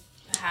we've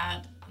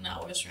had an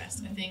hour's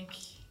rest. I think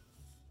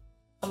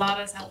a lot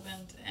has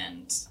happened,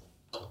 and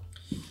I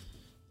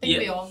think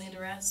we all need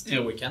a rest.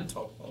 Yeah, we can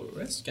talk about the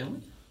rest, can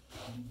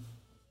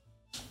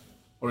we?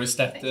 Or is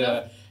that think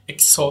so.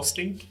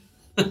 exhausting?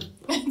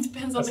 It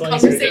depends on As the long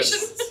as you're conversation.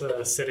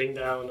 just sitting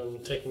down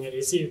and taking it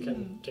easy, you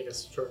can take a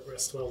short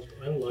rest while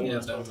long Yeah,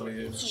 rest then while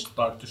we talking.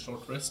 start the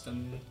short rest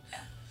and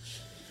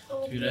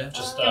do that.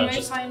 Can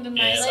we find a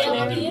nice like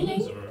color? a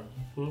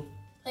healing?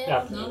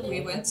 Yeah. No,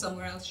 we went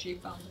somewhere else. She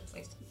found a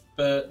place.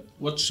 But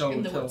what shall In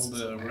we the tell woods the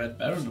somewhere. Red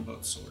Baron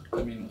about sword?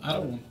 I mean, I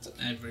don't want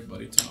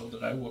everybody to know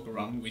that I walk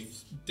around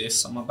with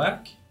this on my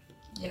back.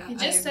 Yeah, He I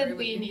just said agree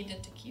we with you.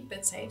 needed to keep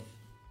it safe,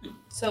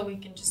 so we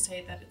can just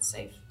say that it's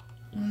safe.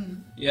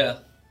 Mm. Yeah,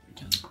 we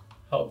can.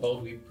 How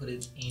about we put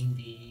it in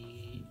the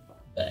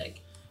bag?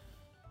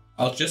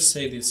 I'll just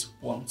say this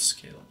one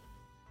skill.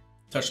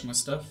 Touch my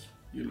stuff,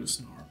 you lose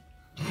an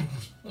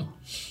arm.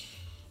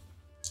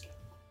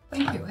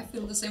 Thank you. I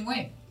feel the same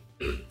way.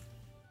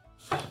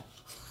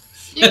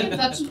 You can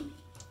touch.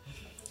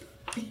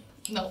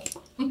 No.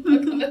 I'm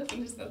gonna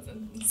finish that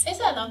sentence. Since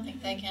I don't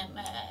think they can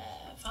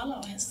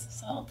follow his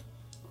sword.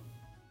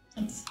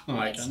 Since No,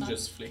 I it's can not-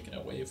 just flick it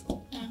away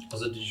from.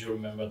 Also, did you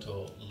remember to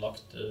lock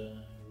the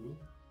room?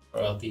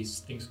 Or are these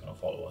things gonna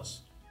follow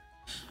us?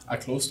 I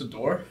closed the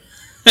door,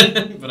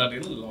 but I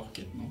didn't lock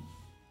it, no.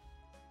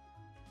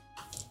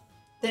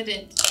 Did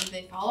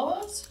they follow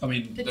us? I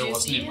mean, Did there you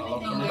wasn't see even a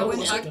lock anything? on the I door. went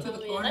was back it? to the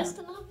Vi corner.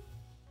 resten nå?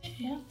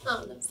 Yeah.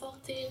 Ja, det er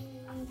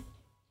 14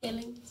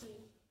 healing to...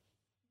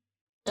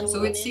 And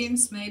So we it need-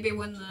 seems maybe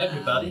when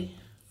Everybody?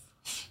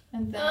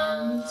 And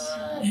then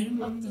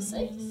Up to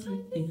 6, I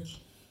think.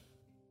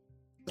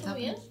 What Oh,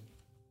 happened?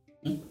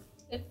 yeah.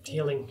 If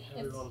Healing,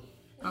 everyone.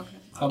 Okay,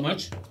 How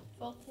much?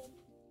 14.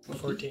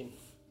 14.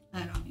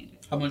 I don't need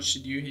it. How much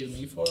did you heal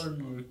me for,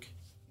 Noruk?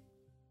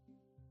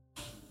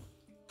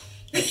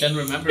 I can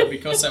remember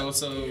because I was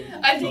so...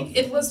 I think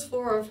it was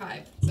 4 or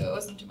 5, so it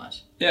wasn't too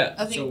much. Yeah,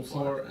 I think so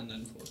 4. 4 and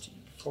then 14.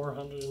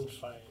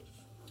 405.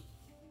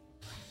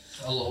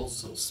 I'll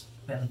also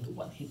spend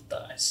 1 hit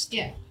dice to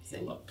Yeah.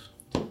 heal up.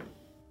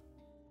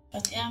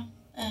 But yeah,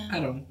 I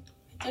don't...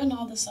 I do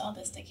know the sword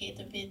is the key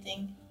to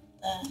beating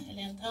the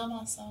alien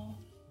tower, so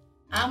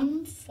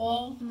I'm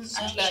for Actually,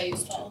 I searching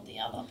used to. for the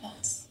other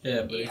parts.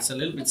 Yeah, but it's a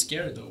little bit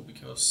scary though,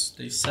 because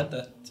they said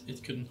that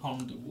it couldn't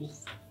harm the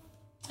wolf.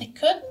 I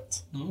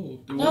couldn't. No,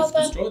 the No, wolf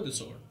but- destroyed the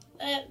sword.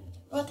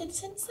 What did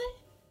Sin say?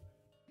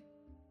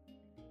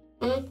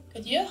 Mm.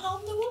 Could you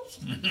harm the wolf?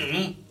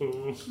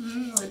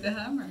 With the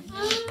hammer.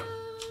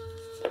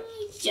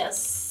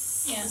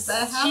 Yes. Yes.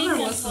 The She hammer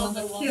can was the one harm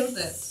that the wolf. killed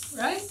it,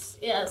 right?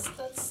 Yes,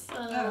 that's...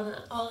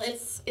 Oh,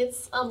 it's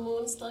a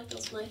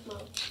Moonstalker's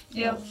nightmare.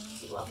 Yeah.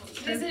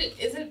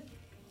 Is it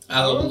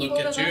I'll Oh, look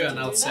at for you them and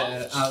to I'll do say,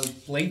 that? I'll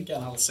blink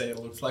and I'll say, it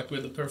looks like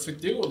we're the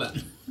perfect duo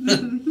then.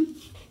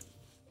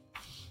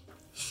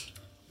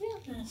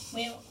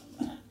 We,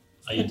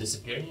 Are you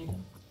disappearing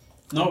again?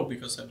 No,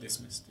 because I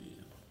dismissed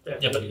the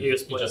Yeah, but you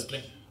just just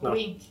blink. No.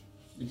 wink?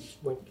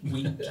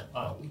 wink.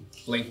 Ah,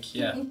 Blink,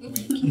 yeah. Wink.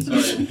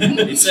 Sorry.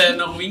 It's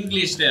no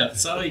English there.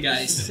 Sorry,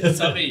 guys.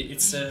 Sorry.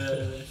 It's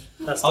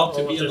That's How not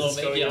to all be of a this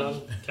is going Norwegian.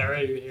 on.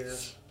 Tara, you here?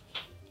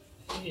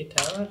 Hey,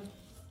 Tara.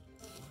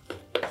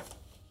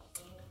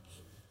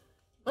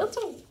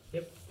 Welcome.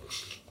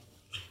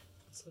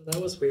 So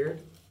that was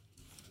weird.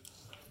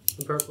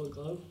 The purple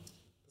glove.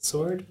 The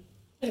sword.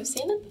 Have you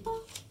seen it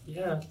before?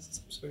 Yeah, it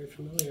seems very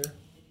familiar.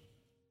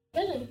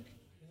 Really?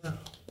 Yeah.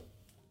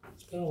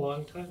 It's been a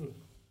long time.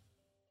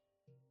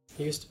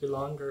 It used to be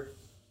longer.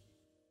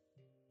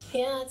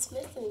 Yeah, it's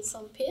missing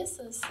some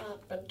pieces,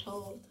 I've been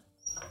told.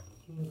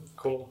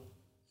 Cool.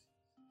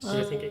 Do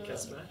you think it can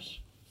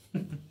smash?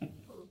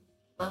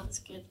 That's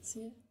good to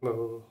see.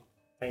 Oh,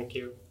 thank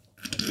you.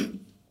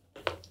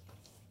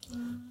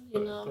 You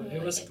know, But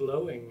it was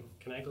glowing.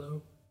 Can I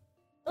glow?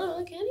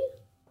 oh, can you?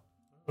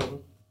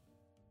 Oh.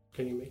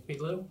 Can you make me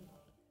glow?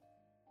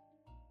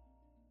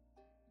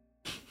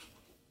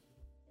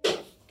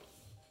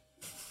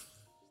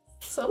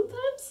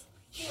 Sometimes.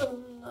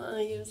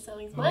 You're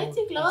selling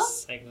mighty glow.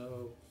 Yes, I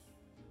glow.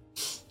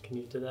 Can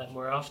you do that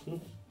more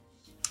often?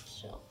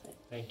 Sure thing.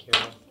 Thank you.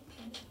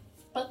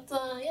 But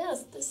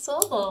yes, this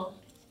sword,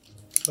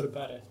 What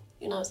about it?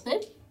 you know his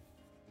name?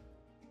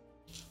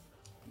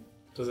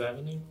 Does it have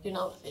a name? You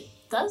know what it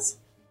does?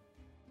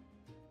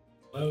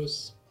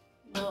 Glows.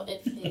 You know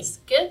if he's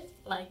good,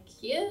 like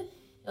you,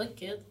 you're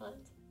good, right?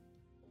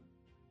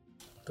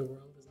 The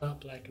world is not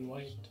black and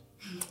white.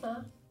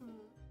 Huh?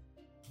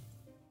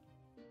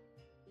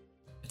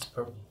 it's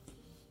purple.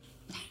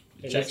 It's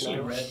It is actually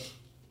now. red.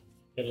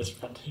 It is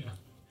red,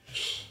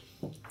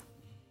 yeah.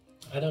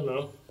 I don't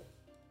know.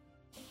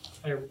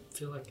 I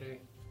feel like I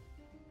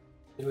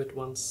knew it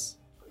once.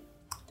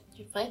 Did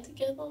you fight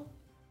together?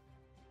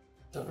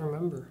 Don't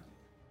remember.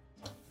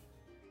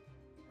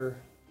 Or,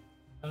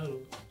 I don't know.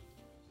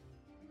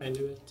 I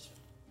knew it.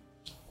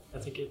 I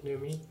think it knew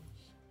me.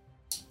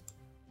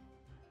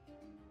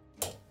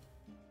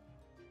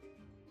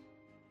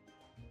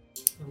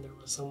 And there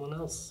was someone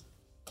else.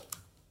 I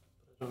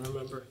don't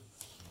remember.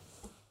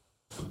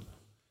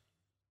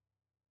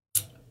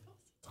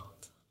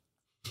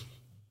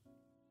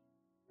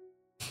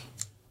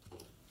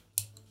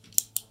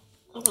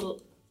 Well,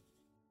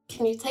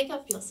 can you take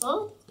up your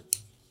sword?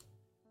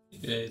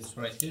 Yeah, it's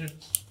right here.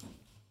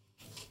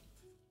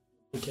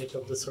 You take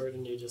up the sword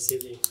and you just see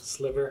the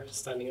sliver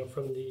standing up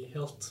from the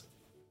hilt.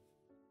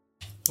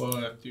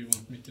 What do you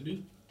want me to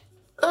do?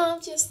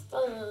 Just,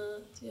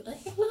 do you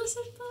recognize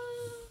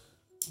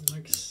it?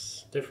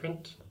 Looks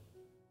different.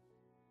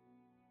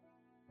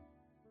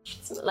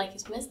 It's not like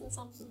it's missing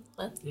something,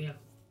 right? Yeah.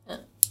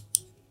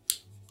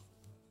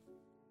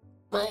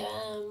 My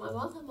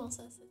Warhammer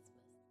says it's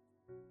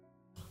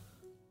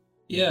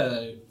Yeah,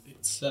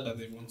 it said that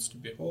it wants to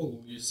be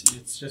whole. You see,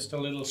 it's just a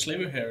little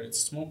sliver here. It's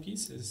small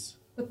pieces.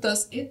 But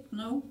does it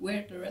know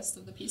where the rest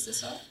of the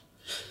pieces are?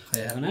 I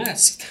haven't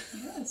asked.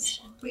 Yes,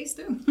 please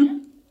do.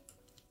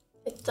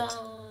 It,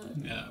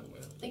 Yeah,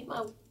 well, I think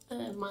my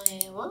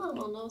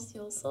Warhammer knows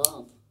your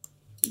sword.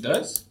 it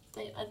does.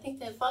 I think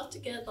they fought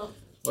together.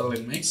 Well,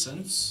 it makes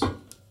sense.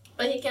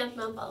 But he can't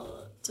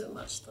remember too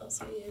much though,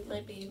 so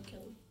maybe you can...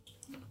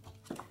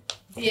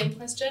 DM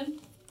question.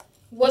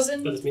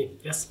 Wasn't But it's me.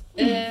 Yes.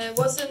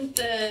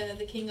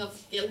 the king of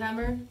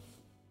Ilhammer,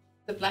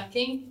 the Black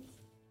King,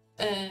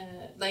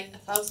 like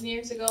 1,000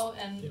 years ago,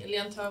 and Yep.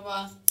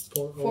 Iliantorva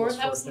Almost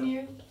 4,000 yeah.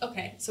 years?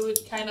 Okay, so it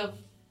kind of,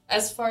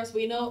 as far as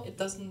we know, it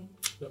doesn't.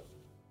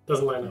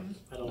 Doesn't line up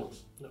at all.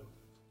 No.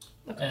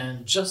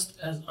 And just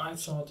as I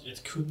thought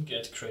it couldn't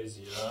get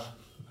crazier,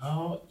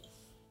 now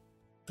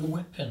the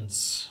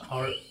weapons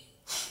are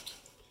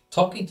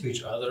talking to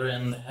each other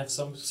and have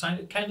some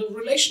kind of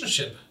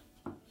relationship.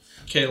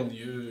 Kale,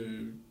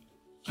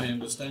 I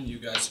understand you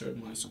guys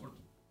heard my sword.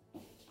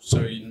 So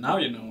now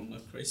you know I'm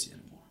not crazy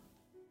anymore.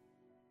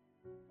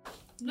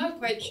 I'm not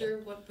quite sure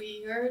what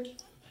we heard.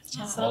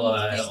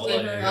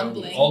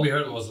 All we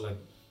heard was like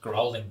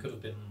growling. Could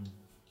have been.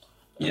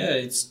 Yeah,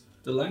 it's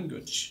the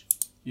language.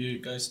 You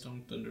guys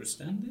don't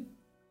understand it?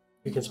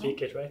 You can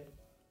speak it, right?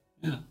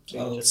 Yeah,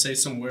 I'll say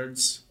some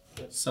words.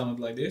 Sounded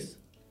like this.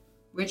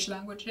 Which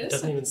language It is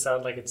doesn't it? even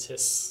sound like it's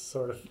his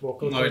sort of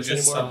vocal No, it cords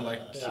just anymore. sounds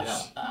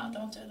like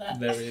Don't do that.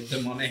 very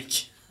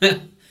demonic. May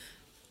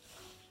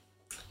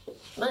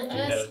I Do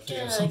ask you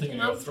have something in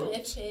your Knut throat?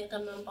 if he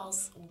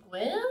remembers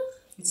where?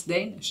 It's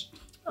Danish.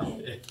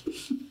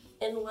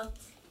 In what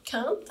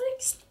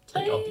context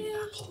they Take out the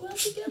apple. were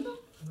together?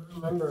 I don't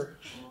remember.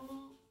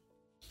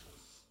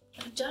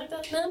 Jog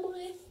that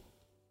memory.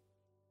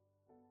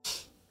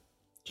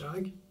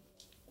 Jog?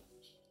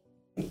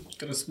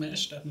 Gonna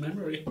smash that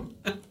memory.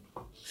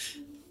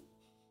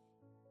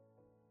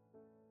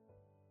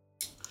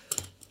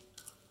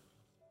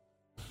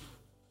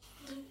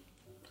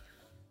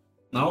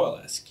 Now I'll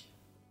ask.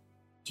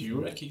 Do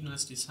you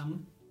recognize this hammer?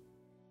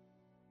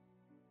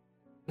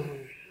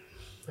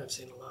 I've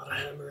seen a lot of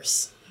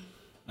hammers.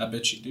 I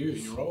bet you do.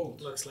 You're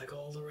old. Looks like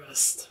all the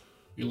rest.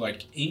 You're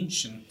like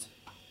ancient.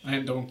 I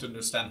don't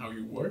understand how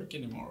you work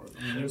anymore.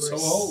 I mean, you're Hammers, so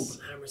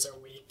old. Hammers are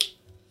weak.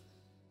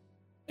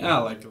 Yeah,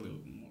 I like a little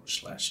bit more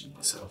slashing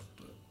myself,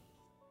 but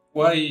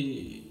why?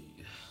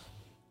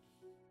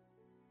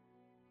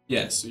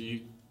 Yeah, so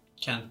you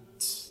can't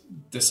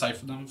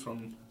decipher them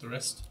from the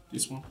rest.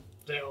 This one.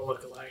 They all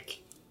look alike.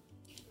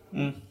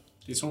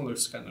 This one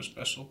looks kind of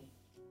special.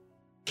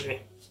 Eh.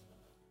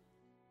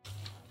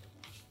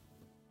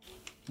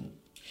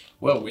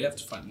 Well, we have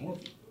to find more.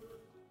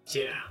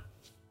 Yeah.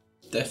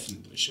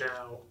 Definitely should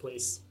Now,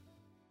 please.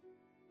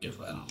 get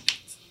right on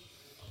it.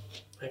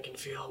 I can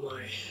feel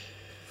my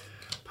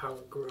power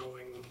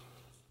growing.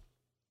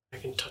 I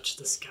can touch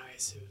the sky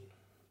soon.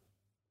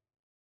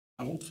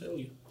 I won't fail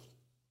you.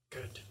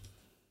 Good.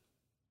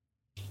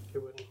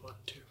 You wouldn't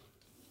want to.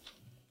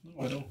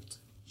 No, I don't.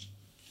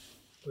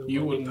 We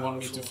You will be wouldn't want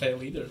me to powerful.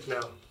 fail either.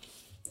 No.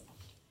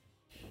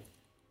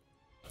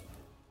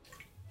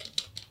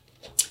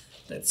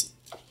 That's it.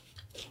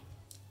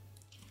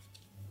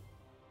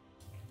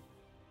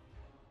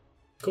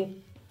 Cool.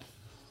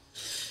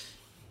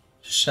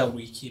 Shall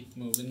we keep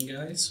moving,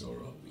 guys, or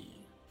are we?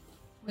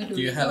 Where Do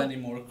you we have go? any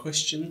more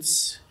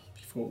questions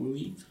before we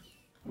leave?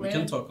 We Where-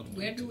 can talk on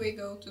Where it. do we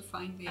go to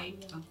find the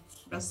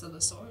rest of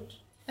the sword?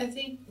 I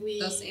think we.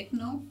 Does it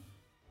know?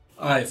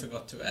 I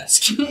forgot to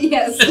ask.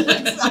 Yes,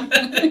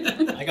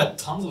 exactly. I got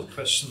tons of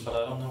questions, but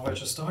I don't know where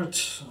to start.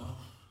 So.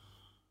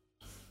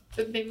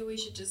 But maybe we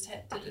should just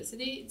head to the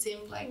city. It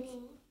seemed like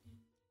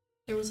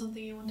there was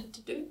something you wanted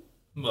to do.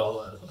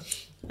 Well,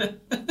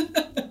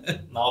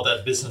 now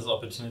that business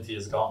opportunity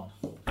is gone.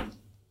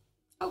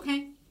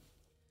 Okay.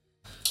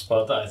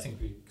 But I think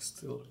we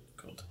still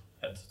could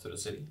head to the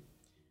city.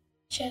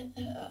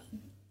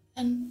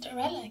 And the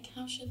relic,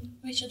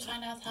 we should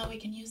find out how we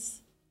can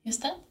use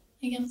that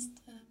against.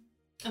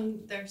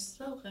 And there's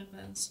still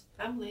Rembrandt's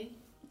family.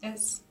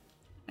 Yes.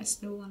 I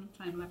still want to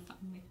find my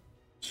family.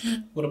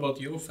 What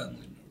about your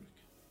family, Merrick?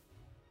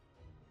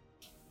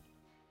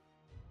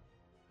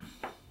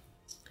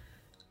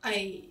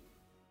 I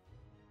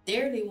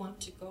dearly want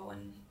to go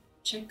and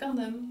check on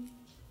them,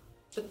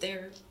 but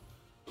they're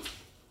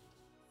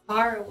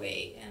far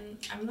away, and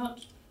I'm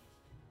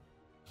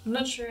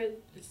not sure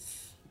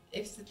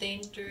if the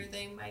danger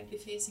they might be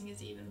facing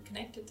is even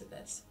connected to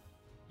this.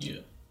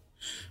 Yeah.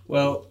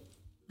 Well,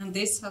 And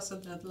this has a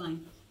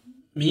deadline.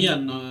 Me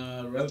and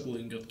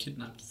Relgolin got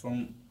kidnapped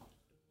from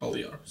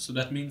Baliar, so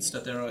that means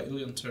that there are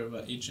Ilian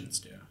Turva agents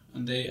there,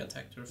 and they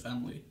attacked her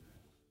family.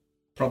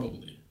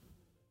 Probably.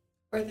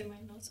 Or they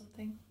might know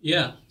something.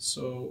 Yeah,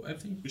 so I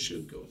think we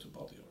should go to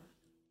Baliar.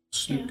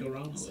 Snook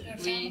around a So little. her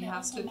We family have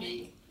also to might-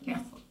 be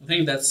careful. I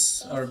think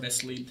that's our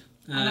best lead.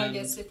 And I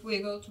guess if we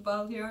go to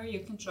Baldiar,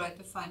 you can try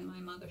to find my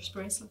mother's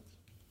bracelet.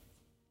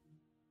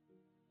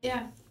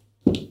 Yeah.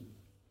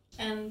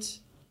 And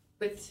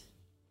with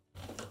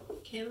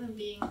Kaelin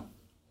being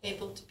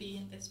able to be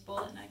invisible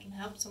and I can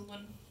help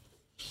someone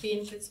be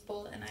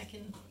invisible and I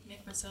can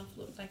make myself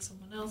look like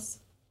someone else.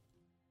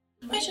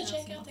 We should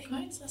check out the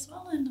coins as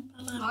well in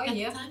Oh, at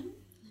yeah. the time.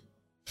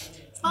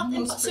 It's not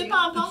Most super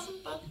free.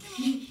 important, but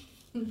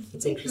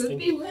It's It could interesting.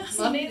 be worth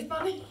Money is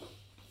money.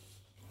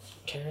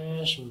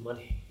 Cash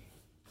money.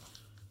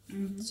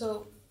 Mhm.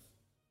 So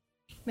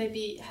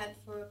maybe head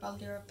for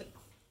Baldur, but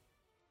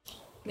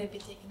maybe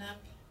take a nap.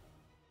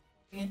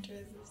 Enter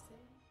the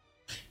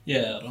city.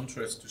 Yeah, don't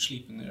try to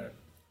sleep in there.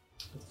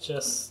 It's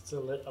just a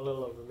little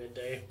over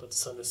midday, but the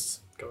sun is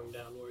going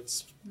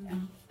downwards.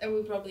 Mhm. And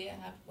we probably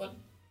have, what,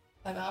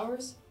 5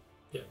 hours?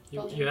 Yeah,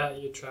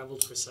 you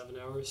traveled for 7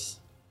 hours.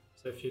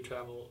 So if you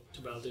travel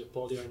to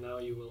Baldiar now,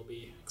 you will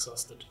be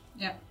exhausted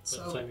Yeah, by the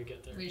so time you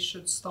get there. we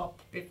should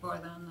stop before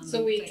then. And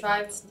So we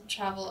take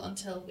travel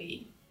until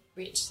we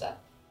reach that.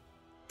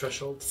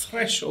 Threshold.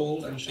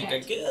 Threshold and take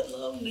a good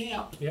long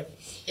nap.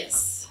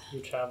 Yes. You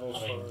travel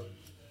I mean- for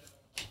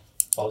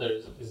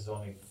Baldur is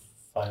only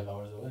 5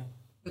 hours away.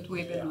 But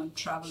we've been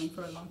traveling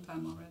for a long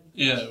time already.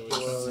 Yeah,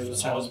 Well, we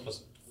it's Hours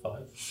plus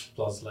 5,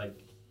 plus like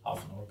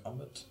half an hour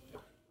combat.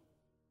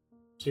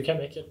 so you can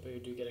make it, but you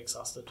do get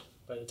exhausted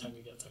by the time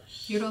you get there.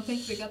 You don't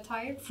think we got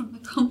tired from the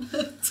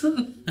combat?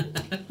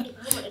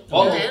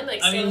 Well, And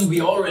I mean,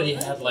 we already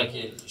had like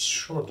a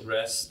short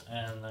rest,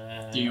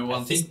 and Do you I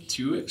want think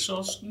 2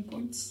 exhaustion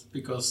points?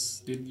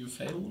 Because did you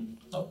fail one?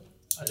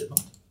 I did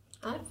not.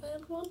 I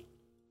found one.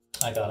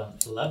 I got an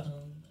 11.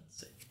 Let's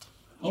see.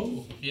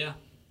 Oh, yeah.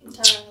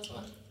 Tara has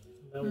one.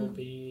 That will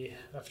be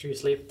after you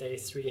sleep, day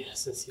 3,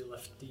 since you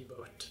left the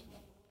boat.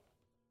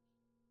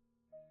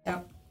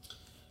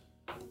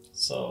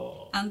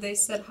 So And they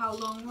said how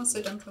long was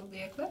it until the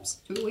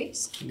eclipse? 2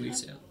 weeks? 2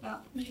 weeks, yeah.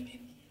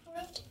 maybe.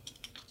 Alright.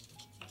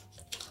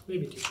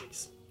 Maybe 2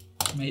 weeks.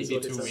 Maybe So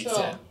 2 it's a- weeks, So-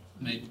 yeah.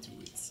 Maybe 2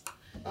 weeks.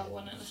 About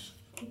 1.5.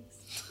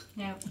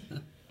 Yeah.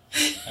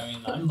 I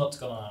mean, I'm not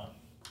gonna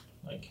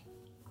like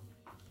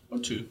Or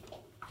 2.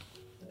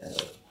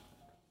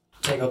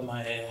 take up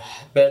my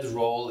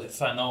bedroll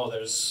if I know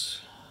there's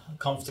a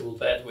comfortable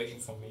bed waiting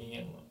for me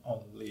and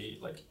only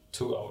like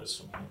 2 hours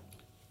from here.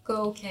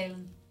 Go,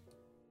 Kaelin.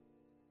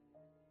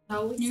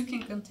 How we You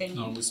can continue.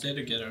 No, we stay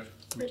together.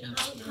 We can't.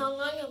 How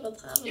long of a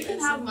travel You can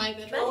is have it? my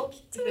bedroll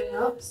if it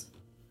helps.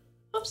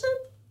 Upset?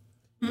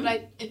 But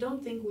I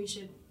don't think we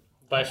should.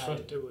 By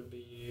foot, it would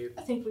be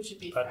I think we should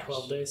be about fresh.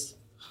 12 days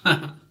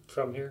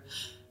from here.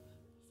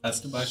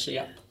 Faster by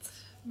ship.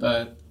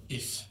 But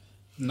if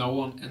no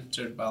one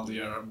entered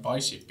Baldiar by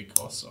ship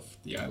because of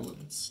the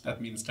islands,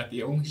 that means that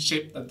the only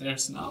ship that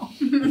there's now.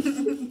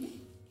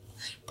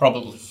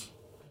 Probably.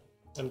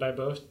 And by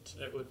boat,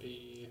 it would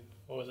be,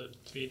 what was it,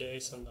 3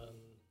 days and then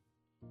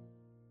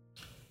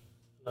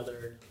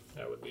another,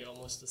 that would be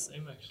almost the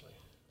same actually.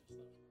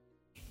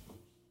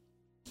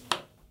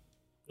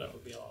 That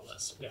would be a lot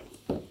less, yeah.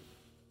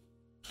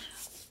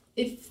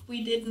 If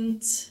we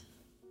didn't,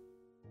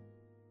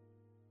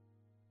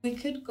 we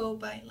could go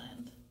by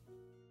land.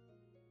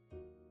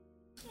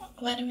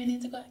 Why do we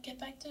need to get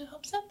back to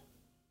Hopset?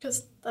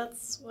 Because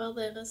that's where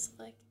they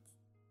resurrect.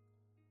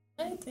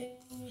 I think.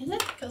 Is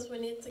it? Because we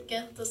need to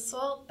get the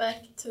sword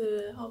back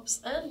to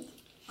Hope's End.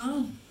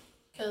 Oh.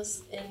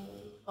 Because in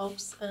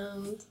Hope's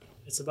End,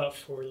 It's about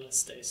 4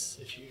 less days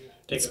if you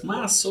take It's it.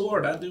 my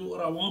sword. I do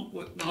what I want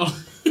with no.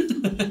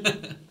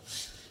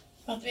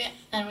 But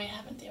we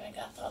haven't even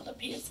got all the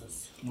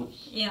pieces.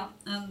 Yeah,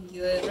 and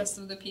the rest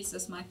of the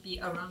pieces might be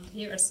around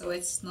here, so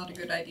it's not a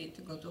good idea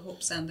to go to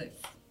Hope's End if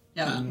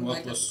And we what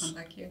might have was- to come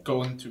back here.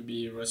 Going to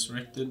be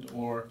resurrected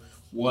or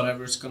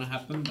whatever's gonna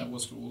happen, that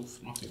was the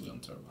wolf, not Ilian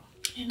Turva.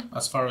 Yeah.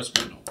 As far as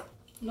we know.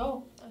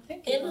 No, I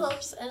think in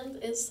Hope's End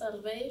is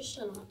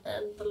salvation,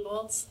 and the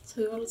Lord's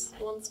tools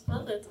once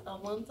valid are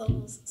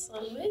Wanderer's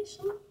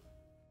salvation.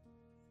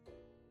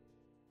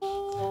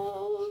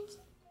 Oh,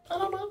 I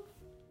don't know.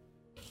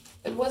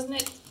 it wasn't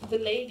it. The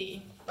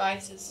lady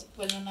rises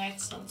when the night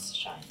suns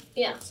shine.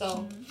 Yeah.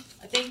 So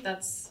I think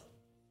that's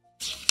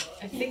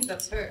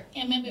her.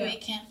 Yeah, maybe Yeah. we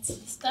can't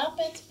stop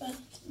it, but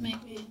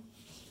maybe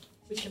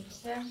We can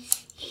prepare.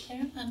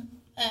 there,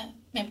 and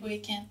maybe we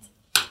can't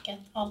get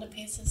all the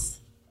pieces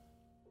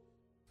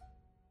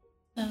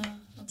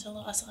until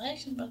the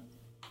resurrection, but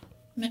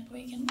maybe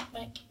we can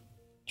like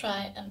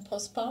try and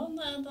postpone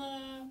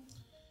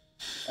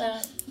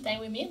the day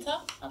we meet her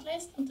at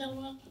least until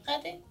we're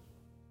ready.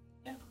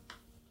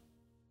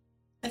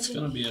 It's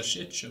gonna be a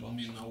shit show. I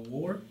mean, a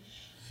war.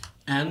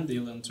 And the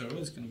Ilian Turva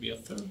is gonna be a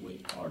third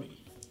wave party.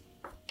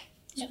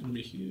 It's Yeah. gonna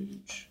be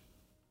huge.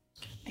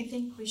 I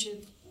think we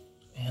should.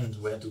 And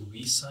where do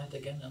we side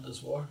again in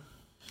this war?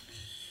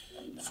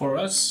 For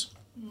us,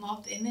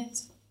 Not in it.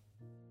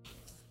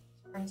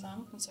 As far as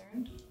I'm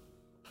concerned.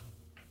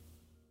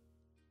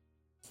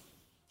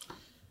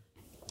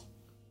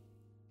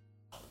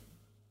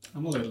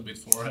 I'm a little bit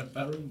for Red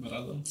Baron, but I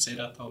don't say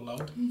that out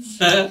loud.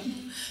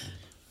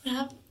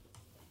 Yeah.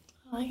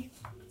 I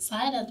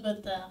sided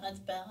with the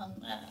Red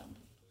Baron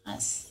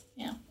as,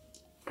 yeah.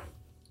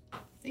 I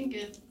think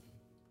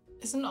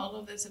isn't all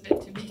of this a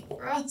bit too big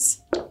for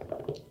us?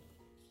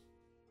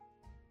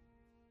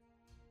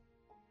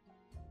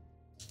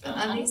 But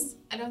at least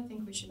I don't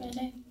think we should.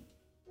 Really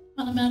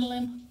want to meddle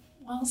in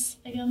wars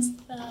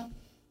against the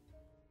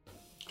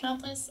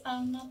countries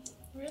I'm not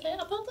really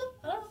about them.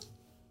 I don't know.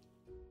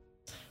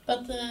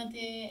 But the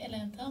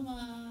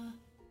Elendam,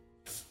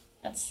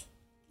 that's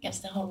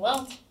against the whole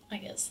world, I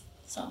guess.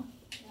 So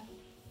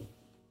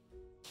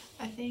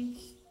I think,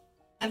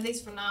 at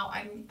least for now,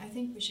 I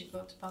think we should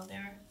go to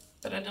Balder,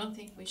 but I don't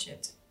think we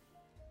should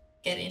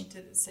get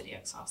into the city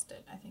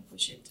exhausted. I think we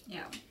should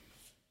Yeah.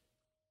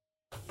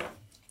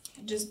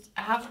 just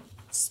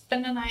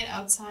spend a night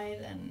outside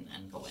and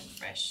go in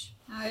fresh.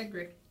 I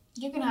agree.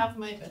 You can have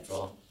my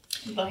bedroll.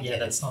 Yeah,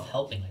 that's not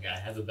helping. Like I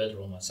have a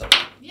bedroll myself.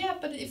 Yeah,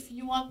 but if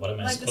you want What am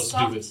I like a supposed to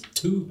do soft, with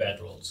 2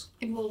 bedrolls?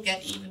 it will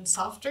get even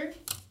softer.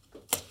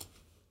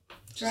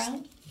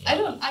 Drown?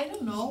 Yeah. I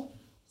don't know.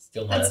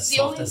 Still not That's as the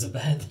soft only- as a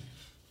bed.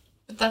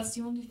 But that's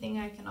the only thing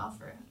I can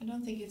offer. I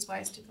don't think it's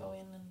wise to go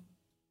in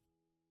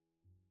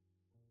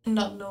and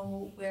not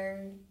know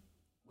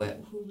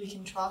who we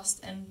can trust,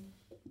 and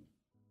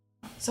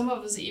some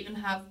of us even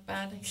have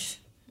bad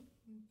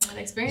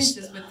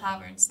experiences with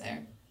taverns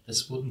there.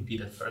 This wouldn't be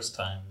the first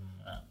time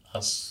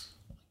us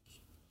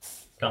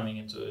coming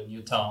into a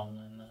new town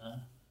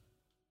and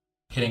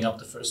hitting up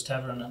the first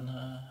tavern and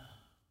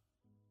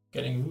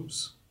getting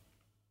rooms.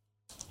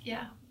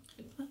 Yeah.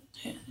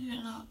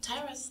 you know,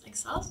 Tara's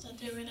exhausted.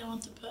 Do you really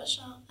want to push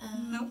her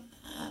Nope.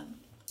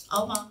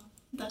 over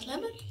that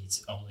limit?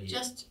 It's only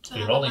Just to we're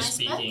have a only nice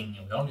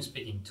bed?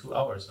 speaking 2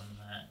 hours, and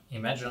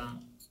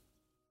imagine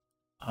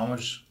how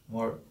much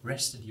more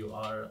rested you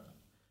are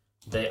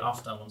the day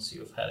after once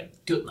you've had a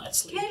good night's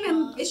sleep.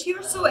 Kaelin, if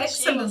you're so She will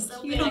excellent,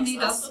 still you be don't need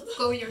us. exhausted.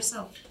 Go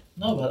yourself.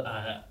 No, but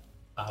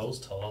I was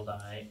told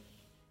I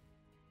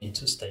need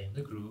to stay in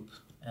the group,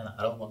 and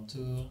I don't want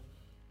to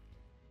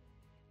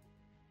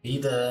be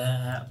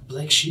the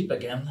black sheep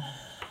again.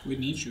 we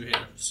need you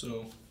here,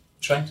 so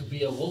Trying to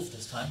be a wolf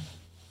this time.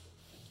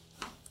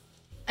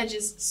 I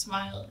just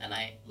smile and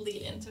I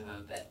lean into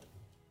her bed.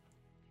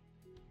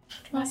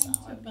 Twice an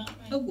hour, but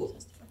A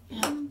wolf.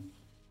 yeah.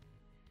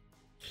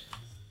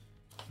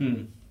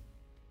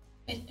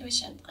 We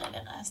should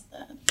really rest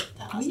the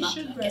Tara's We not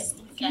should looking rest.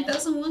 If he great.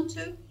 doesn't want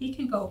to, he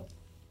can go.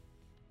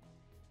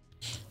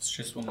 it's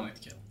just one night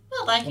kill.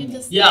 Well, I can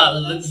just Yeah,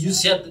 stay with us.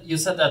 you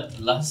said that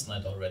last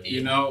night already.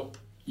 You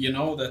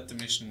know that the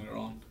mission we're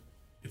on,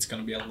 it's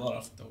gonna be a lot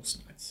of those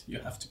nights. You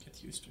have to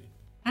get used to it.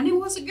 And it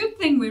was a good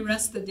thing we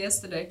rested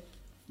yesterday.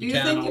 Do you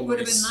can think it would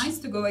have been always- nice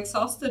to go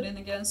exhausted in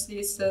against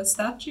these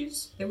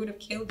statues? They would have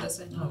killed us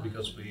in No,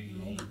 because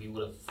we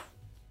would have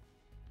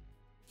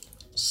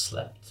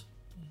slept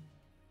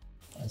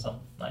in some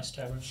nice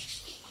tavern.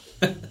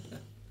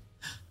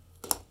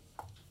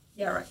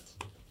 Yeah, right.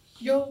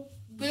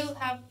 We'll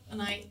have a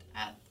night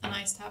at a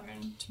nice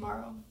tavern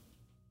tomorrow.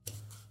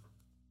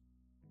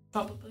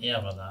 Probably.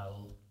 Yeah, but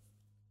I'll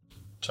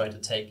try to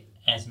take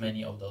as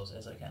many of those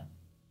as I can.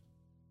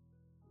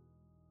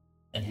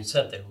 And you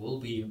said there will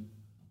be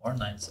more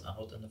nights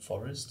out in the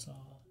forest. So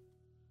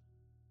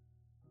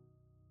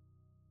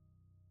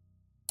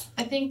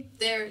I think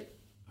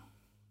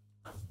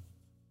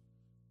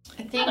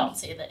I don't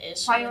see the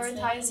issue.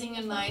 prioritizing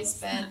a nice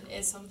bed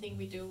is something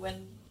we do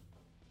when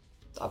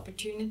the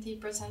opportunity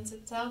presents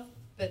itself,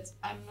 but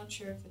I'm not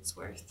sure if it's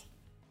worth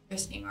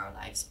risking our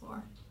lives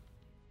for.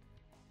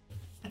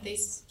 At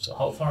least So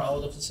how far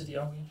out of the city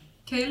are we?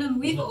 Kaelin,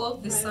 we've No. all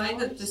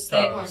decided to 5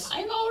 stay. hours.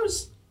 5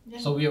 hours. Yeah.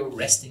 So we are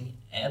resting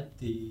at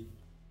the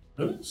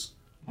ruins.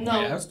 No.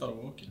 I have started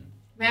walking.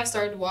 we have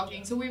started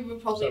walking, so we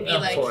would probably So be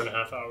like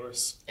 4.5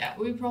 hours. yeah,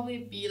 we would probably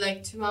be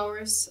like 2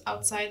 hours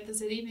outside the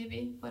city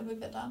maybe when we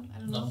get down. I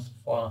don't know. No,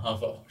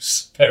 4.5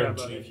 hours. Yeah, but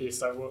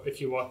Apparently.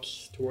 if you walk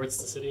towards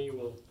the city, you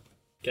will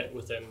get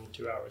within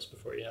 2 hours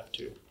before you have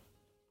to.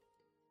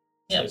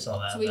 Yeah, so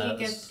that, So we that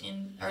can is- get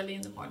in early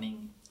in the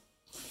morning.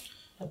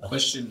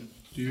 Question: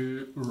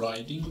 do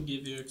riding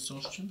give you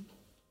exhaustion?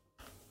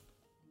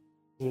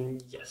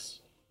 Yes.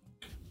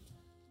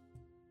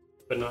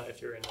 But not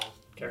if you're in a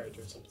carriage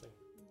or something.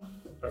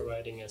 But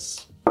riding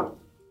is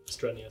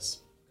strenuous.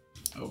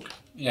 Okay.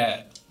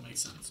 Yeah,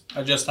 makes sense.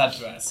 I just had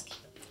to ask.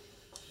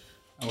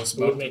 I was It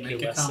would about to make you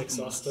make a less compromise.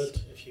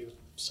 exhausted if you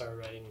start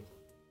riding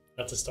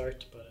at the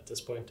start, but at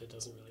this point it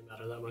doesn't really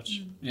matter that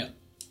much.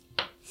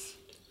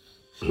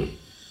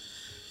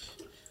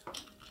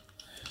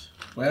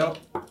 Well,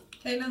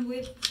 Kaelin,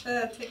 we've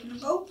taken a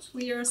boat.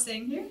 We are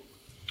staying here.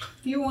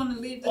 Do you want to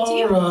leave the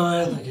team?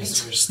 Alright, I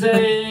guess we're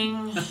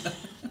staying.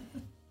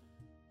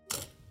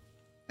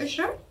 For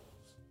sure.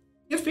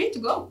 You're free to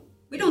go.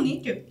 We don't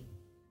need you.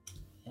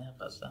 Yeah,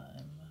 but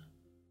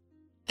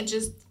I'm.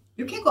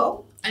 You can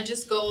go. I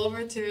just go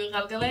over to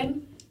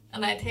Ralgalin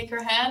and I take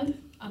her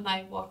hand and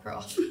I walk her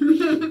off.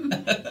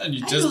 And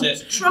you I just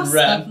don't trust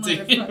that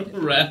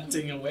motherfucker.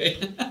 ranting away.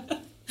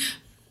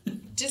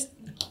 Just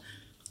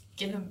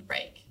give him a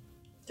break.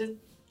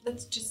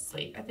 Let's just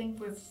sleep. I think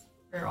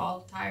we're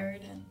all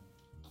tired and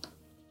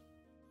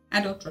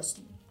I don't trust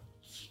him.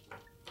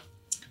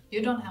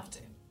 you don't have to.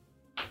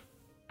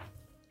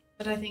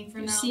 But I think for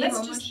You now, see let's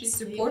how just much he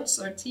sleep. supports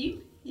our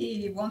team?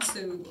 He wants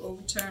to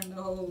overturn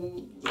the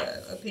whole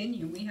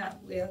opinion we have.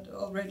 We had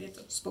already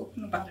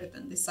spoken about it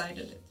and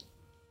decided it.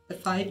 The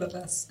 5 of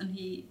us, and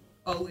he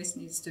always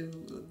needs to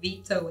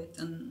veto it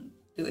and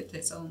do it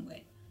his own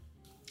way.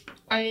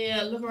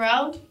 I look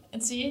around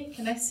and see,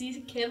 can I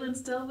see Kaylin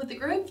still with the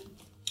group?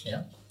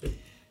 Yeah.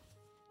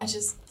 I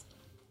just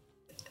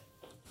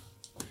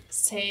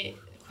say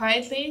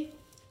quietly,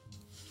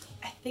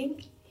 I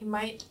think he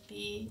might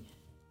be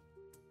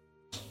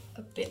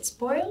a bit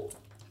spoiled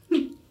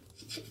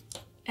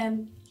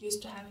and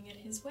used to having it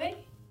his way.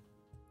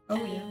 Oh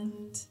yeah.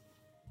 And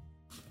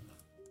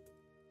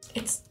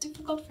it's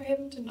difficult for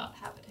him to not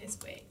have it his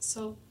way.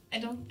 So I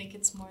don't think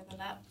it's more than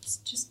that. It's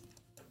just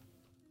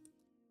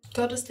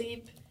go to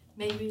sleep,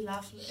 maybe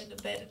laugh a little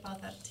bit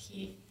about that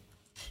he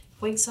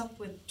wakes up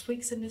with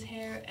twigs in his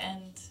hair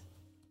and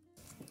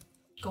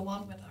go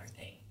on with our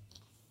day.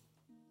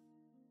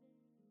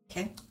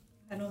 Okay.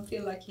 I don't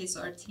feel like he's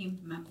our team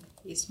member.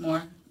 He's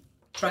more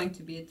trying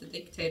to be the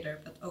dictator,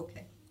 but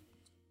okay.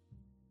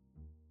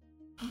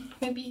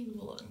 Maybe he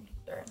will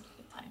learn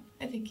with time.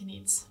 I think he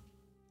needs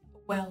a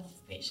well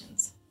of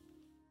patience.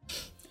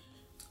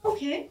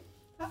 Okay.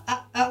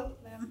 I'll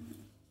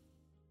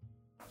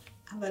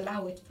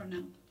allow it for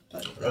now.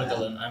 But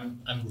Raglan,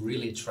 I'm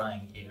really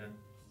trying here,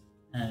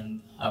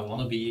 and I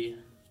want to be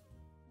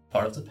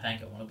part of the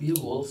pack. I want to be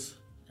a wolf,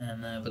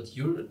 and but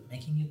you're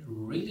making it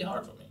really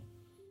hard for me.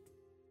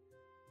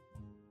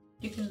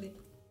 you can leave.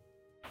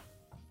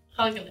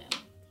 Helgelin.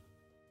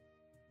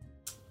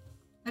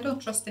 I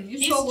don't trust him. You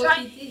He's saw what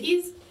trying.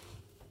 he did.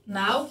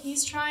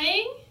 He's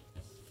trying.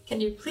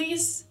 Can you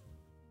please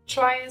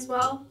try as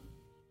well?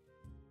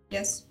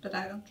 Yes, but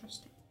I don't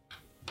trust him.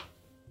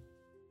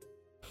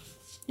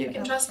 You Yeah, can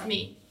that's trust right.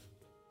 me.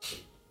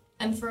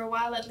 And for a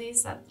while at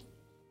least, that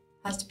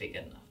has to be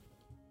good enough.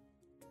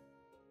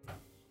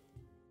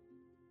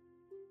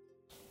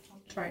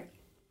 I'll try.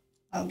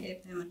 I'll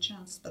give him a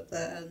chance, but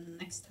the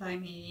next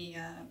time he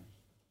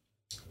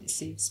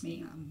deceives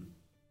me,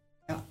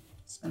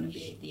 it's gonna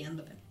be the end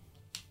of it.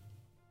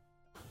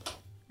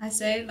 I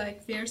say,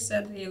 like Fear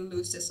said, he'll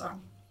lose his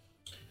arm.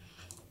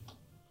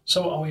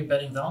 So are we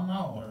betting down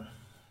now, or?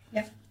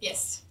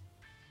 Yes.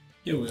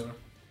 Here we are.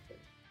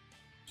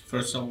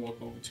 First I'll walk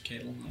over to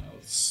Caitlin,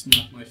 I'll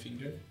snap my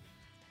finger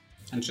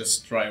and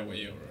just dry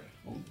away your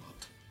own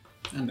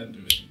blood. And then do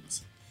it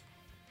myself.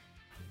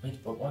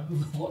 Wait, but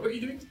what are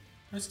you doing?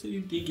 I was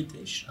doing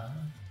digitation.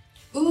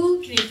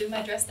 Ooh, can you do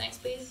my dress next,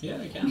 please? Yeah,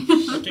 I can.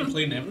 I can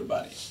clean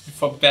everybody.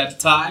 For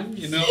bedtime,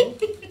 you know?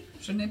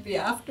 Shouldn't it be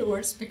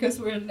afterwards because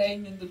we're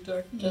laying in the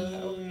dirt?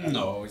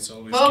 No, it's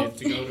always Oh. good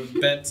to go to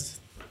bed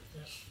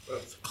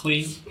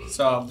clean.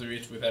 So I'll do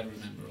it with every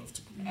member of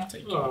the group.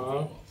 Take care of you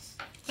all.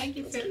 Thank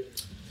you, Fear.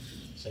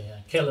 So yeah,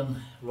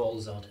 Kellen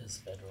rolls out his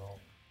bedroll.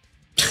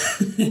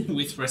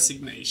 With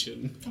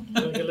resignation.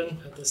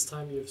 Helgelin, at this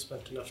time you've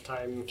spent enough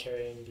time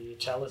carrying the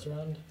chalice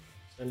around,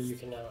 and you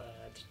can now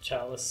add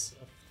chalice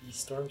of the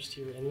storms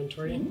to your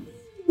inventory.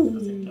 I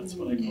think that's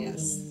what I call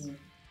Yes. it.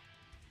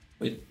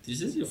 Wait,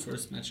 this is your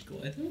first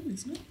magical item,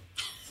 isn't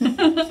it?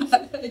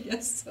 I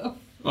guess so.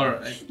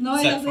 Alright. No,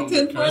 I have the from the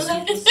tin curse.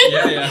 foil.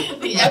 Yeah, yeah.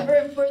 The ever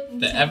important.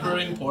 The ever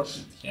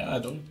important. Yeah, I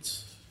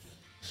don't.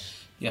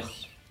 Yeah.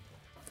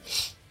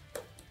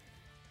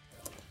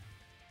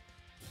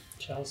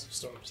 Chalice of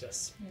storms,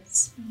 yes.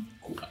 Yes.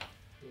 You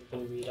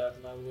can read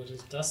out loud what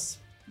it does.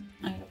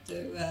 I have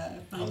to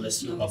find Unless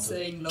this you note want to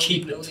saying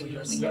keep loading, it to loading, loading,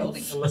 yourself.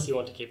 loading. Unless you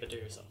want to keep it to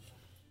yourself.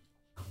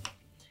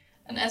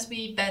 And as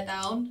we bed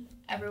down,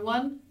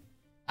 everyone,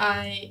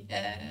 I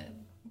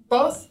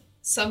both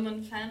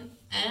summon Fan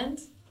and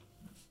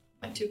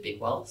my 2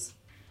 big wolves,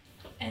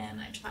 and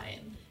I try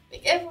and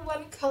make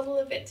everyone cuddle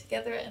a bit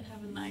together and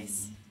have a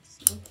nice.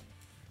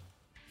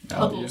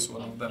 I'll use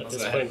one of them At as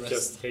this a point, headrest.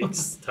 just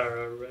takes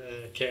Tara,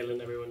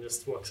 Kaelin, everyone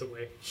just walks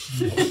away.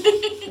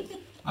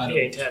 I He don't.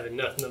 ain't having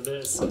nothing of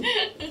this.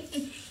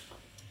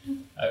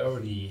 I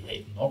already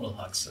hate normal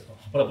hugs, so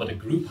what about a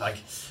group hug?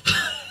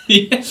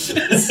 Yes.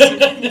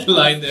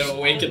 Lying there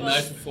awake at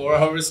night for 4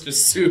 hours,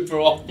 just super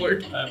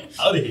awkward. I'm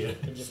out of here.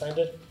 Did you find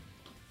it?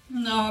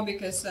 No,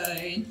 because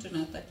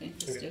internet, I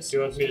think, is Okay. just. Do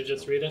you want me to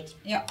just read it?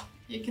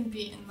 You can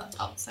be in the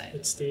outside.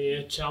 It's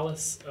the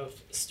Chalice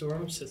of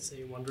Storms. It's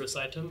a wondrous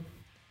item.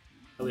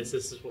 At least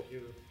this is what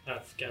you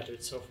have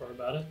gathered so far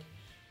about it.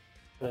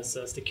 And it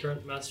says the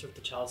current master of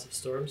the Chalice of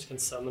Storms can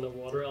summon a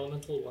water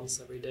elemental once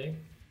every day,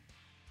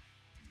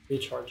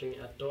 recharging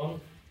at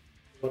dawn.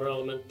 Water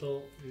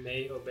elemental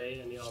may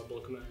obey any audible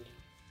command.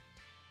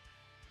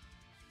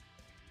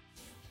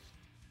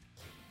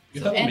 You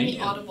So have a any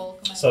minion. audible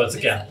command. So it's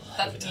again,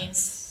 That every time.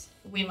 means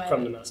we might.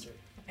 From the master.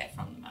 Okay,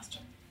 from the master.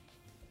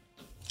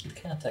 It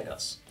can attack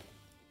us.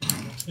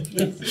 Do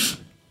not touch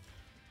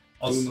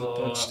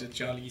Also, the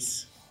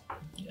Charlies.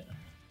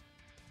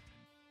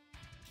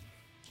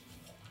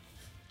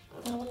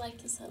 I would like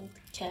to send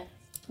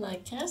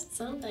cast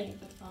something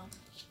before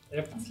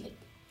Yep. I sleep.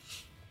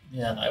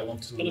 yeah, I want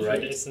It's been a to few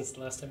write. days since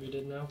the last time you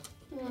did now.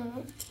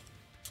 Mm.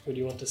 Who do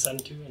you want to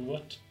send to and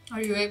what?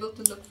 Are you able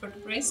to look for the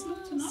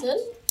bracelet tonight?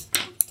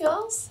 Send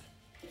girls.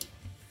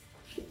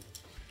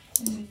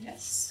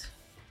 Yes.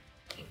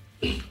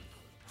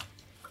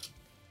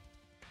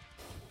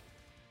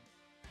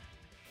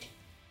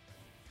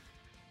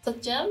 The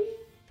gem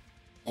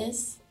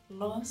is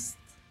lost,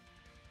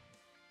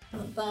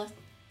 but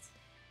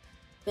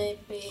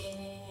maybe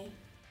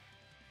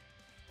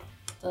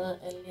the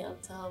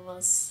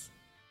Eliata's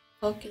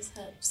focus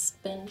has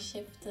been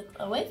shifted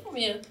away from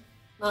you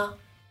now.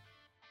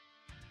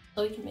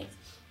 So we can make.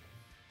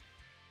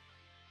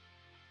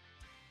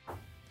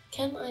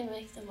 Can I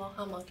make the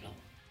Warhammer glow?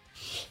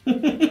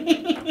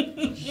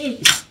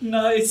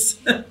 Nice.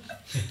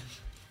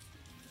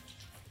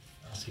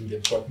 Asking the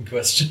important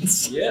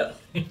questions. Yeah.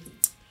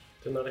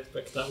 Did not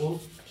expect that one.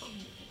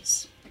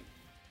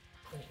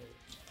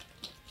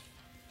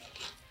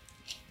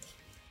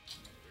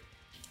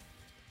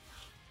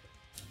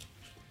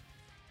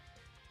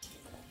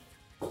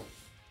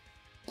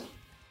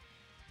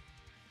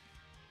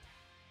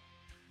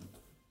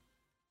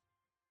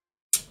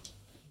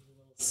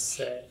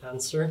 Say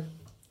answer.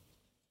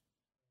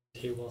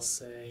 He will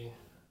say,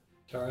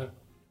 Tara,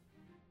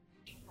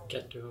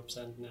 get to Hope's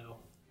End now.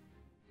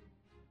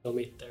 We'll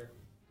meet there.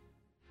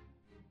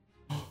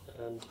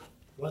 And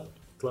what?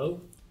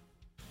 Glow?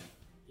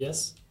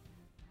 Yes?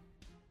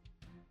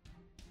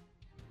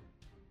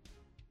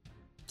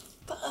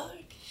 Fuck.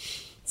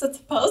 Is it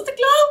supposed to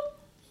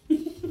glow?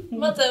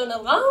 Am I doing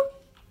it wrong?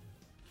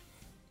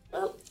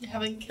 Well, You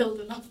haven't killed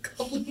enough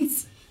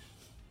goblins.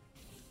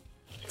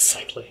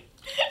 Exactly.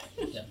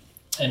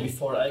 And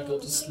before I go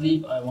to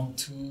sleep, I want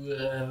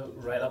to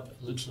write up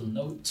a little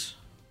note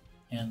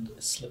and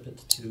slip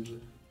it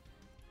to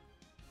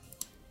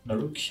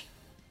Naruk.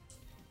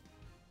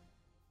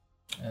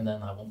 And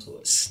then I want to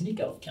sneak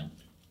out of camp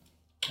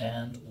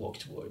and walk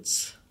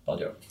towards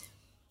Baldur.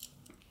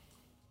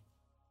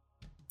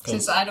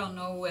 Since I don't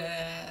know,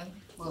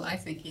 well, I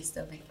think he's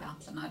still in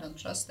camp and I don't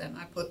trust him.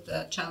 I put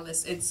the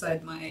chalice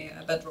inside my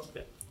bedroom.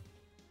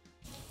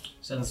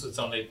 Since it's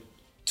only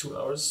 2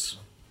 hours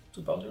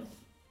to Baldur.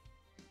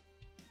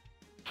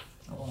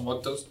 I want to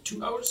walk those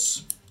 2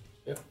 hours.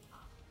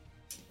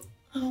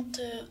 I want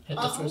to Hit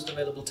the first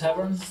available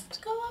tavern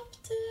go up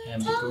to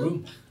and book a town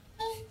room.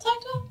 and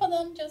talk to him, but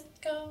then just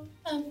go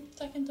and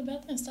tuck into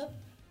bed instead.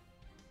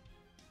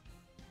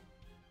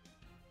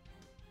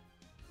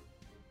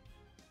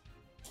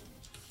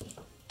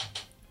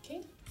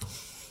 Okay.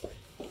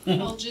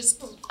 I'll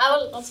just. I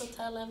will also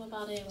tell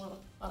everybody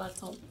what I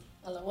told,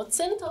 what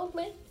Sin told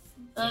me.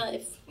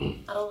 If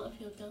I don't know if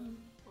you're gone.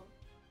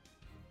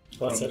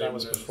 Well, so that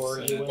was before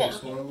he went. Yeah.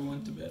 Before we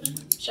went to bed.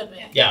 Maybe. Should be.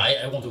 Yeah,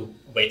 I want to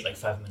wait like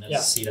 5 minutes, Yeah.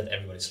 see that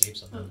everybody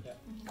sleeps, and then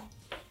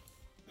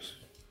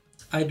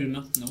I do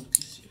not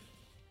notice you.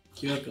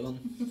 You're gone.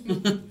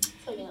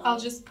 So, yeah. I'll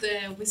just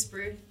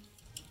whisper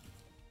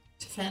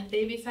to Fan,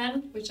 baby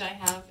Fan, which I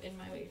have in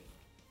my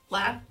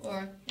lap,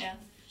 or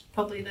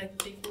probably like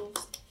the big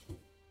wolves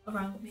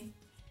around me,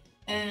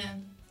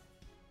 and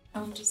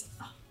I'll just.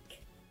 Oh,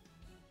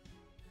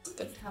 it's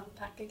good to have a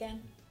pack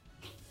again.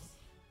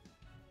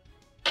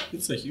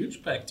 It's a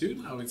huge pack too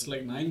now. It's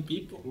like 9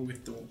 people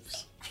with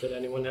dwarves. Did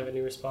anyone have any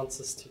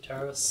responses to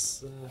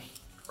Tara's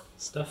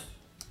stuff?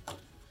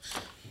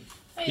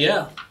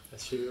 Yeah,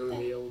 As she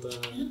revealed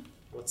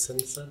what Sin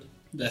said?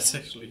 that's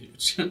actually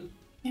huge.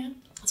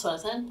 That's what I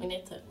said. We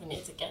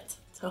need to get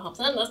to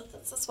Hobson.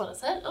 That's what I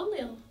said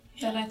earlier.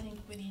 Then I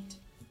think we need to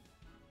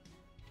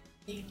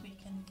see if we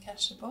can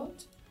catch the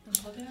boat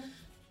and go there.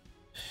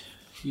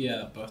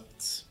 Yeah,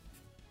 but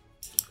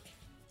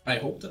I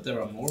hope that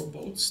there are more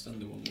boats than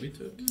the one we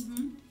took.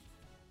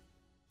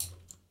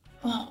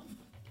 Well,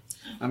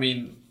 I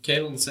mean,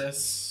 Kalen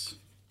says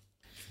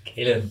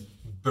Kaelin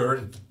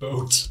burned the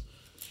boat.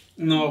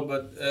 no,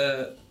 but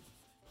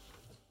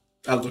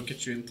I'll look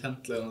at you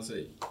intently and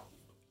say,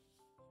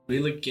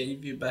 really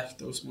gave you back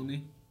those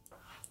money?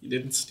 You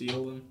didn't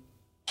steal them?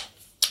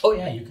 Oh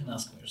yeah, you can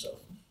ask him yourself.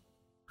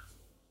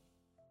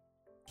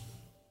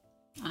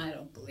 I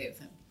don't believe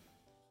him.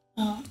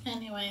 well,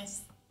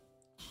 anyways,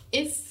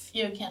 if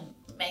you can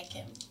make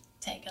him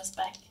take us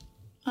back,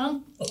 huh?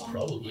 Oh,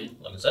 probably.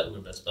 Like I said, we're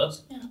best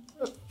buds.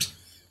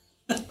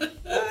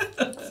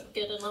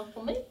 Good enough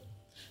for me.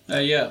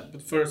 Yeah,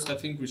 but first I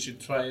think we should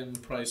try and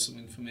pry some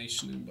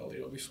information in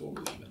Balio before we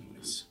leave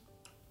anyways.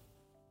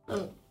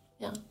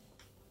 Yeah.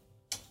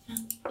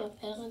 Your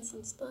parents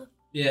and stuff.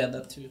 Yeah,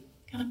 that too.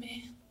 Gonna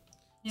be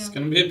It's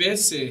gonna be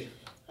busy.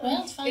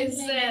 well, finally Is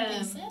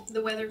visit,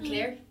 the weather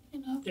clear?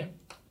 you know.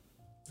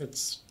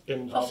 It's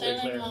been Well, awfully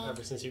clear fair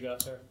ever since you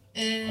got there.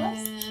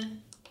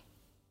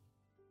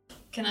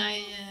 Can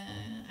I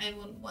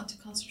want to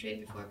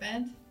concentrate before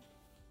bed.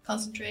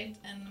 Concentrate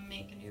and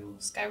make a new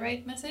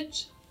skywrite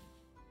message.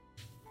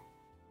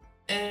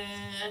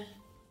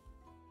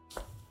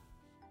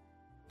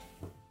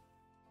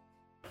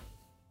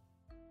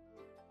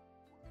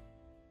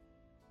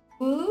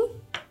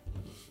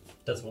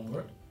 That's one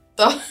word.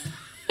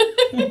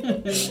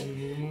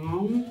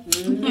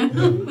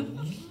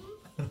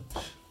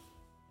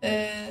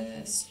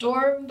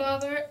 Storm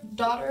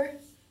daughter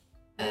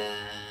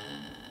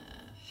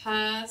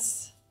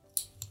has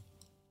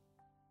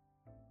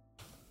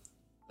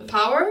the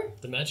power.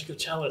 The magical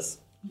chalice.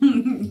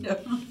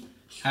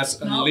 Has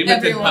Not unlimited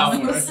everyone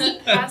power. knows.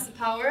 Has the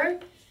power.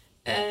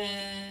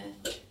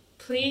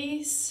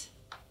 Please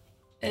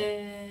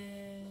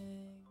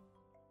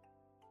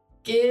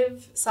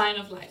give sign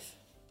of life.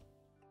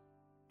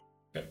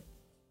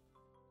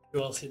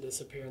 You all see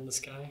this appear in the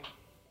sky.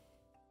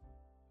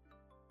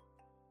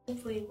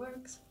 Hopefully it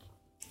works.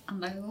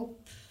 And I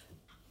hope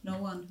no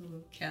one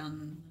who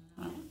can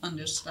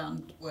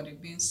understand what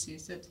it means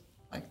sees it,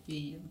 like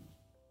the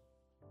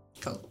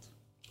cult.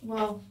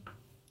 Well,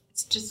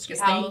 it's just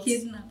Because clouds. they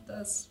kidnapped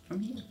us from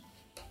here.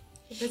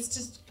 If it's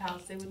just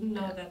clouds, they wouldn't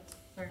know that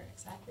we're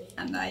exactly.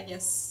 And I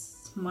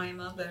guess my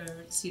mother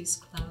sees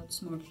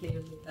clouds more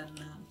clearly than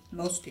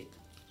most people.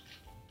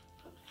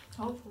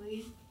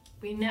 Hopefully,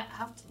 we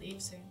have to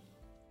leave soon.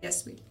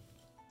 Yes, we.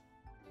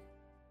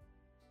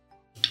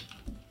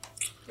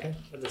 Okay,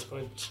 at this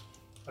point,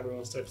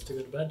 everyone starts to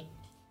go to bed.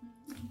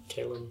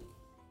 Kaelin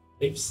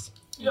leaves.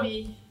 Yep.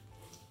 We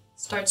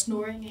start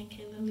snoring and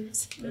Kaelin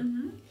leaves.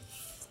 Mm-hmm.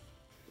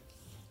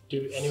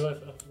 Do any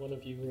one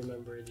of you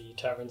remember the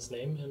tavern's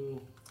name?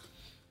 And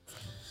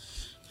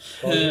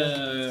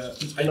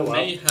I know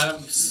may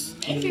have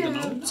in Maybe the I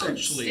have notes not.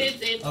 actually.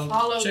 Did it I'll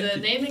follow check the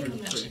it naming real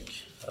convention? quick.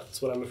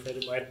 that's what I'm afraid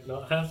it might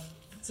not have.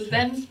 So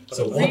then,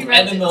 So We what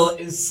read animal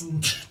it.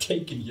 isn't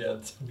taken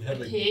yet? We have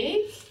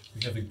pig.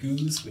 we have a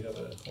goose, we have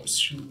a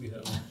horseshoe, we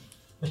have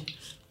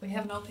We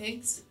have no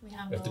pigs. We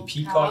have We have no the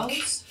peacock.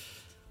 cows.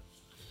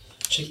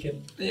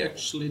 chicken. They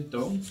actually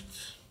don't.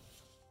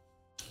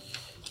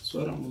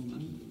 So I don't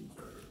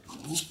remember.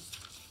 No.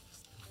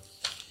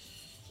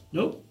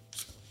 Nope.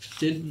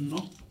 Did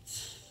not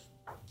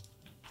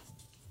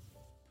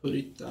put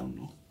it down.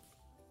 No.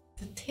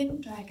 The tin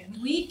dragon.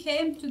 We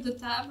came to the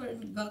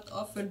tavern, got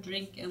offered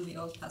drink, and we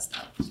all passed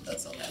out.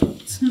 That's all I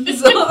wrote.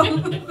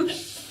 So,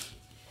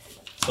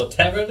 So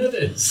tavern it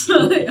is.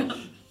 yeah.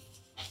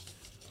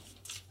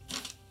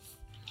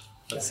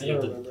 Let's I see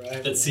if don't the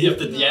remember. let's see if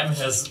the DM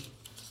has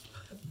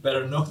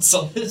better notes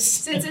on this.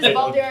 Since it's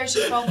Baldiar, it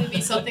should probably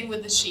be something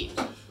with the sheep.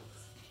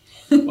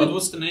 What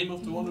was the name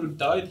of the one who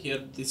died? He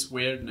had this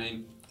weird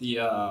name. The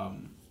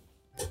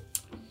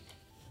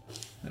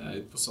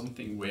it was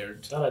something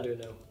weird. That I do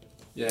know.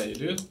 Yeah, you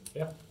do?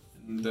 Yeah.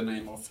 And the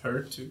name of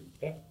her too.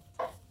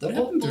 The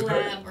happened to Opal her?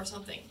 lamb or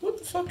something. What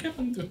the fuck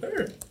happened to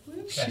her?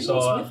 Okay, She so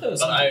was with us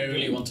but at I the really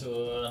beginning. want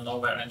to know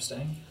where I'm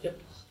staying.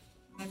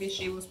 Maybe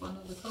she was one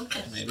of the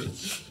cultists. Maybe.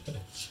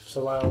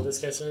 So while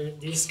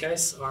these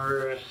guys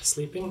are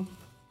sleeping,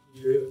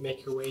 you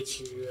make your way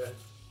to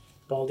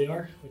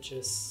Baldiar, which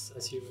is,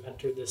 as you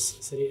enter this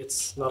city,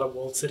 it's not a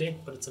walled city,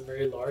 but it's a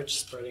very large,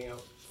 spreading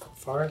out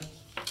far.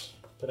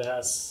 But it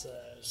has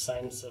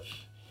signs of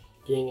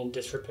being in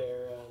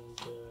disrepair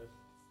and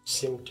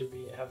seem to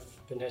have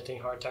been hitting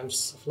hard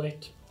times of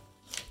late.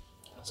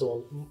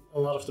 So a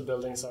lot of the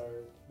buildings are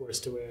worse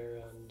to wear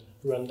and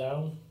run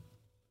down.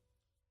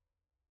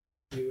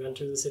 You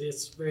enter the city,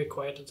 it's very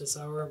quiet at this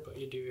hour, but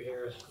you do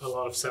hear a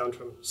lot of sound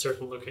from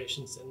certain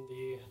locations in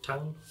the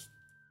town.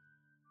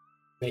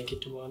 Make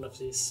it to one of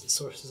these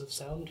sources of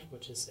sound,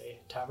 which is a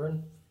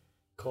tavern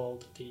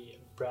called the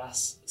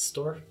Brass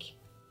Stork.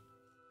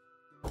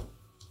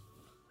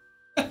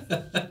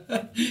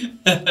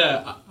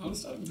 I'm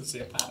starting to see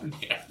a pattern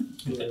here.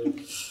 You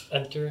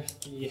enter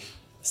the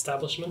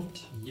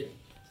establishment. Yeah.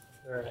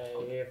 You're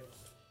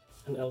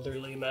an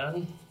elderly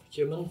man,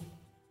 human,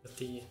 with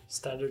the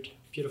standard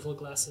beautiful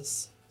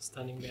glasses,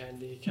 standing behind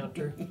the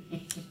counter,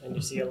 and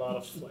you see a lot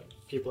of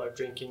people are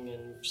drinking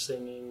and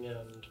singing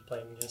and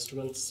playing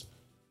instruments.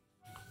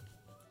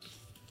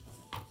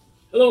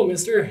 Hello,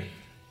 mister.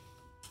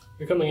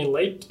 You're coming in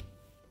late.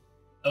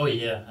 Oh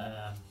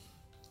yeah.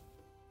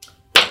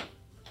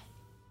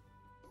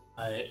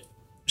 I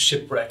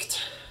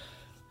shipwrecked.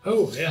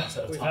 Oh yeah, Is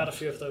that a we've ton? had a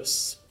few of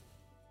those.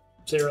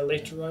 So you're a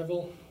late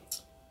arrival.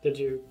 Did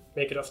you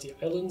make it off the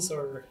islands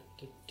or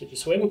did you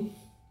swim?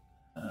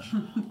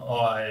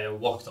 I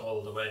walked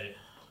all the way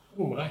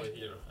Oh my! over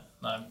here.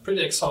 And I'm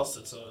pretty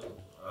exhausted, so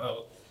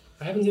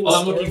I haven't seen. all a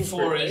I'm looking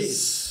storm for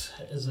days.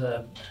 is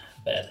a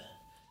bed.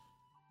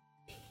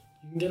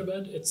 You can get a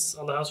bed. It's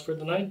on the house for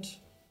the night.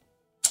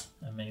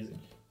 Amazing.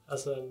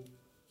 As a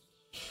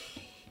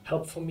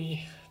help for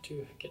me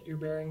to get your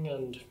bearing,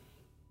 and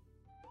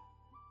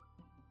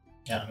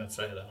Yeah, I'm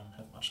afraid I don't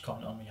have much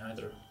coming on me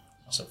either.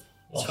 So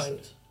It's fine.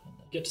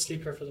 get to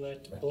sleep here for the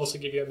night. We'll also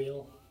give you a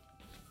meal.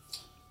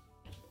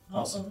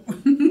 Awesome.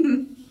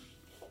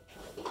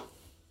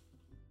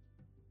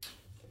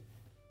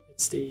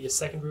 It's the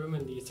second room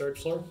in the third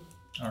floor.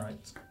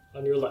 Alright.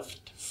 On your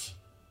left.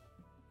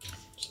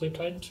 Sleep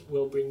tight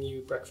will bring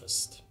you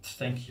breakfast.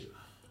 Thank you.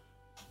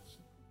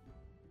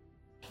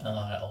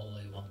 I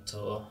only want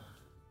to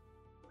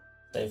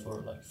stay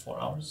for like 4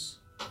 hours,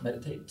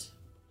 meditate,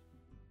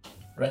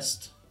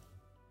 rest,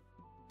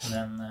 and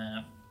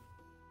then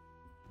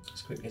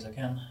as quickly as I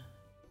can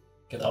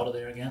get out of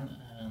there again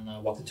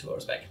and walk the 2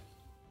 hours back.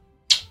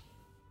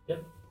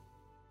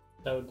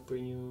 That would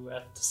bring you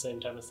at the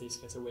same time as these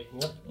guys are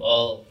waking up,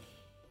 Well,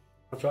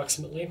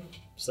 approximately.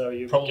 So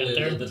you probably get a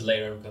there. little bit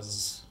later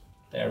because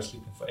they are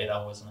sleeping for 8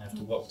 hours and I have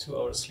to walk 2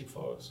 hours, sleep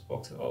 4 hours,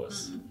 walk 2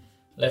 hours.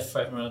 Left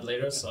 5 minutes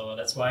later, so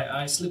that's why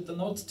I slipped a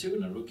note to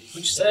Naruk,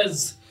 which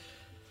says,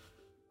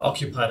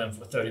 occupy them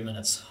for 30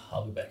 minutes,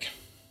 I'll be back.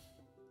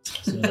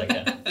 As soon as I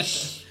can.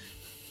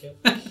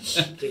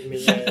 Give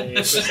me a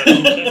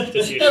perception check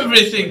to see if you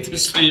Everything actually- to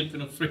sleep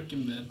in a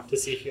freaking bed. to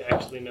see if you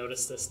actually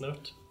notice this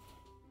note.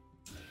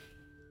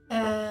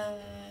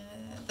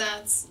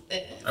 That's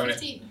Okay.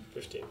 15.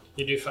 15.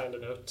 You do find a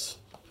note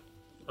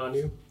on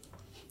you,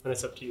 and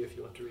it's up to you if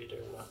you want to read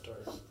it or not. Or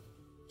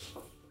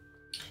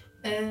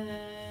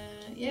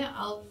Yeah,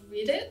 I'll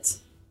read it.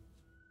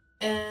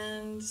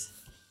 And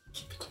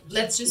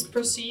let's just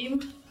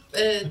presume,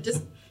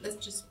 let's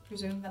just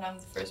presume that I'm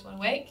the first one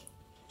awake.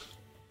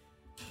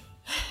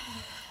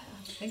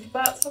 Think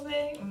about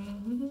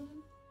something.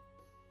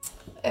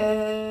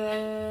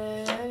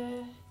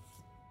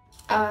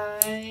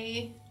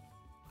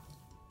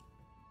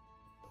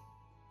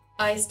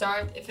 I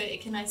start.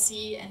 Can I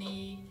see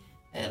any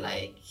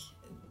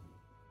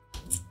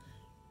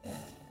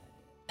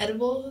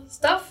edible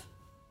stuff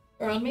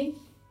around me?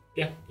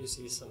 yeah, you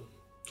see some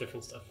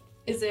different stuff.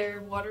 Is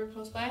there water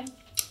close by?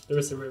 There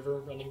is a river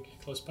running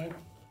close by.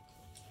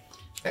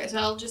 Okay, so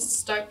I'll just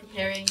start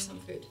preparing some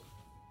food.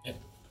 Yep.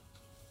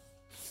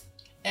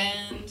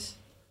 And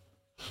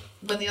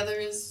when the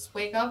others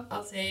wake up,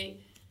 I'll say,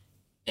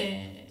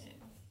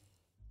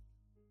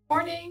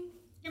 morning.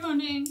 Good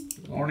morning.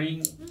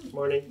 Morning.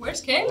 Morning.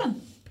 Where's Kaelin?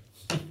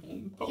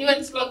 He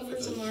went to look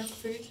for some more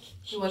food.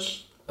 He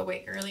was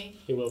awake early.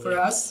 He will For be.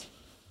 us.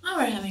 Oh,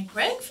 we're having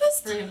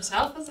breakfast? For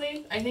himself, at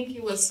least. I think he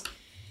wasn't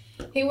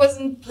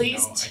No,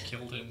 pleased. I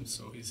killed him,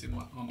 so he's in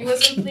my honor. He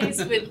wasn't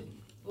pleased with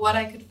what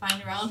I could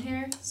find around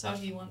here, so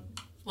he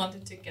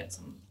wanted to get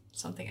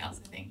something else,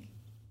 I think.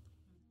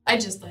 I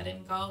just let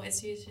him go.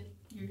 It's usually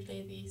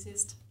the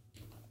easiest.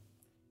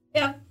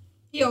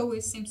 He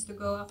always seems to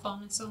go up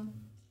on his own.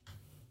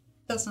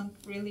 Doesn't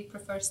really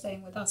prefer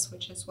staying with us,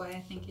 which is why I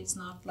think he's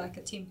not like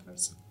a team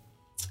person.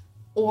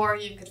 Or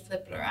you could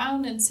flip it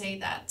around and say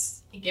that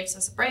he gives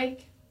us a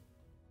break.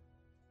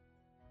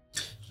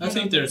 I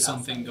think there's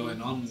something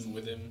going on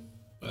with him,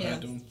 but I Yeah.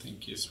 don't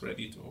think he's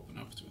ready to open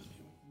up to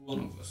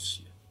anyone of us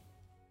yet.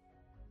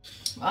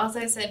 Well,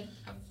 as I've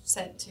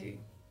said to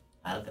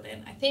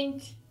Algalin, I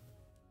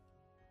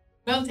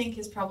don't think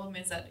his problem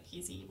is that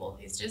he's evil.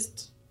 He's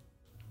just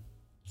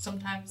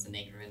sometimes an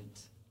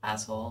ignorant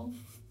asshole.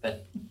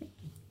 But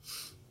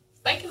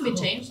that can be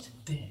changed.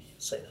 Damn, you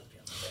say that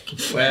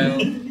behind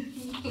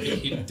Well,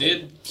 he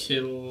did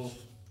kill.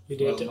 You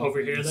did Well,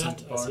 overhear not that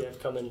recent as part. you have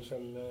come in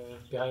from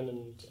behind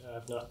and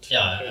have not.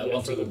 Yeah, heard I yet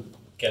want for to them.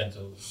 get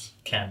into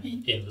camp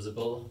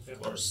invisible, Yeah.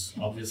 of course,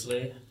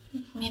 obviously.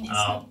 I mean, he's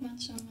Oh. not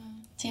much of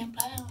a team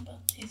player, but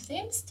he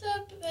seems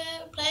to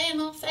play in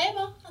our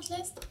favor, at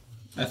least.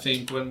 I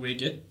think when we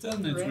get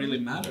done, it Right. really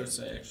matters.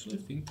 I actually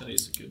think that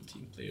he's a good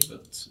team player,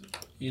 but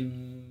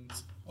in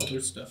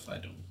other stuff, I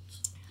don't.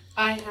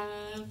 I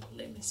have,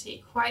 let me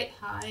see, quite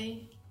high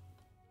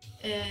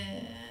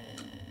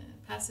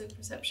passive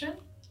perception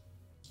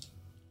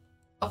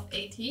of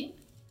 18.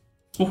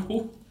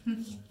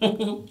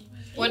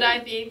 Would I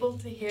be able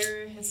to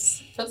hear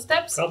his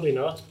footsteps? Probably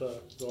not,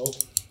 but roll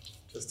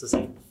just to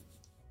see.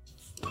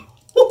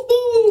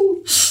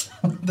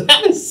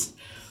 That is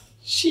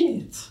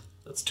shit.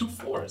 That's 2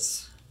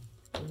 4s.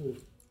 Ooh.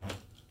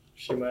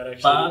 She might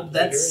actually But hear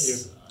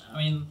that's, I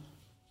mean,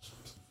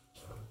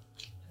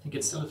 I think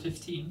it's still a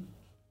 15.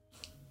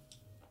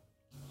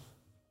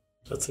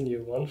 That's a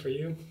new one for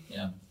you.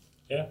 Yeah.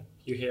 Yeah,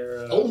 you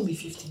hear. Only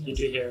 15. You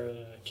do hear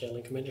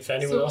Kaelin come in. If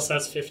anyone So- else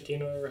has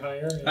 15 or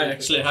higher, I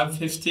actually have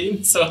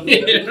 15, so I'm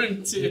hearing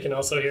You too. can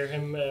also hear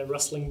him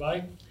rustling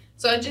by,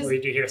 So I just or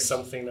you do hear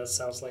something that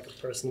sounds like a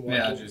person walking.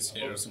 Yeah, I just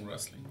hear some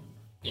rustling.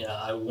 Yeah,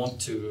 I want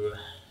to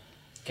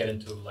get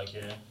into like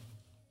a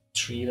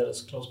tree that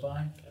is close by.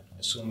 I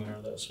assume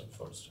we're the sort of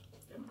forest.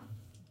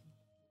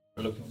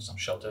 We're looking for some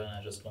shelter, and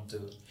I just want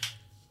to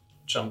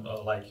jump,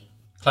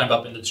 climb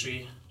up in the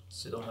tree,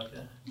 sit on like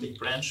a big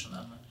branch, and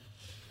then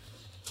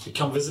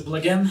become visible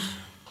again.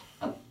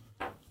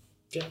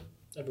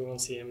 Everyone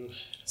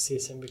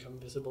sees him become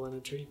visible in the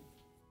tree.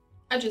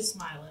 I just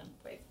smile and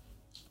wait.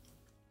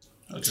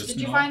 I'll just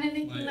Did you nod find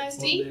anything my nice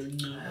to eat?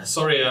 ordinary nod.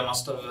 Sorry, I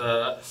must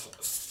have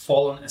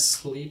fallen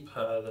asleep.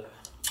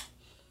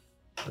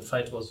 The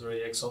fight was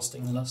very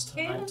exhausting last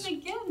night. Kaelin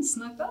again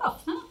snuck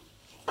off,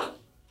 huh?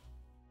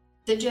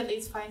 Did you at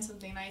least find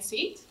something nice to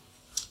eat?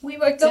 We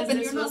woke Since up and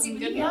this you're not wasn't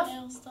even good here. enough?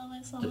 Yeah, still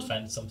is Did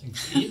find something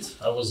to eat.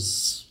 I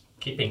was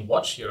keeping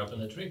watch here up in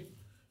the tree.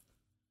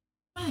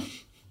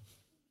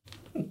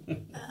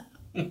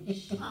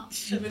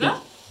 Should we go?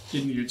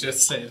 Didn't you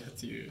just say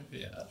that you...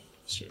 Yeah,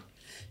 sure.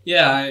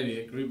 Yeah, I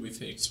agree with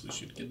Higgs. We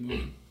should get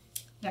moving.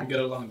 Yeah. We got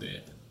a long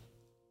day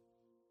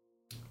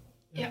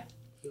ahead.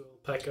 We'll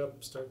pack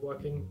up, start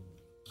walking.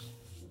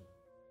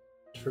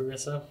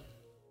 Fergissa.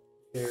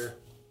 Here.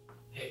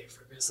 Hey,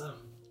 Fergissa.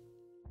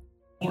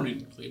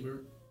 Morning,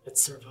 Kleber.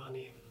 It's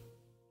Servani.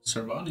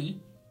 Servani?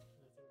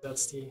 I think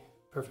that's the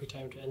perfect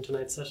time to end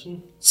tonight's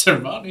session.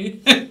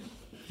 Servani?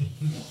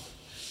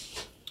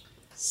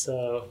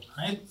 So,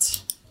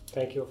 Right.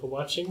 thank you all for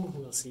watching.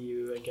 We'll see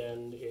you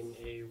again in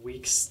a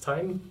week's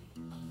time.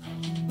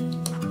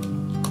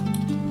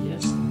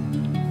 Yes.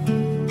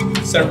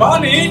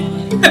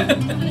 Servani!